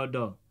ko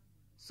do.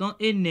 Son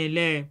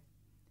enele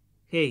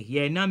he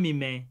ye na mi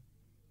me.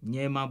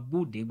 Nye ma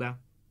bu degba.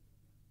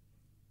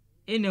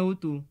 Ene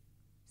utu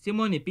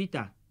Simon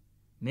Peter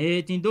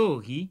me tindo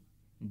hi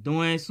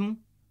don esun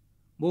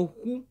bo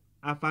hu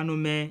afanu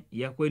me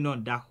ye kwe no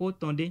da ho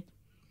tonde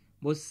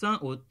bo san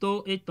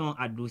oto eton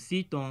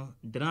adusi ton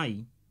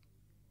dran.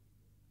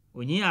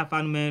 Onyi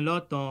afanu me lo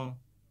ton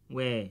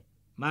we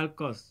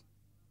Malchus.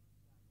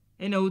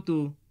 Ene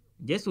utu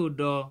Jesu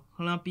do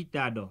hlan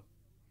Peter do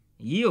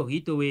yi o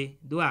hitowe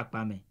do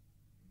akpame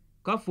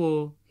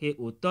kofo he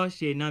oto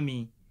she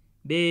nami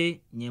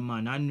be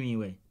nyema na nui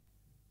we.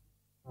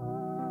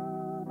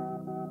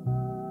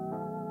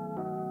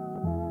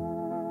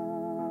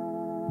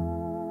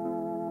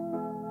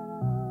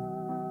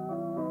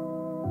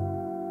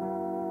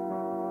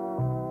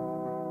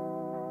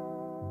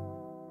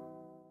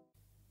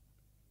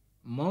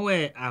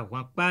 Mowe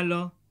ahwan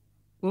palo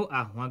po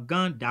ahwan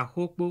gan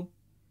dahokpo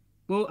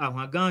po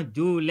ahwan gan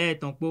jo le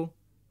tonpo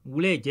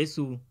wule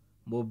Jesu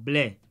bo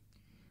ble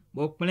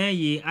bo plen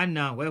yi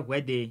ana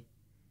wewede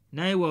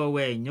na iwo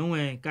we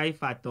nyonwe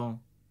kaifaton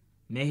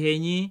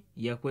mehenyi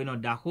ye kwe no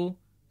daho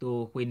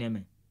to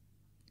kweneme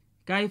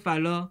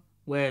kaifalo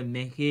we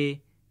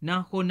mehe na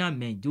hona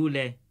me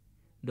jule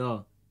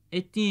do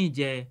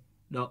etinje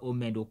do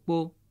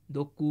omedokpo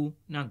doku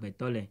na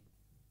gbetole.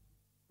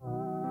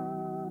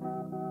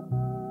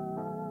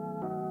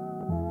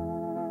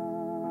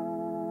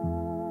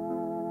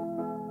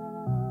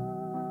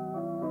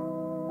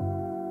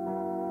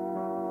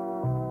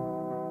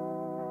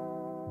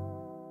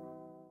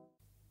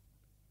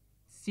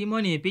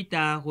 Simon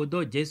Peter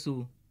hodo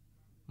Jesu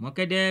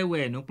mokede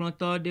we no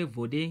pronto de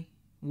vode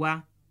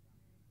wa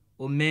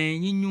ome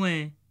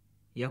nyinwe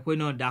ye kwe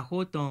no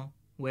daho ton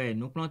we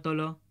no pronto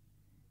lo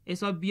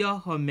eso bio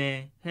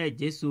home he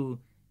Jesu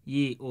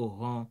yi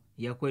ohon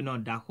ye kwe no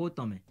daho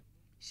ton me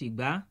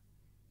sigba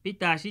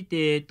Peter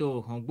shite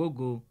to hon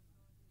gbogo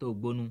to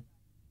gbonu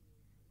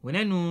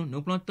wenenu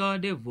no pronto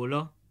de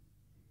volo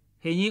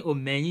heyin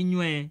ome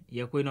nyinwe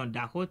ye kwe no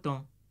daho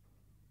ton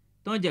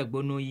je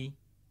gbonu yi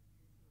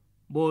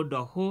bo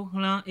do ho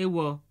hlan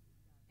ewo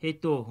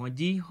heto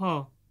honji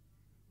ho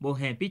bo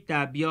hen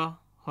Peter bio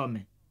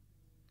home.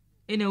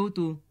 Ene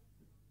utu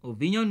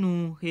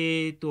ovinyonu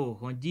he to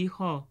honji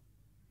ho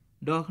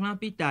do hlan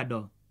Peter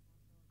do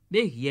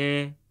be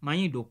hie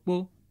mayin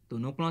dokpo to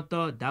no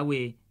pronto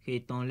dawe he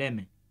ton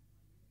leme.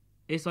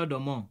 Eso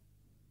domo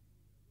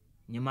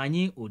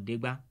nyemanyi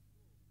odegba.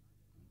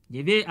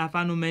 Jeve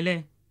afanu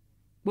mele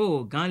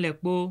po gan le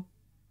po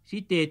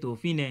site to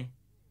fine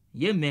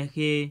ye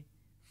mehe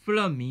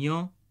flo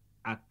miyon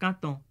a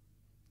kanton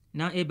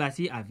na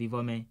ebasi a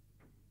vivome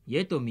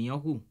ye to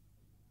miyon hu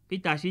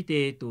Peter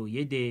shite to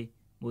yede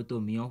moto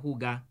miyon hu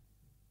ga.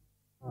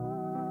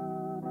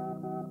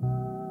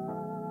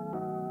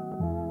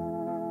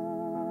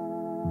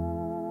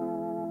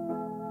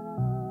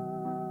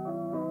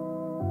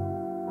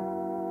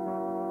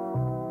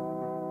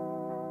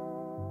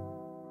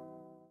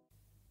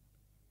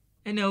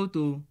 Ene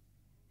utu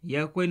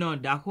ye kwe no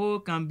daho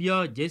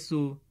kambio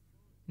Jesu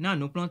na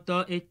no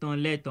pronto eton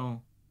leton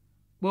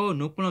po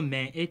no plon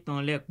me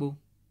eton lepo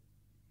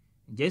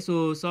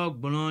Jesu so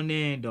gbon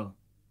ne do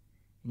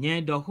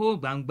nye do ho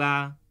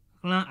gbangba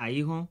hlan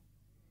aihon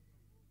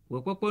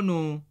wo popo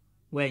no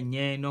we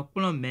nye no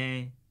plon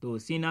me to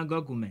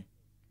synagogue me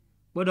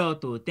podo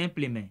to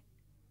temple me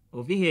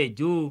ovi he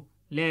jo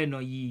le no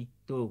yi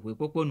to we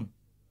popo no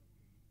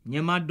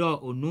nye ma do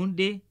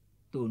onunde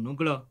to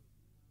nuglo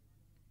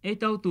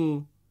eto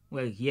to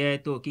we hie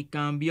to ki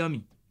cambio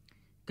mi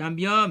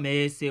cambio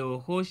me se o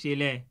ho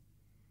shele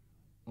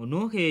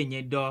onu he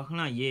nye do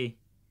hlan ye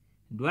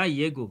doa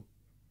yego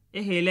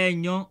ehele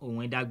nyon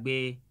onwe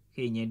dagbe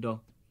he nye do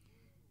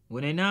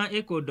wonena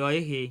eko do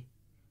ehe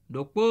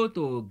dokpo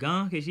to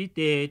gan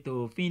heshite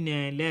to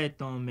fine le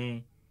ton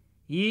me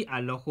yi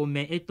aloho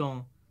me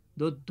eton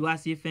do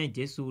doasi fen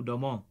Jesu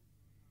domo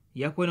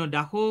ye kweno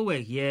daho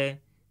we hie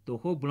to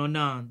ho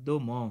blona do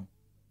mo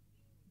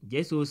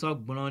Jesu so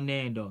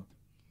blone do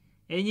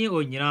enyi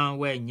onyran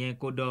we nye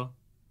kodo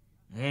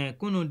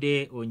kunu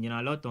de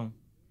onyran loton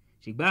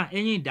sigba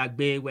enyi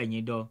dagbe we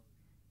nye do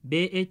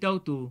be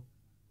etautu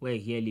we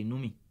hie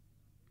linumi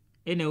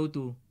ene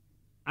utu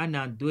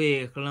ana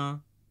doe hlan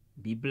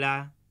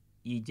bibla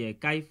ije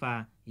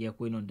kaifa ye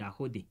kweno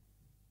dahode.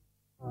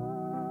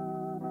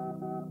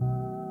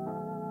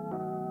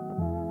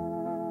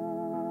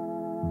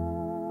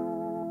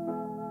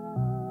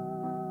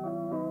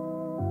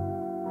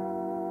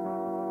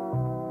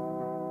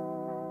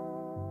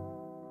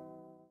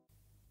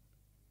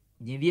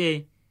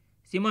 Jinvie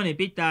Simon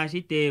Peter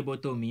shite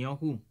boto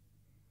miyohu.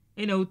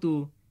 Ene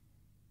utu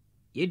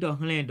ye do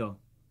hlen do.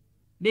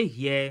 Be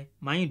hie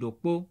mayin do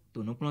po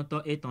to no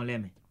planto eton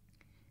leme.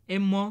 E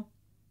mo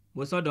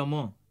bo sodo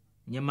mo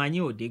nye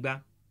manyi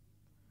odegba.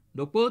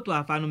 Do po to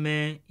afanu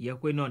me ye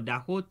kwe no da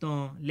ho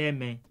ton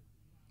leme.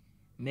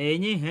 Me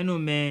enyi henu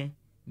me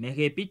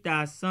he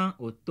Peter san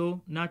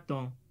oto na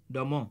ton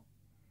do mo.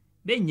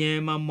 Be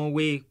nye mamo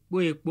we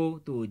po ekpo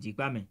to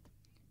jikpa me.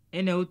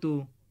 Ene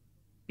utu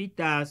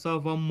Peter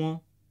sovo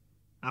mo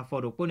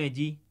afodo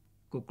poneji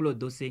koklo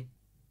dose.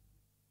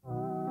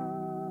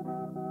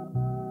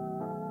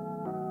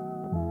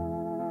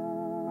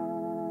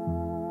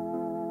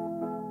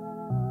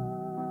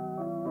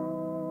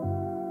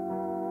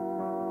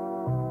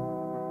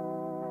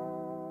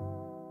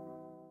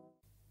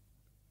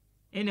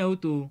 Ene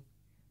utu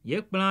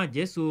ye plan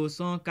Jesu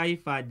son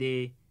kaifa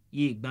de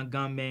yi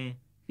gbangan me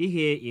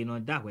fihe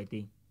inon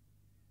dawete.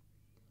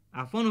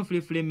 Afonu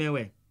flifle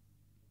mewe.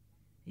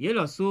 Ye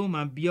lo so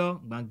ma bio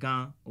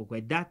gbangan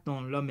okwe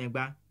daton lo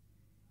megba.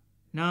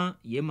 Na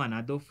ye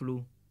manado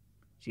flu.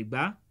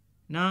 Shigba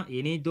na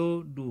yeni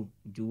do du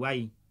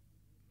juwai.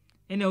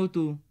 Ene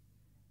utu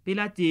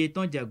Pilati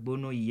ton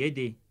jagbono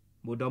yede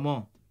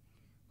bodomo.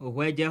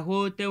 Ohwe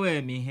jeho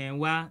tewe mihen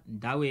wa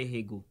dawe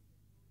hego.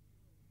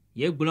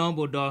 Ye gblon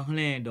bodo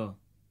hlen do.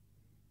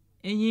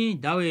 Enyi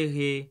dawe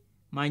he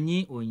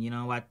manyi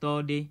onyiran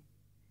wato de.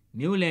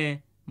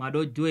 Miule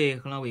mado joe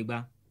hlan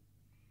wegba.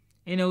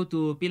 Ene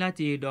utu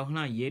Pilati do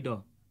hlan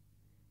yedo.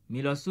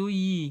 Milosu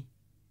yi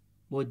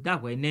bo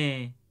dahwe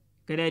ne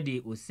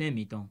kredi osen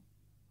miton.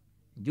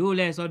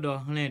 Jule so do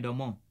hlen do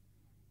mo.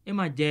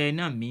 Ema je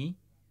na mi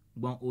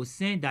bon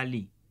osen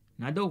dali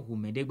na do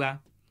humedegba.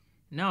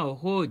 Na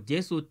oho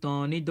Jesu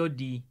ton ni do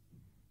di.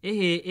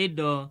 Ehe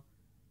edo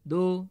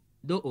do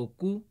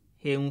oku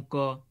he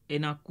unko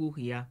enaku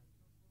hia.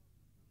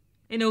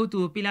 Ene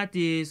utu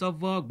Pilati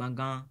sovo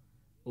gbangan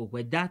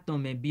okwe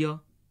daton me bio.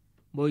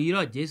 Bo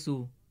yiro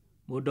Jesu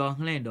bo do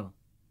hlen do.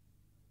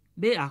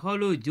 Be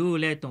aholo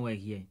jule ton we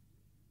hie.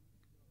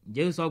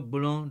 Jesu so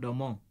gblon do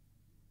mo.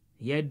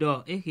 Ye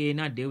do ehe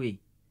na dewe.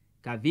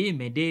 Kavi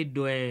mede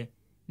doe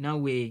na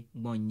we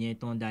gbonye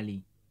ton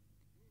dali.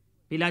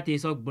 Pilate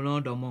so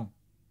gblon do mo.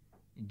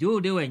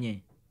 Jo dewe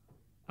nye.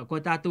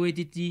 Akota towe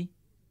titi.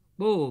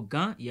 Po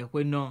gan ye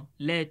kwe no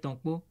le ton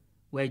po.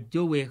 We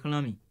jo we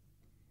chlami.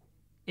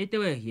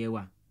 Etewe hie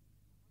wa.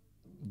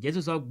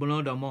 Jesu so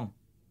gblon do mo.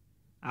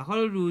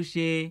 Aholu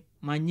she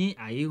manyi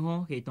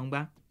aihon he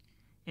tongba.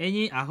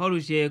 Enyi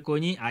aholu she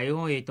konyi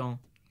aihon he ton.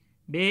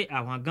 Be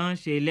awangan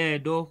she le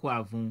do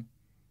huavun.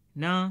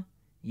 Na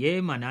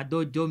ye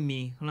manado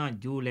jomi hlan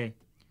jule.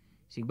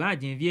 Shigba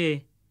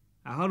jinvie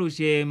aholu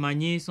she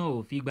manyi son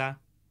ofigba.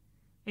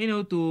 Ene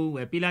utu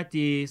we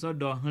Pilati so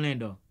do hlen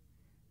do.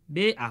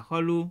 Be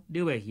aholu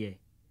de we hie.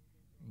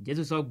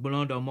 Jesu so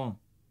gblon do mo.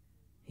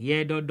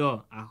 Hie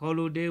do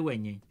aholu de we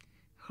nye.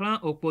 Hlan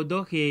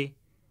okpodo he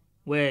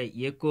we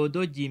ye ko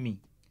do jimi.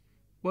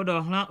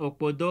 Podo hlan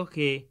okpodo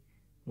he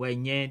we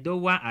nye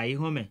do wa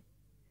aihome.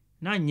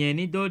 Na nye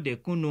ni do de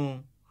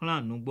kunu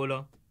hlan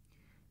nugbolo.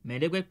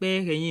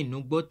 Medekwepe heyin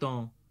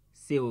nugboton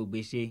se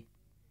ogbese.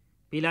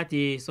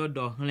 Pilati so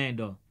do hlen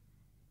do.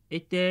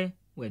 Ete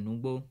we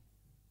nugbo.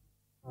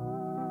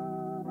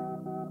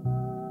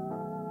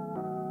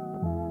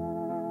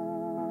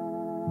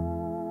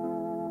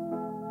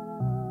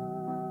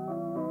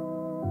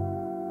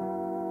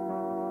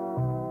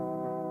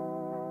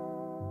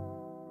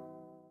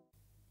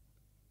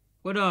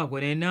 Kodo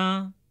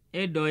kwenena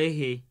edo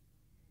ehe.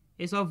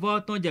 Eso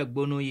voton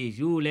jagbono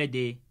yeju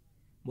lede.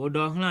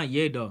 Bodo hlan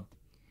yedo.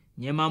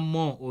 Nyema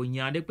mo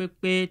onya de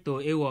pepe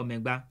to ewo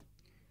megba.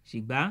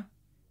 Shigba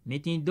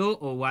mitin do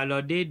o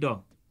walode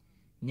do.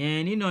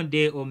 Nye nino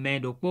de o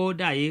medo po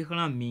da ye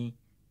hlan mi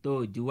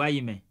to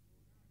juwayi me.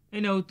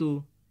 Ene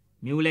utu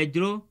mi ule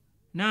jro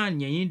na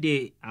nyeyin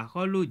de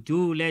aholu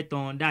ju le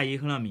ton da ye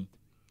hlan mi.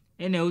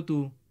 Ene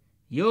utu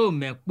yo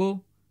mekpo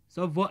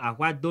so vo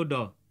akwa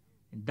dodo.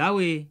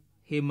 Dawe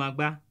he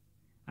magba.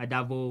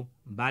 Adavo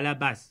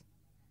Balabas.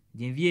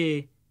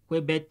 Jinvie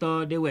kwe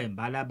beto dewe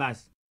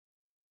Balabas.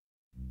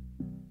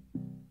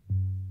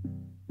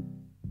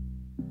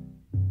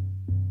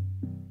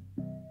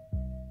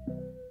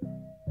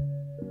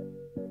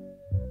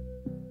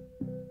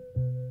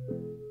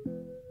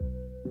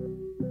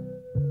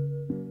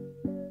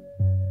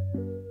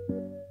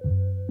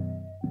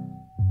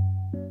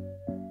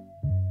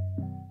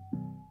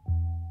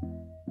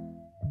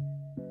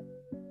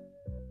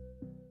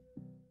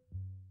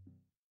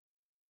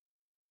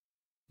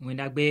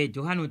 Mwendagbe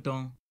Johanu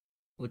ton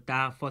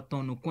ota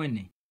foton nu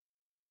kwene.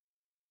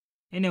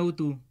 Ene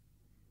utu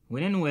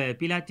wenenu we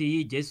Pilati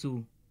yi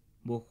Jesu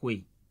bo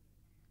kwe.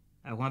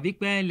 Àwọn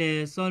vikpe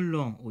le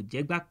solon o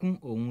jegbakun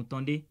ohun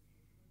tonde.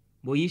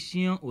 Bo yi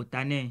shion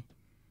otane.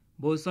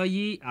 Bo so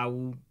yi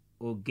awu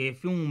oge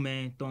fiun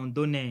me ton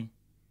done.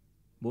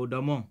 Bo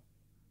domo.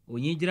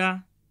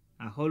 Oyinjra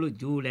aholo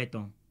ju le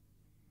ton.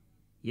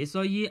 Ye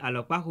so yi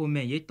alopaho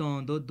me ye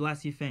ton do doa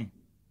si fen.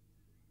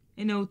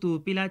 Ene utu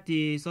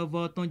Pilati so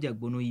vo ton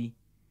jagbono yi.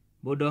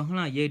 bodo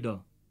hlan ye do.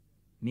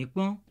 Mi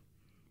pon,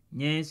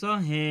 nye so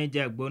hen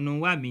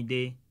jagbonu wa mi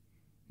de.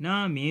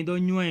 Na mi do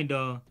nyuen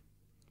do.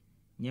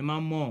 Nye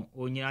mamo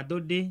o nyina do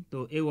de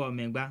to ewo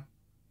megba.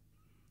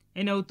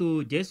 Ene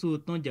utu Jesu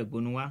ton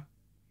jagbonu wa.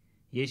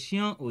 Ye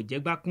shion o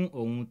jegba kun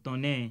ohun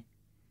tonne.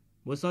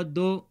 Bo so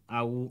do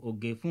awu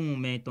oge fun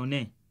me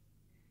tonne.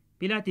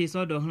 Pilate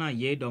so do hlan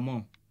ye do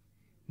mo.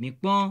 Mi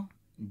pon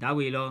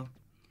dawe lo.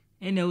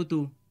 Ene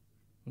utu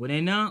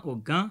wonena o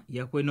gan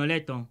ye kwe no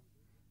leton.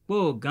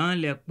 Po gan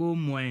le po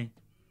mwen.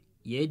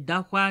 Ye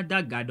dakwa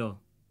dagado.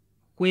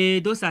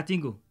 Kwe do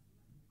satingo.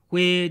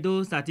 Kwe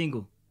do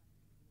satingo.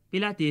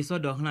 Pilate so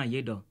do hlan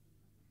ye do.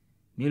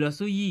 Mi lo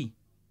su yi.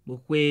 Bo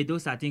kwe do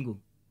satingo.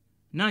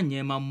 Na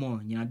nye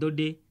mamo nyina do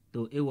de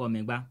to ewo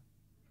megba.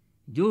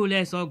 Jo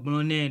le so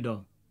gbonne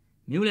do.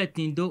 Mi ule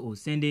tindo o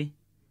sende.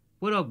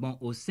 Poro gbon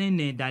o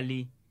sene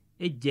dali.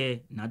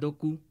 Eje na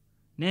doku.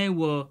 Ne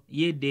wo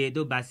ye de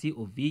do basi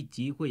o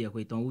viti ko ye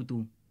kweton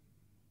utu.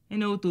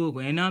 Ene utu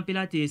kwena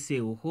Pilate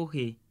se o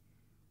hohe.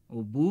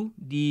 O bu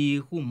di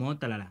hu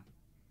montalala.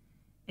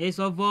 E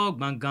so vo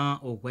gbangan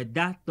o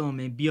weda ton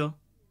me bio.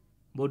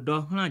 Bo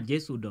do hlan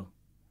Jesu do.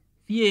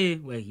 Fie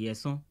we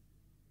hieson.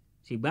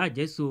 Sigba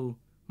Jesu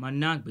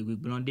mana gbegbe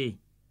blonde.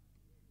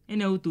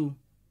 Ene utu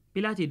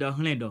Pilate do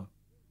hlan do.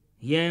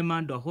 Ye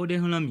ma do hode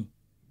hlan mi.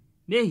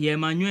 Be ye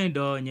ma nyuen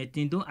do nye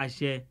tindo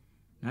ashe.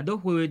 Na do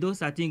hwewe do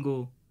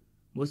satingo.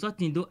 Bo so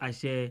tindo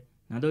ashe.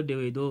 Na do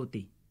dewe do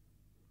te.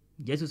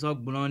 Jesu so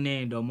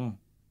blonde do mo.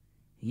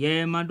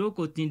 Ye ma do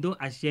ko tindo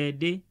ashe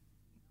de.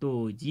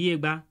 To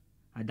jiegba.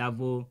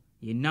 Adavo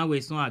ye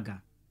nawe son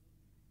aga.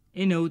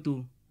 Ene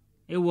utu.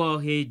 Ewo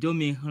he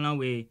jomi hlan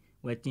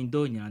we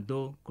tindo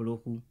nyado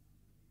koloku.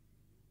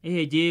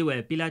 Eheje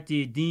we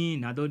Pilate din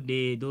na do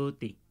de do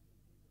te.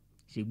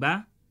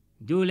 Sigba.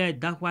 Jo le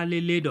dakwa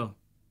lele do.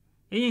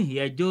 Eyin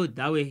hie jo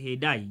dawe he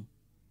dai.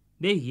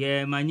 Be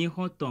hie mani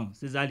hoton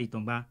Cesali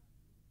tomba.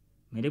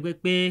 Medekwe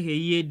pe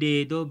he ye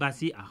de do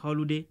basi a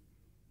holude.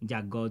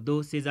 Jago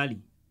do Cesali.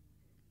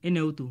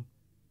 Ene utu.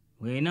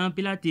 Wena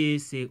Pilate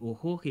se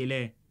oho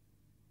hele.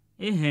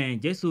 Ehen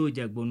Jesu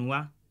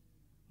jagbonuwa.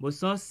 Bo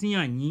so si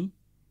anyi.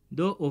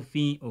 Do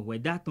ofin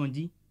oweda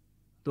tonji.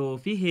 To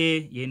fi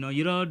he ye no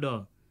yiro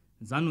do.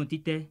 Zanu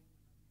tite.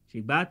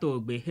 Sigba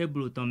to gbe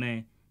Hebrew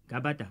tome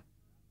gabata.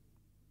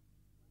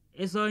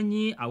 Eso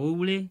nyi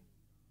awowule.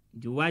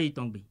 Juwa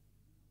itongbe.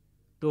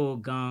 To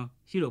gan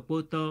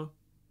shiropoto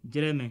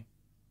jereme.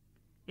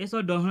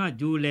 Eso do hlan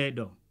ju le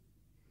do.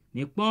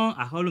 Mi pon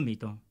aholu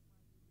miton.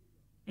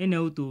 Ene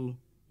utu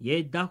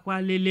ye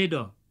dakwa lele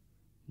do.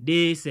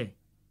 De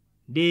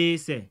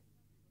se.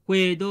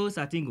 Kwe do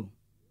satingo.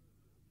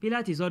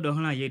 Pilate so do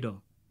hlan ye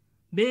do.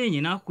 Be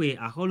nyina kwe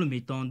aholu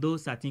miton do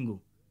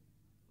satingo.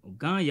 O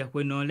gan ye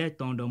kwe no le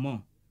ton do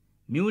mo.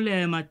 Mi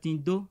ule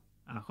matin do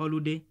aholu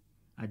de.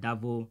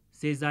 Adavo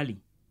Cesali.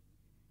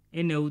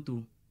 Ene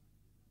utu.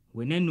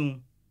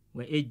 Wenenu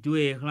we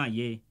ejue hlan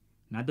ye.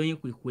 Na do yin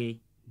kwe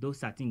do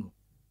satingo.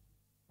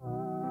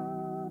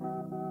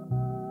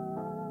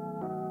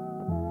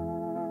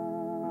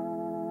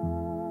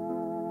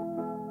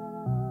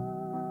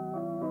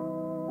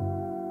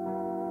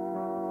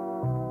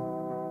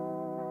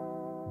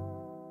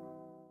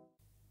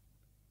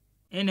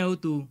 Ene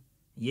utu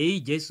ye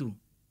Jesu.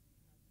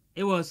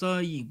 Ewo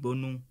so yi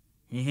gbonu.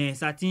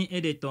 Satin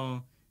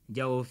edeton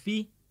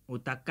jaofi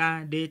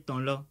otaka de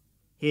ton lo.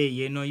 He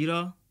ye no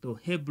yiro to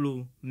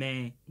Hebrew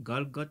me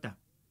Golgotha.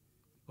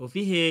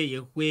 Ofi he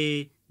ye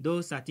kwe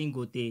do satin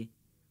gote.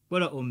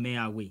 Polo o me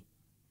awe.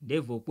 De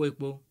vo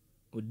poepo.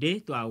 O de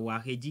to awa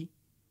heji.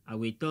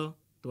 Awe to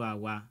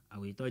awa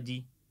awe to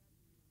ji.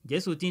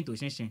 Jesu tin to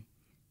shen.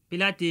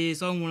 Pilate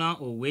so mulan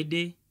o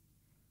wede.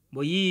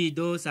 Bo yi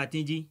do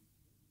satin ji.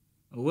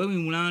 Owe mi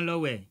mulan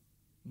lowe.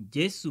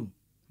 Jesu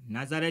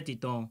Nazareth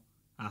ton.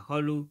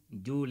 Aholu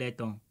ju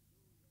leton.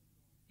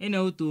 Ene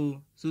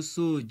utu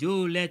susu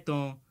ju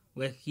leton.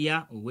 We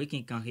hia owe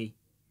kinkanhe.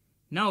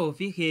 Na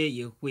ofi he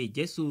ye kwe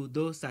Jesu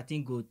do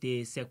satin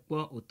gote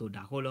sekpo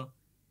otoda holo.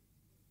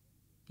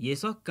 Ye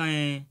so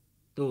kan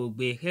to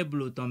gbe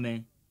Hebrew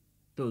tome.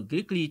 To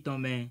Greekly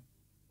tome.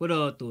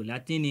 Kodo to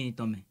Latini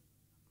tome.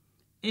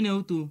 Ene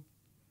utu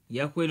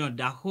ye kwe no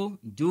daho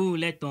ju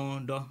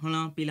leton do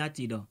hlan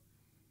Pilate do.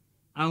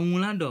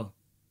 Awulan do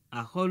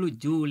aholu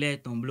ju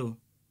leton blo.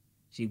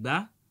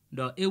 Sigba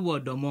do ewo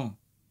do mo.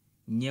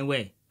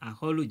 Nyewe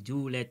aholu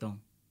ju leton.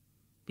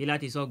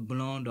 Pilate so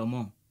blon do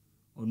mo.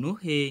 Onu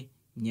he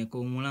nyeko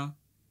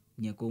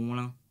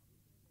wulan.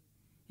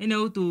 Ene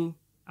utu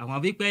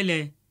awon bi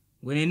pele.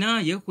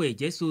 Wenena ye kwe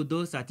Jesu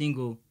do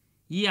satingo.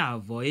 Yi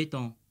avo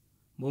eton.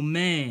 Bo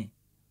me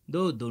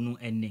do donu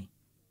ene.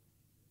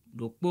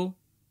 Dokpo.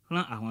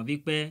 Hlan awon bi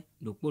pe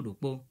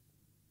dokpo.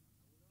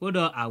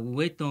 Kodo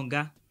awuwe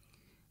tonga.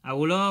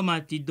 Awulo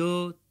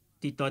matido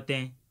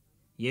titoten.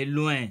 Ye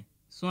loin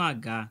son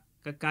aga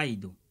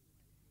kakaido.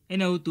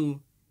 Ene utu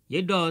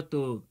ye do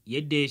to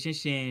ye de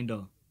shen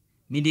do.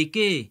 Mi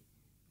deke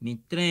mi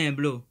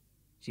tremblo.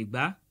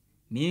 Sigba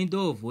mi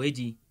do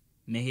voeji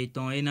me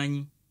heton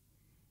enanyi.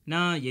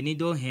 Na ye ni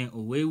do hen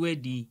owewe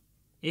di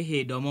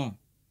ehe domo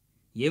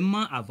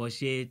yema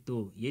avoshe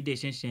to yede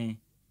shenshen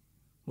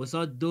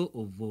woso do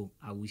ovo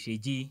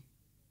awusheji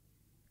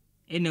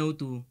ene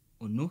utu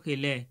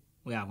onuhele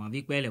we awan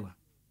vikpele wa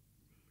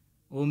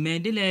o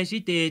mendele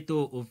shite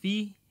to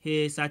ofi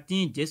he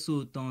satin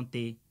Jesu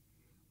tonte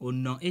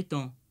ono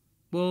eton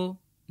po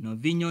no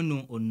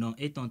vinyonu ono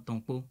eton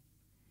tonpo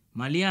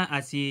Maria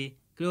asi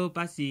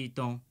Cleopasi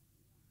ton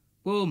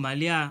po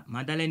Maria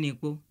Magdalene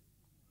po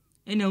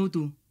ene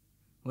utu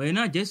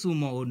wena Jesu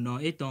mo ono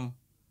eton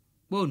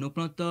po no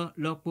pronto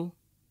lopo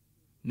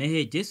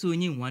mehe Jesu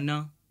nyi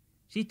wana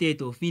shite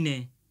to fine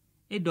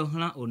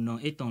edohla ono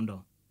eton do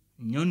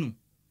nyonu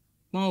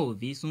pon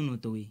ovi sunu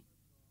towe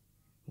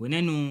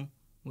wenenu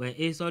we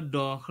eso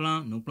do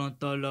hlan no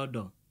pronto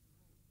lodo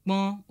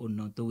pon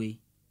ono towe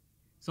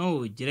son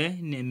o jre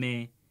neme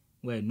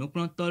we no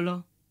pronto lo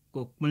ko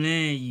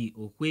plan yi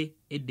okwe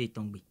ede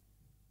tongbe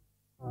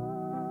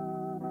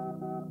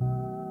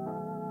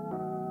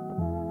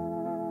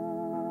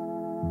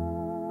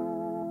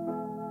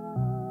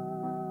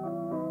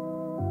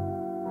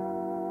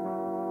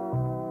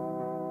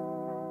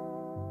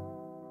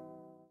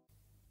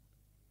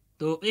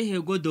to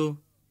ehe godo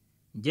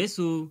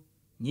Jesu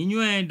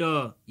nyinwe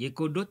do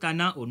yekodo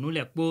tana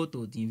onule po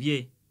to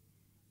dinvie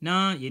na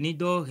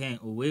yenido hen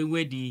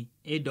owewe di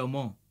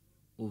edomo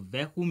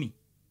ovehumi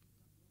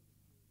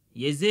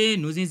yeze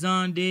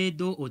nuzinzan de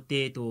do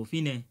ote to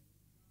fine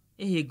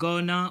ehe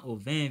go na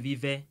oven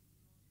vive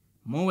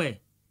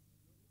mowe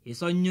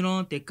yeso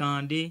nyron te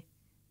kande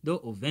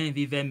do oven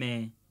vive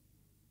me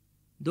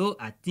do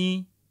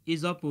atin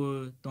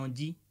izopo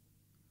tondi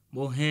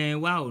bo hen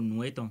wa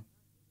onu eton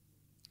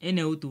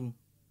ene utu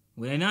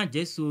wena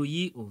Jesu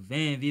yi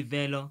oven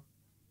vive lo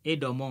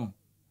edomo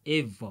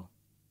evo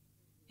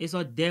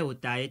eso de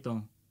ota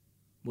eton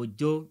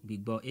bojo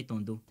gbigbo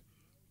eton do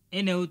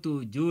ene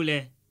utu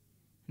jule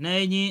na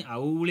enyi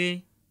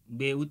awule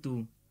gbe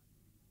utu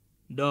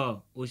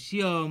do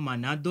osio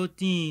manado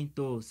tin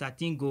to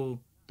satingo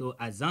to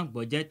azan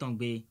gboje ton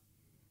gbe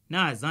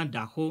na azan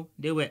daho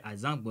dewe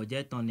azan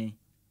gboje ton ne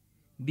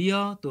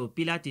bio to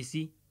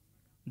pilatisi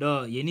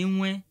do yeni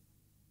nwe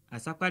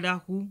asapada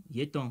hu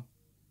yeton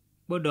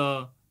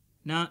podo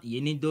na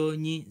yenido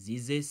nyi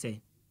zize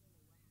se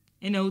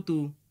ene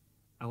utu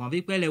awon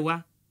vipele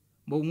wa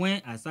bo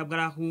nwe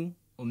asagbara hu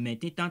ome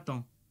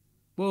titanton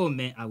po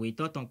ome awe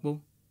toton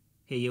po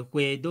heye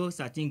kwe do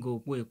satingo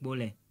po epo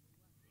le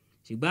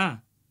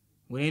shigba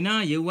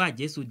wena ye wa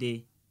Jesu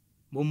de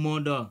bo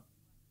modo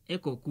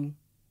ekoku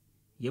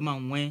ye ma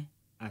nwe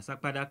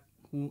asapada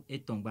hu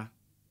etongba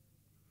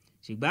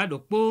shigba do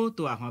po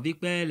to awon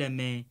vipele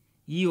me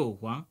yi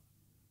ohwa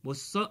bo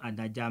so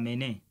adaja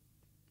mene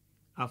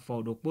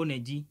afọdọpọ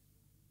neji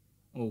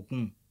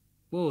okun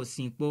po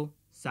sinpo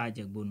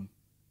sajegbonu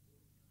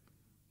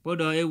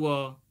podo ewo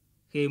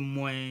he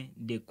moe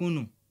de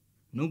kunu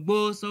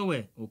nugbo sowe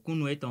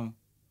okunu eton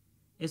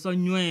eso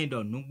nyue do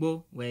nugbo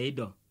we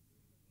edo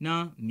na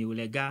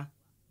miulega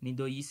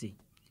nido yise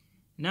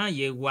na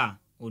ye wa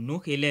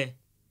onukele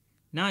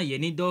na ye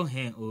nido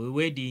hen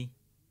owewe di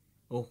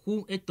ohu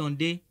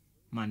etonde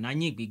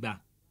mananyi gbigba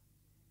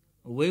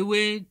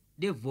owewe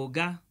de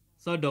voga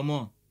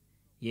sodomo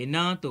ye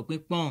na to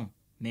pipon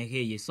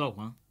mehe ye so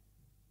wan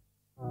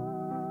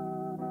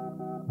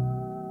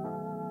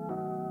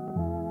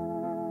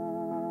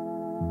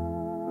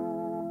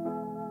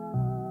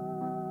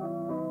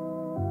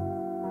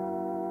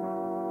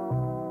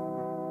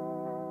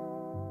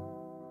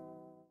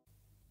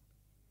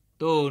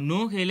to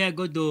no hele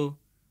godo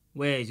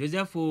we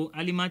Joseph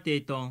alimate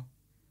ton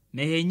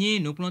mehe nyi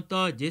no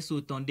pronto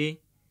Jesu tonde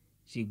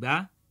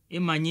shigba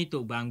emanyi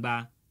to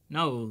gbangba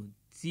na o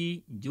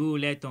ti ju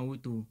le ton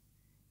utu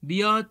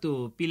bio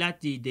to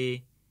Pilati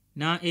de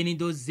na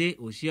enido ze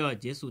osio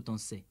Jesu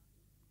tonse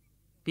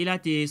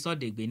Pilati so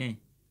de gbene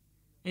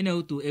ene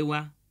utu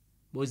ewa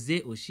bo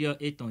ze osio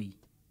eton yi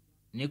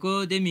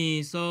neko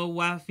demi so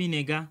wa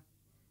finega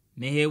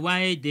mehe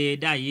wa ede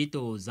da yi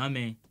to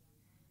zame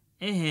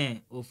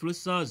ehe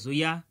ofluso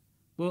zuya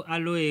po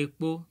alo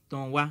epo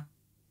ton wa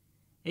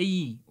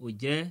eyi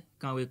oje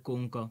kanwe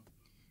konko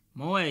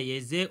mowe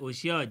yeze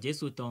osio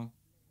Jesu ton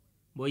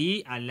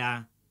boyi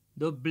ala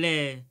do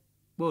ble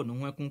po nu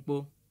hwekun po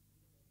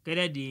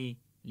keredi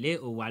le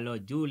owalo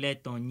ju le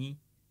ton yin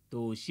to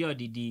osio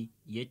didi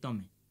ye ton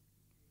me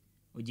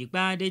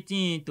ojipa de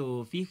tin to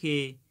fihe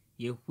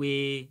ye hwe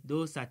do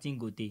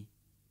satingote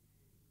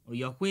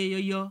oyokwe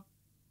yoyo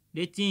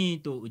de tin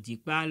to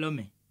ojipa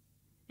lome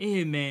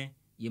eheme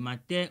ye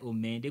mate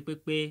ome de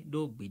pepe do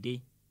gbede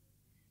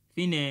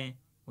fine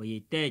oye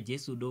te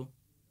Jesu do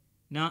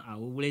na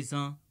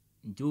awulezan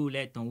ju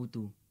le ton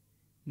utu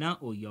na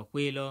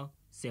oyokwe lo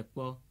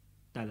sepo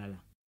talala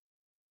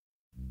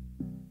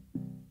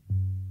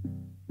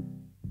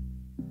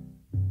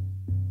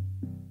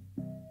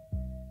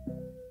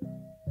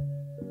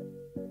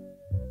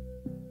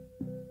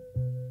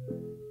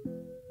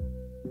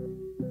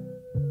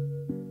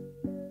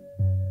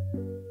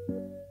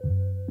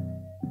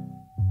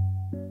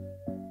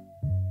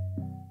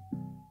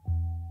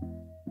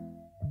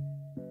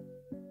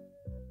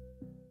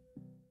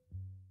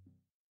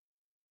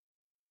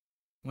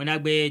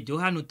Wenagbe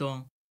Johanu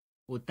ton,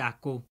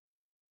 otako.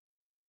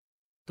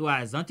 To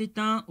a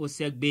zantitan o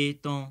segbe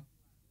ton,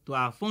 to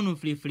a fonu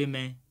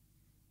fliflime.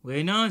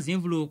 We nan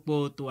zinvlu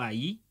po to a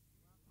yi.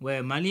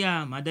 We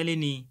Maria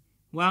Madaleni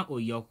wa o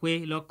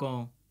yokwe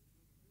lokon.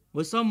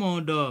 We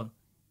somo do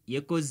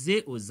ye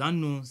koze o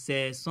zanu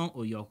se son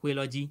o yokwe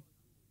loji.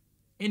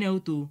 Ene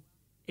utu,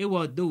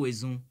 ewo do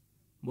wezun.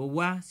 Bo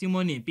wa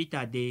Simoni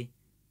Peter de,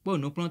 po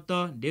nou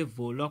pronto de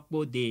vo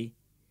lokpo de.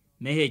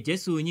 Mehe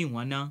Jesu nyi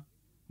wana,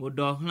 bo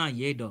do hlan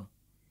ye do.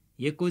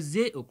 Ye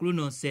koze o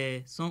klunon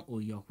se son o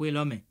yokwe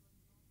lome.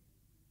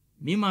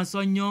 Mima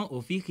sonyon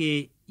o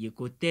fike ye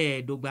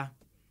kote dogba.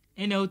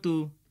 Ene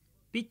utu,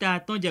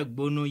 Peter tonje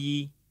gbono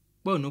yi,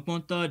 po nou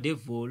pronto de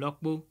vo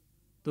lokpo,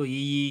 to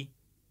yi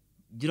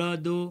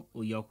drodo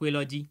o yokwe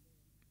loji.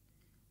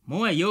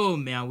 Mwen yo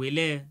me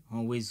awele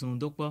on wezun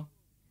dokpo.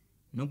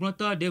 Nou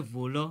pronto de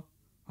vo lo,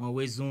 on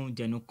wezun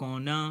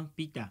jenukon nan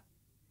Peter.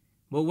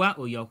 Bo wa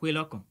o yokwe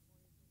lokon.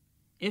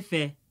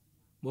 Efe,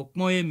 bo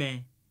kpon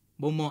eme,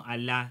 bo mon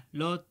ala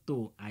lo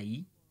to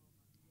ayi.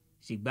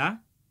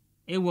 Sigba,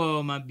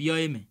 ewo ma bio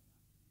eme.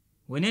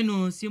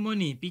 Wenenu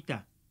Simoni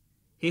Peter,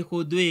 he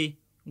kodwe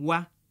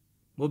wa,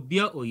 bo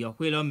bio o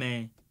yokwe lo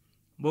me,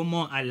 bo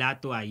mon ala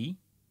to ayi.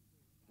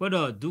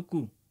 Kodo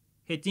duku,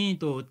 he tin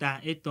to ta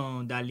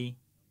eton dali.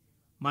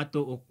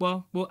 Mato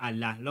okpo po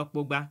ala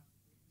lokpo gba.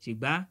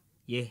 Sigba,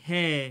 ye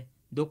he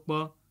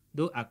dokpo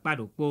do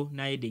akpadokpo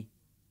na ede.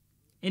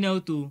 Ene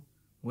utu,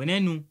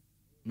 wenenu,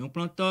 nou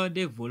pronto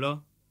de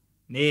volo.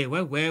 Me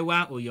wewe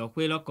wa o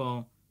yokwe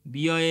lokon,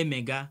 bio e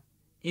mega,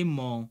 e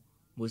mon,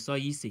 moso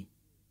yise.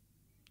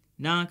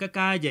 Nan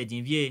kaka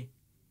jedinvye,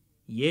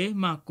 ye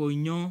ma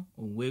konyon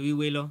o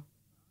wewiwe lo.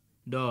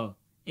 Do,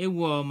 e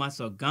wo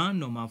maso gan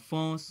no ma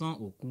fon son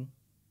oku.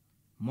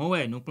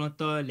 Mowe nou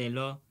pronto le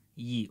lo,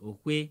 yi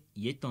okwe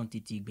ye ton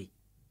titigbe.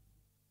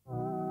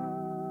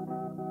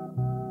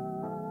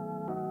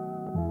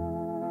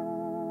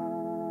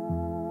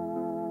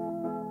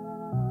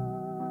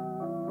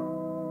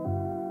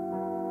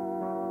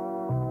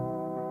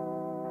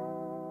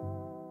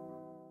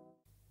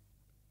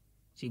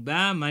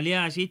 Sigba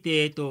Malia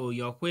achite to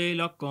yokwe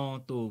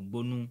lokon to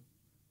gbonu,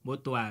 bo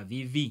to a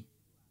vivi.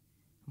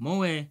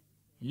 Mowe,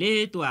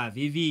 le to a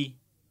vivi,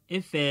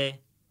 efe,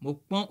 mo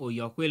pon o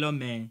yokwe lo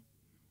me,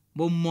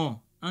 bo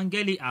mo,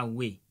 angeli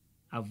awe,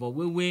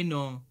 avowewe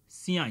no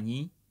si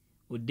anyi,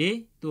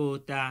 ode to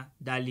ta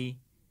dali,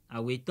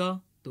 awe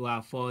to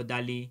a fo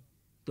dali,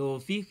 to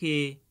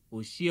fike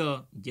o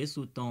shio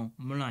Jesu ton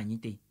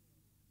mlanyite.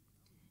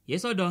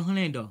 Yeso do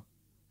hlendo,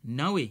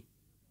 nawe,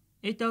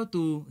 eta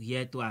tu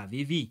ye to a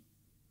vivi.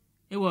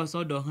 Ewo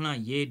so do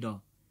hlan ye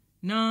do.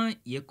 Na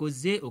ye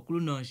koze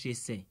oklunon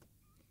shese.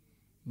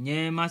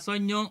 Nye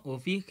masonyon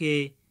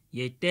ofike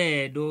ye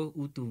te do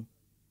utu.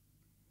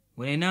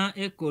 Wena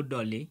eko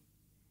dole.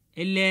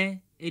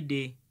 Ele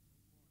ede.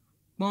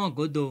 Pon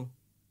godo.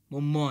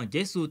 Momo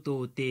Jesu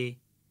to te.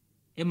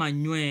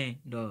 Emmanuel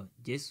do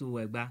Jesu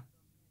wegba.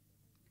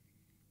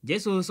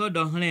 Jesu so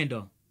do hlan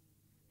do.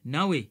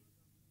 Nawe.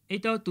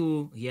 Eta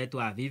tu ye to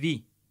a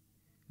vivi.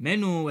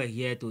 Menu we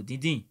ye to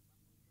dindin.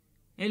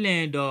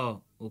 Elen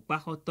do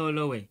opakoto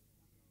lowe.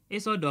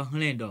 Eso do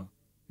hlen do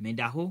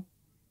mendaho.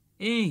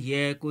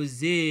 Ye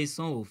koze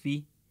son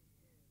ofi.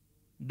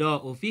 Do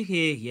ofi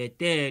he ye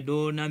te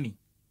do nami.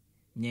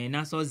 Nye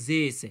na so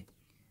ze se.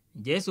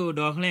 Jesu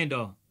do hlen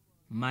do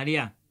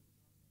Maria.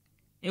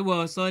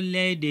 Ewo so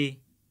lede.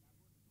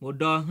 O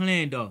do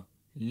hlen do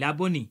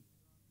laboni.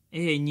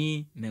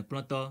 Nyi me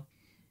pronto.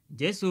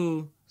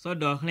 Jesu so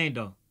do hlen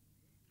do.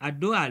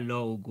 Ado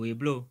alo ogo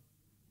eblo.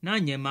 Na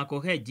nye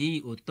Makoko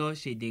ji oto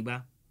she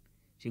degba.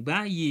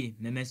 Shigba yi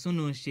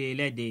memesunu she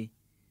lede.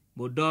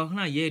 Bodo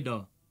hlan ye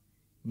do.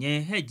 Nye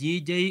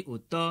heji je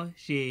oto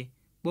she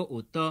po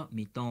oto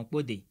miton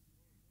pode.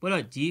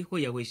 Polo ji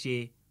hoyewe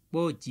she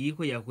po ji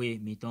hoyewe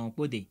miton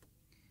pode.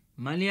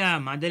 Malia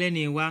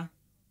Madaleni wa.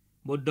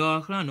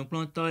 Bodo hlan no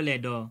pronto le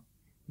do.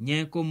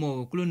 Nye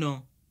komo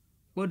okluno.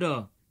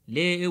 Podo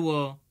le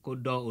ewo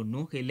kodo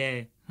onu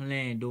hele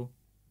hlen do.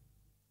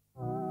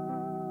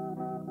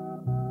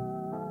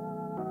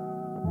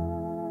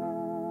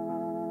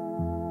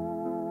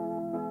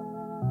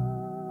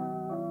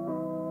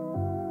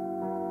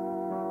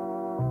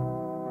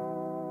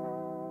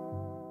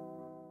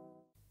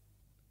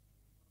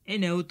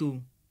 Ene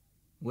utu,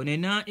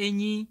 wenena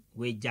enyi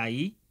we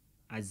jayi,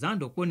 azan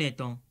do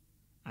koneton,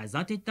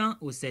 azan titan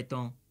o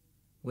seton,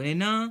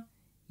 wenena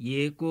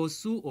ye ko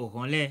su o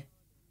ronle,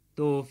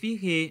 to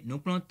fihe nou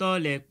pronto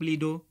le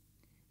plido,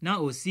 na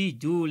osi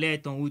ju le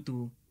ton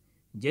utu,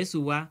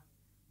 Jesu wa,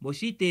 bo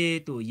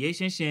shite to ye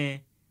shen,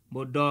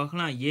 bo do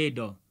hlan ye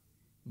do,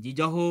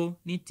 jijoho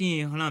ni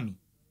tin hlami.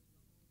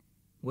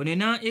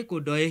 Wenena eko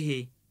do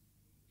ehe,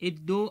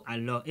 edo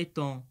alo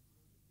eton,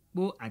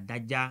 po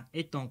adaja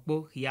eton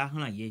po hia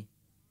hlan ye.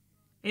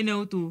 Ene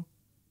utu,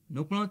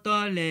 nou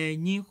pronto le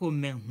nyi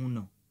homen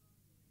huno.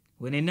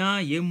 Wenena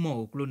ye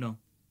mo okluno.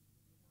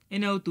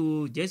 Ene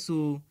utu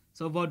Jesu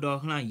sovodo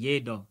hlan ye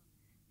do.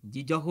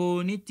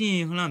 Jijoho ni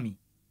tin hlami.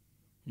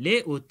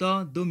 Le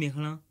oto domi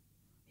hlan.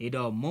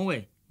 edo mowe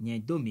nye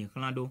do mi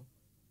klando.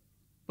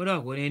 Podo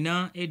wone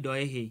na edo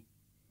ehe.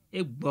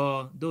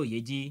 Egbo do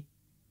yeji.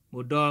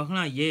 Modo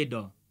klan ye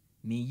edo.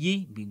 Mi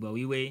yi Biblu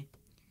Wiwe.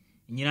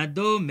 Nyina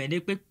do mede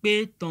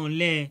pepe ton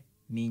le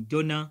mi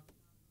jona.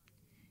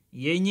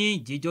 Ye nyi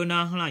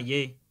jijona klan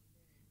ye.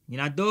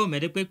 Nyina do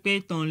mede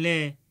pepe ton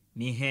le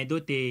mi hen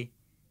dote.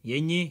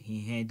 Ye nyi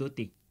hen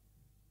dote.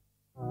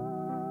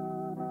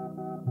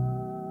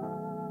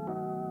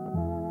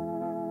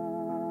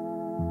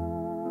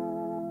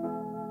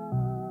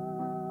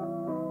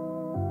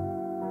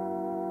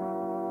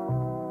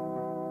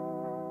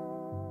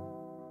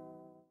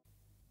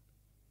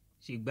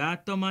 Shigba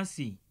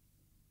Tomasi.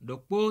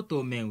 Dokpo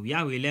to men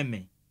wiawe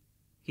leme.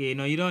 Ke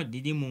no iro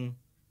didimu.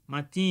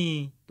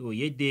 Matin to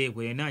yede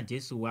wena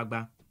Jesu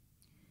wagba.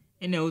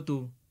 Ene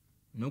utu.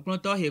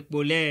 Nuklonto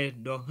hekpo le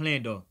do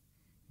hlen do.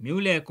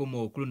 Miule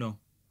komo okluno.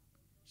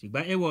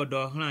 Shigba ewo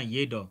do hlan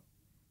ye do.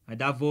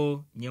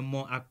 Adavo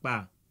nyemo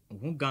akpa.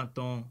 Ohun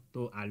ganton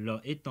to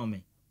alo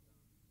etome.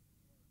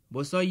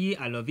 Boso yi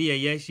alo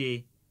viye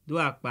she. Do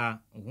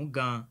akpa ohun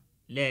gan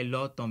le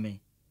lo tome.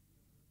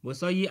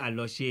 Boso yi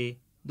alo she.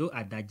 Do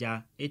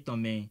adaja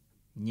etome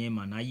nye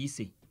mana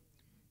yise.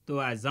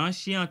 To azan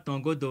shian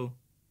tongodo.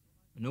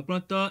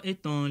 Nuklonto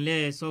eton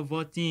le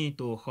sovo tin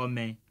to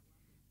home.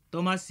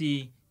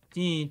 Tomasi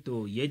tin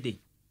to yede.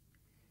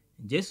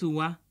 Jesu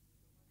wa.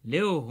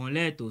 Leo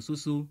honle to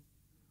susu.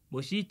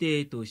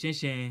 Boshite to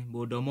shenshen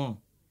bodomo.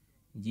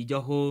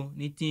 Jijoho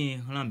ni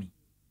tin hlami.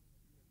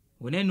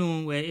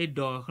 Onenu we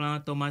edo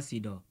hlan Tomasi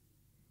do.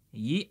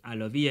 Yi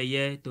aloviye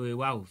ye to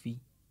ewa ofi.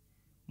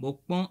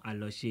 Bokpon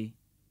aloshe.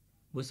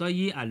 Boso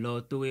yi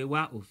alo to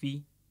ewa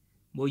ofi.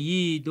 Bo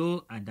yi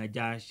do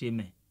adaja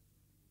sheme.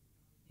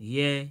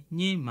 Ye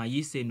nyi ma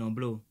yi se no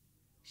blo.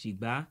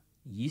 Shigba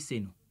yi se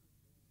no.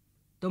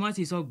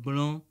 Tomasi so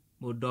glon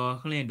bodo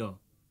hlen do.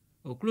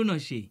 Okluno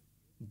she.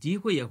 Di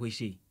kwe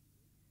she.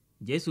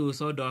 Jesu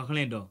so do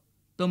hlen do.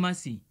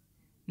 Tomasi.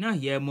 Na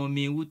ye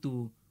momi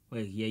wutu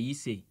we ye yi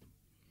se.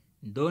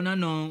 Do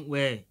nanon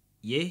we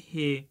ye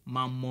he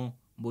mamo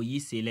bo yi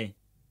se le.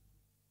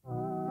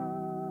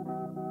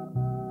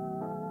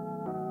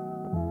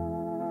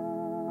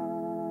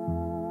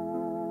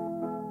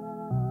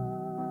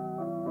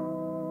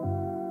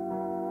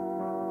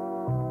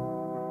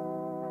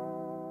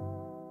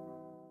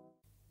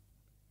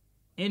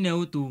 Ene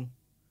utu.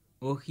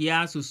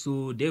 Ohia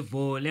susu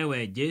devo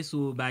lewe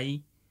Jesu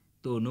bayi.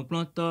 To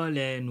nuklonto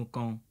le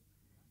nukon.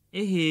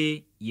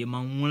 Ehe ye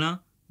manwulan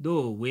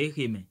do we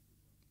heme.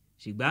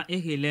 Shigba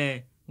ehe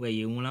le we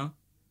ye wulan.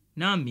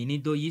 Na mini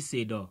do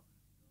yise do.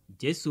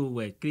 Jesu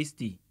we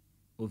Kristi.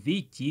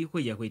 Ovi ti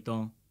kwe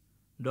ton.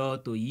 Do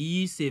to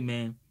yi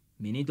seme.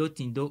 Mini do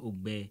tindo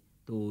ogbe.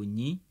 To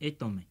nyi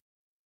etome.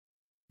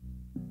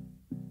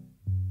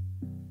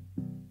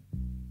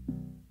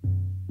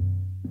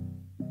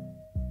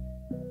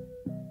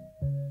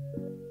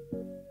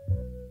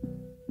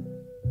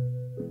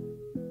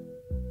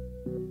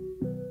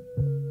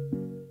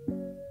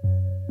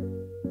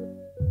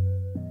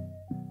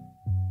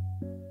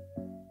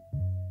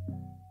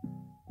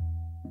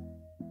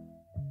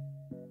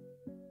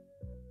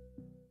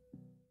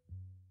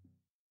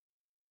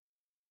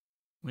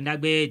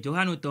 Wendagbe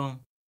Johanu ton.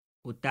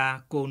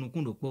 Uta ko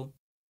nukundokpo.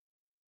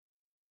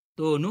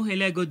 To nu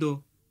hele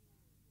godo.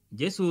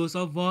 Jesu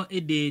sovo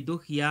ede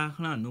dokia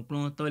hlan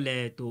nuklon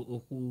tole to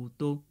oku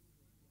to.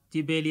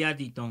 Tibelia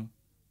diton.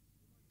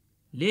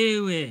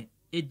 Lewe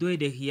edo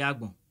ede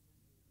hiagbon.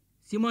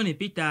 Simon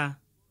Peter.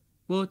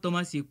 Po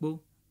Tomasi po.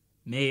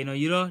 Me no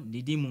yiro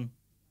didimu.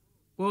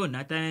 Po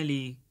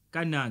Nathanaeli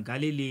Kana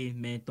Galile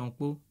me ton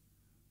po.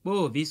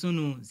 Po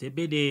visunu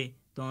Zebede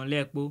ton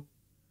le po.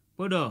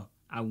 Podo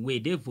awe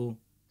devo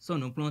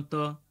sonu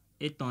plonto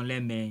eton le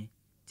me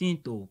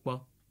tinto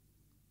po.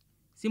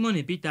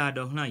 Simon Peter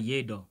do hlan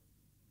ye do.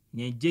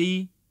 Nye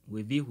jeyi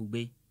wevi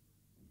hugbe.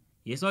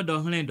 Yeso do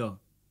hlan do.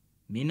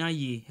 Mina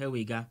yi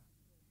hewega.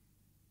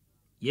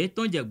 Ye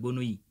tonje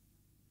gbonu yi.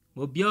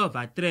 Mo bio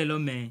va tre lo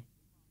me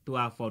to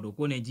afodo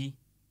koneji.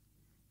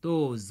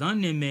 To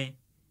zanne me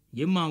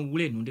ye man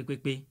wule nunde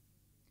kwepe.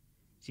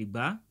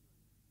 Shigba.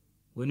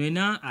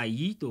 Wenwena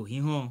ayi to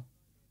hihon.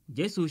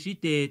 Jesu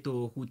shite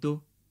to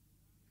huto.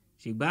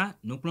 Shigba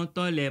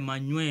nuklonto le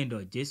manuen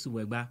do Jesu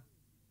wegba.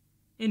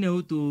 Ene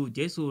utu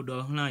Jesu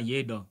do hlan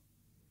ye do.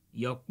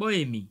 Yokpo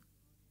emi.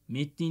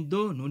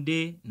 Mitindo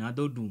nude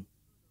nadodu.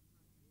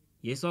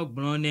 Yeso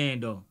glone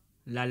do.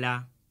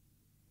 Lala.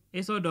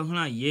 Eso do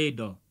hlan ye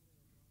do.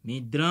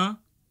 Mi dran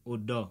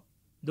odo.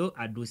 Do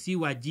adosi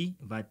waji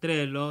va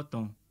tre lo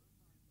ton.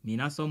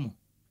 Mina somo.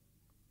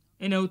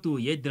 Ene utu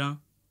ye dran.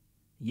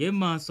 Ye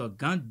man so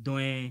gan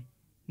doen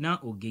na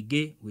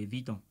ogege we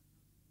viton.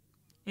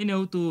 Ene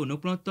utu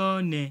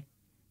nuklonto ne.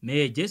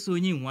 Me Jesu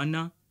nyi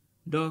wana.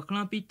 Do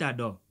klan Peter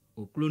do.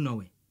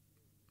 Oklunowe.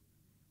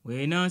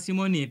 We na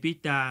Simoni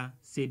Peter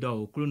se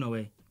do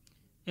oklunowe.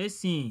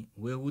 Esin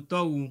we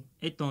utowu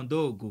eton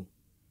do ogo.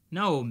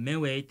 Na o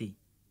mewe ete.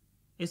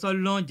 Eso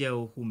lonje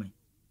o hume.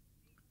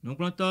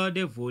 Nuklonto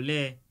de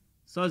vole.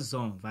 So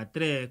zon va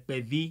tre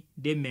pevi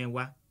de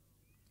menwa.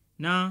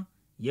 na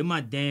ye ma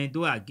den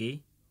do age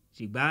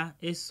sigba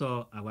eso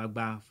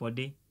awagba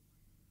fode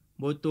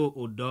boto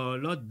odo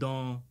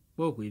lodon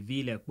po kwevi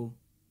lepo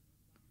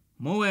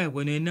mowe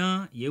wenena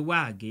ye wa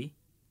age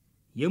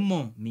ye mo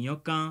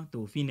miyokan to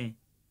fine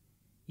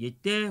ye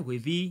te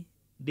wevi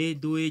de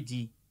do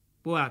eji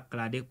po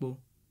akladepo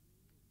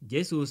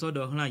Jesu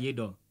sodo hlan ye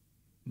do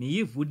mi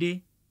yi vude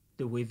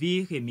to wevi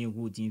he mi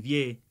wu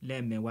jinvie le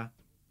mewa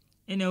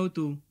ene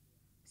otu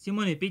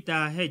Simon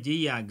Peter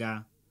heji yaga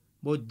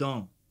bo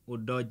don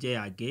odo je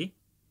age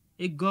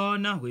ego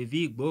na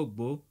wevi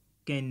gbogbo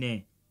kene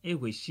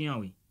ewe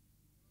shianwe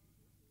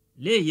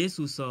le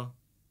Yesu so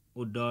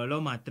odo lo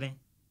matren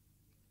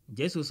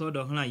Jesu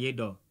sodo hlan ye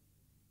do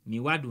mi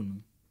wadunu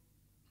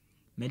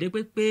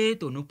medepepe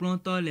to nu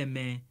pronto le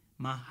me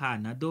ma ha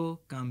na do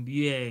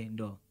cambie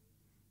do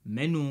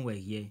menu we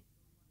ye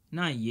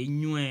na ye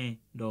nyue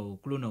do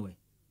klono we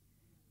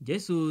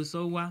Jesu so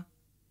wa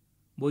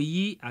bo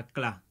yi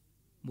akla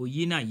bo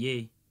yi na ye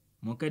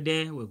mokede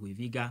we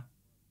viga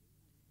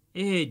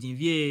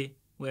jinvie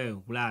we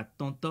wla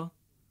tonto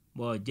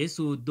bo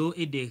Jesu do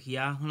ede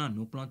hia hlan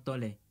nu pronto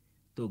le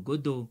to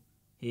godo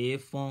e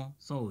fon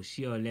so o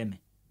shi ole me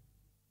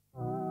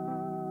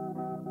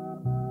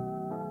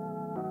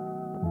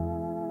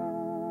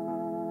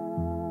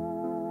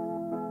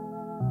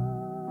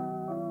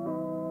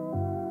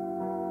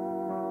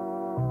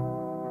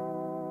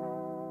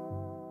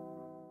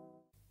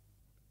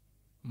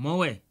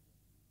mowe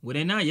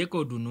wenena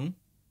yeko dunu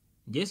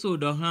Jesu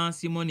do hlan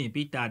Simoni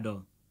Peter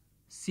do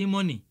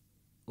Simoni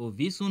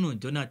ovisunu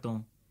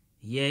Jonathan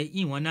ye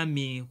iwana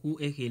mi hu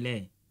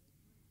ehele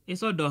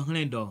eso do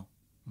hlan do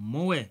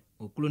mowe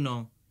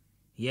okluno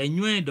ye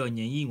nyue do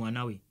nyen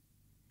iwana we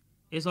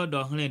eso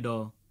do hlan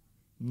do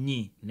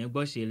nyi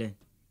negbo shele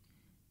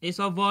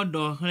eso vo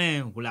do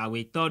hlan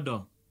hulawe to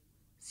do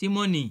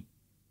Simoni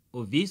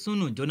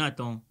ovisunu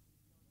Jonathan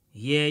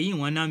ye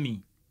iwana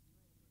mi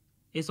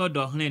eso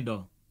do hlan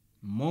do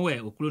mowe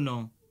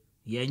okluno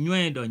ye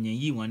nyue do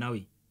nyen iwana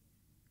we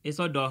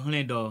eso do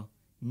hlan do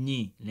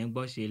nyi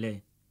negbo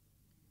shele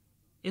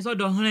eso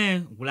do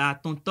hlan hula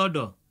tonto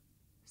do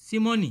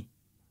Simoni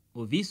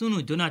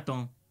ovisunu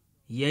Jonathan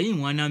ye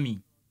iwana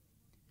mi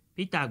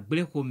Peter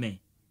gble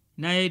home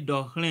na e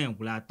do hlan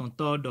hula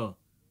tonto do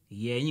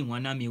ye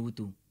iwana mi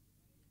utu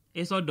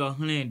eso do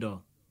hlan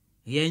do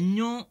ye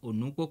nyo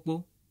onu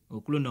popo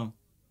okluno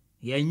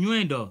ye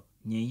nyue do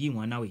nyen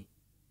iwana we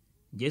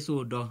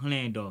Jesu do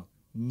hlan do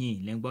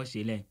nyi lengbo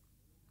shele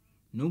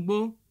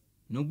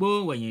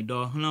nugbo wenye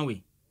do hlan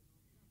we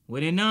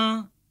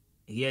wenena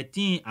ye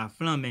tin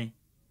aflan me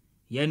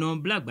ye no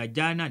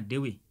blagbaja na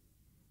dewe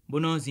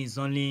bono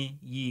zinzonlin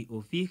yi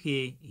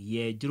ofihe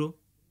ye dro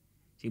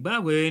sigba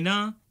wenena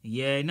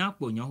ye na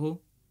ponyo ho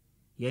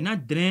ye na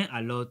dren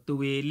alo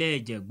towe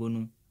leje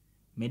gbonu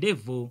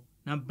medevo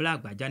na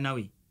blagbaja na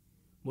we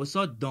bo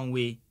so don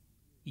we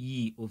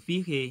yi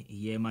ofihe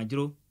ye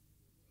majro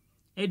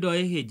edo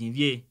ehe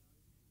jinvie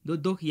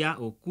dodo hia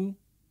oku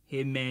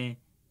heme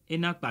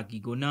ena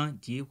pakigona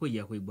ji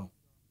hoye hwegbon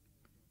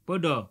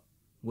podo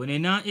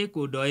wenena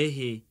ekodo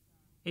ehe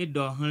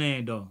edo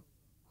hlen do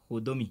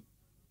hodomi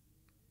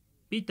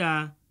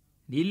Peter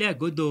lile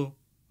godo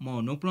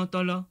mo no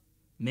plontolo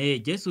me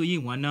Jesu yi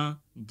wana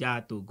ja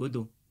to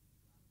godo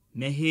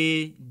me he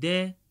de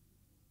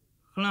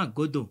hlan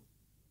godo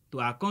to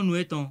akonu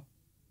eton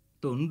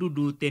to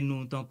ndudu tenu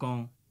tonkon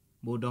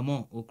bodomo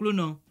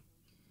okluno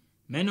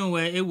meno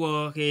we ewo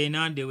he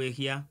na dewe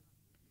hia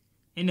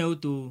ene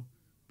utu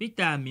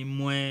Peter mi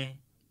mwe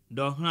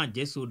do hlan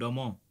Jesu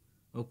domo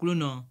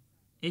okluno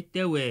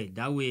etewe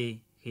dawe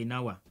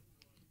henawa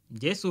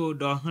Jesu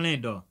do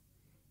hlan do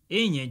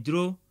enye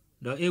dro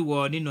do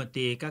ewo nino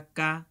te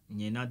kaka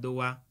nyena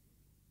dowa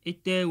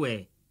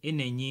etewe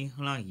enenyi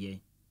hlan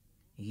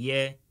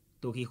ye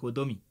to hi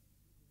hodomi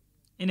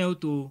ene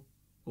utu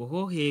oho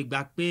he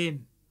gbakpe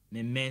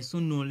meme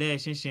sunu le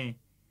shinshin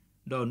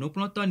do no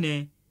plontone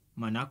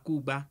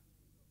manakuba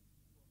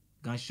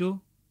gansho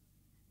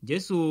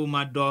Jesu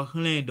ma do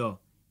hlan do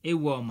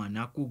ewo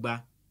manakuba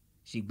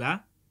sigba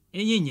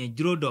enyenye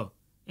dro do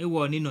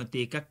ewo nino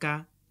te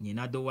kaka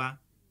nyena dowa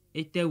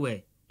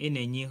etewe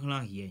enenyi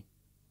hlan ye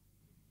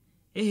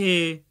ehe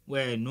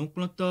we no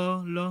plonto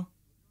lo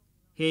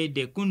he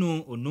de kunu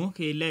onu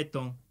he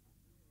leton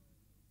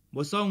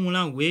bo so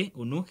nwulan we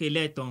onu he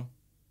leton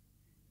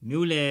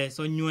miule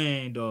so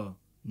nyue do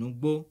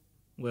nugbo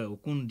we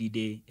okun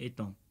dide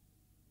eton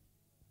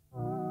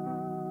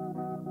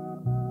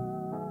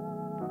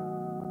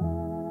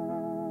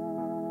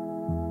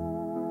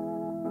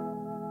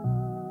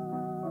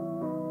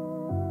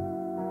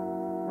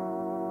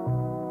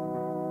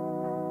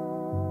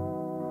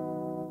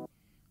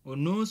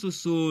onu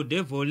susu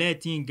de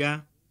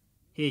voletinga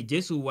he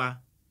Jesu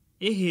wa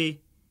ehe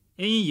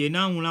eyin ye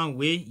na nwulan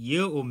we ye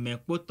o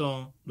mepoton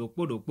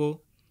dopodopo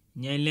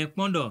nyen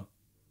pondo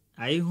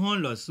ai hon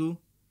losu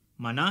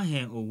mana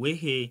hen owe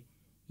he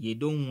ye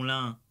do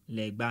nwulan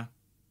legba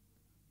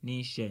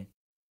ni se